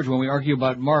with George when we argue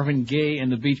about Marvin Gaye and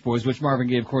the Beach Boys, which Marvin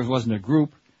Gaye, of course, wasn't a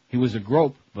group. He was a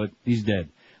grope, but he's dead.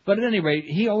 But at any rate,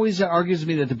 he always argues with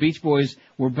me that the Beach Boys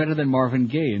were better than Marvin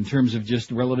Gaye in terms of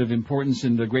just relative importance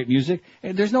in the great music.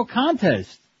 And there's no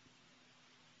contest.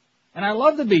 And I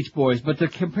love the Beach Boys, but to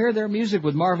compare their music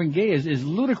with Marvin Gaye is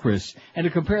ludicrous. And to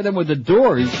compare them with the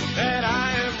Doors, That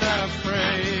I am not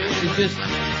afraid.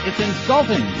 it's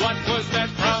insulting. What was that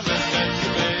promise that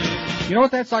you made? You know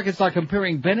what that's like? It's like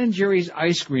comparing Ben & Jerry's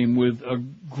ice cream with a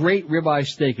great ribeye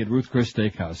steak at Ruth Chris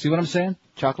Steakhouse. See what I'm saying?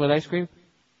 Chocolate ice cream?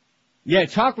 Yeah,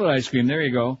 chocolate ice cream. There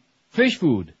you go. Fish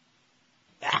food.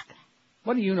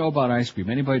 What do you know about ice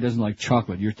cream? Anybody who doesn't like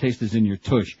chocolate, your taste is in your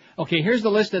tush. Okay, here's the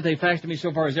list that they faxed to me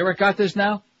so far. Has Eric got this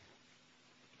now?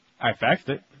 I faxed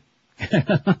it.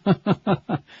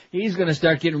 He's going to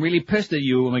start getting really pissed at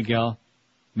you, Miguel.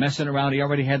 messing around. He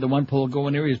already had the one pool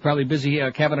going there. He was probably busy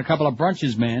having a couple of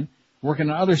brunches, man, working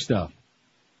on other stuff.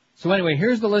 So anyway,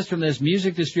 here's the list from this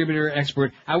music distributor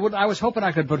expert. I was hoping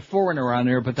I could put Foreigner on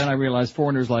there, but then I realized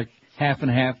Foreigner's like half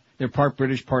and half. They're part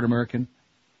British, part American.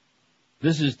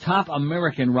 This is top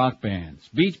American rock bands.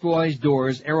 Beach Boys,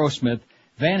 Doors, Aerosmith,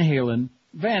 Van Halen.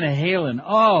 Van Halen,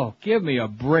 oh, give me a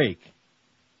break.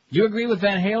 You agree with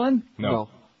Van Halen? No.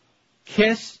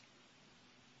 Kiss,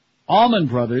 Allman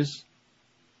Brothers,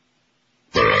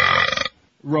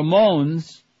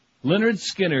 Ramones, Lynyrd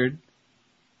Skynyrd,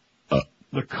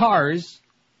 the Cars,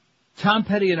 Tom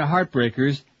Petty and the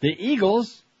Heartbreakers, the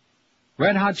Eagles,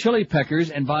 Red Hot Chili Peppers,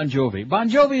 and Bon Jovi. Bon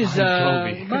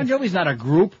Jovi's not a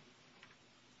group.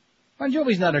 Bon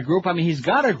Jovi's not a group. I mean, he's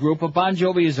got a group, but Bon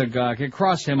Jovi is a guy.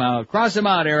 Cross him out. Cross him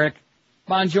out, Eric.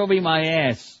 Bon Jovi, my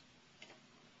ass.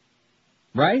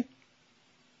 Right?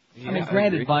 Yeah, I mean,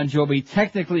 granted, Bon Jovi,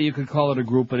 technically you could call it a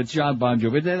group, but it's John Bon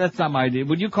Jovi. That's not my idea.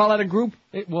 Would you call it a group?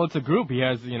 Well, it's a group. He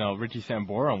has, Richie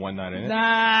Sambora on one night in it.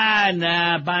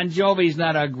 Nah. Bon Jovi's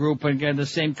not a group. Again, the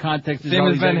same context as Same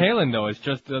as Van Halen, though. It's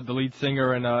just the lead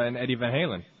singer and Eddie Van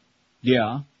Halen.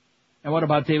 Yeah. And what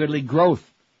about David Lee Groth?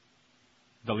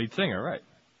 The lead singer, right.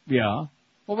 Yeah.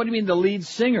 Well, what do you mean the lead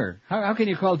singer? How can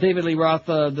you call David Lee Roth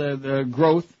the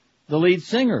Groth the lead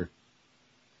singer?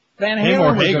 Van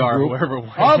Halen was Hagar, a group.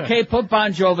 whoever. Okay, put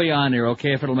Bon Jovi on there,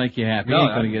 okay, if it'll make you happy. No,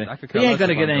 he ain't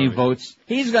gonna get any votes.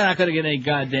 He's not gonna get any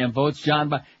goddamn votes,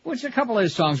 which a couple of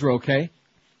his songs were okay.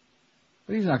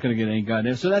 But he's not gonna get any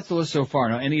goddamn. So that's the list so far.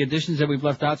 Now, any additions that we've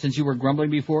left out since you were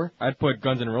grumbling before? I'd put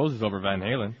Guns N' Roses over Van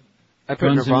Halen. I'd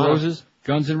put Nirvana.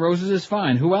 Guns N' Roses is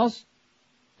fine. Who else?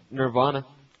 Nirvana.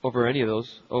 Over any of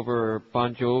those. Over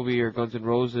Bon Jovi or Guns N'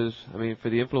 Roses. I mean, for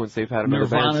the influence they've had on other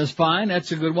bands. Nirvana's fine.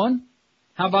 That's a good one.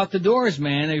 How about the Doors,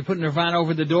 man? Are you putting Nirvana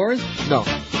over the Doors? No.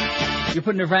 You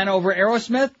putting Nirvana over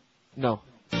Aerosmith? No.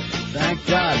 Thank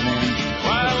God, man.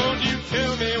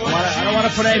 I don't want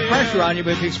to put any pressure on you,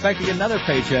 but if you expect to get another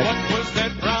paycheck.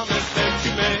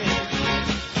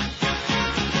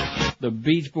 The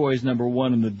Beach Boys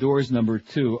 #1 and the Doors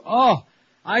 #2. Oh,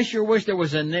 I sure wish there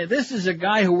was this is a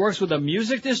guy who works with a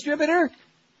music distributor?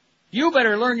 You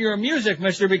better learn your music,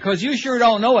 mister, because you sure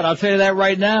don't know it. I'll tell you that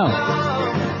right now.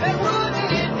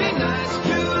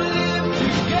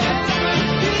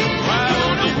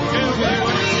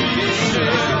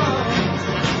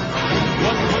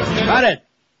 Got it.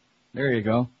 There you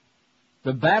go.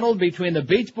 The battle between the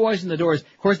Beach Boys and the Doors.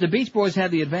 Of course, the Beach Boys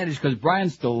had the advantage because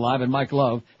Brian's still alive and Mike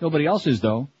Love. Nobody else is,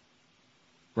 though.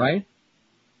 Right?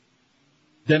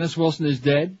 Dennis Wilson is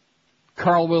dead.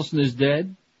 Carl Wilson is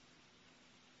dead.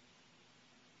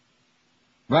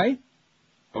 Right?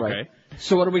 Okay. Right.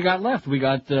 So what do we got left? We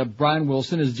got Brian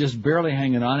Wilson is just barely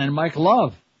hanging on, and Mike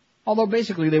Love. Although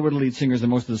basically they were the lead singers in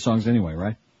most of the songs anyway,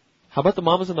 right? How about the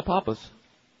Mamas and the Papas?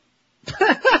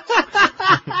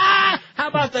 How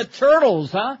about the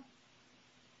Turtles, huh?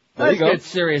 There you go. Let's get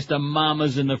serious. The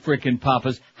Mamas and the frickin'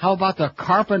 Papas. How about the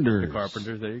Carpenters? The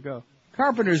Carpenters, there you go.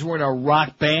 Carpenters weren't a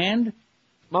rock band.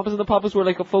 Mamas and the Papas were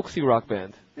like a folksy rock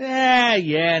band.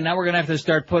 Yeah. Now we're gonna have to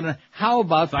start putting. How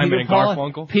about Simon and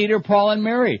Garfunkel? Peter, Paul, and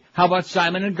Mary? How about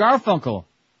Simon and Garfunkel?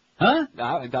 Huh?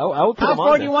 I would put them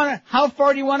on there. How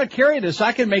far do you want to carry this?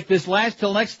 I can make this last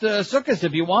till next Sukkot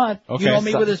if you want. Okay, you know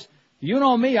me with this. You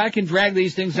know me. I can drag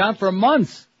these things out for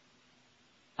months.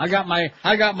 I got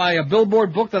my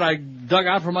Billboard book that I dug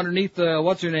out from underneath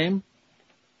what's her name?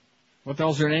 What the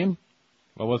hell's her name?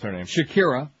 What was her name?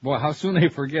 Shakira. Boy, how soon they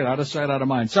forget. Out of sight, out of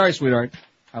mind. Sorry, sweetheart.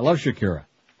 I love Shakira.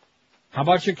 How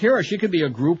about Shakira? She could be a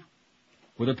group.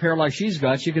 With a pair like she's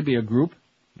got, she could be a group.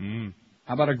 Mm.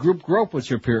 How about a group grope with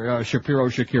Shapiro,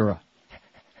 Shakira?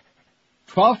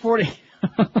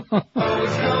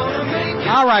 12:40.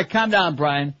 All right, calm down,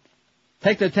 Brian.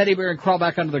 Take the teddy bear and crawl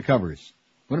back under the covers.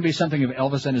 Wouldn't it be something if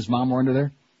Elvis and his mom were under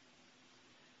there?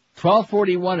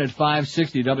 12:41 at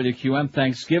 560 WQM.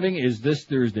 Thanksgiving is this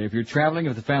Thursday. If you're traveling,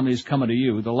 if the family is coming to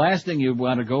you, the last thing you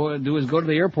want to go do is go to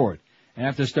the airport and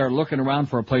have to start looking around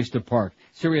for a place to park.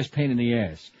 Serious pain in the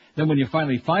ass. Then when you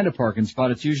finally find a parking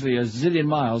spot, it's usually a zillion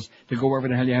miles to go wherever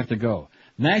the hell you have to go.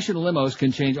 National Limos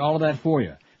can change all of that for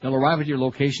you. They'll arrive at your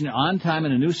location on time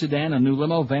in a new sedan, a new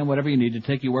limo, van, whatever you need to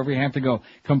take you wherever you have to go.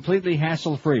 Completely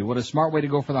hassle-free. What a smart way to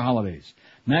go for the holidays.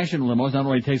 National Limos not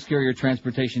only takes care of your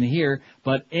transportation here,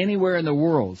 but anywhere in the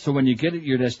world. So when you get at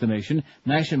your destination,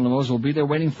 National Limos will be there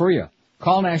waiting for you.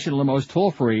 Call National Limos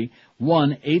toll-free,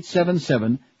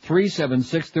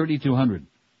 1-877-376-3200.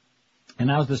 And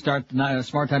now's the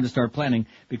smart time to start planning,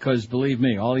 because believe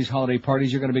me, all these holiday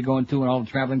parties you're going to be going to and all the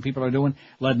traveling people are doing,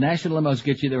 let National Limos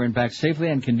get you there and back safely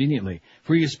and conveniently.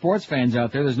 For you sports fans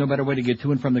out there, there's no better way to get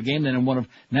to and from the game than in one of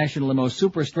National Limo's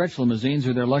super stretch limousines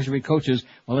or their luxury coaches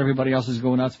while everybody else is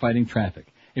going out fighting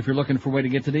traffic. If you're looking for a way to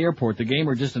get to the airport, the game,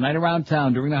 or just a night around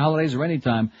town during the holidays or any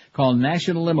time, call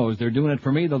National Limos. They're doing it for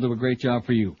me. They'll do a great job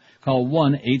for you. Call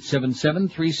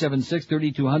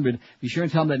 1-877-376-3200. Be sure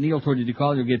and tell them that Neil told you to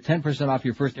call. You'll get 10% off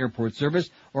your first airport service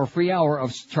or a free hour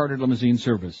of chartered limousine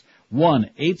service.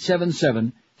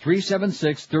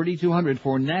 1-877-376-3200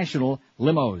 for National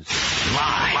Limos.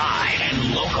 Live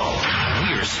and local.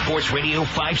 We're Sports Radio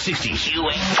 560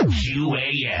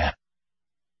 QAM.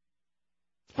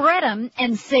 Spread 'em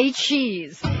and say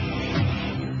cheese.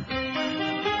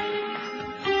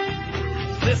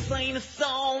 This ain't a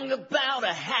song about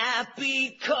a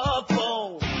happy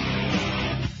couple.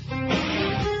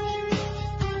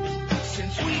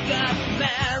 Since we got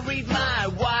married, my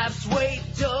wife's weight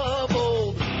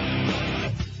doubled.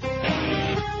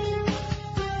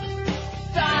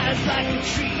 Thighs like a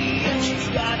tree and she's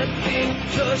got a big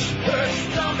tush. Her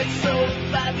stomach's so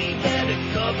flabby that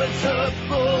it covers her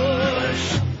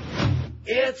bush.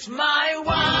 It's my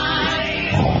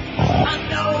wife. I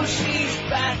know she's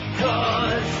fat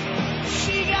 'cause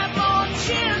she got more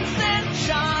chins than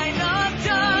China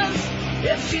does.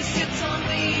 If she sits on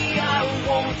me, I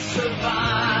won't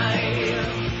survive.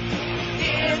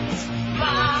 It's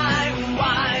my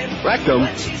wife. Rectum.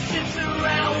 When she sits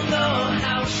around the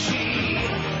house, she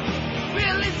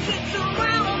really sits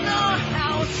around the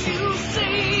house, you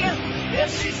see.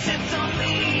 If she sits on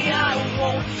me, I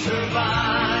won't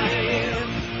survive.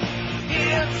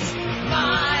 It's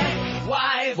my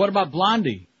wife. What about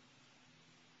Blondie?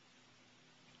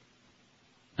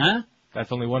 Huh?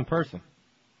 That's only one person.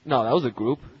 No, that was a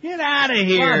group. Get out of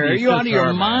here. Are you out of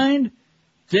your mind?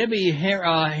 Debbie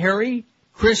Harry,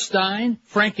 Chris Stein,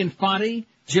 Frank Infante,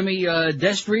 Jimmy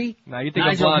Destry, Now you think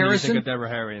Nigel of Blondie, Harrison. you think of Deborah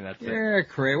Harry, and that's it. Yeah,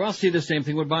 Cray. Well, I'll see the same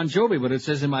thing with Bon Jovi, but it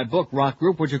says in my book, rock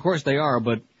group, which of course they are,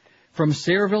 but from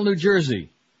Sayreville, New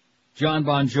Jersey, John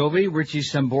Bon Jovi, Richie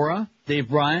Sambora, Dave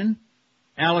Bryan,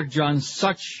 Alec John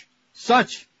Such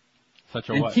a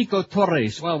and what? Tico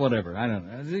Torres. Well, whatever. I don't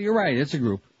know. You're right. It's a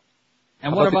group.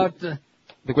 And what about the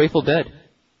Grateful Dead?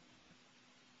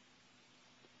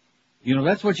 You know,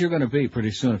 that's what you're going to be pretty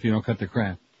soon if you don't cut the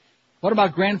crap. What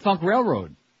about Grand Funk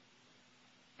Railroad?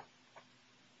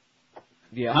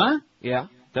 Yeah. Huh? Yeah,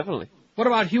 definitely. What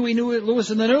about Huey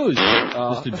Lewis and the News?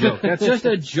 Just a joke. That's just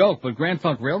a joke, but Grand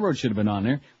Funk Railroad should have been on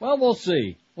there. Well, we'll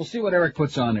see. We'll see what Eric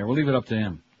puts on there. We'll leave it up to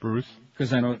him. Bruce.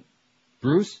 Because I know...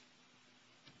 Bruce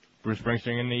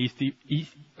Springsteen in the East.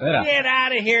 Get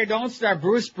out of here. Don't start.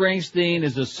 Bruce Springsteen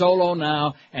is a solo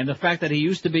now, and the fact that he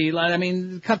used to be... I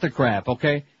mean, cut the crap,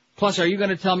 okay? Plus, are you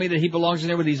going to tell me that he belongs in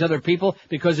there with these other people?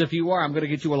 Because if you are, I'm going to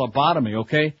get you a lobotomy,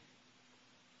 okay?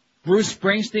 Bruce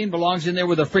Springsteen belongs in there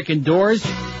with the freaking Doors?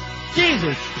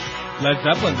 Jesus! Led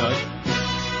Zeppelin does.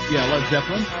 Yeah, Led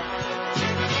Zeppelin.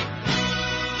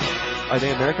 Are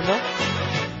they American though?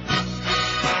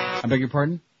 I beg your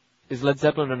pardon? Is Led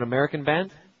Zeppelin an American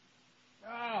band?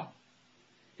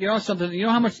 You know something? You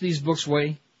know how much these books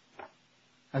weigh?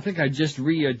 I think I just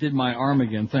did my arm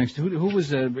again, thanks to... Who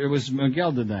was... it was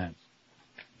Miguel did that.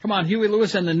 Come on, Huey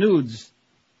Lewis and the Nudes.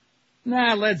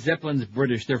 Nah, Led Zeppelin's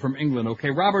British. They're from England,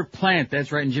 okay? Robert Plant,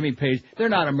 that's right, and Jimmy Page. They're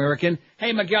not American.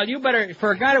 Hey, Miguel, you better...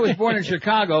 For a guy that was born in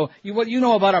Chicago, what you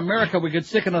know about America, we could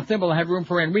stick in a thimble and have room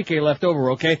for Enrique left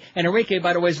over, okay? And Enrique,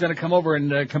 by the way, is going to come over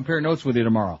and compare notes with you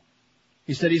tomorrow.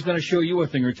 He said he's going to show you a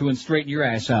thing or two and straighten your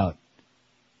ass out.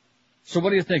 So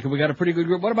what do you think? Have we got a pretty good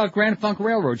group? What about Grand Funk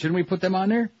Railroad? Shouldn't we put them on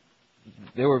there?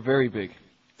 They were very big.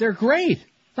 They're great.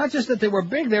 Not just that they were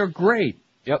big, they're great.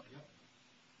 Yep.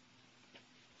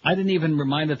 I didn't even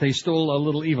remind that they stole a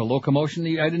Little Eva. Locomotion,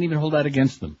 I didn't even hold that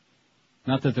against them.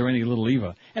 Not that they're any Little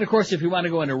Eva. And of course, if you want to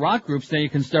go into rock groups, then you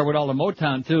can start with all the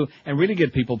Motown too and really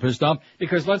get people pissed off.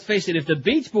 Because let's face it, if the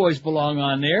Beach Boys belong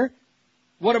on there,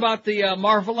 what about the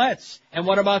Marvelettes? And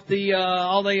what about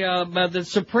the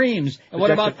Supremes? And what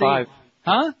about Five.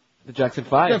 Huh? The Jackson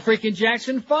 5. The freaking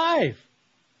Jackson 5.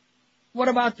 What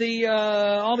about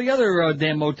all the other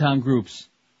damn Motown groups?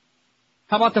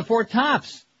 How about the Four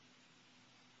Tops?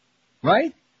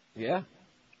 Right? Yeah.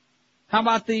 How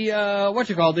about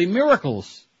the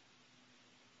Miracles?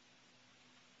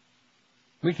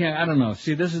 We can't, I don't know.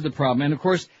 See, this is the problem. And of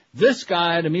course, this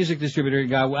guy, the music distributor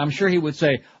guy, I'm sure he would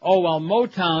say, oh, well,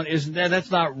 Motown isn't that,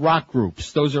 that's not rock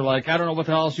groups. Those are like, I don't know what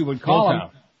the hell else you would call them.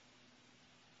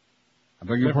 I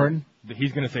beg your pardon?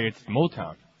 He's going to say it's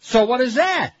Motown. So what is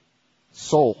that?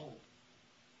 Soul.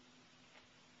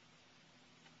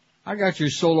 I got your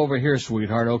soul over here,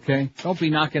 sweetheart, okay? Don't be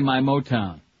knocking my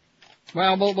Motown.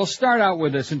 Well, we'll start out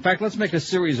with this. In fact, let's make a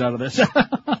series out of this.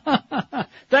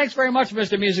 Thanks very much,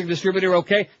 Mr. Music Distributor,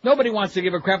 okay? Nobody wants to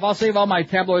give a crap. I'll save all my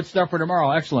tabloid stuff for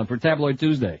tomorrow. Excellent, for Tabloid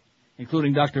Tuesday,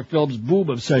 including Dr. Phil's boob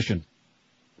obsession.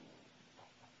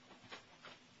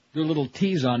 Do a little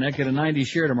tease on that. Get a 90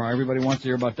 share tomorrow. Everybody wants to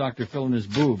hear about Dr. Phil and his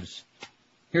boobs.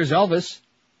 Here's Elvis.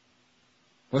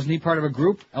 Wasn't he part of a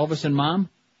group? Elvis and Mom?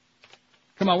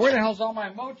 Come on, where the hell's all my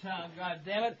Motown? God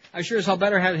damn it! I sure as hell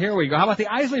better have. Here we go. How about the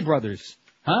Isley Brothers?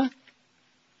 Huh?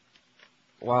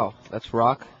 Wow, that's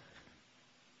rock.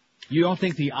 You don't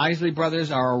think the Isley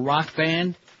Brothers are a rock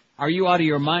band? Are you out of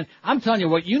your mind? I'm telling you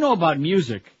what, you know about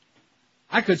music.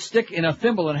 I could stick in a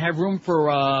thimble and have room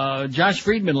for Josh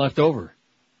Friedman left over.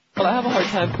 But I have a hard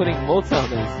time putting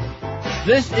Motown in.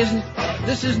 This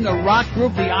isn't a rock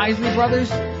group, the Isley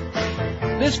Brothers.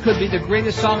 This could be the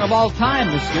greatest song of all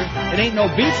time, mister. It ain't no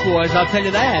Beach Boys, I'll tell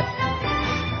you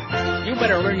that. You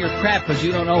better learn your crap, because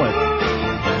you don't know it.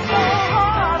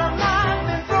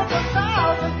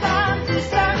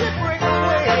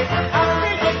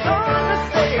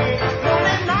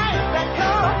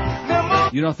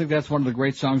 You don't think that's one of the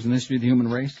great songs in the history of the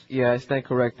human race? Yeah, I stand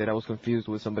corrected. I was confused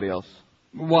with somebody else.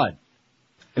 What?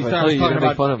 You thought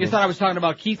I was talking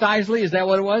about Keith Isley? Is that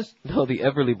what it was? No, the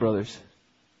Everly Brothers.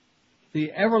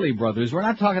 The Everly Brothers. We're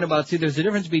not talking about, see, there's a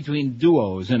difference between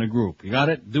duos in a group. You got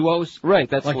it? Duos? Right,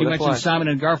 that's like what you mentioned Simon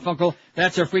and Garfunkel.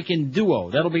 That's a freaking duo.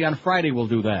 That'll be on Friday, we'll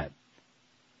do that.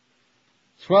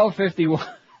 12:51.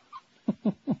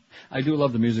 I do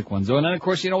love the music ones, though. And then, of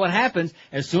course, you know what happens?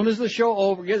 As soon as the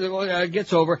show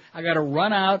gets over, I got to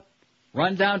run out,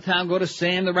 run downtown, go to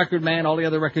Sam, the record man, all the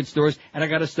other record stores, and I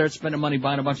got to start spending money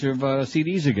buying a bunch of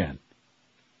CDs again.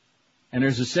 And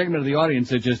there's a segment of the audience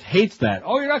that just hates that.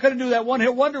 Oh, you're not going to do that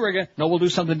one-hit wonder again. No, we'll do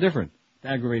something different to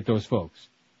aggravate those folks.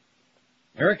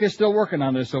 Eric is still working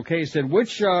on this, okay? He said,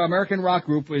 which American rock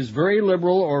group is very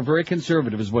liberal or very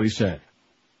conservative is what he said.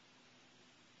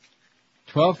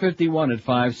 12:51 at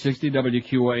 560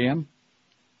 WQAM.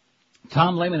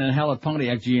 Tom Lehman and Hal at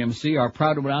Pontiac GMC are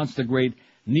proud to announce the great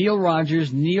Neil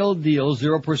Rogers Neil Deal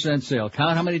 0% sale.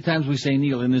 Count how many times we say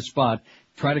Neil in this spot.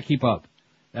 Try to keep up.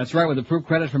 That's right, with approved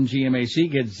credit from GMAC,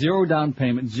 get zero down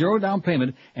payment,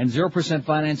 and 0%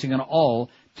 financing on all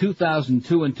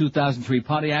 2002 and 2003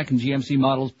 Pontiac and GMC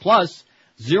models, plus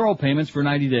 0 payments for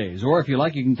 90 days. Or if you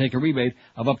like, you can take a rebate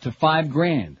of up to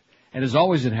 $5,000. And as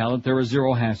always at Hallett, there are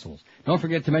zero hassles. Don't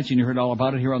forget to mention you heard all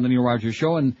about it here on the Neil Rogers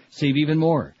Show and save even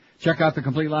more. Check out the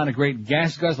complete line of great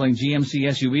gas-guzzling GMC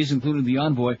SUVs, including the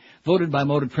Envoy, voted by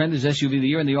Motor Trend as SUV of the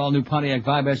year, and the all-new Pontiac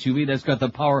Vibe SUV that's got the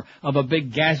power of a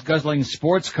big gas-guzzling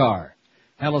sports car.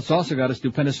 Hallett's also got a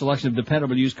stupendous selection of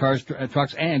dependable used cars,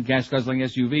 trucks, and gas-guzzling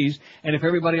SUVs. And if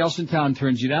everybody else in town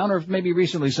turns you down, or if maybe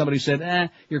recently somebody said,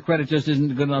 your credit just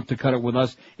isn't good enough to cut it with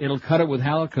us, it'll cut it with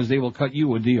Hallett because they will cut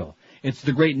you a deal. It's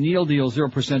the great Neil Deal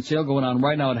 0% sale going on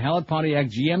right now at Hallett Pontiac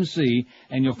GMC,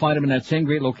 and you'll find them in that same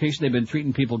great location. They've been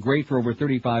treating people great for over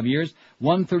 35 years.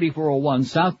 13401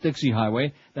 South Dixie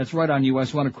Highway. That's right on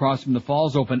US 1 across from the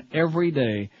Falls, open every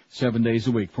day, 7 days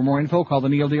a week. For more info, call the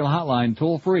Neil Deal hotline,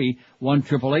 toll free,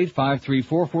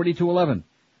 1-888-534-4211.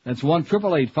 That's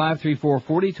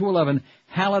 1-888-534-4211.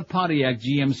 Hallett Pontiac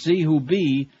GMC, who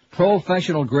be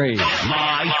professional grade.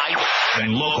 Live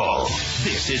and local.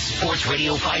 This is Sports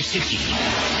Radio 560.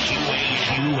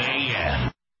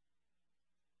 QAM.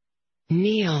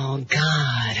 Neil,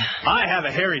 God. I have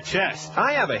a hairy chest.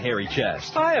 I have a hairy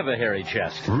chest. I have a hairy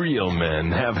chest. Real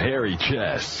men have hairy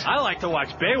chests. I like to watch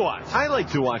Baywatch. I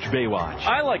like to watch Baywatch.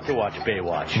 I like to watch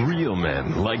Baywatch. Real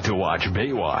men like to watch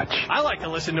Baywatch. I like to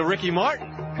listen to Ricky Martin.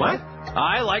 What?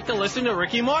 I like to listen to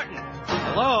Ricky Martin.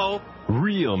 Hello?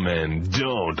 Real men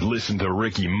don't listen to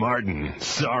Ricky Martin.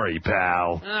 Sorry,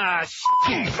 pal.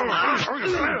 This is brought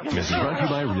to you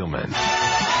by Real Men.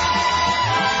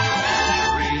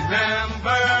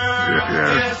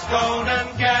 Remember this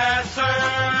golden gasser.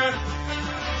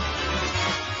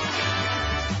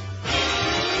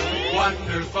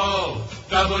 Wonderful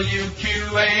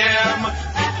WQAM.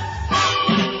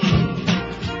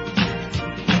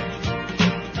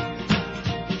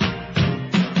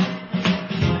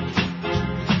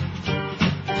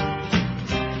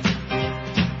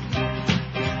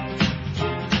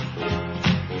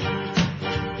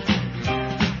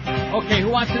 Okay, who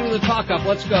wants to do the talk-up?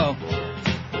 Let's go.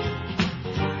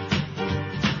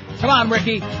 Come on,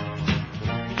 Ricky.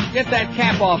 Get that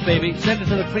cap off, baby. Send it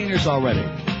to the cleaners already.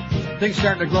 Things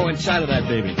starting to grow inside of that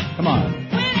baby. Come on.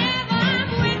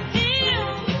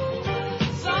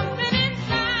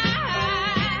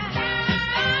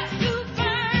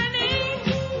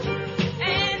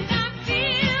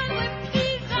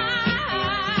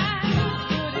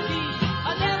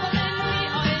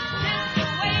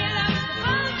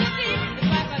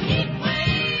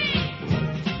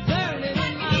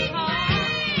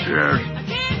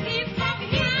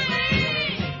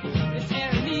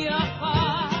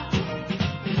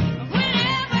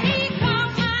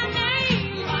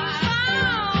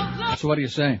 So what do you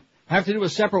say? Have to do a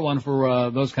separate one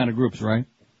for those kind of groups, right?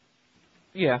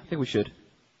 Yeah, I think we should.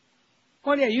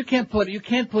 Well, yeah, you can't put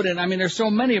in, I mean, there's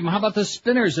so many of them. How about the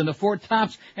Spinners and the Four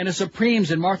Tops and the Supremes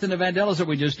and Martha and the Vandellas that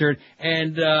we just heard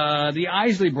and the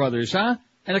Isley Brothers, huh?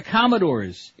 And the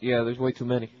Commodores. Yeah, there's way too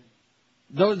many.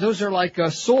 Those are like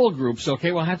soul groups,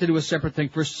 okay? We'll have to do a separate thing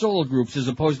for soul groups as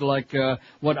opposed to like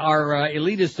what our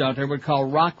elitists out there would call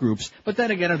rock groups. But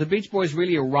then again, are the Beach Boys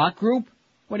really a rock group?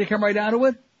 When you come right down to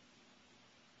it?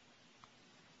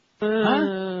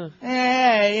 Huh?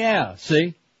 Yeah,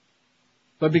 see?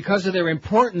 But because of their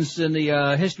importance in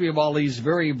the history of all these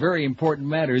very, very important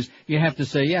matters, you have to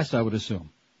say yes, I would assume.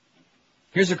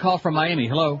 Here's a call from Miami.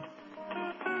 Hello.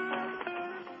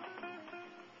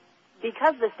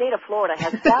 Because the state of Florida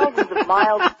has thousands of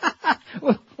miles.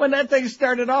 When that thing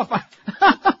started off,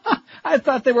 I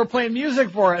thought they were playing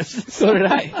music for us. So did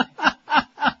I.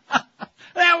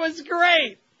 That was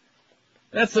great.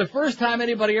 That's the first time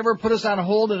anybody ever put us on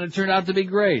hold, and it turned out to be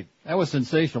great. That was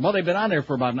sensational. Well, they've been on there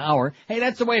for about an hour. Hey,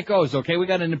 that's the way it goes, okay? We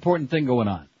got an important thing going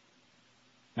on.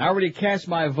 I already cast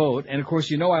my vote, and of course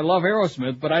you know I love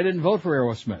Aerosmith, but I didn't vote for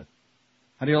Aerosmith.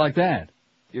 How do you like that?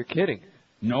 You're kidding.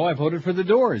 No, I voted for the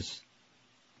Doors.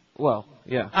 Well,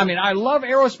 yeah. I mean, I love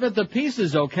Aerosmith to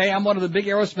pieces, okay? I'm one of the big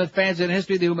Aerosmith fans in the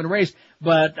history of the human race,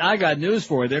 but I got news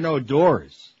for you. They're no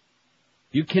Doors.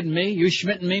 You kidding me? You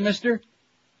schmitting me, mister?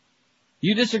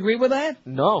 You disagree with that?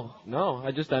 No. I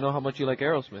know how much you like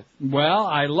Aerosmith. Well,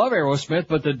 I love Aerosmith,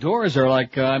 but the Doors are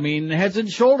like, heads and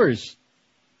shoulders.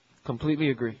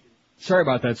 Completely agree. Sorry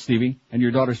about that, Stevie. And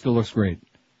your daughter still looks great.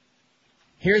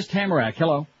 Here's Tamarack.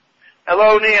 Hello.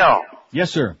 Hello, Neil. Yes,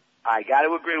 sir. I got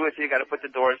to agree with you. Got to put the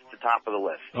Doors at the top of the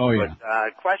list. Oh, yeah.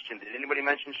 But, question, did anybody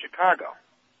mention Chicago?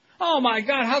 Oh, my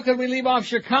God, how could we leave off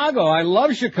Chicago? I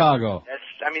love Chicago.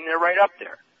 They're right up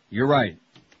there. You're right.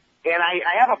 And I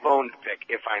have a bone to pick,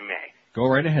 if I may. Go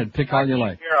right ahead. Pick all you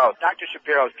like. Dr.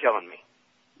 Shapiro's killing me.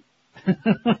 Listen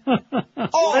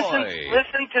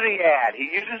to the ad. He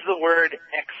uses the word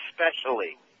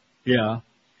especially. Yeah.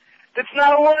 That's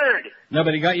not a word. No,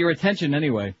 but he got your attention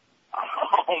anyway.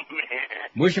 Oh,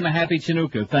 man. Wish him a happy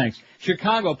Chinooka. Thanks.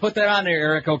 Chicago, put that on there,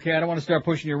 Eric, okay? I don't want to start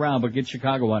pushing you around, but get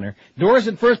Chicago on there. Doors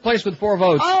in first place with 4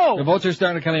 votes. Oh! The votes are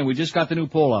starting to come in. We just got the new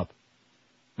poll up.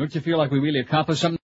 Don't you feel like we really accomplished something?